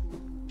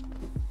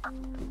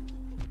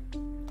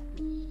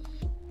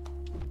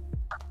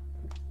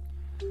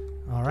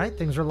 Alright,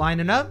 things are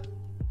lining up.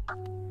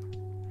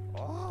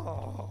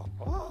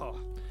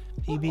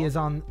 PB is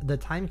on the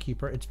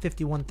timekeeper. It's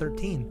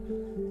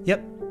 51:13.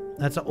 Yep,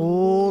 that's an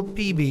old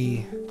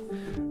PB.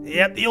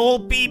 Yep, the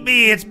old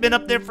PB. It's been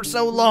up there for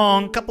so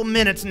long. Couple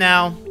minutes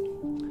now.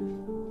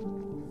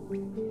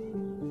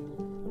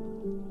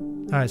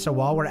 Alright, so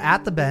while we're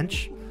at the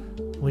bench,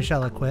 we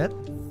shall equip.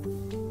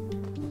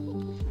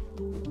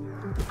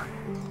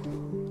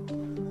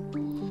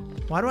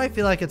 Why do I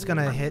feel like it's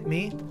gonna hit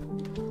me?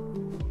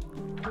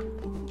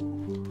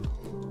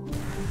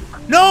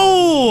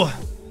 No!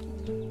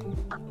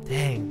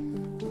 Dang.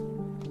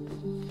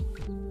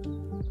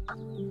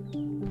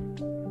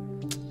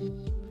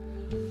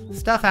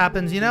 Stuff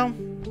happens, you know?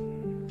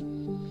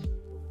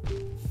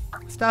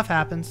 Stuff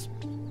happens.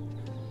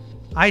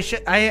 I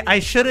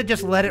should have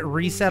just let it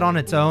reset on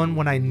its own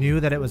when I knew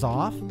that it was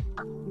off.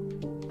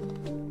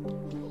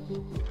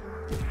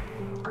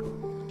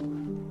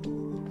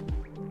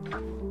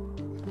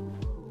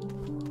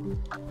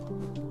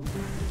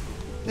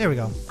 There we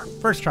go.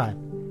 First try.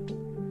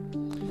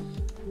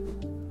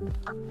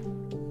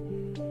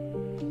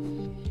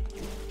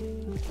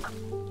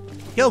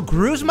 Yo,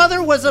 Gru's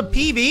mother was a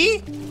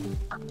PB?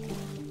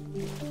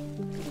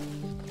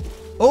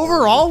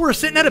 Overall, we're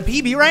sitting at a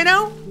PB right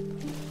now?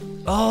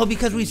 Oh,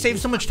 because we saved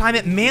so much time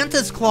at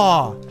Manta's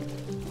Claw.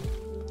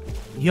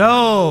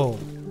 Yo.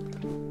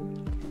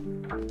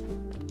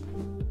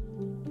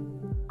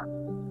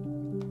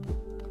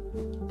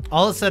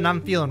 All of a sudden,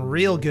 I'm feeling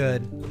real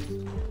good.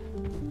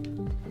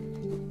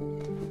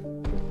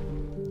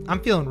 I'm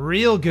feeling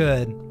real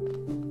good.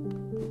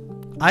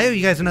 I owe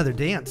you guys another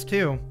dance,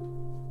 too.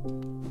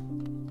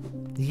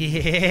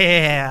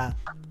 Yeah.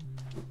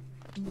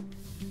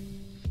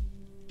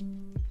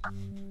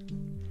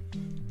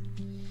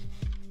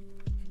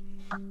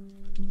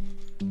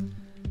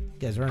 You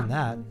guys earned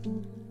that.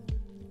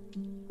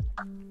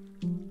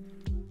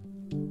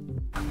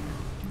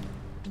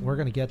 We're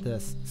gonna get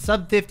this.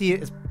 Sub 50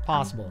 is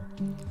possible.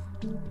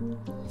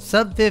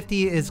 Sub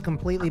 50 is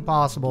completely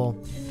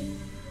possible.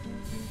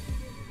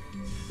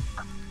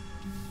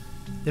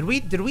 Did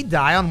we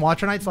die on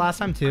Watcher Nights last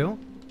time too?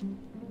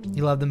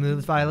 You love the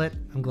moves, Violet?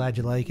 I'm glad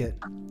you like it.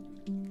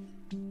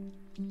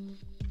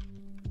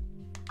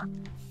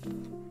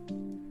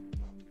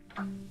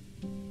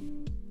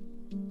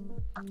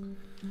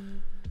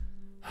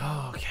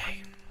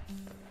 Okay.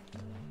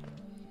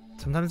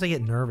 Sometimes I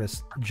get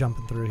nervous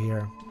jumping through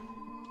here.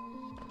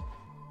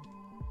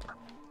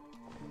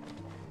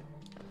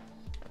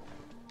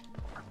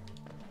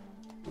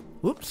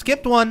 Whoops,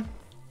 skipped one.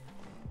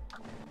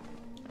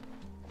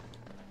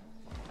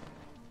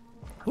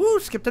 Woo,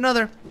 skipped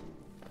another.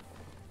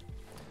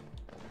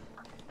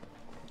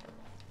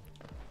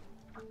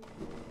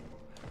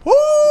 Woo,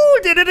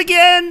 did it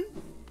again.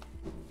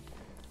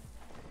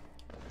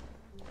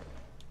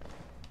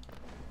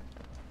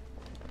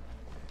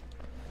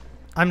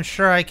 I'm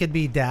sure I could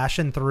be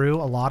dashing through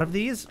a lot of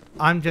these.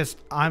 I'm just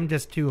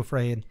too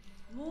afraid.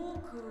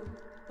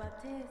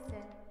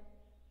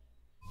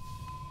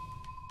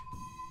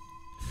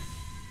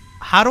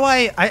 How do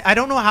I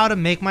don't know how to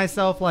make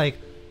myself like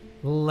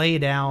lay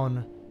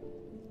down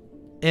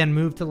and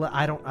move to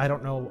I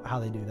don't know how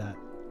they do that.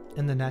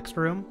 In the next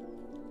room.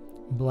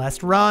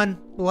 Blessed run.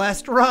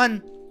 Blessed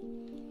run.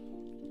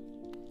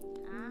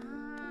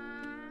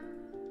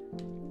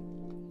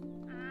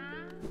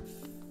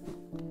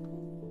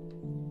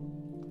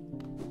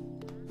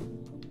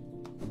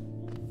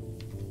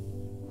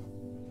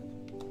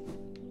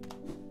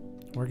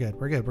 We're good.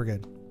 We're good. We're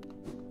good.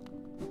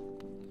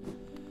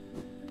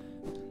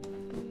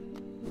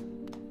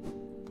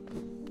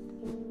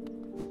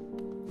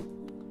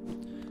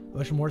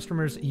 Wish more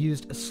streamers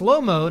used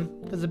slow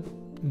mode because of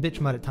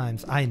bitch mode at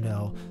times. I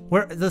know.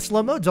 Where the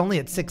slow mode's only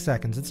at 6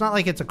 seconds. It's not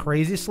like it's a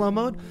crazy slow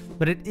mode,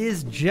 but it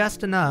is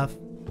just enough.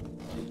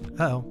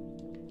 Uh-oh.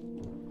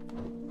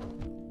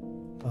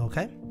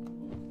 Okay.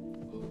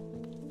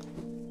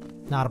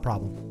 Not a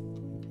problem.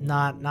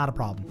 Not a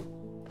problem.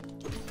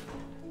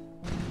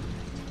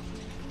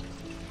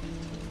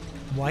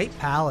 White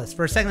Palace.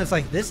 For a second, it's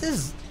like, this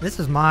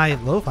is my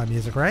lo-fi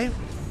music, right?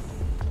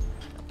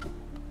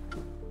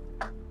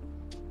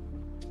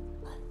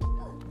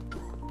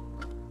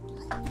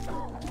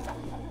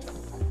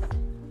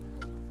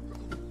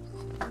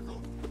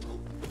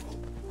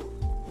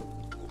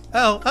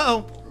 Oh,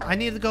 uh-oh. I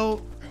need to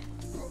go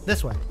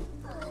this way.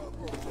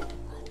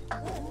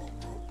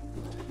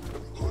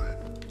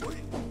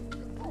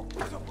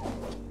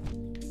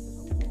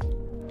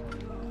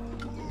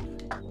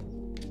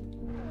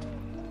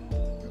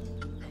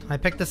 I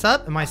pick this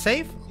up? Am I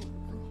safe?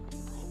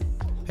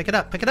 Pick it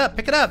up, pick it up,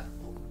 pick it up!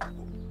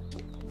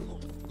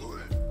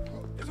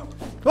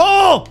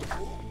 Oh!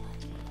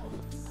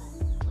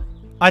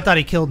 I thought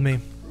he killed me.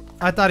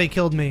 I thought he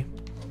killed me.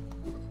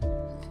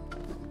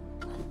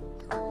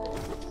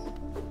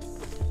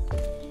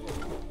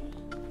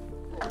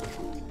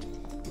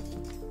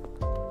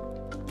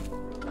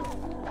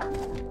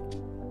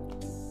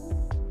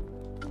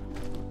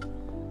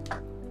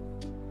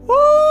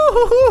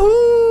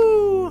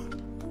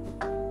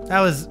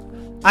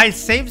 I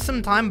saved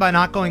some time by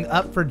not going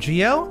up for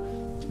Geo,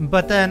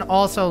 but then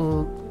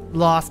also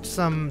lost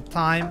some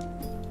time.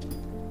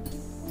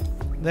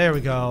 There we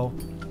go.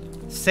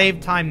 Save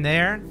time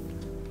there.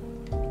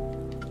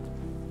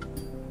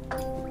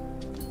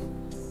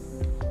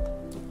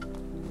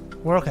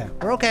 We're okay.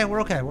 We're okay.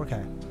 We're okay. We're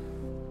okay.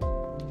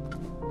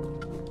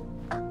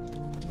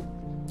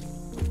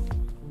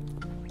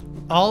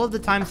 All of the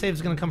time save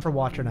is going to come for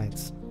Watcher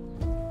Nights.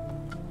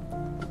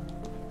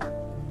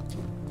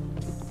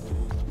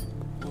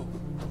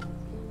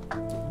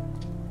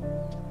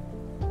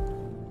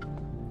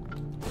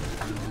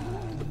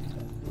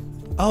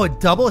 Oh,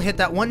 it double hit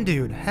that one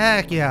dude.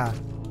 Heck yeah.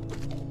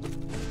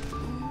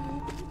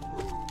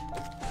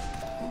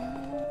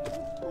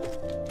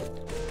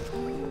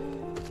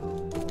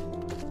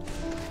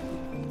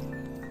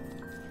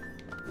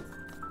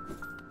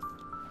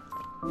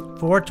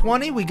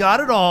 $420, we got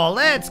it all.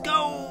 Let's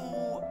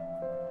go.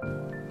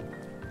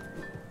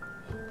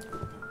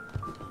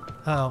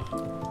 Oh.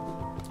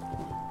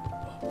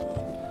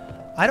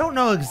 I don't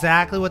know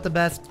exactly what the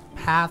best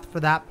path for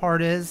that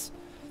part is.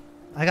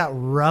 I got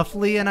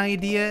roughly an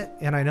idea,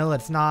 and I know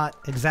it's not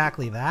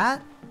exactly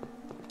that.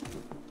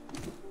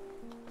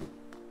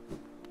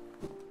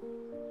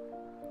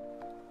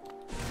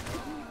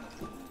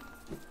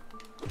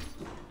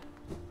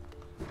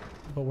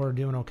 But we're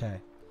doing okay.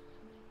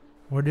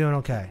 We're doing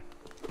okay.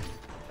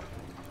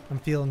 I'm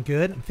feeling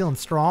good. I'm feeling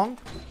strong.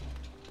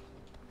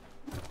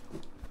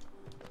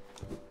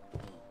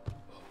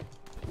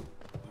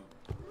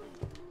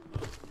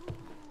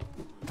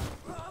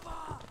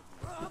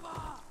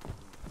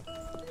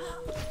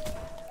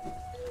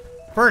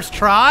 First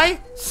try,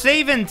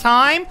 saving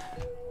time.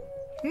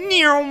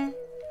 Neom.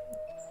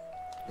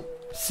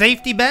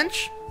 Safety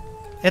bench.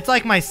 It's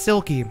like my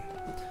silky.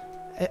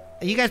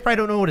 You guys probably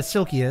don't know what a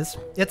silky is.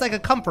 It's like a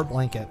comfort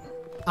blanket.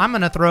 I'm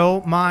gonna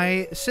throw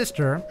my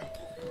sister,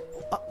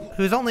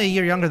 who's only a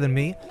year younger than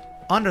me,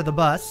 under the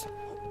bus.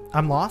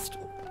 I'm lost.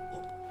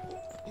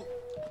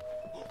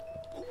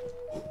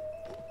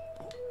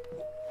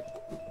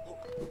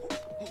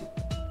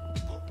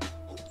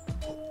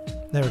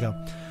 There we go.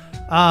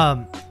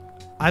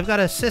 I've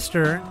got a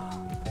sister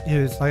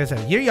who's, like I said,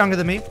 a year younger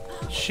than me.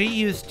 She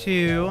used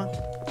to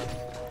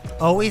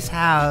always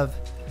have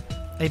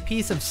a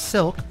piece of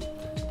silk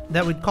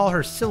that we'd call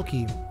her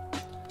Silky.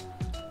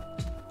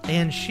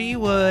 And she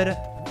would,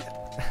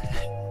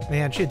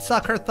 man, she'd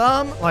suck her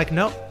thumb. Like,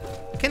 nope.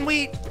 Could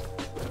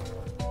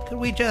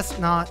we just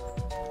not?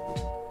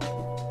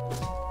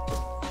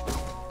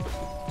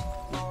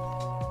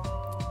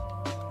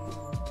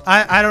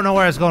 I don't know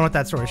where I was going with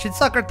that story. She'd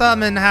suck her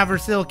thumb and have her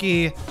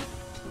Silky.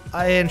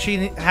 And she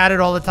had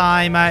it all the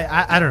time.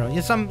 I don't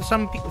know. Some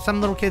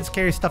little kids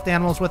carry stuffed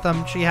animals with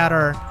them. She had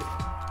her.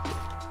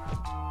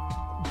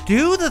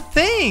 Do the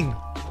thing.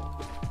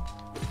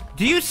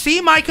 Do you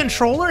see my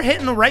controller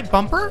hitting the right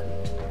bumper?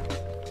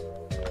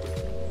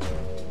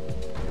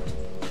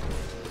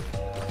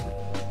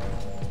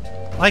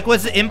 Like,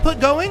 was the input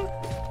going?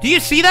 Do you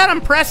see that?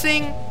 I'm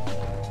pressing.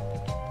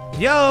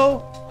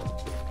 Yo.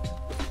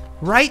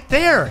 Right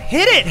there.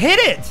 Hit it. Hit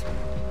it.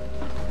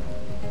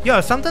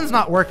 Yo, something's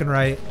not working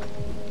right.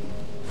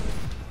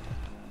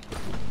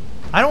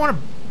 I don't want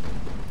to...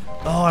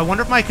 Oh, I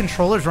wonder if my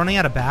controller's running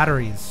out of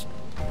batteries.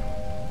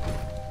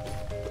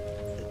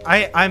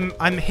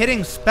 I'm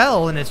hitting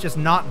spell and it's just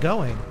not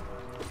going.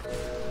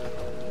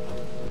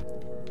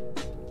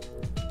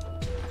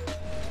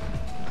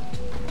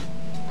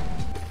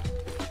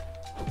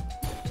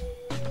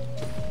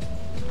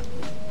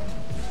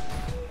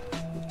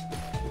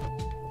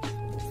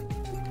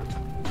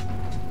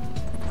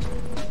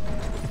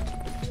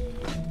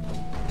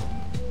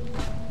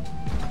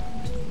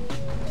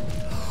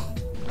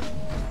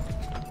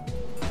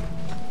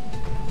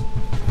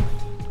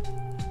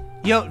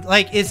 Yo,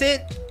 like, is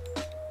it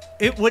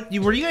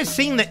were you guys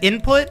seeing the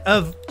input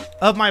of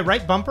my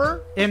right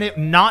bumper and it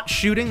not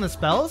shooting the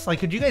spells? Like,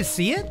 could you guys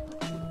see it?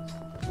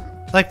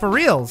 Like, for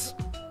reals?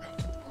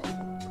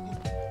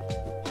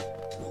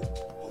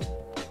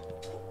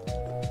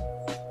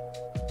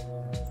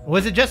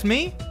 Was it just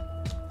me?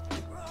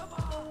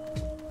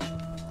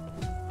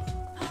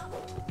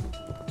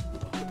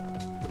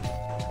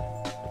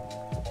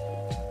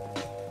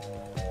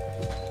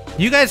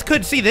 You guys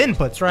could see the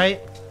inputs,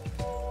 right?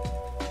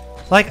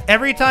 Like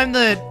every time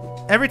they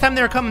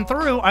were coming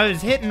through, I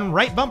was hitting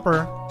right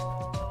bumper.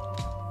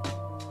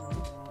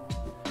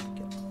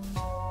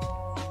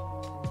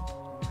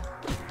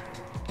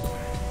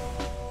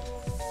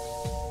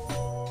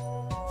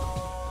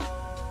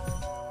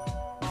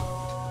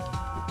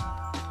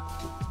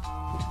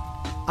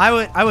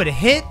 I would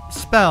hit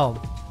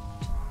spell.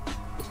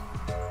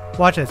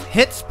 Watch this.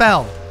 Hit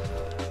spell.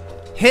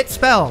 Hit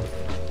spell.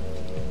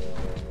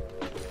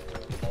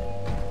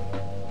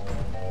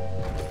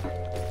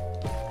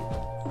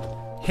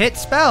 Hit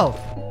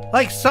spell.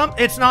 Like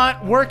it's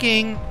not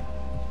working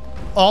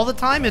all the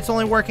time. It's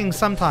only working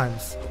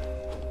sometimes.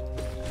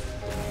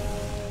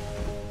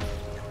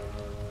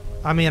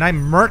 I mean, I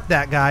murked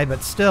that guy,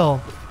 but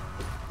still.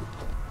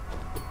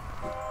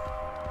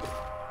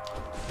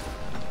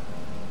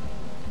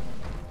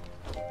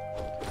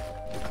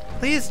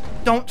 Please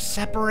don't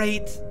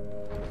separate.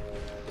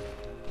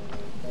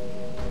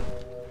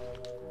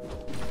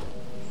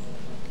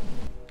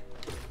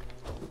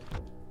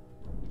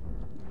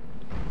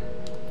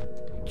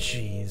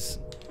 Jeez.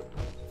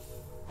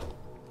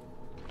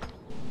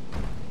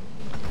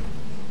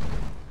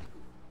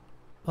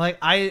 Like,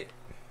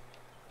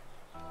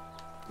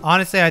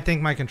 honestly, I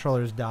think my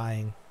controller is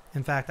dying.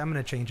 In fact, I'm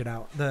going to change it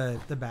out, the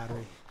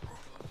battery.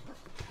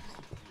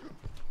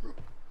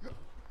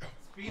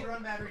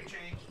 Speedrun battery change.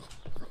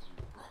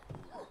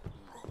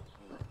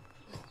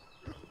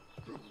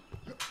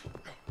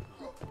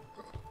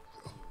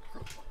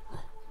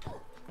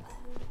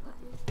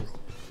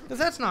 Because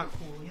that's not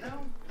cool, you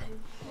know?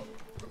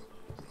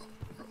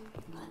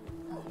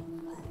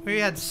 We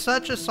had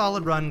such a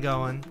solid run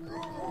going.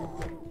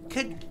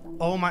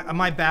 Oh,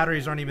 my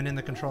batteries aren't even in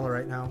the controller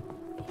right now.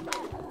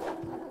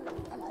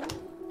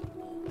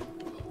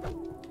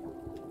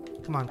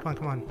 Come on, come on,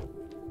 come on.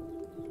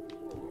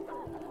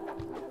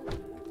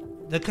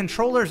 The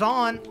controller's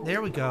on.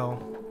 There we go.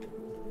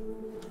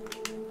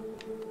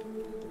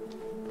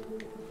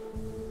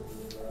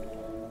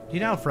 Do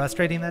you know how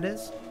frustrating that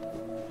is?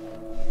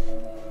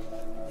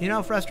 You know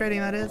how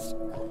frustrating that is?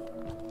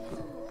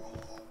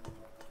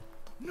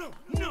 No,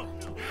 no.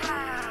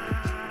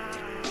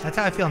 That's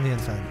how I feel on the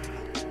inside.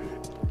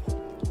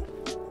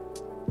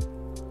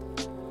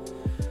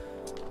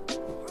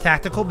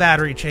 Tactical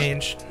battery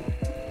change.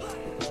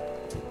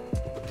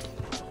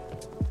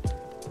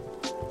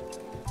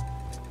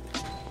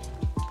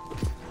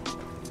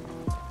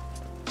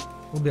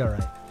 We'll be all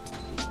right.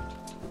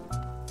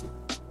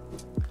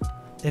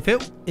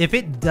 If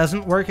it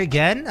doesn't work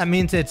again, that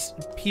means it's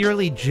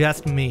purely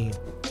just me.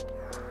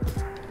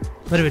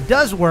 But if it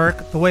does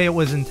work the way it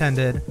was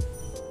intended,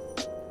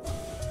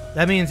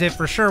 that means it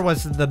for sure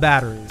was the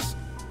batteries.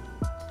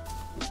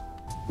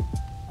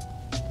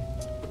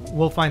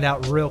 We'll find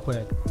out real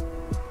quick.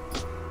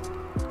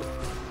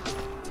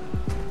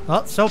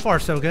 Well, so far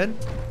so good.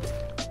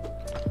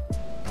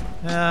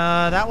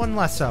 That one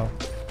less so.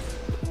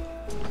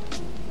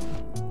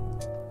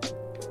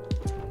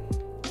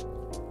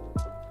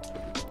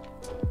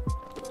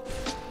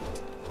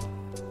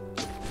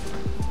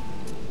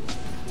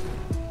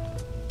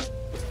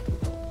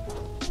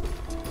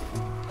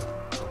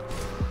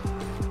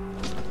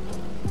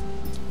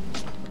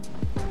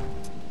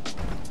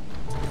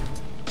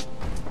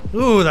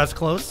 Ooh, that's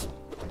close.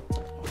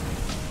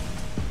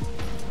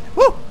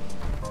 Woo!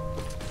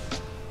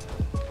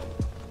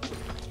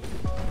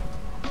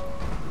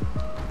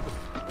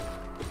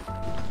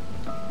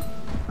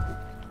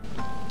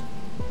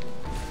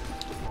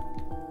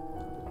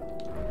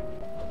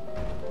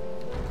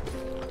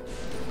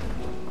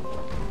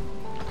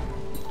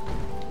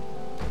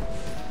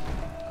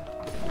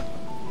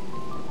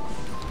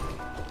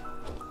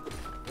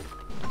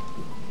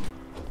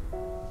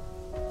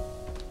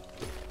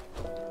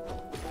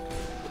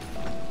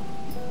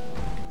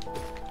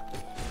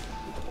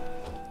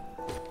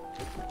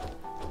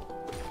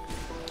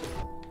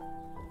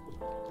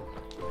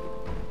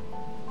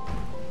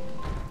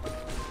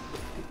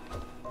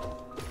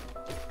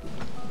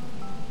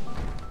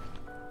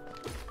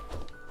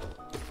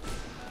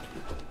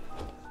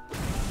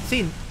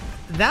 See,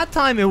 that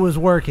time it was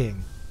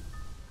working.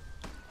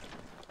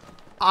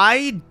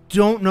 I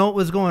don't know what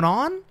was going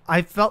on.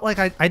 I felt like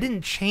I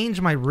didn't change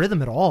my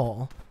rhythm at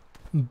all,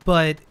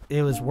 but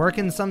it was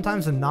working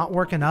sometimes and not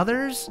working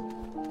others.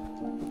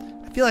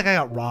 I feel like I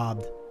got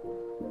robbed.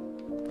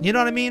 You know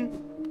what I mean?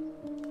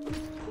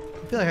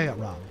 I feel like I got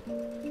robbed.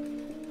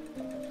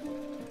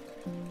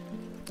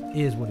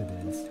 It is what it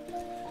is.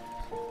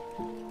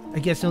 I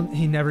guess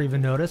he never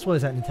even noticed. What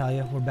is that,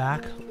 Natalia? We're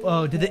back.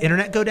 Oh, did the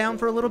internet go down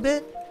for a little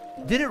bit?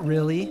 Did it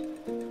really?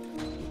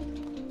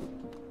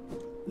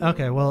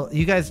 Okay, well,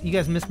 you guys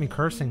missed me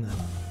cursing then.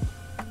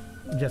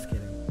 Just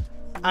kidding.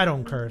 I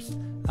don't curse.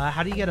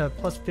 How do you get a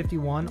plus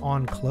 51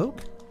 on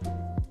cloak?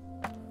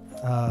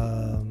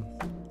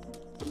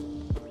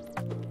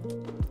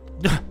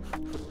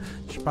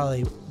 should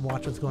probably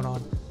watch what's going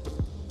on.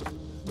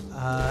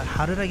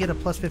 How did I get a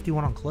plus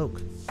 51 on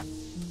cloak?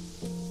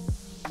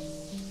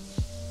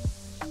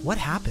 What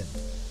happened?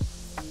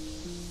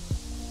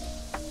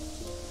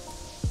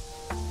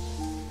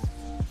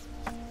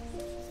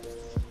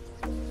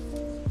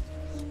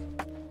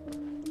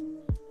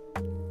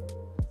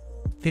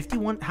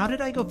 How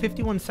did I go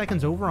 51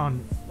 seconds over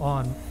on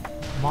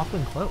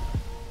Mothwing Cloak?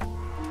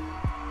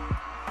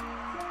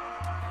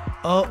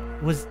 Oh,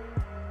 was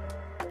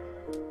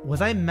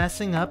I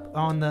messing up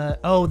on the...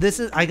 Oh, this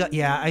is...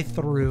 I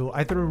threw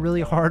really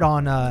hard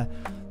on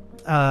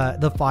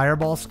the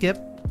fireball skip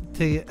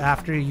to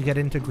after you get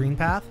into green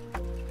path.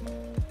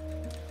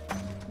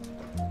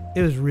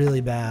 It was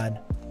really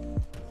bad.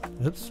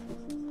 Oops.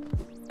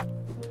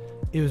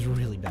 It was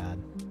really bad.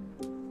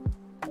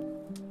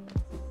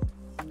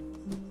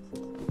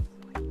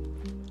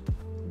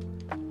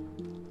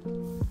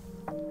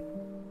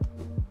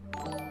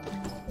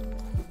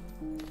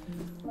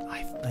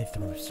 I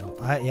threw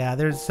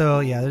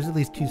so... there's at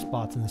least 2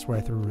 spots in this where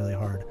I threw really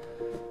hard.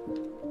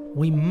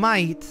 We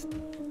might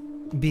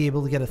be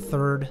able to get a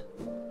third...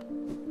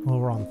 Well,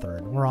 we're on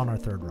third. We're on our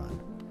third run.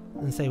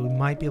 And say we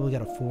might be able to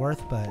get a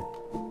fourth, but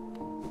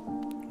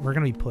we're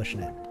going to be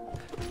pushing it.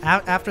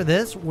 After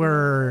this,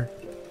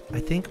 I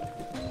think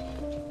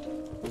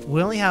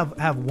we only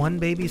have 1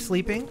 baby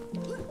sleeping,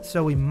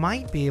 so we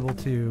might be able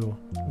to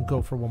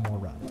go for 1 more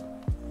run.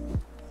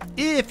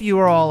 If you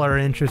all are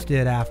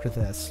interested after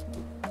this.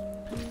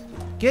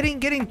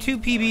 Getting 2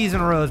 PBs in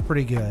a row is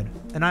pretty good,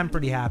 and I'm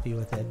pretty happy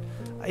with it.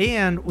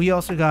 And we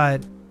also got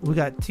 2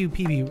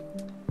 PB.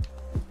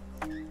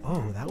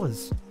 Oh, that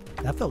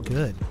felt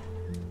good.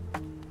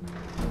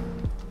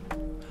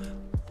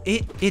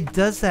 It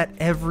does that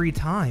every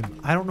time.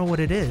 I don't know what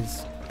it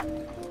is.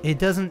 It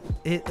doesn't.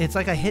 It's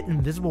like I hit an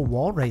invisible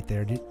wall right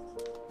there, dude.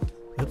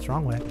 Oops,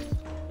 wrong way.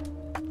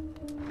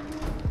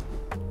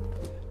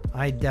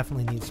 I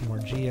definitely need some more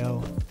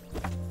geo.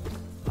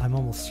 I'm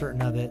almost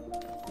certain of it.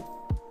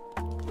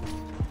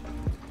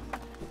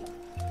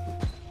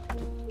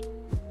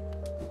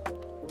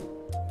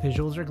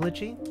 Visuals are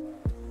glitchy.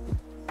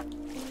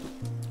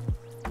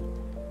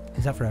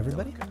 Is that for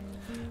everybody?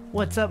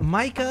 What's up,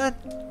 Micah?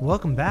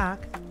 Welcome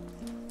back.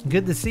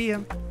 Good to see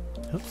you.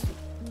 Oops.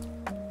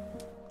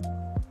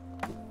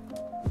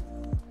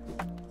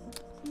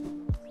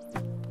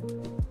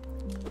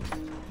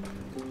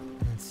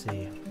 Let's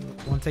see.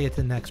 Once I get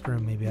to the next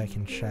room, maybe I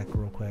can check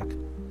real quick.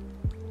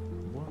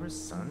 Vår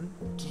son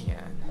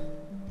Kian.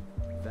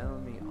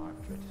 Velmi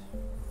Arfred.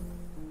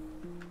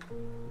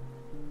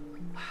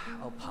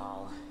 Oh,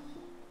 Paul.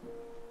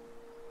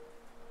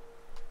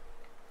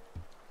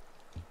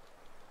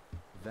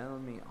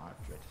 Velmi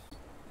Arfred.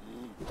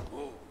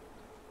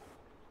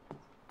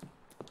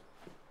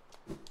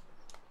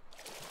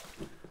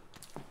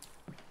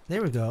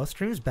 There we go.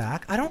 Stream's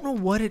back. I don't know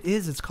what it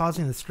is that's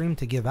causing the stream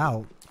to give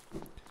out.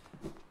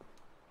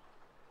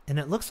 And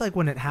it looks like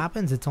when it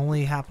happens, it's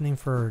only happening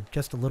for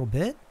just a little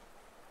bit.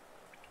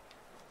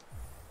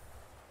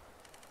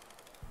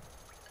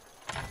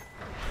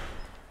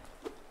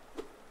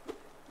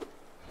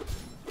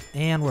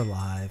 And we're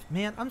live.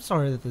 Man, I'm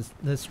sorry that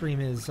this stream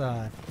is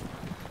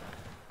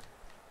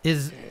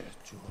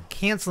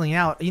canceling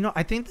out. You know,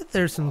 I think that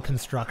there's some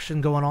construction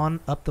going on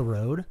up the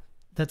road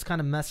that's kind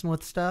of messing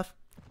with stuff.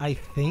 I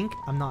think.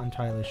 I'm not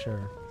entirely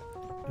sure.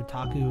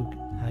 Otaku,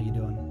 how you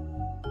doing?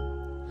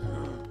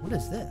 What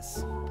is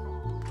this?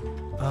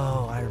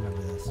 Oh, I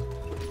remember this.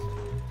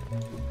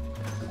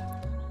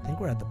 I think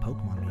we're at the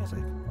Pokemon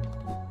music.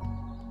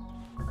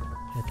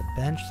 Hit the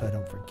bench so I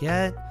don't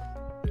forget.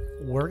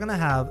 We're gonna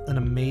have an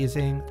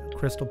amazing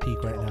Crystal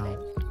Peak right now.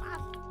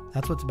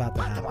 That's what's about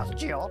to happen.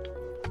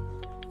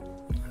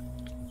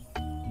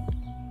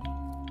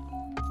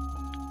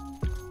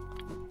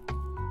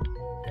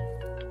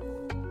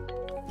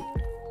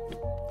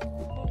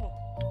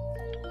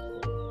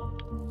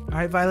 All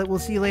right, Violet, we'll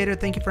see you later.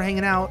 Thank you for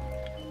hanging out.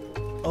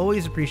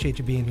 Always appreciate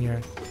you being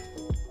here.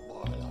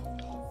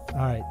 All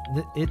right,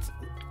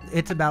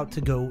 it's about to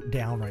go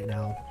down right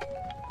now.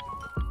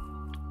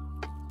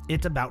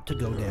 It's about to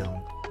go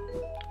down.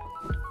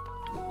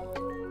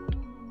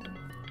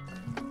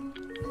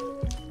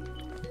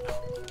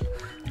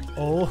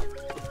 Oh,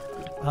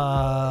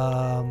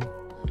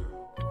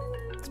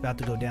 it's about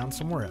to go down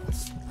somewhere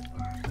else.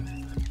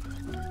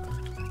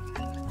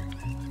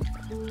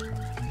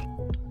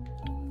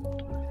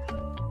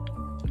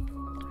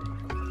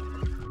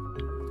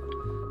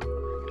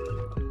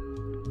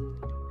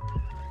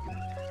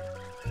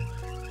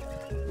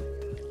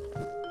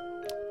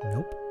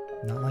 Nope,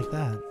 not like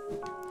that.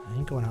 I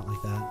ain't going out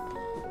like that.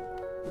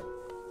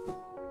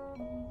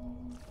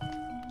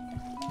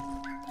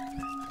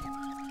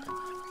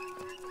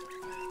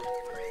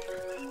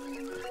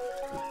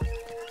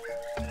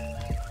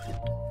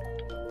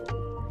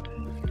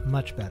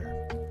 Much better.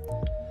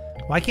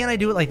 Why can't I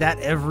do it like that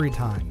every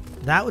time?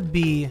 That would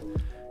be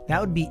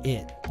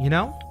it, you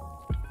know?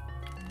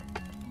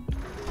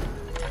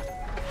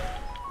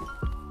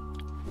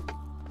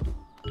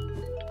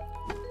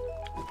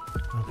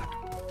 Okay.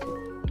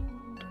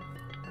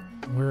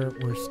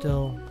 We're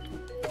still...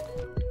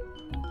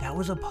 That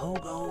was a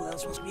pogo. That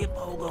was supposed to be a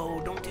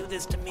pogo. Don't do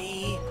this to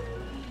me.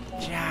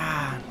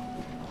 Ja.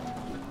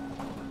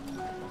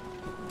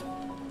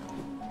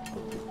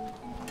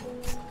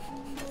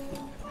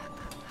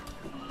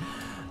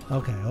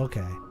 Okay,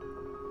 okay.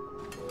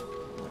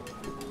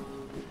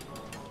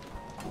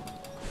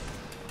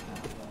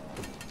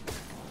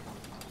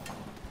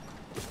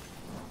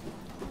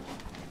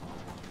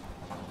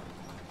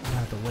 I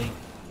have to wait.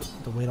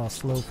 Have to wait all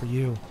slow for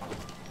you.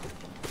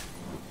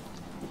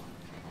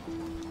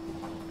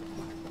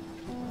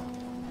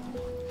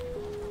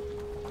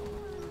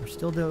 We're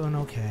still doing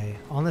okay.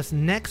 On this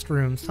next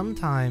room,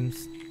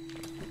 sometimes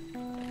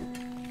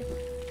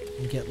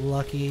you get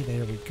lucky.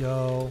 There we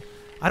go.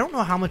 I don't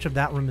know how much of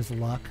that room is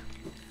luck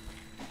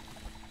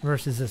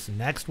versus this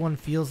next one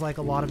feels like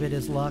a lot of it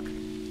is luck.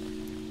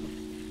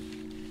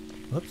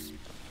 Whoops.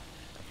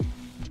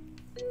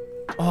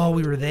 Oh,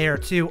 we were there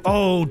too.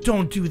 Oh,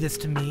 don't do this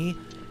to me.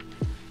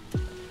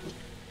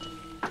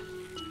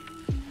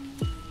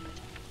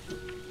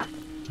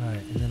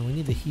 Alright, and then we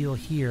need to heal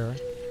here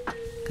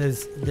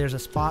because there's a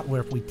spot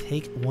where if we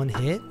take one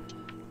hit,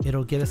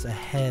 it'll get us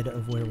ahead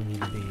of where we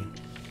need to be.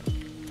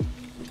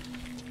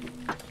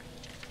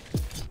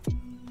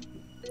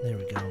 There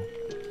we go.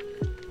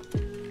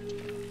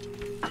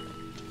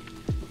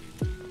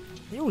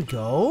 There we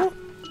go.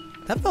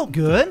 That felt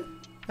good.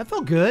 That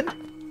felt good.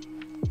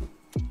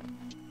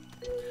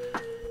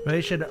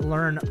 Maybe should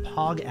learn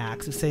Pog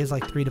Axe. It saves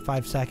like 3 to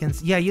 5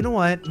 seconds. Yeah, you know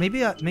what? Maybe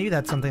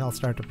that's something I'll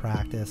start to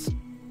practice.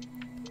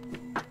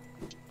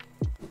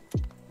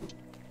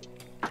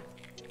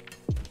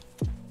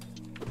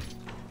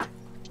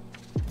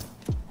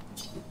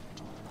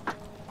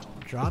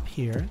 Drop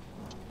here.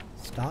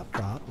 Stop,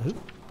 drop. Oop.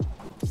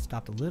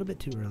 Stopped a little bit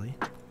too early.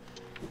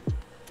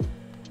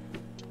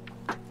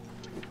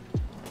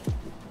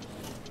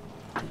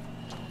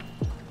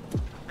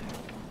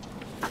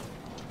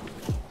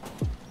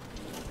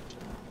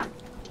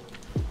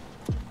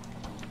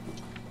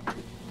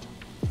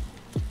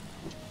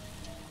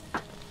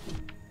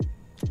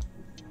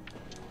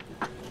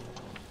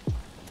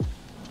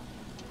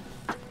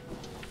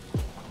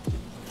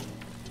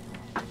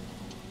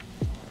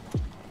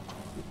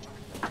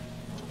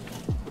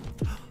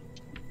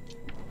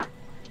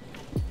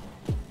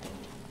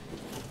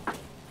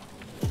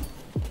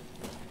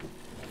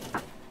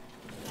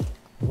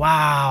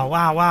 Wow,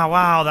 wow, wow,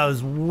 wow. That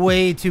was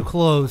way too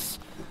close.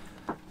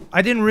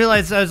 I didn't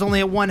realize I was only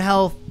at 1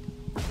 health.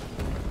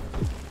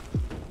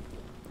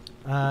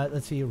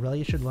 Let's see.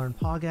 Relyea should learn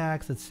Pog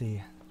Axe. Let's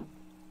see.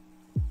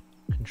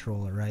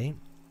 Controller, right?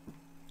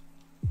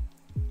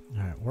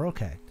 All right, we're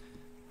okay.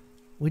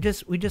 We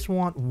just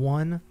want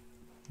one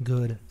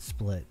good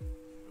split.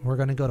 We're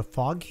going to go to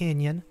Fog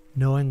Canyon.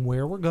 Knowing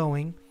where we're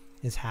going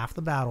is half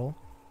the battle.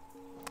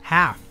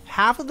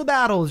 Half of the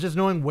battle is just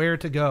knowing where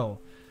to go.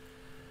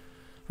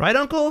 Right,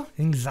 Uncle?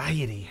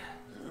 Anxiety.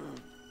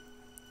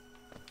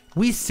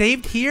 We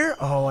saved here?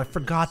 Oh, I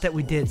forgot that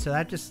we did. So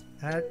that just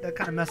that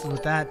kind of messes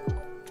with that.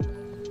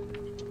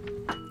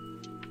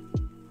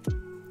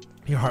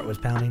 Your heart was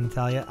pounding,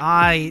 Natalia.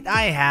 I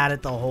had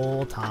it the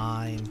whole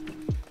time.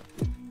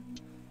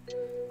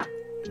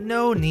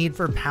 No need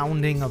for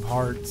pounding of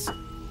hearts.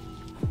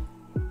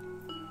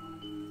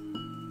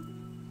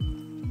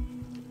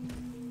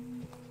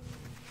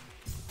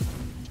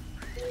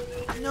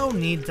 No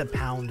need to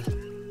pound.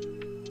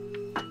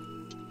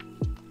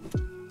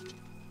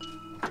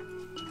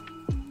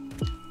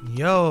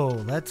 Yo,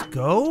 let's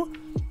go.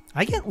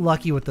 I get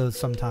lucky with those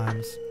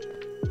sometimes.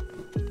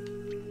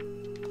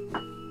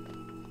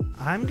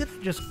 I'm gonna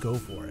just go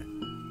for it.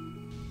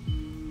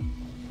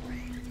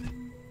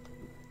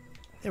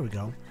 There we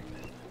go.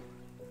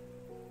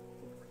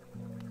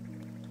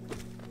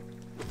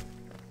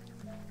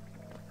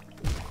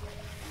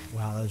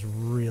 Wow, that was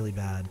really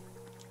bad.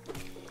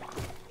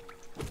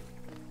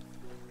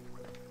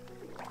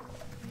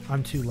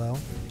 I'm too low.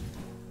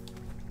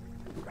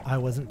 I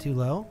wasn't too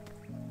low.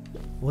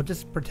 We'll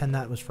just pretend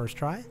that was first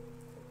try.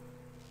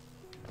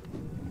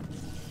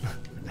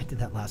 I did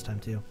that last time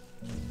too.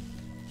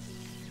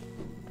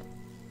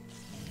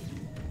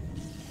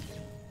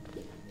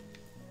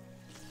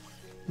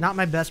 Not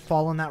my best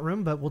fall in that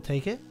room, but we'll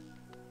take it.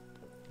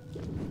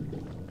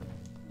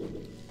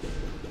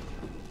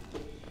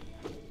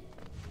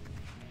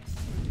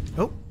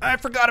 Oh, I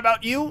forgot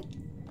about you.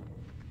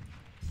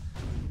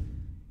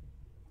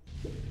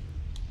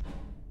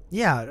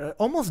 Yeah,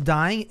 almost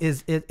dying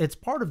is it's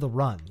part of the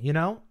run, you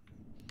know?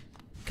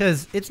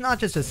 Because it's not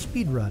just a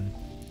speed run.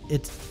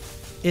 It's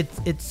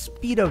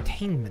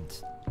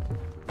speedotainment.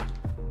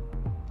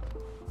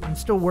 I'm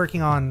still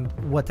working on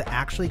what to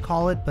actually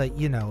call it, but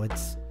you know,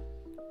 it's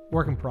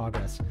work in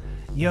progress.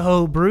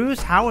 Yo,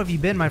 Bruce, how have you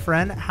been, my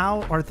friend?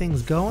 How are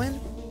things going?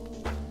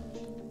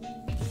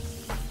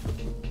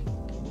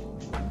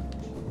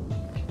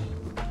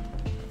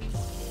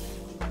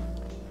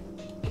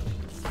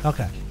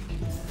 Okay.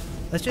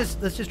 Let's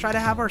just try to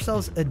have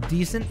ourselves a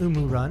decent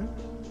Uumuu run.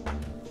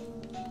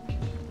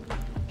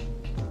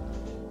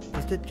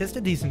 Just just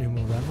a decent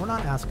Uumuu run. We're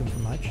not asking for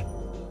much.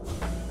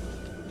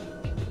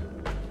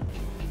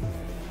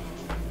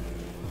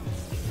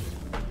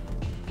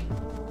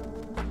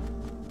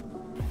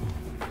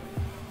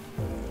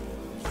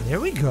 There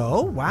we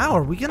go. Wow,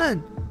 are we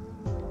gonna...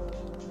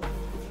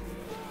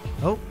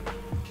 Oh.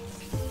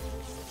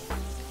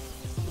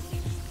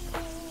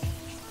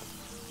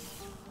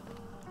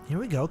 Here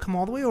we go. Come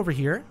all the way over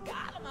here.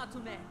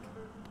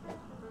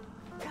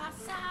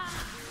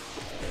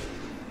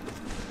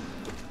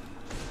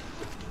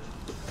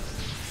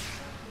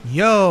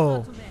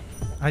 Yo.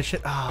 I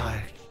should...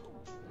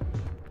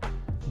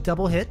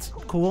 double hits.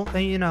 Cool.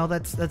 And, you know,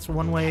 that's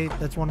one way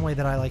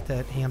that I like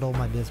to handle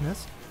my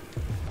business.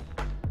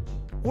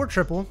 Or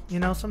triple, you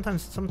know,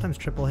 sometimes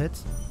triple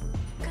hits.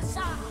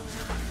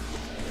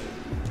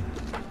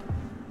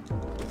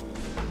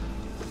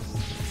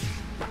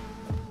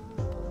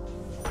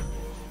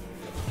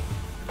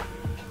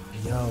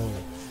 Yo.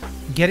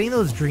 Getting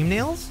those dream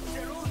nails?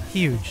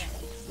 Huge.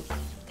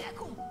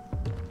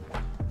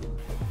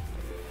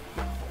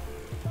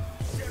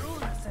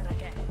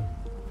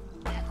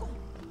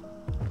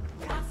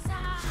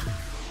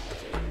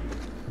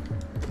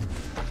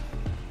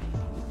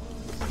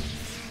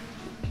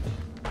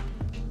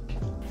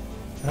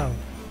 Oh.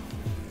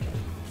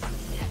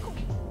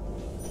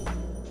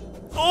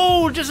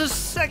 Oh, just a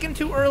second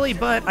too early,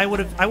 but I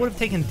would have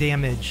taken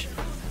damage.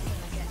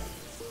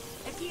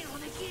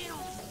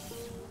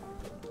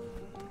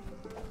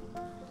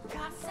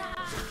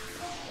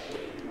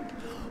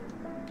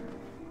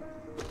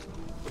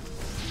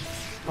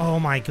 Oh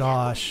my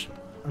gosh.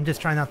 I'm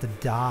just trying not to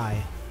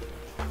die.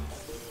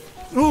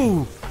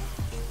 Ooh.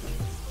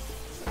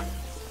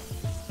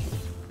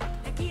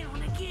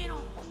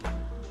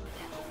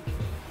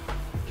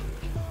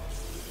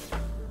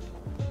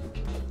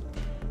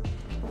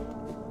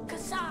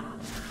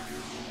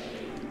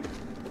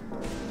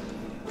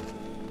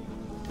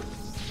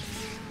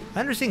 I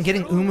understand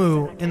getting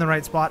Uumuu in the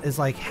right spot is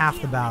like half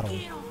the battle.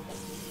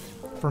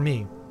 For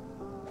me.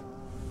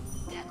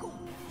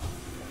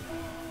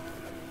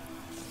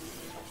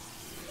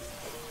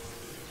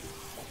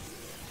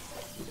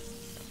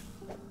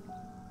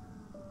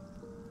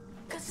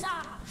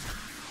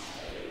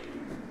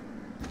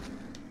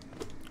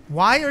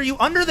 Why are you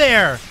under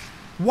there?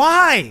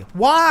 Why?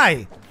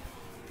 Why?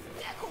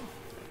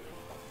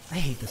 I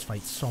hate this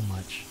fight so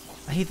much.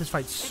 I hate this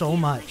fight so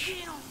much.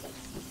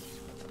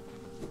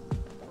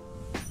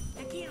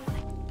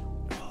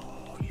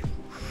 Oh, you...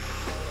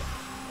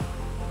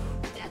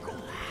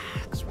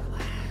 Relax,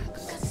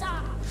 relax.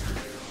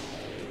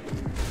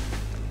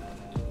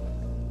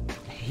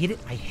 I hate it.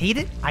 I hate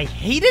it. I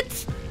hate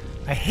it.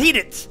 I hate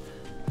it.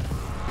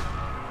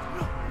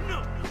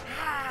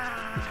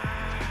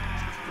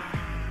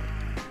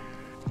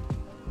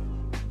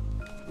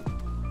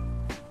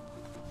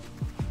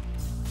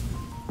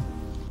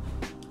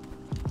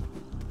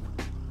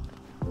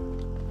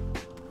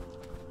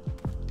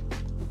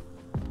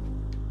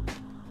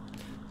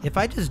 If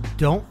I just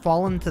don't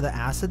fall into the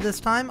acid this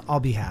time,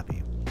 I'll be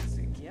happy.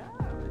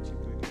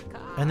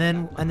 And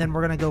then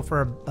we're gonna go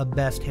for a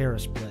best hair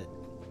split.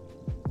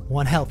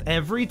 1 health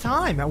every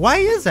time. Why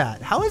is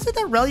that? How is it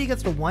that Relyea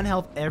gets to 1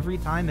 health every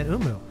time at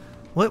Uumuu?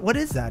 What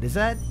is that? Is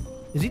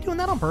he doing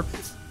that on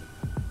purpose?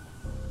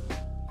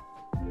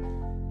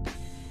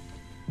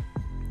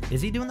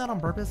 Is he doing that on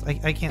purpose?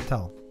 I can't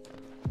tell.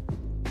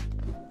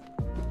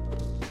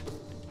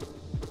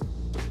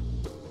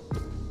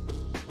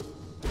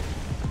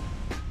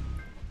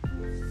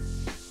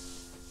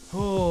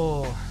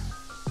 Oh.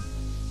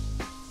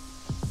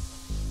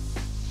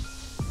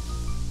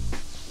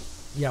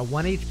 Yeah,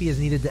 1 HP is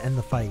needed to end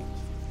the fight.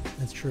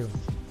 That's true.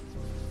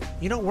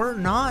 You know, we're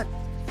not...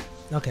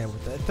 Okay,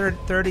 with the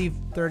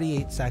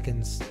 38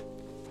 seconds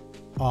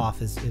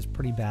off is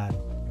pretty bad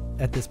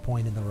at this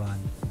point in the run.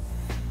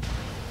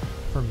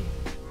 For me.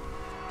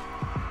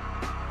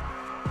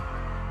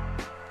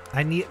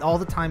 I need... All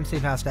the time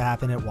save has to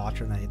happen at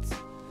Watcher Nights.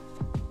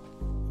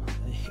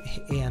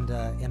 And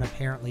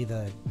apparently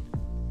the...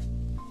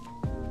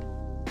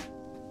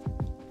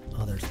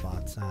 other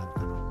spots.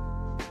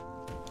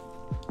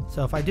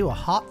 So if I do a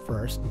hop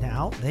first,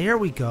 now, there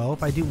we go.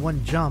 If I do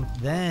 1 jump,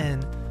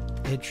 then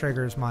it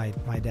triggers my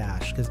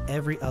dash, because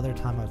every other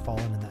time I've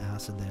fallen in the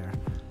acid there.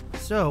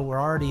 So we're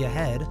already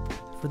ahead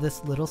for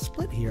this little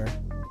split here.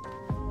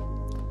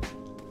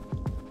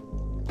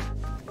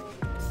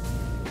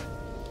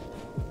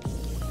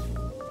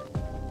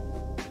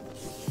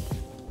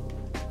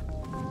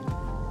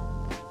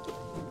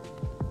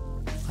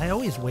 I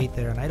always wait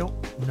there, and I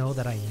don't know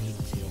that I need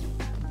to.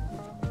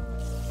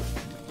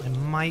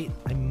 I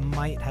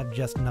might have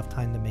just enough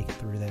time to make it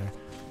through there.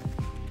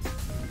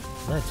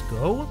 Let's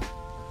go.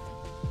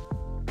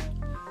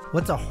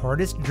 What's a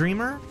hardest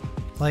dreamer?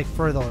 Like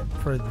for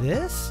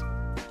this?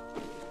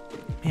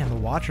 Man, the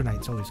Watcher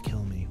Knights always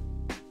kill me.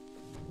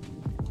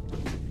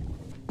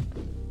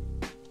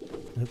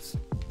 Oops.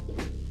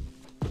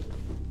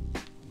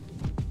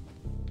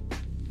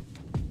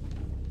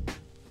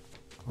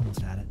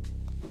 Almost had it.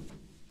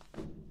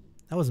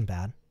 That wasn't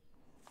bad.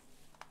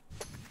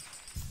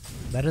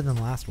 Better than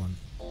the last one.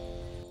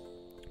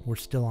 We're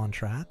still on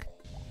track.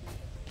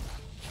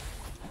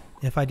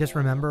 If I just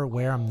remember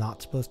where I'm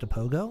not supposed to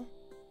pogo.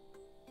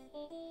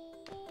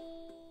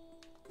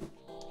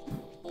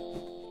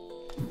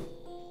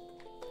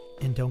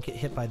 And don't get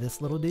hit by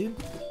this little dude.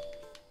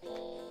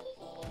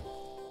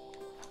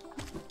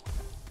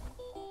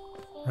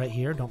 Right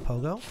here, don't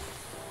pogo.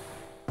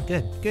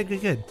 Good, good,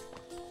 good, good.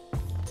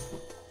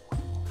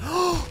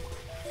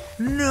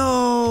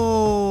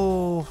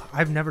 No!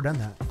 I've never done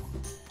that.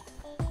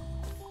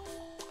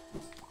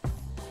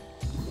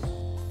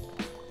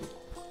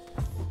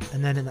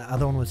 And then the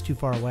other one was too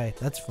far away.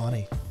 That's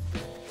funny.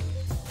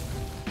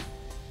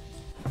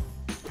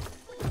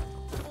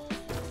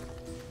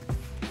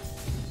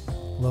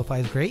 Lo-fi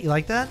is great. You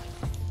like that?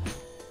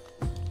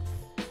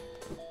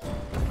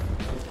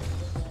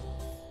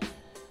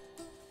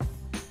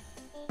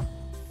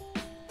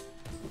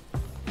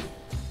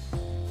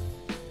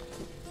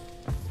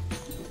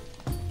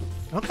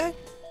 Okay.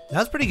 That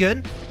was pretty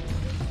good.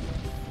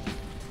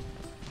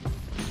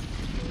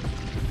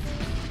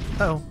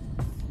 Oh.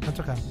 That's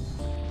okay.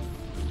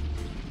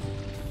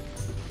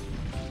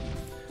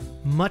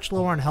 Much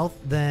lower on health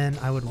than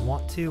I would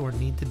want to or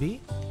need to be.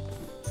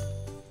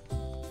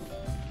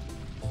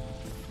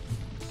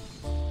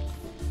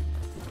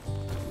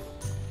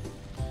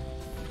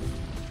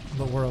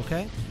 But we're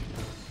okay.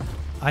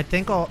 I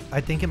think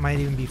it might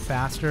even be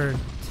faster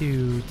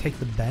to take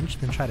the bench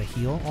than try to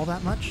heal all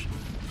that much.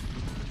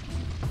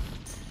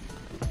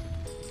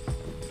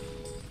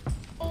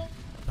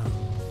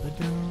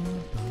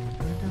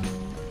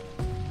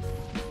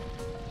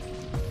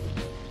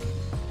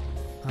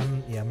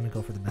 Yeah, I'm gonna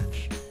go for the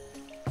bench.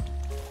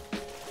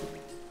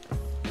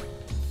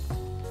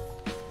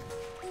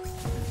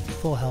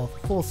 Full health,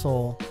 full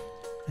soul.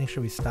 Make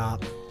sure we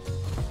stop.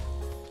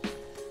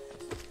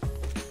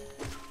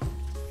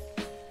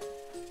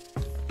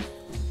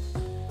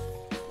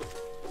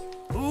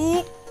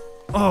 Ooh!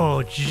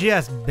 Oh,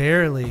 just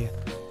barely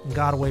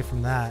got away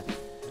from that.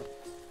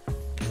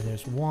 Okay,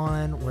 there's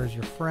one. Where's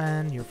your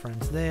friend? Your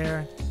friend's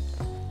there.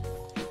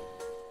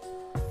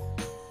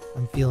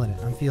 I'm feeling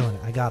it. I'm feeling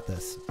it. I got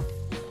this.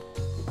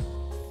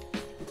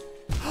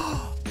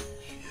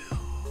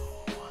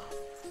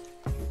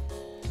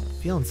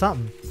 Feeling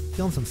something.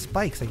 Feeling some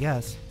spikes, I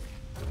guess.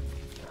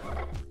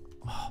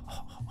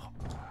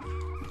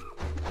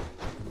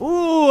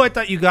 Ooh, I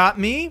thought you got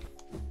me.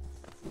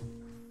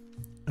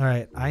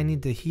 Alright, I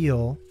need to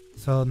heal.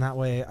 So in that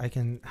way I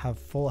can have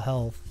full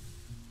health.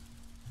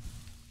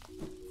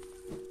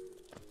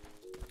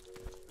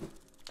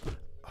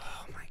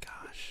 Oh my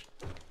gosh.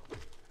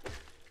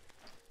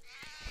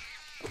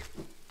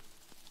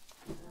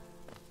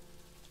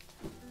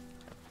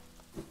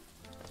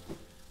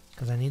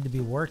 Because I need to be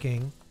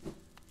working.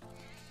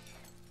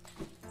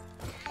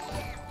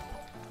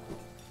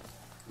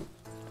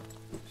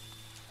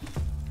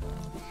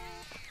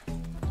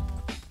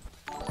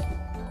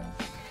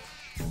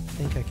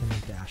 I can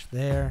dash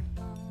there.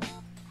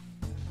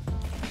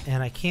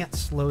 And I can't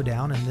slow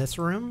down in this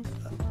room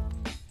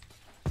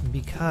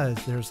because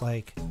there's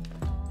like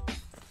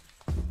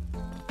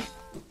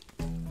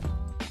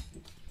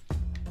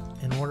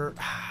in order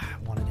I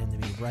wanted him to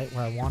be right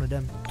where I wanted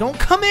him. Don't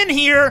come in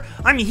here!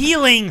 I'm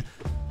healing!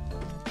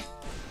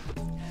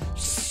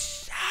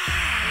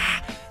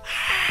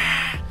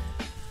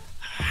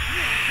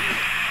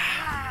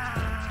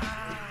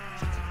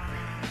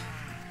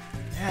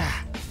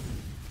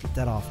 Get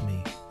that off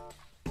me.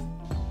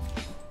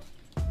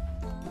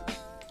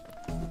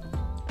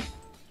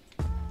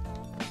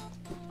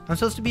 I'm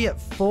supposed to be at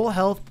full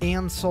health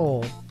and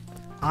soul.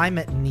 I'm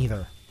at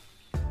neither.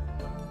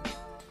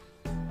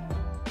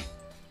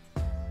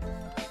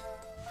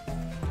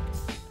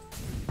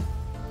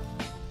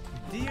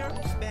 Dear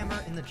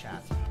spammer in the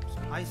chat,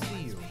 I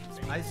see you.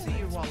 I see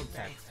your wallet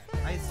text.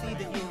 I see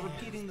that you are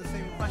repeating the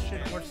same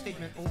question or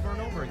statement over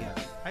and over again.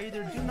 I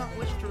either do not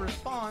wish to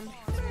respond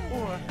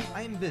or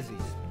I am busy.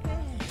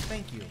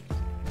 Thank you.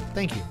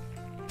 Thank you.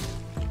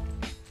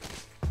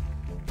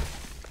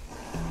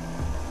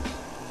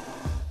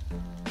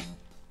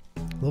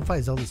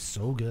 Lo-Fi Zelda is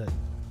so good.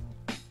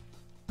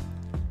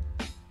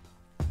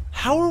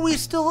 How are we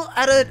still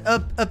at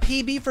a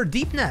PB for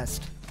Deep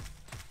Nest?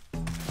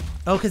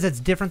 Oh, because it's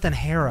different than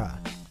Hera.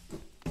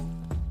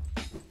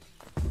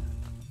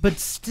 But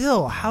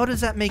still, how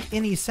does that make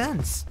any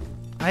sense?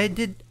 I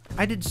did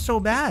so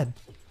bad.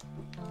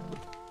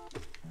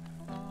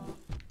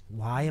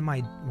 Why am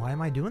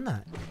I doing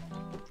that?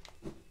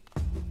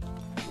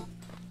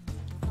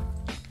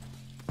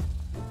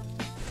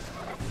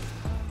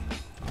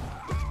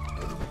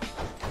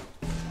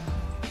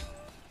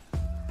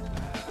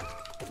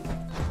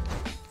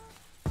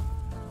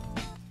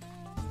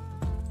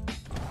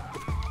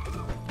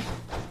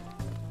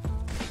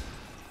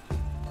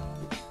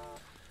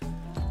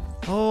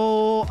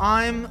 Oh,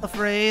 I'm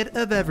afraid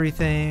of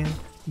everything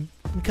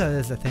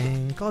because I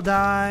think I'll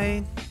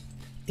die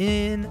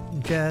in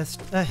just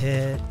a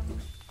hit.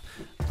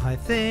 I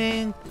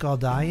think I'll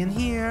die in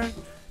here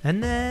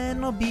and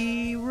then I'll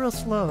be real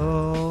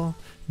slow.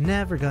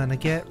 Never gonna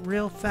get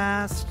real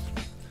fast.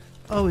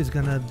 Always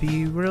gonna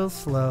be real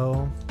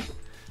slow.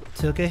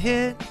 Took a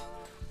hit,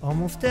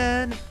 almost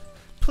dead.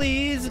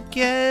 Please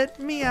get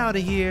me out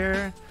of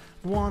here.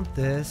 Want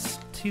this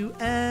to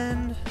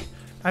end.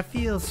 I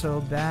feel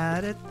so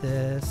bad at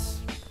this.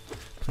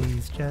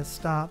 Please just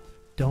stop,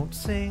 don't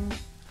sing.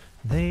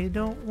 They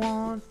don't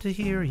want to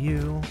hear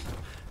you.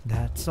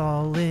 That's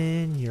all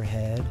in your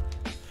head.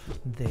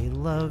 They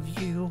love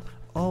you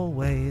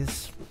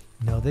always.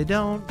 No, they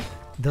don't.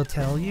 They'll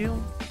tell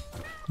you.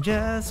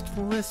 Just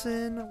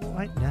listen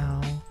right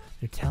now.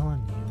 They're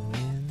telling you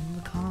in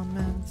the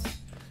comments.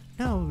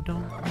 No,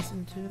 don't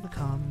listen to the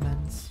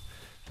comments.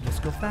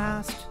 Just go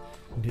fast.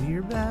 Do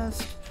your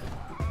best.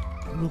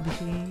 We'll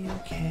be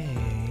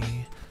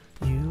okay.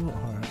 You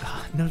are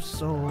God, no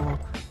soul.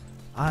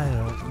 I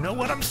don't know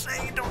what I'm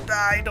saying. Don't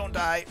die. Don't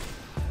die.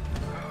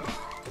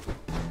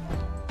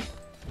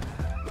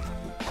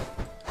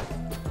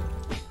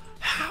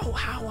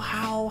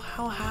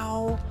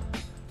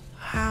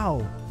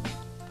 How?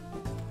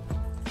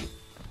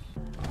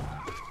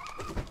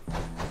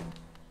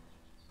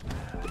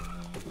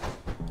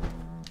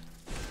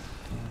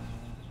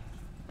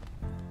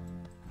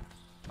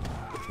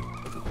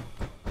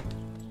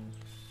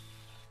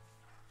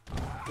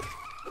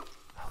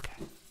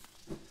 Okay.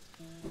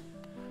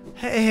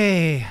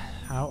 Hey,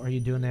 how are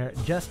you doing there?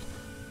 Just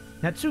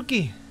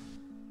Natsuki.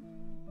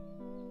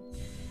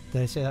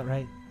 Did I say that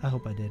right? I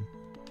hope I did.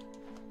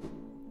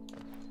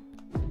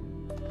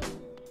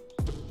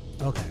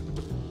 Okay.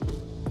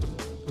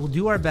 We'll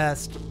do our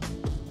best.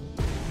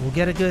 We'll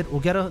get a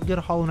good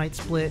Hollow Knight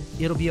split.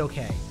 It'll be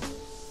okay.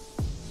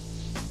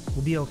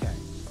 We'll be okay.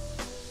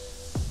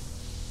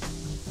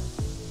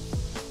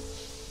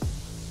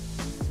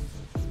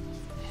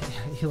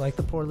 You like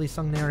the poorly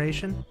sung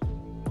narration?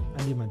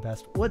 I do my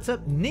best. What's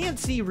up,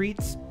 Nancy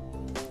Reitz?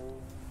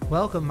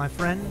 Welcome, my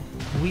friend.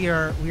 We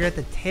are at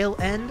the tail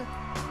end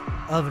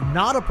of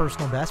not a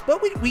personal best,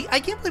 but I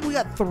can't believe we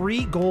got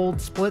 3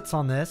 gold splits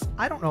on this.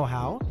 I don't know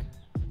how.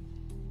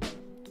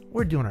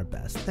 We're doing our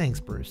best.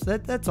 Thanks, Bruce.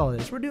 That's all it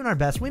is. We're doing our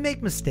best. We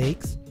make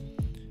mistakes.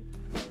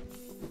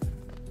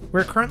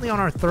 We're currently on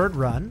our 3rd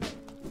run.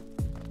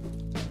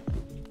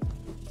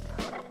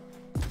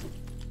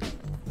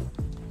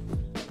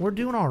 We're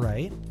doing all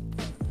right.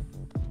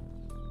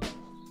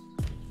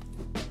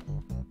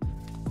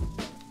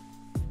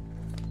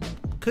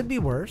 Could be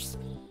worse,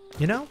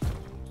 you know?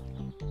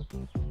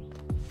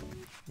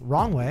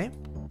 Wrong way.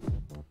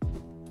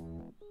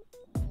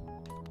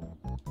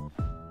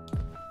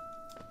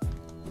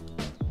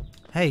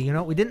 Hey, you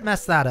know, we didn't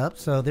mess that up,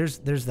 so there's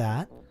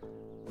that.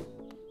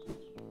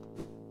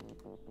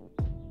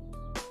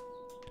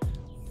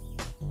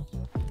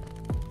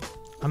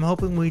 I'm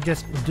hoping we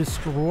just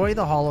destroy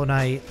the Hollow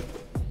Knight,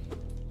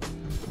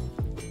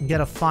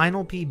 get a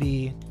final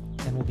PB,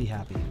 and we'll be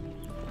happy.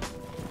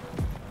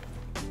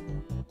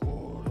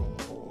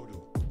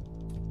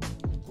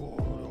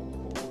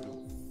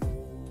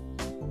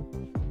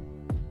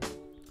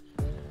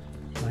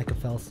 Micah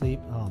fell asleep.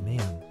 Oh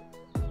man,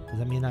 does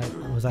that mean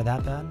was I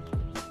that bad?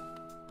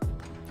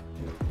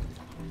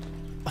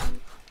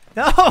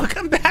 No,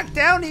 come back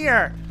down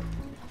here.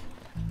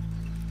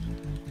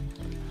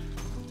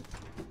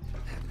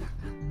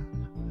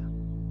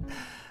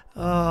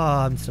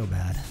 Oh, I'm so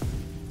bad.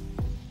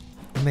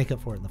 We'll make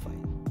up for it in the fight.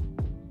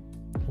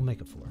 We'll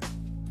make up for it.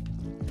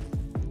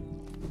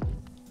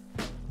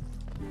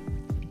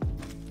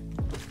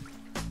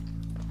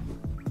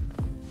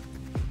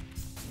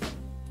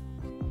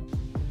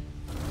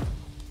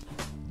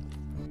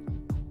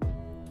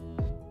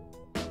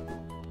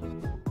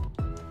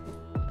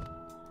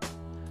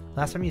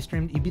 Last time you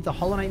streamed, you beat the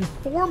Hollow Knight in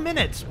 4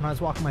 minutes when I was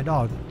walking my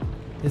dog.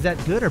 Is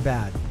that good or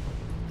bad?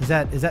 Is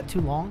that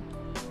too long?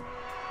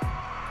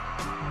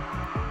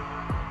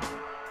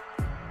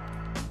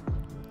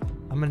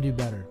 I'm gonna do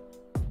better.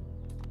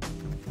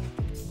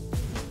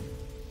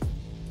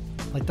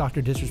 Like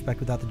Dr. Disrespect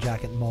without the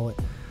jacket and mullet.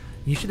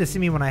 You should have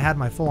seen me when I had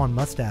my full-on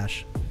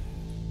mustache.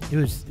 It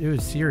was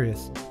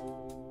serious.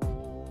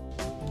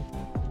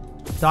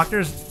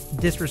 Dr.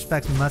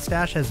 Disrespect's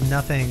mustache has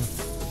nothing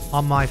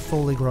on my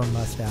fully grown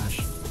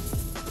mustache.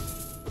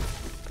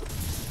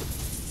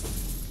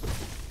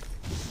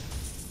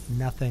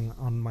 Nothing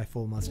on my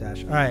full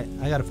mustache. Alright,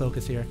 I gotta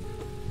focus here.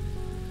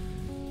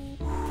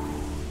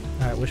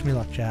 Alright, wish me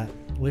luck, chat.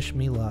 Wish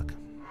me luck.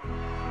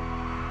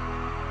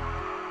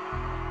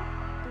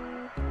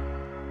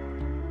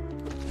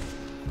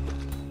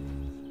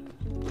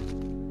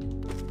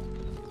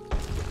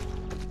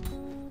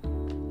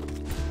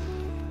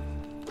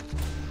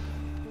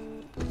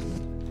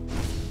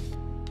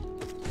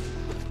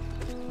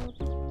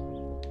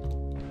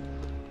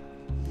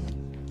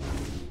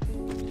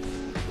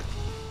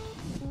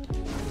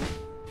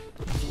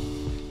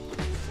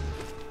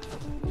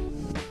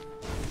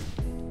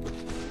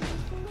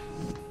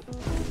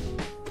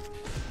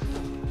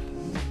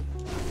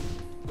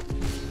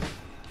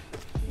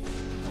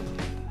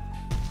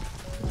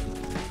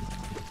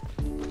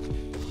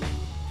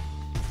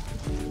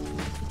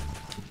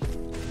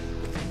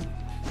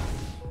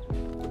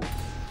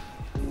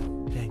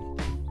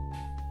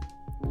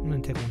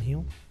 kick one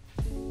heal.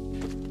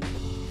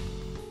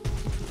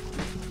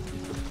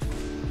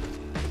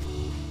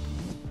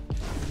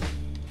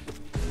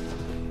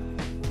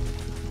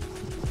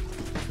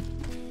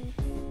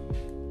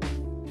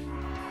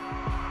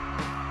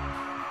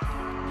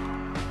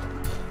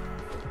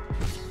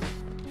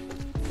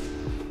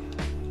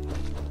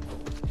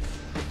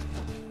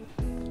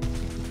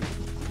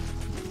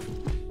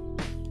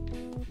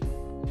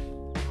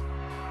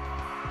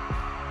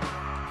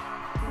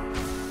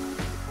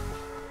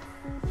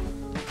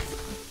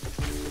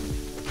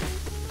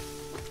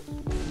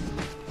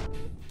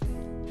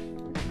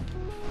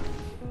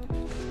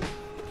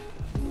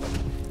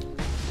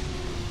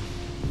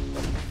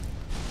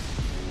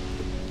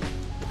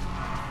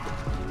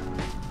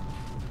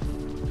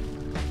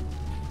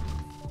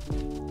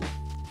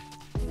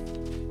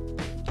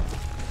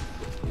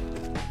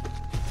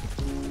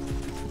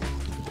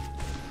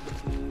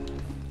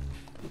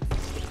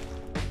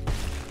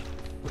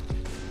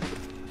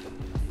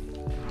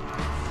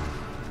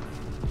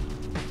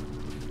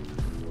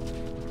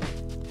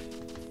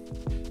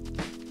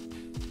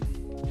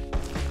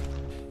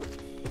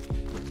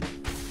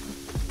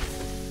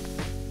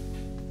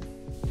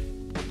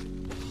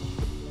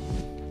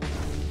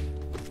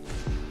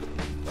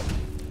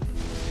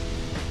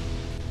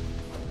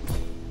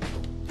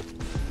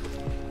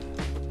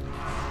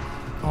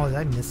 Oh, did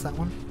I miss that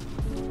one?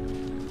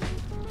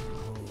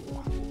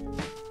 Oh.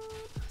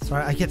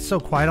 Sorry, I get so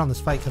quiet on this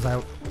fight because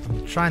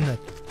I'm trying to...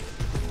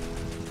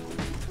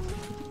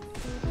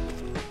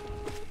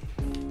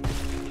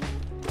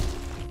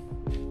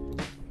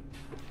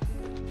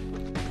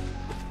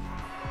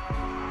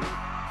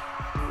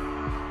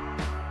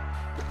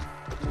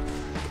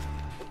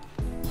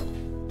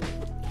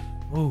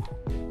 Ooh.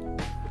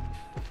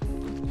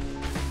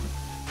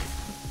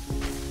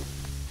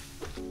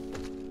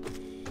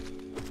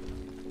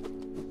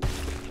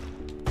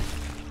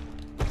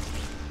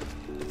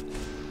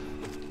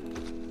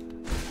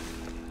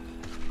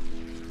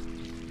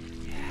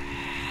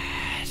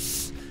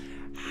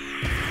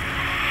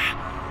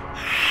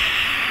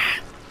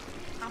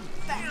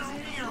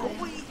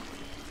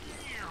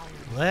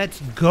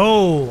 Let's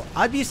go.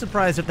 I'd be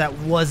surprised if that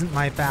wasn't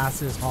my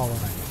fastest Hollow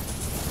Knight.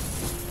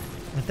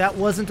 If that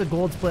wasn't a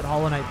gold split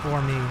Hollow Knight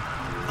for me,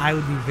 I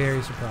would be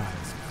very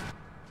surprised.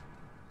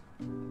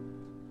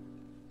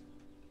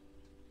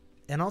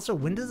 And also,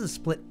 when does the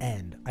split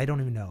end? I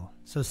don't even know.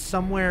 So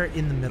somewhere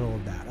in the middle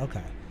of that.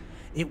 Okay.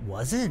 It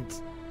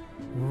wasn't.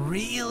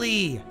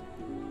 Really?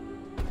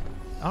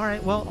 All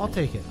right, well, I'll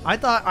take it. I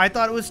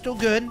thought it was still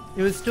good.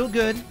 It was still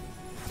good.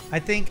 I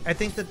think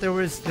that there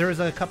was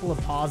a couple of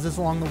pauses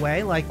along the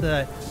way, like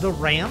the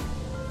ramp.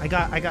 I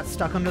got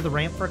stuck under the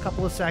ramp for a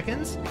couple of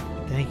seconds.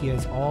 Thank you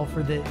guys all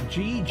for the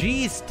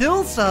GG.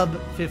 Still sub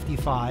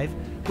 55,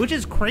 which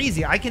is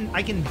crazy. I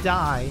can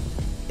die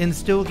and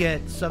still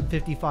get sub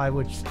 55,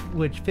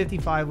 which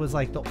 55 was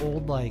like the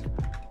old that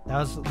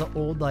was the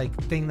old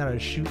thing that I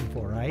was shooting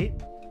for, right?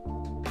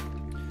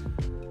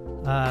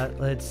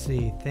 Let's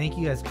see. Thank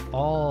you guys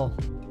all.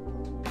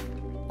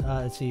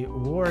 Let's see.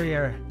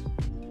 Warrior.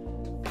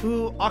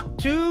 Ooh,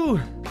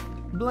 Octu,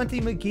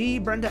 Blenty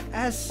McGee, Brenda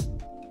S,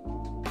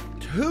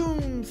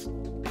 Tombs,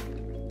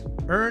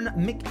 Ern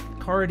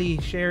McCarty,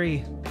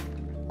 Sherry,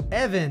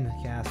 Evan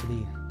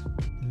Cassidy,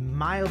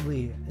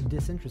 Mildly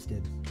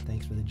Disinterested.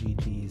 Thanks for the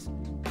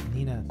GGs.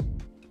 Nina,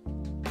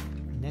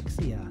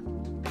 Nexia.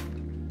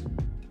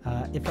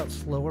 It felt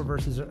slower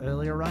versus an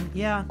earlier run.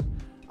 Yeah,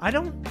 I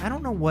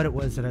don't know what it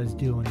was that I was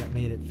doing that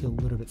made it feel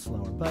a little bit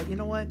slower. But you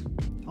know what?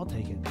 I'll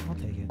take it. I'll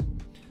take it.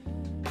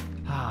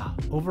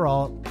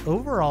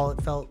 Overall,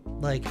 it felt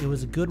like it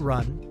was a good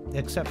run,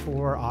 except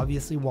for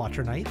obviously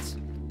Watcher Knights,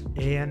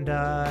 and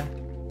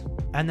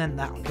then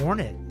that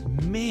Hornet.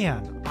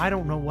 Man, I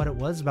don't know what it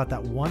was about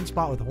that one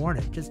spot with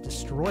Hornet. It just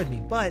destroyed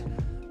me. But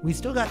we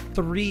still got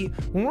 3.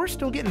 When we're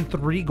still getting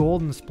 3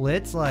 golden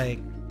splits, like,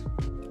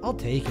 I'll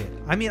take it.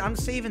 I mean, I'm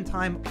saving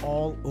time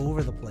all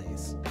over the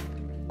place.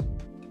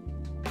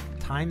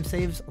 Time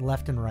saves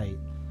left and right.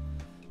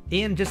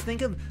 And just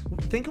think of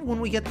when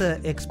we get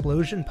the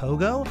explosion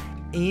pogo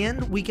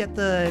and we get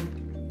the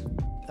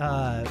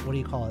what do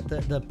you call it?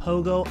 The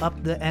pogo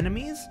up the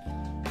enemies.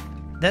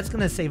 That's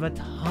gonna save a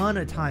ton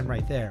of time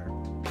right there.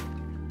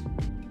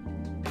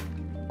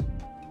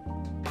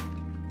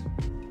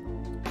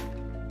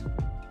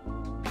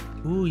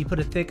 Ooh, you put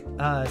a thick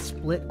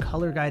split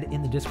color guide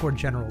in the Discord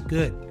general.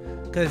 Good.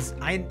 Because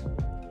I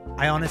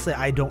honestly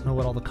I don't know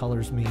what all the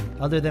colors mean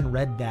other than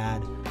red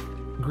dad.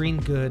 Green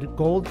good,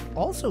 gold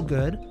also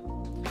good.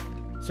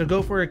 So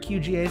go for a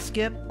QGA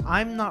skip.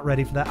 I'm not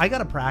ready for that. I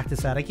gotta practice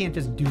that. I can't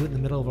just do it in the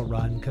middle of a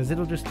run because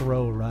it'll just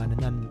throw a run and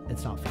then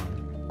it's not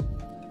fun.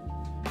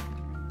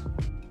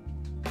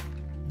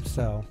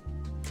 So,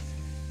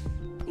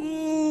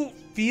 ooh,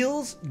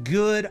 feels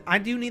good. I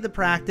do need the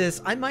practice.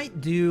 I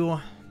might do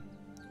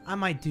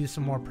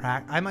some more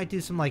I might do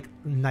some like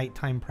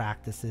nighttime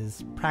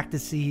practices.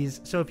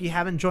 So if you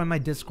haven't joined my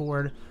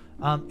Discord,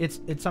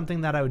 it's something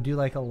that I would do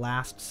like a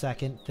last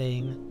second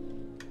thing.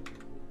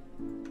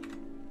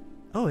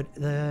 Oh,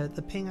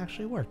 the ping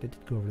actually worked. It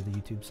did go over to the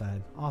YouTube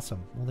side.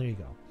 Awesome. Well, there you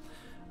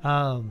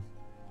go.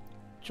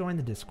 Join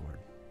the Discord.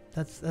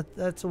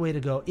 That's a way to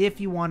go if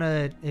you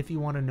wanna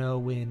know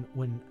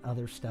when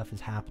other stuff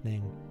is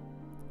happening,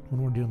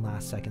 when we're doing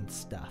last second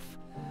stuff.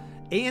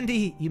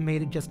 Andy, you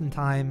made it just in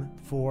time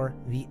for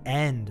the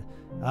end.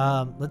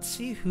 Let's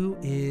see who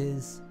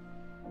is.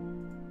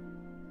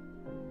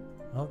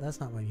 Oh, that's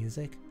not my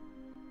music.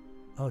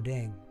 Oh,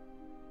 dang.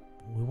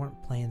 We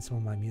weren't playing some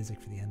of my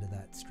music for the end of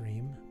that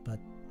stream, but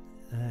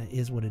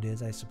is what it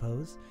is, I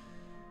suppose.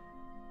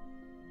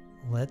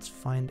 Let's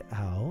find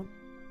out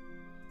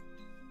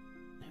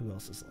who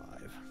else is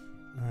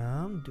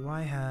live. Do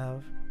I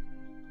have...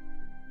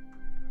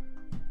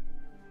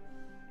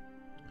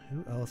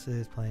 Who else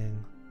is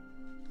playing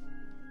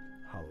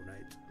Hollow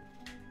Knight?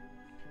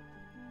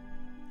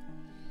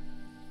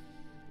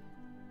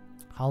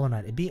 Hollow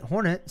Knight. It beat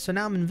Hornet, so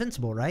now I'm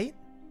invincible, right?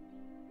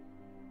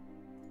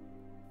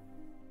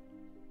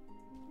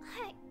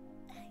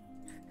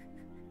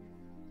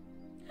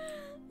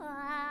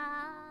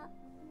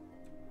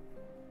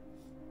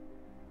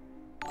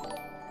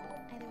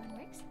 Either one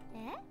works.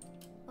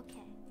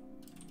 Okay.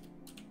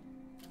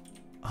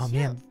 Oh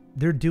man,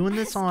 they're doing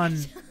this on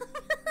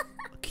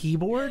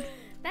keyboard?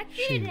 That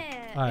created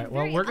All right,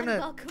 well, we're gonna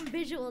unwelcome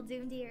visual,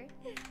 Doom Deer.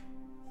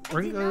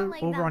 We're gonna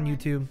go over on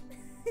YouTube.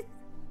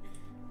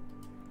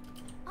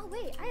 Oh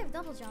wait, I have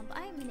double jump.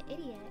 I am an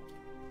idiot.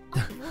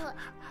 Oh,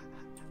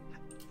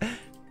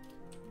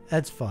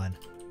 That's fun.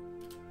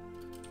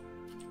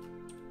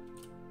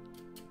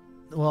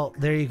 Well,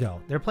 there you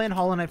go. They're playing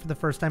Hollow Knight for the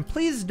first time.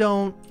 Please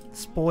don't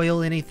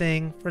spoil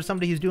anything for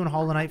somebody who's doing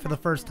Hollow Knight for the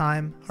first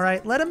time. All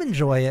right, let them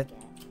enjoy it.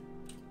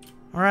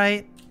 All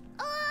right,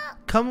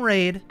 come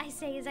raid. I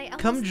say as I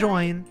Come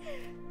join.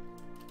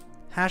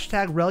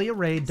 Hashtag Relyea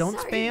raid. Don't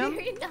spam.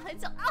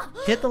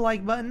 Hit the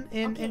like button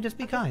and just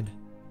be kind.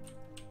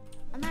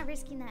 I'm not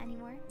risking that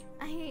anymore.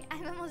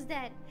 I'm almost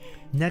dead.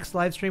 Next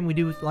live stream, we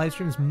do live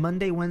streams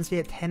Monday, Wednesday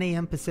at 10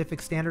 a.m.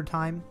 Pacific Standard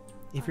Time.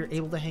 If you're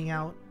able to hang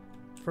out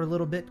for a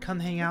little bit, come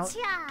hang out.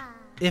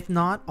 If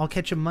not, I'll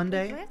catch you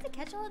Monday. Do I have to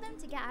catch all of them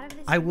to get out of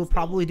this? I will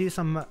probably do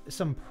some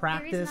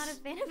practice not a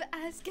fan of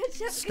ass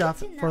ketchup.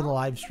 stuff for the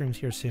live streams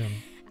here soon.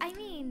 I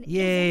mean,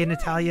 Yay,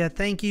 Natalia!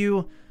 Thank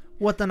you.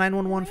 What the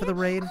 911 for the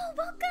raid? Oh,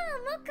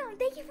 welcome.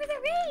 Thank you for the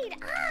raid.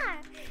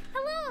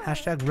 Hello.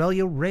 Hashtag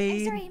Relyea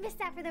raid. I'm sorry, I missed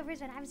that for the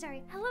first one. I'm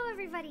sorry. Hello,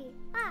 everybody.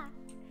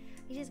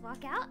 You just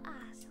walk out.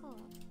 So.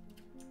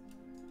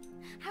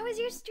 How was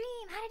your stream?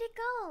 How did it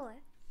go? I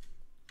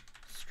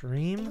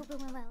Stream hope it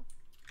went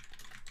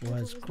well.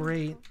 was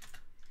great.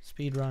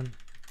 Speedrun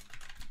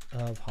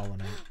of Hollow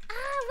Knight.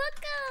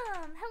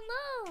 Welcome.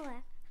 Hello.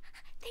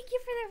 Thank you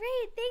for the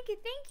raid.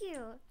 Thank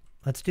you.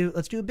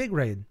 Let's do a big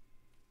raid.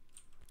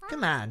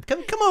 Come on,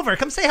 come over.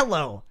 Come say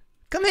hello.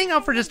 Come hang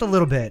out for just a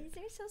little bit.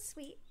 They're so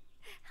sweet.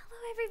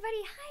 Hello,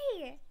 everybody.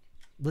 Hi.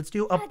 Let's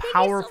do a Thank you so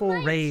powerful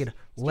much. raid. Stream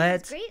was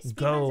Let's great. Speedruns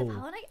go. of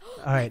Hollow Knight.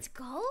 All right. Let's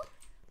go.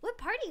 What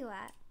part are you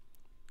at?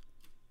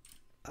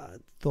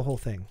 The whole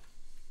thing.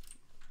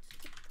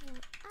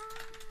 Ah.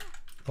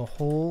 The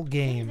whole I can't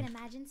game. even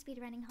imagine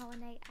speedrunning Hollow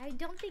Knight. I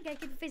don't think I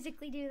could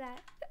physically do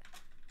that.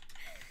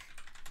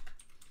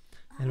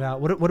 And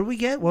about what do we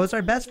get? What was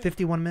our best?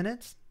 51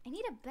 minutes. I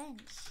need a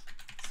bench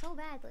so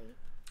badly.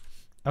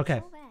 Okay.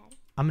 So bad.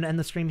 I'm gonna end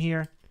the stream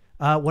here.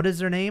 What is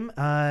their name?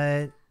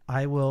 I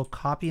will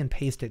copy and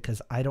paste it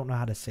because I don't know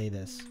how to say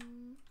this.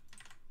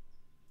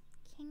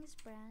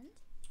 Kingsbrand.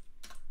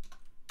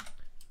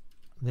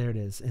 There it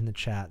is in the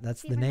chat.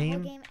 That's the Speedrun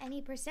name. whole game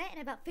any percent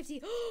and about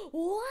 50.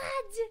 What?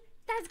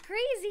 That's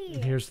crazy.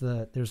 And there's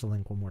the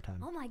link one more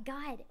time. Oh my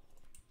god.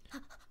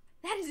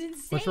 That is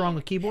insane. What's wrong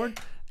with keyboard?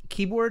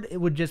 Keyboard, it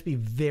would just be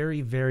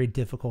very, very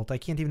difficult. I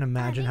can't even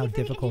imagine how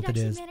difficult it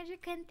is. Manager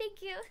Ken,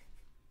 thank you.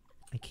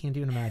 I can't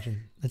even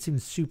imagine. That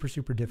seems super,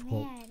 super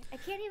difficult. Man, I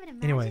can't even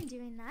imagine Anyway,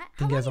 doing that.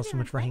 thank you guys all so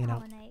much for hanging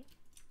out.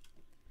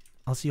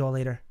 I'll see you all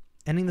later.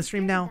 Ending the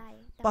stream now.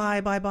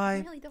 Bye, bye, bye. I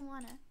really don't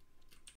wanna.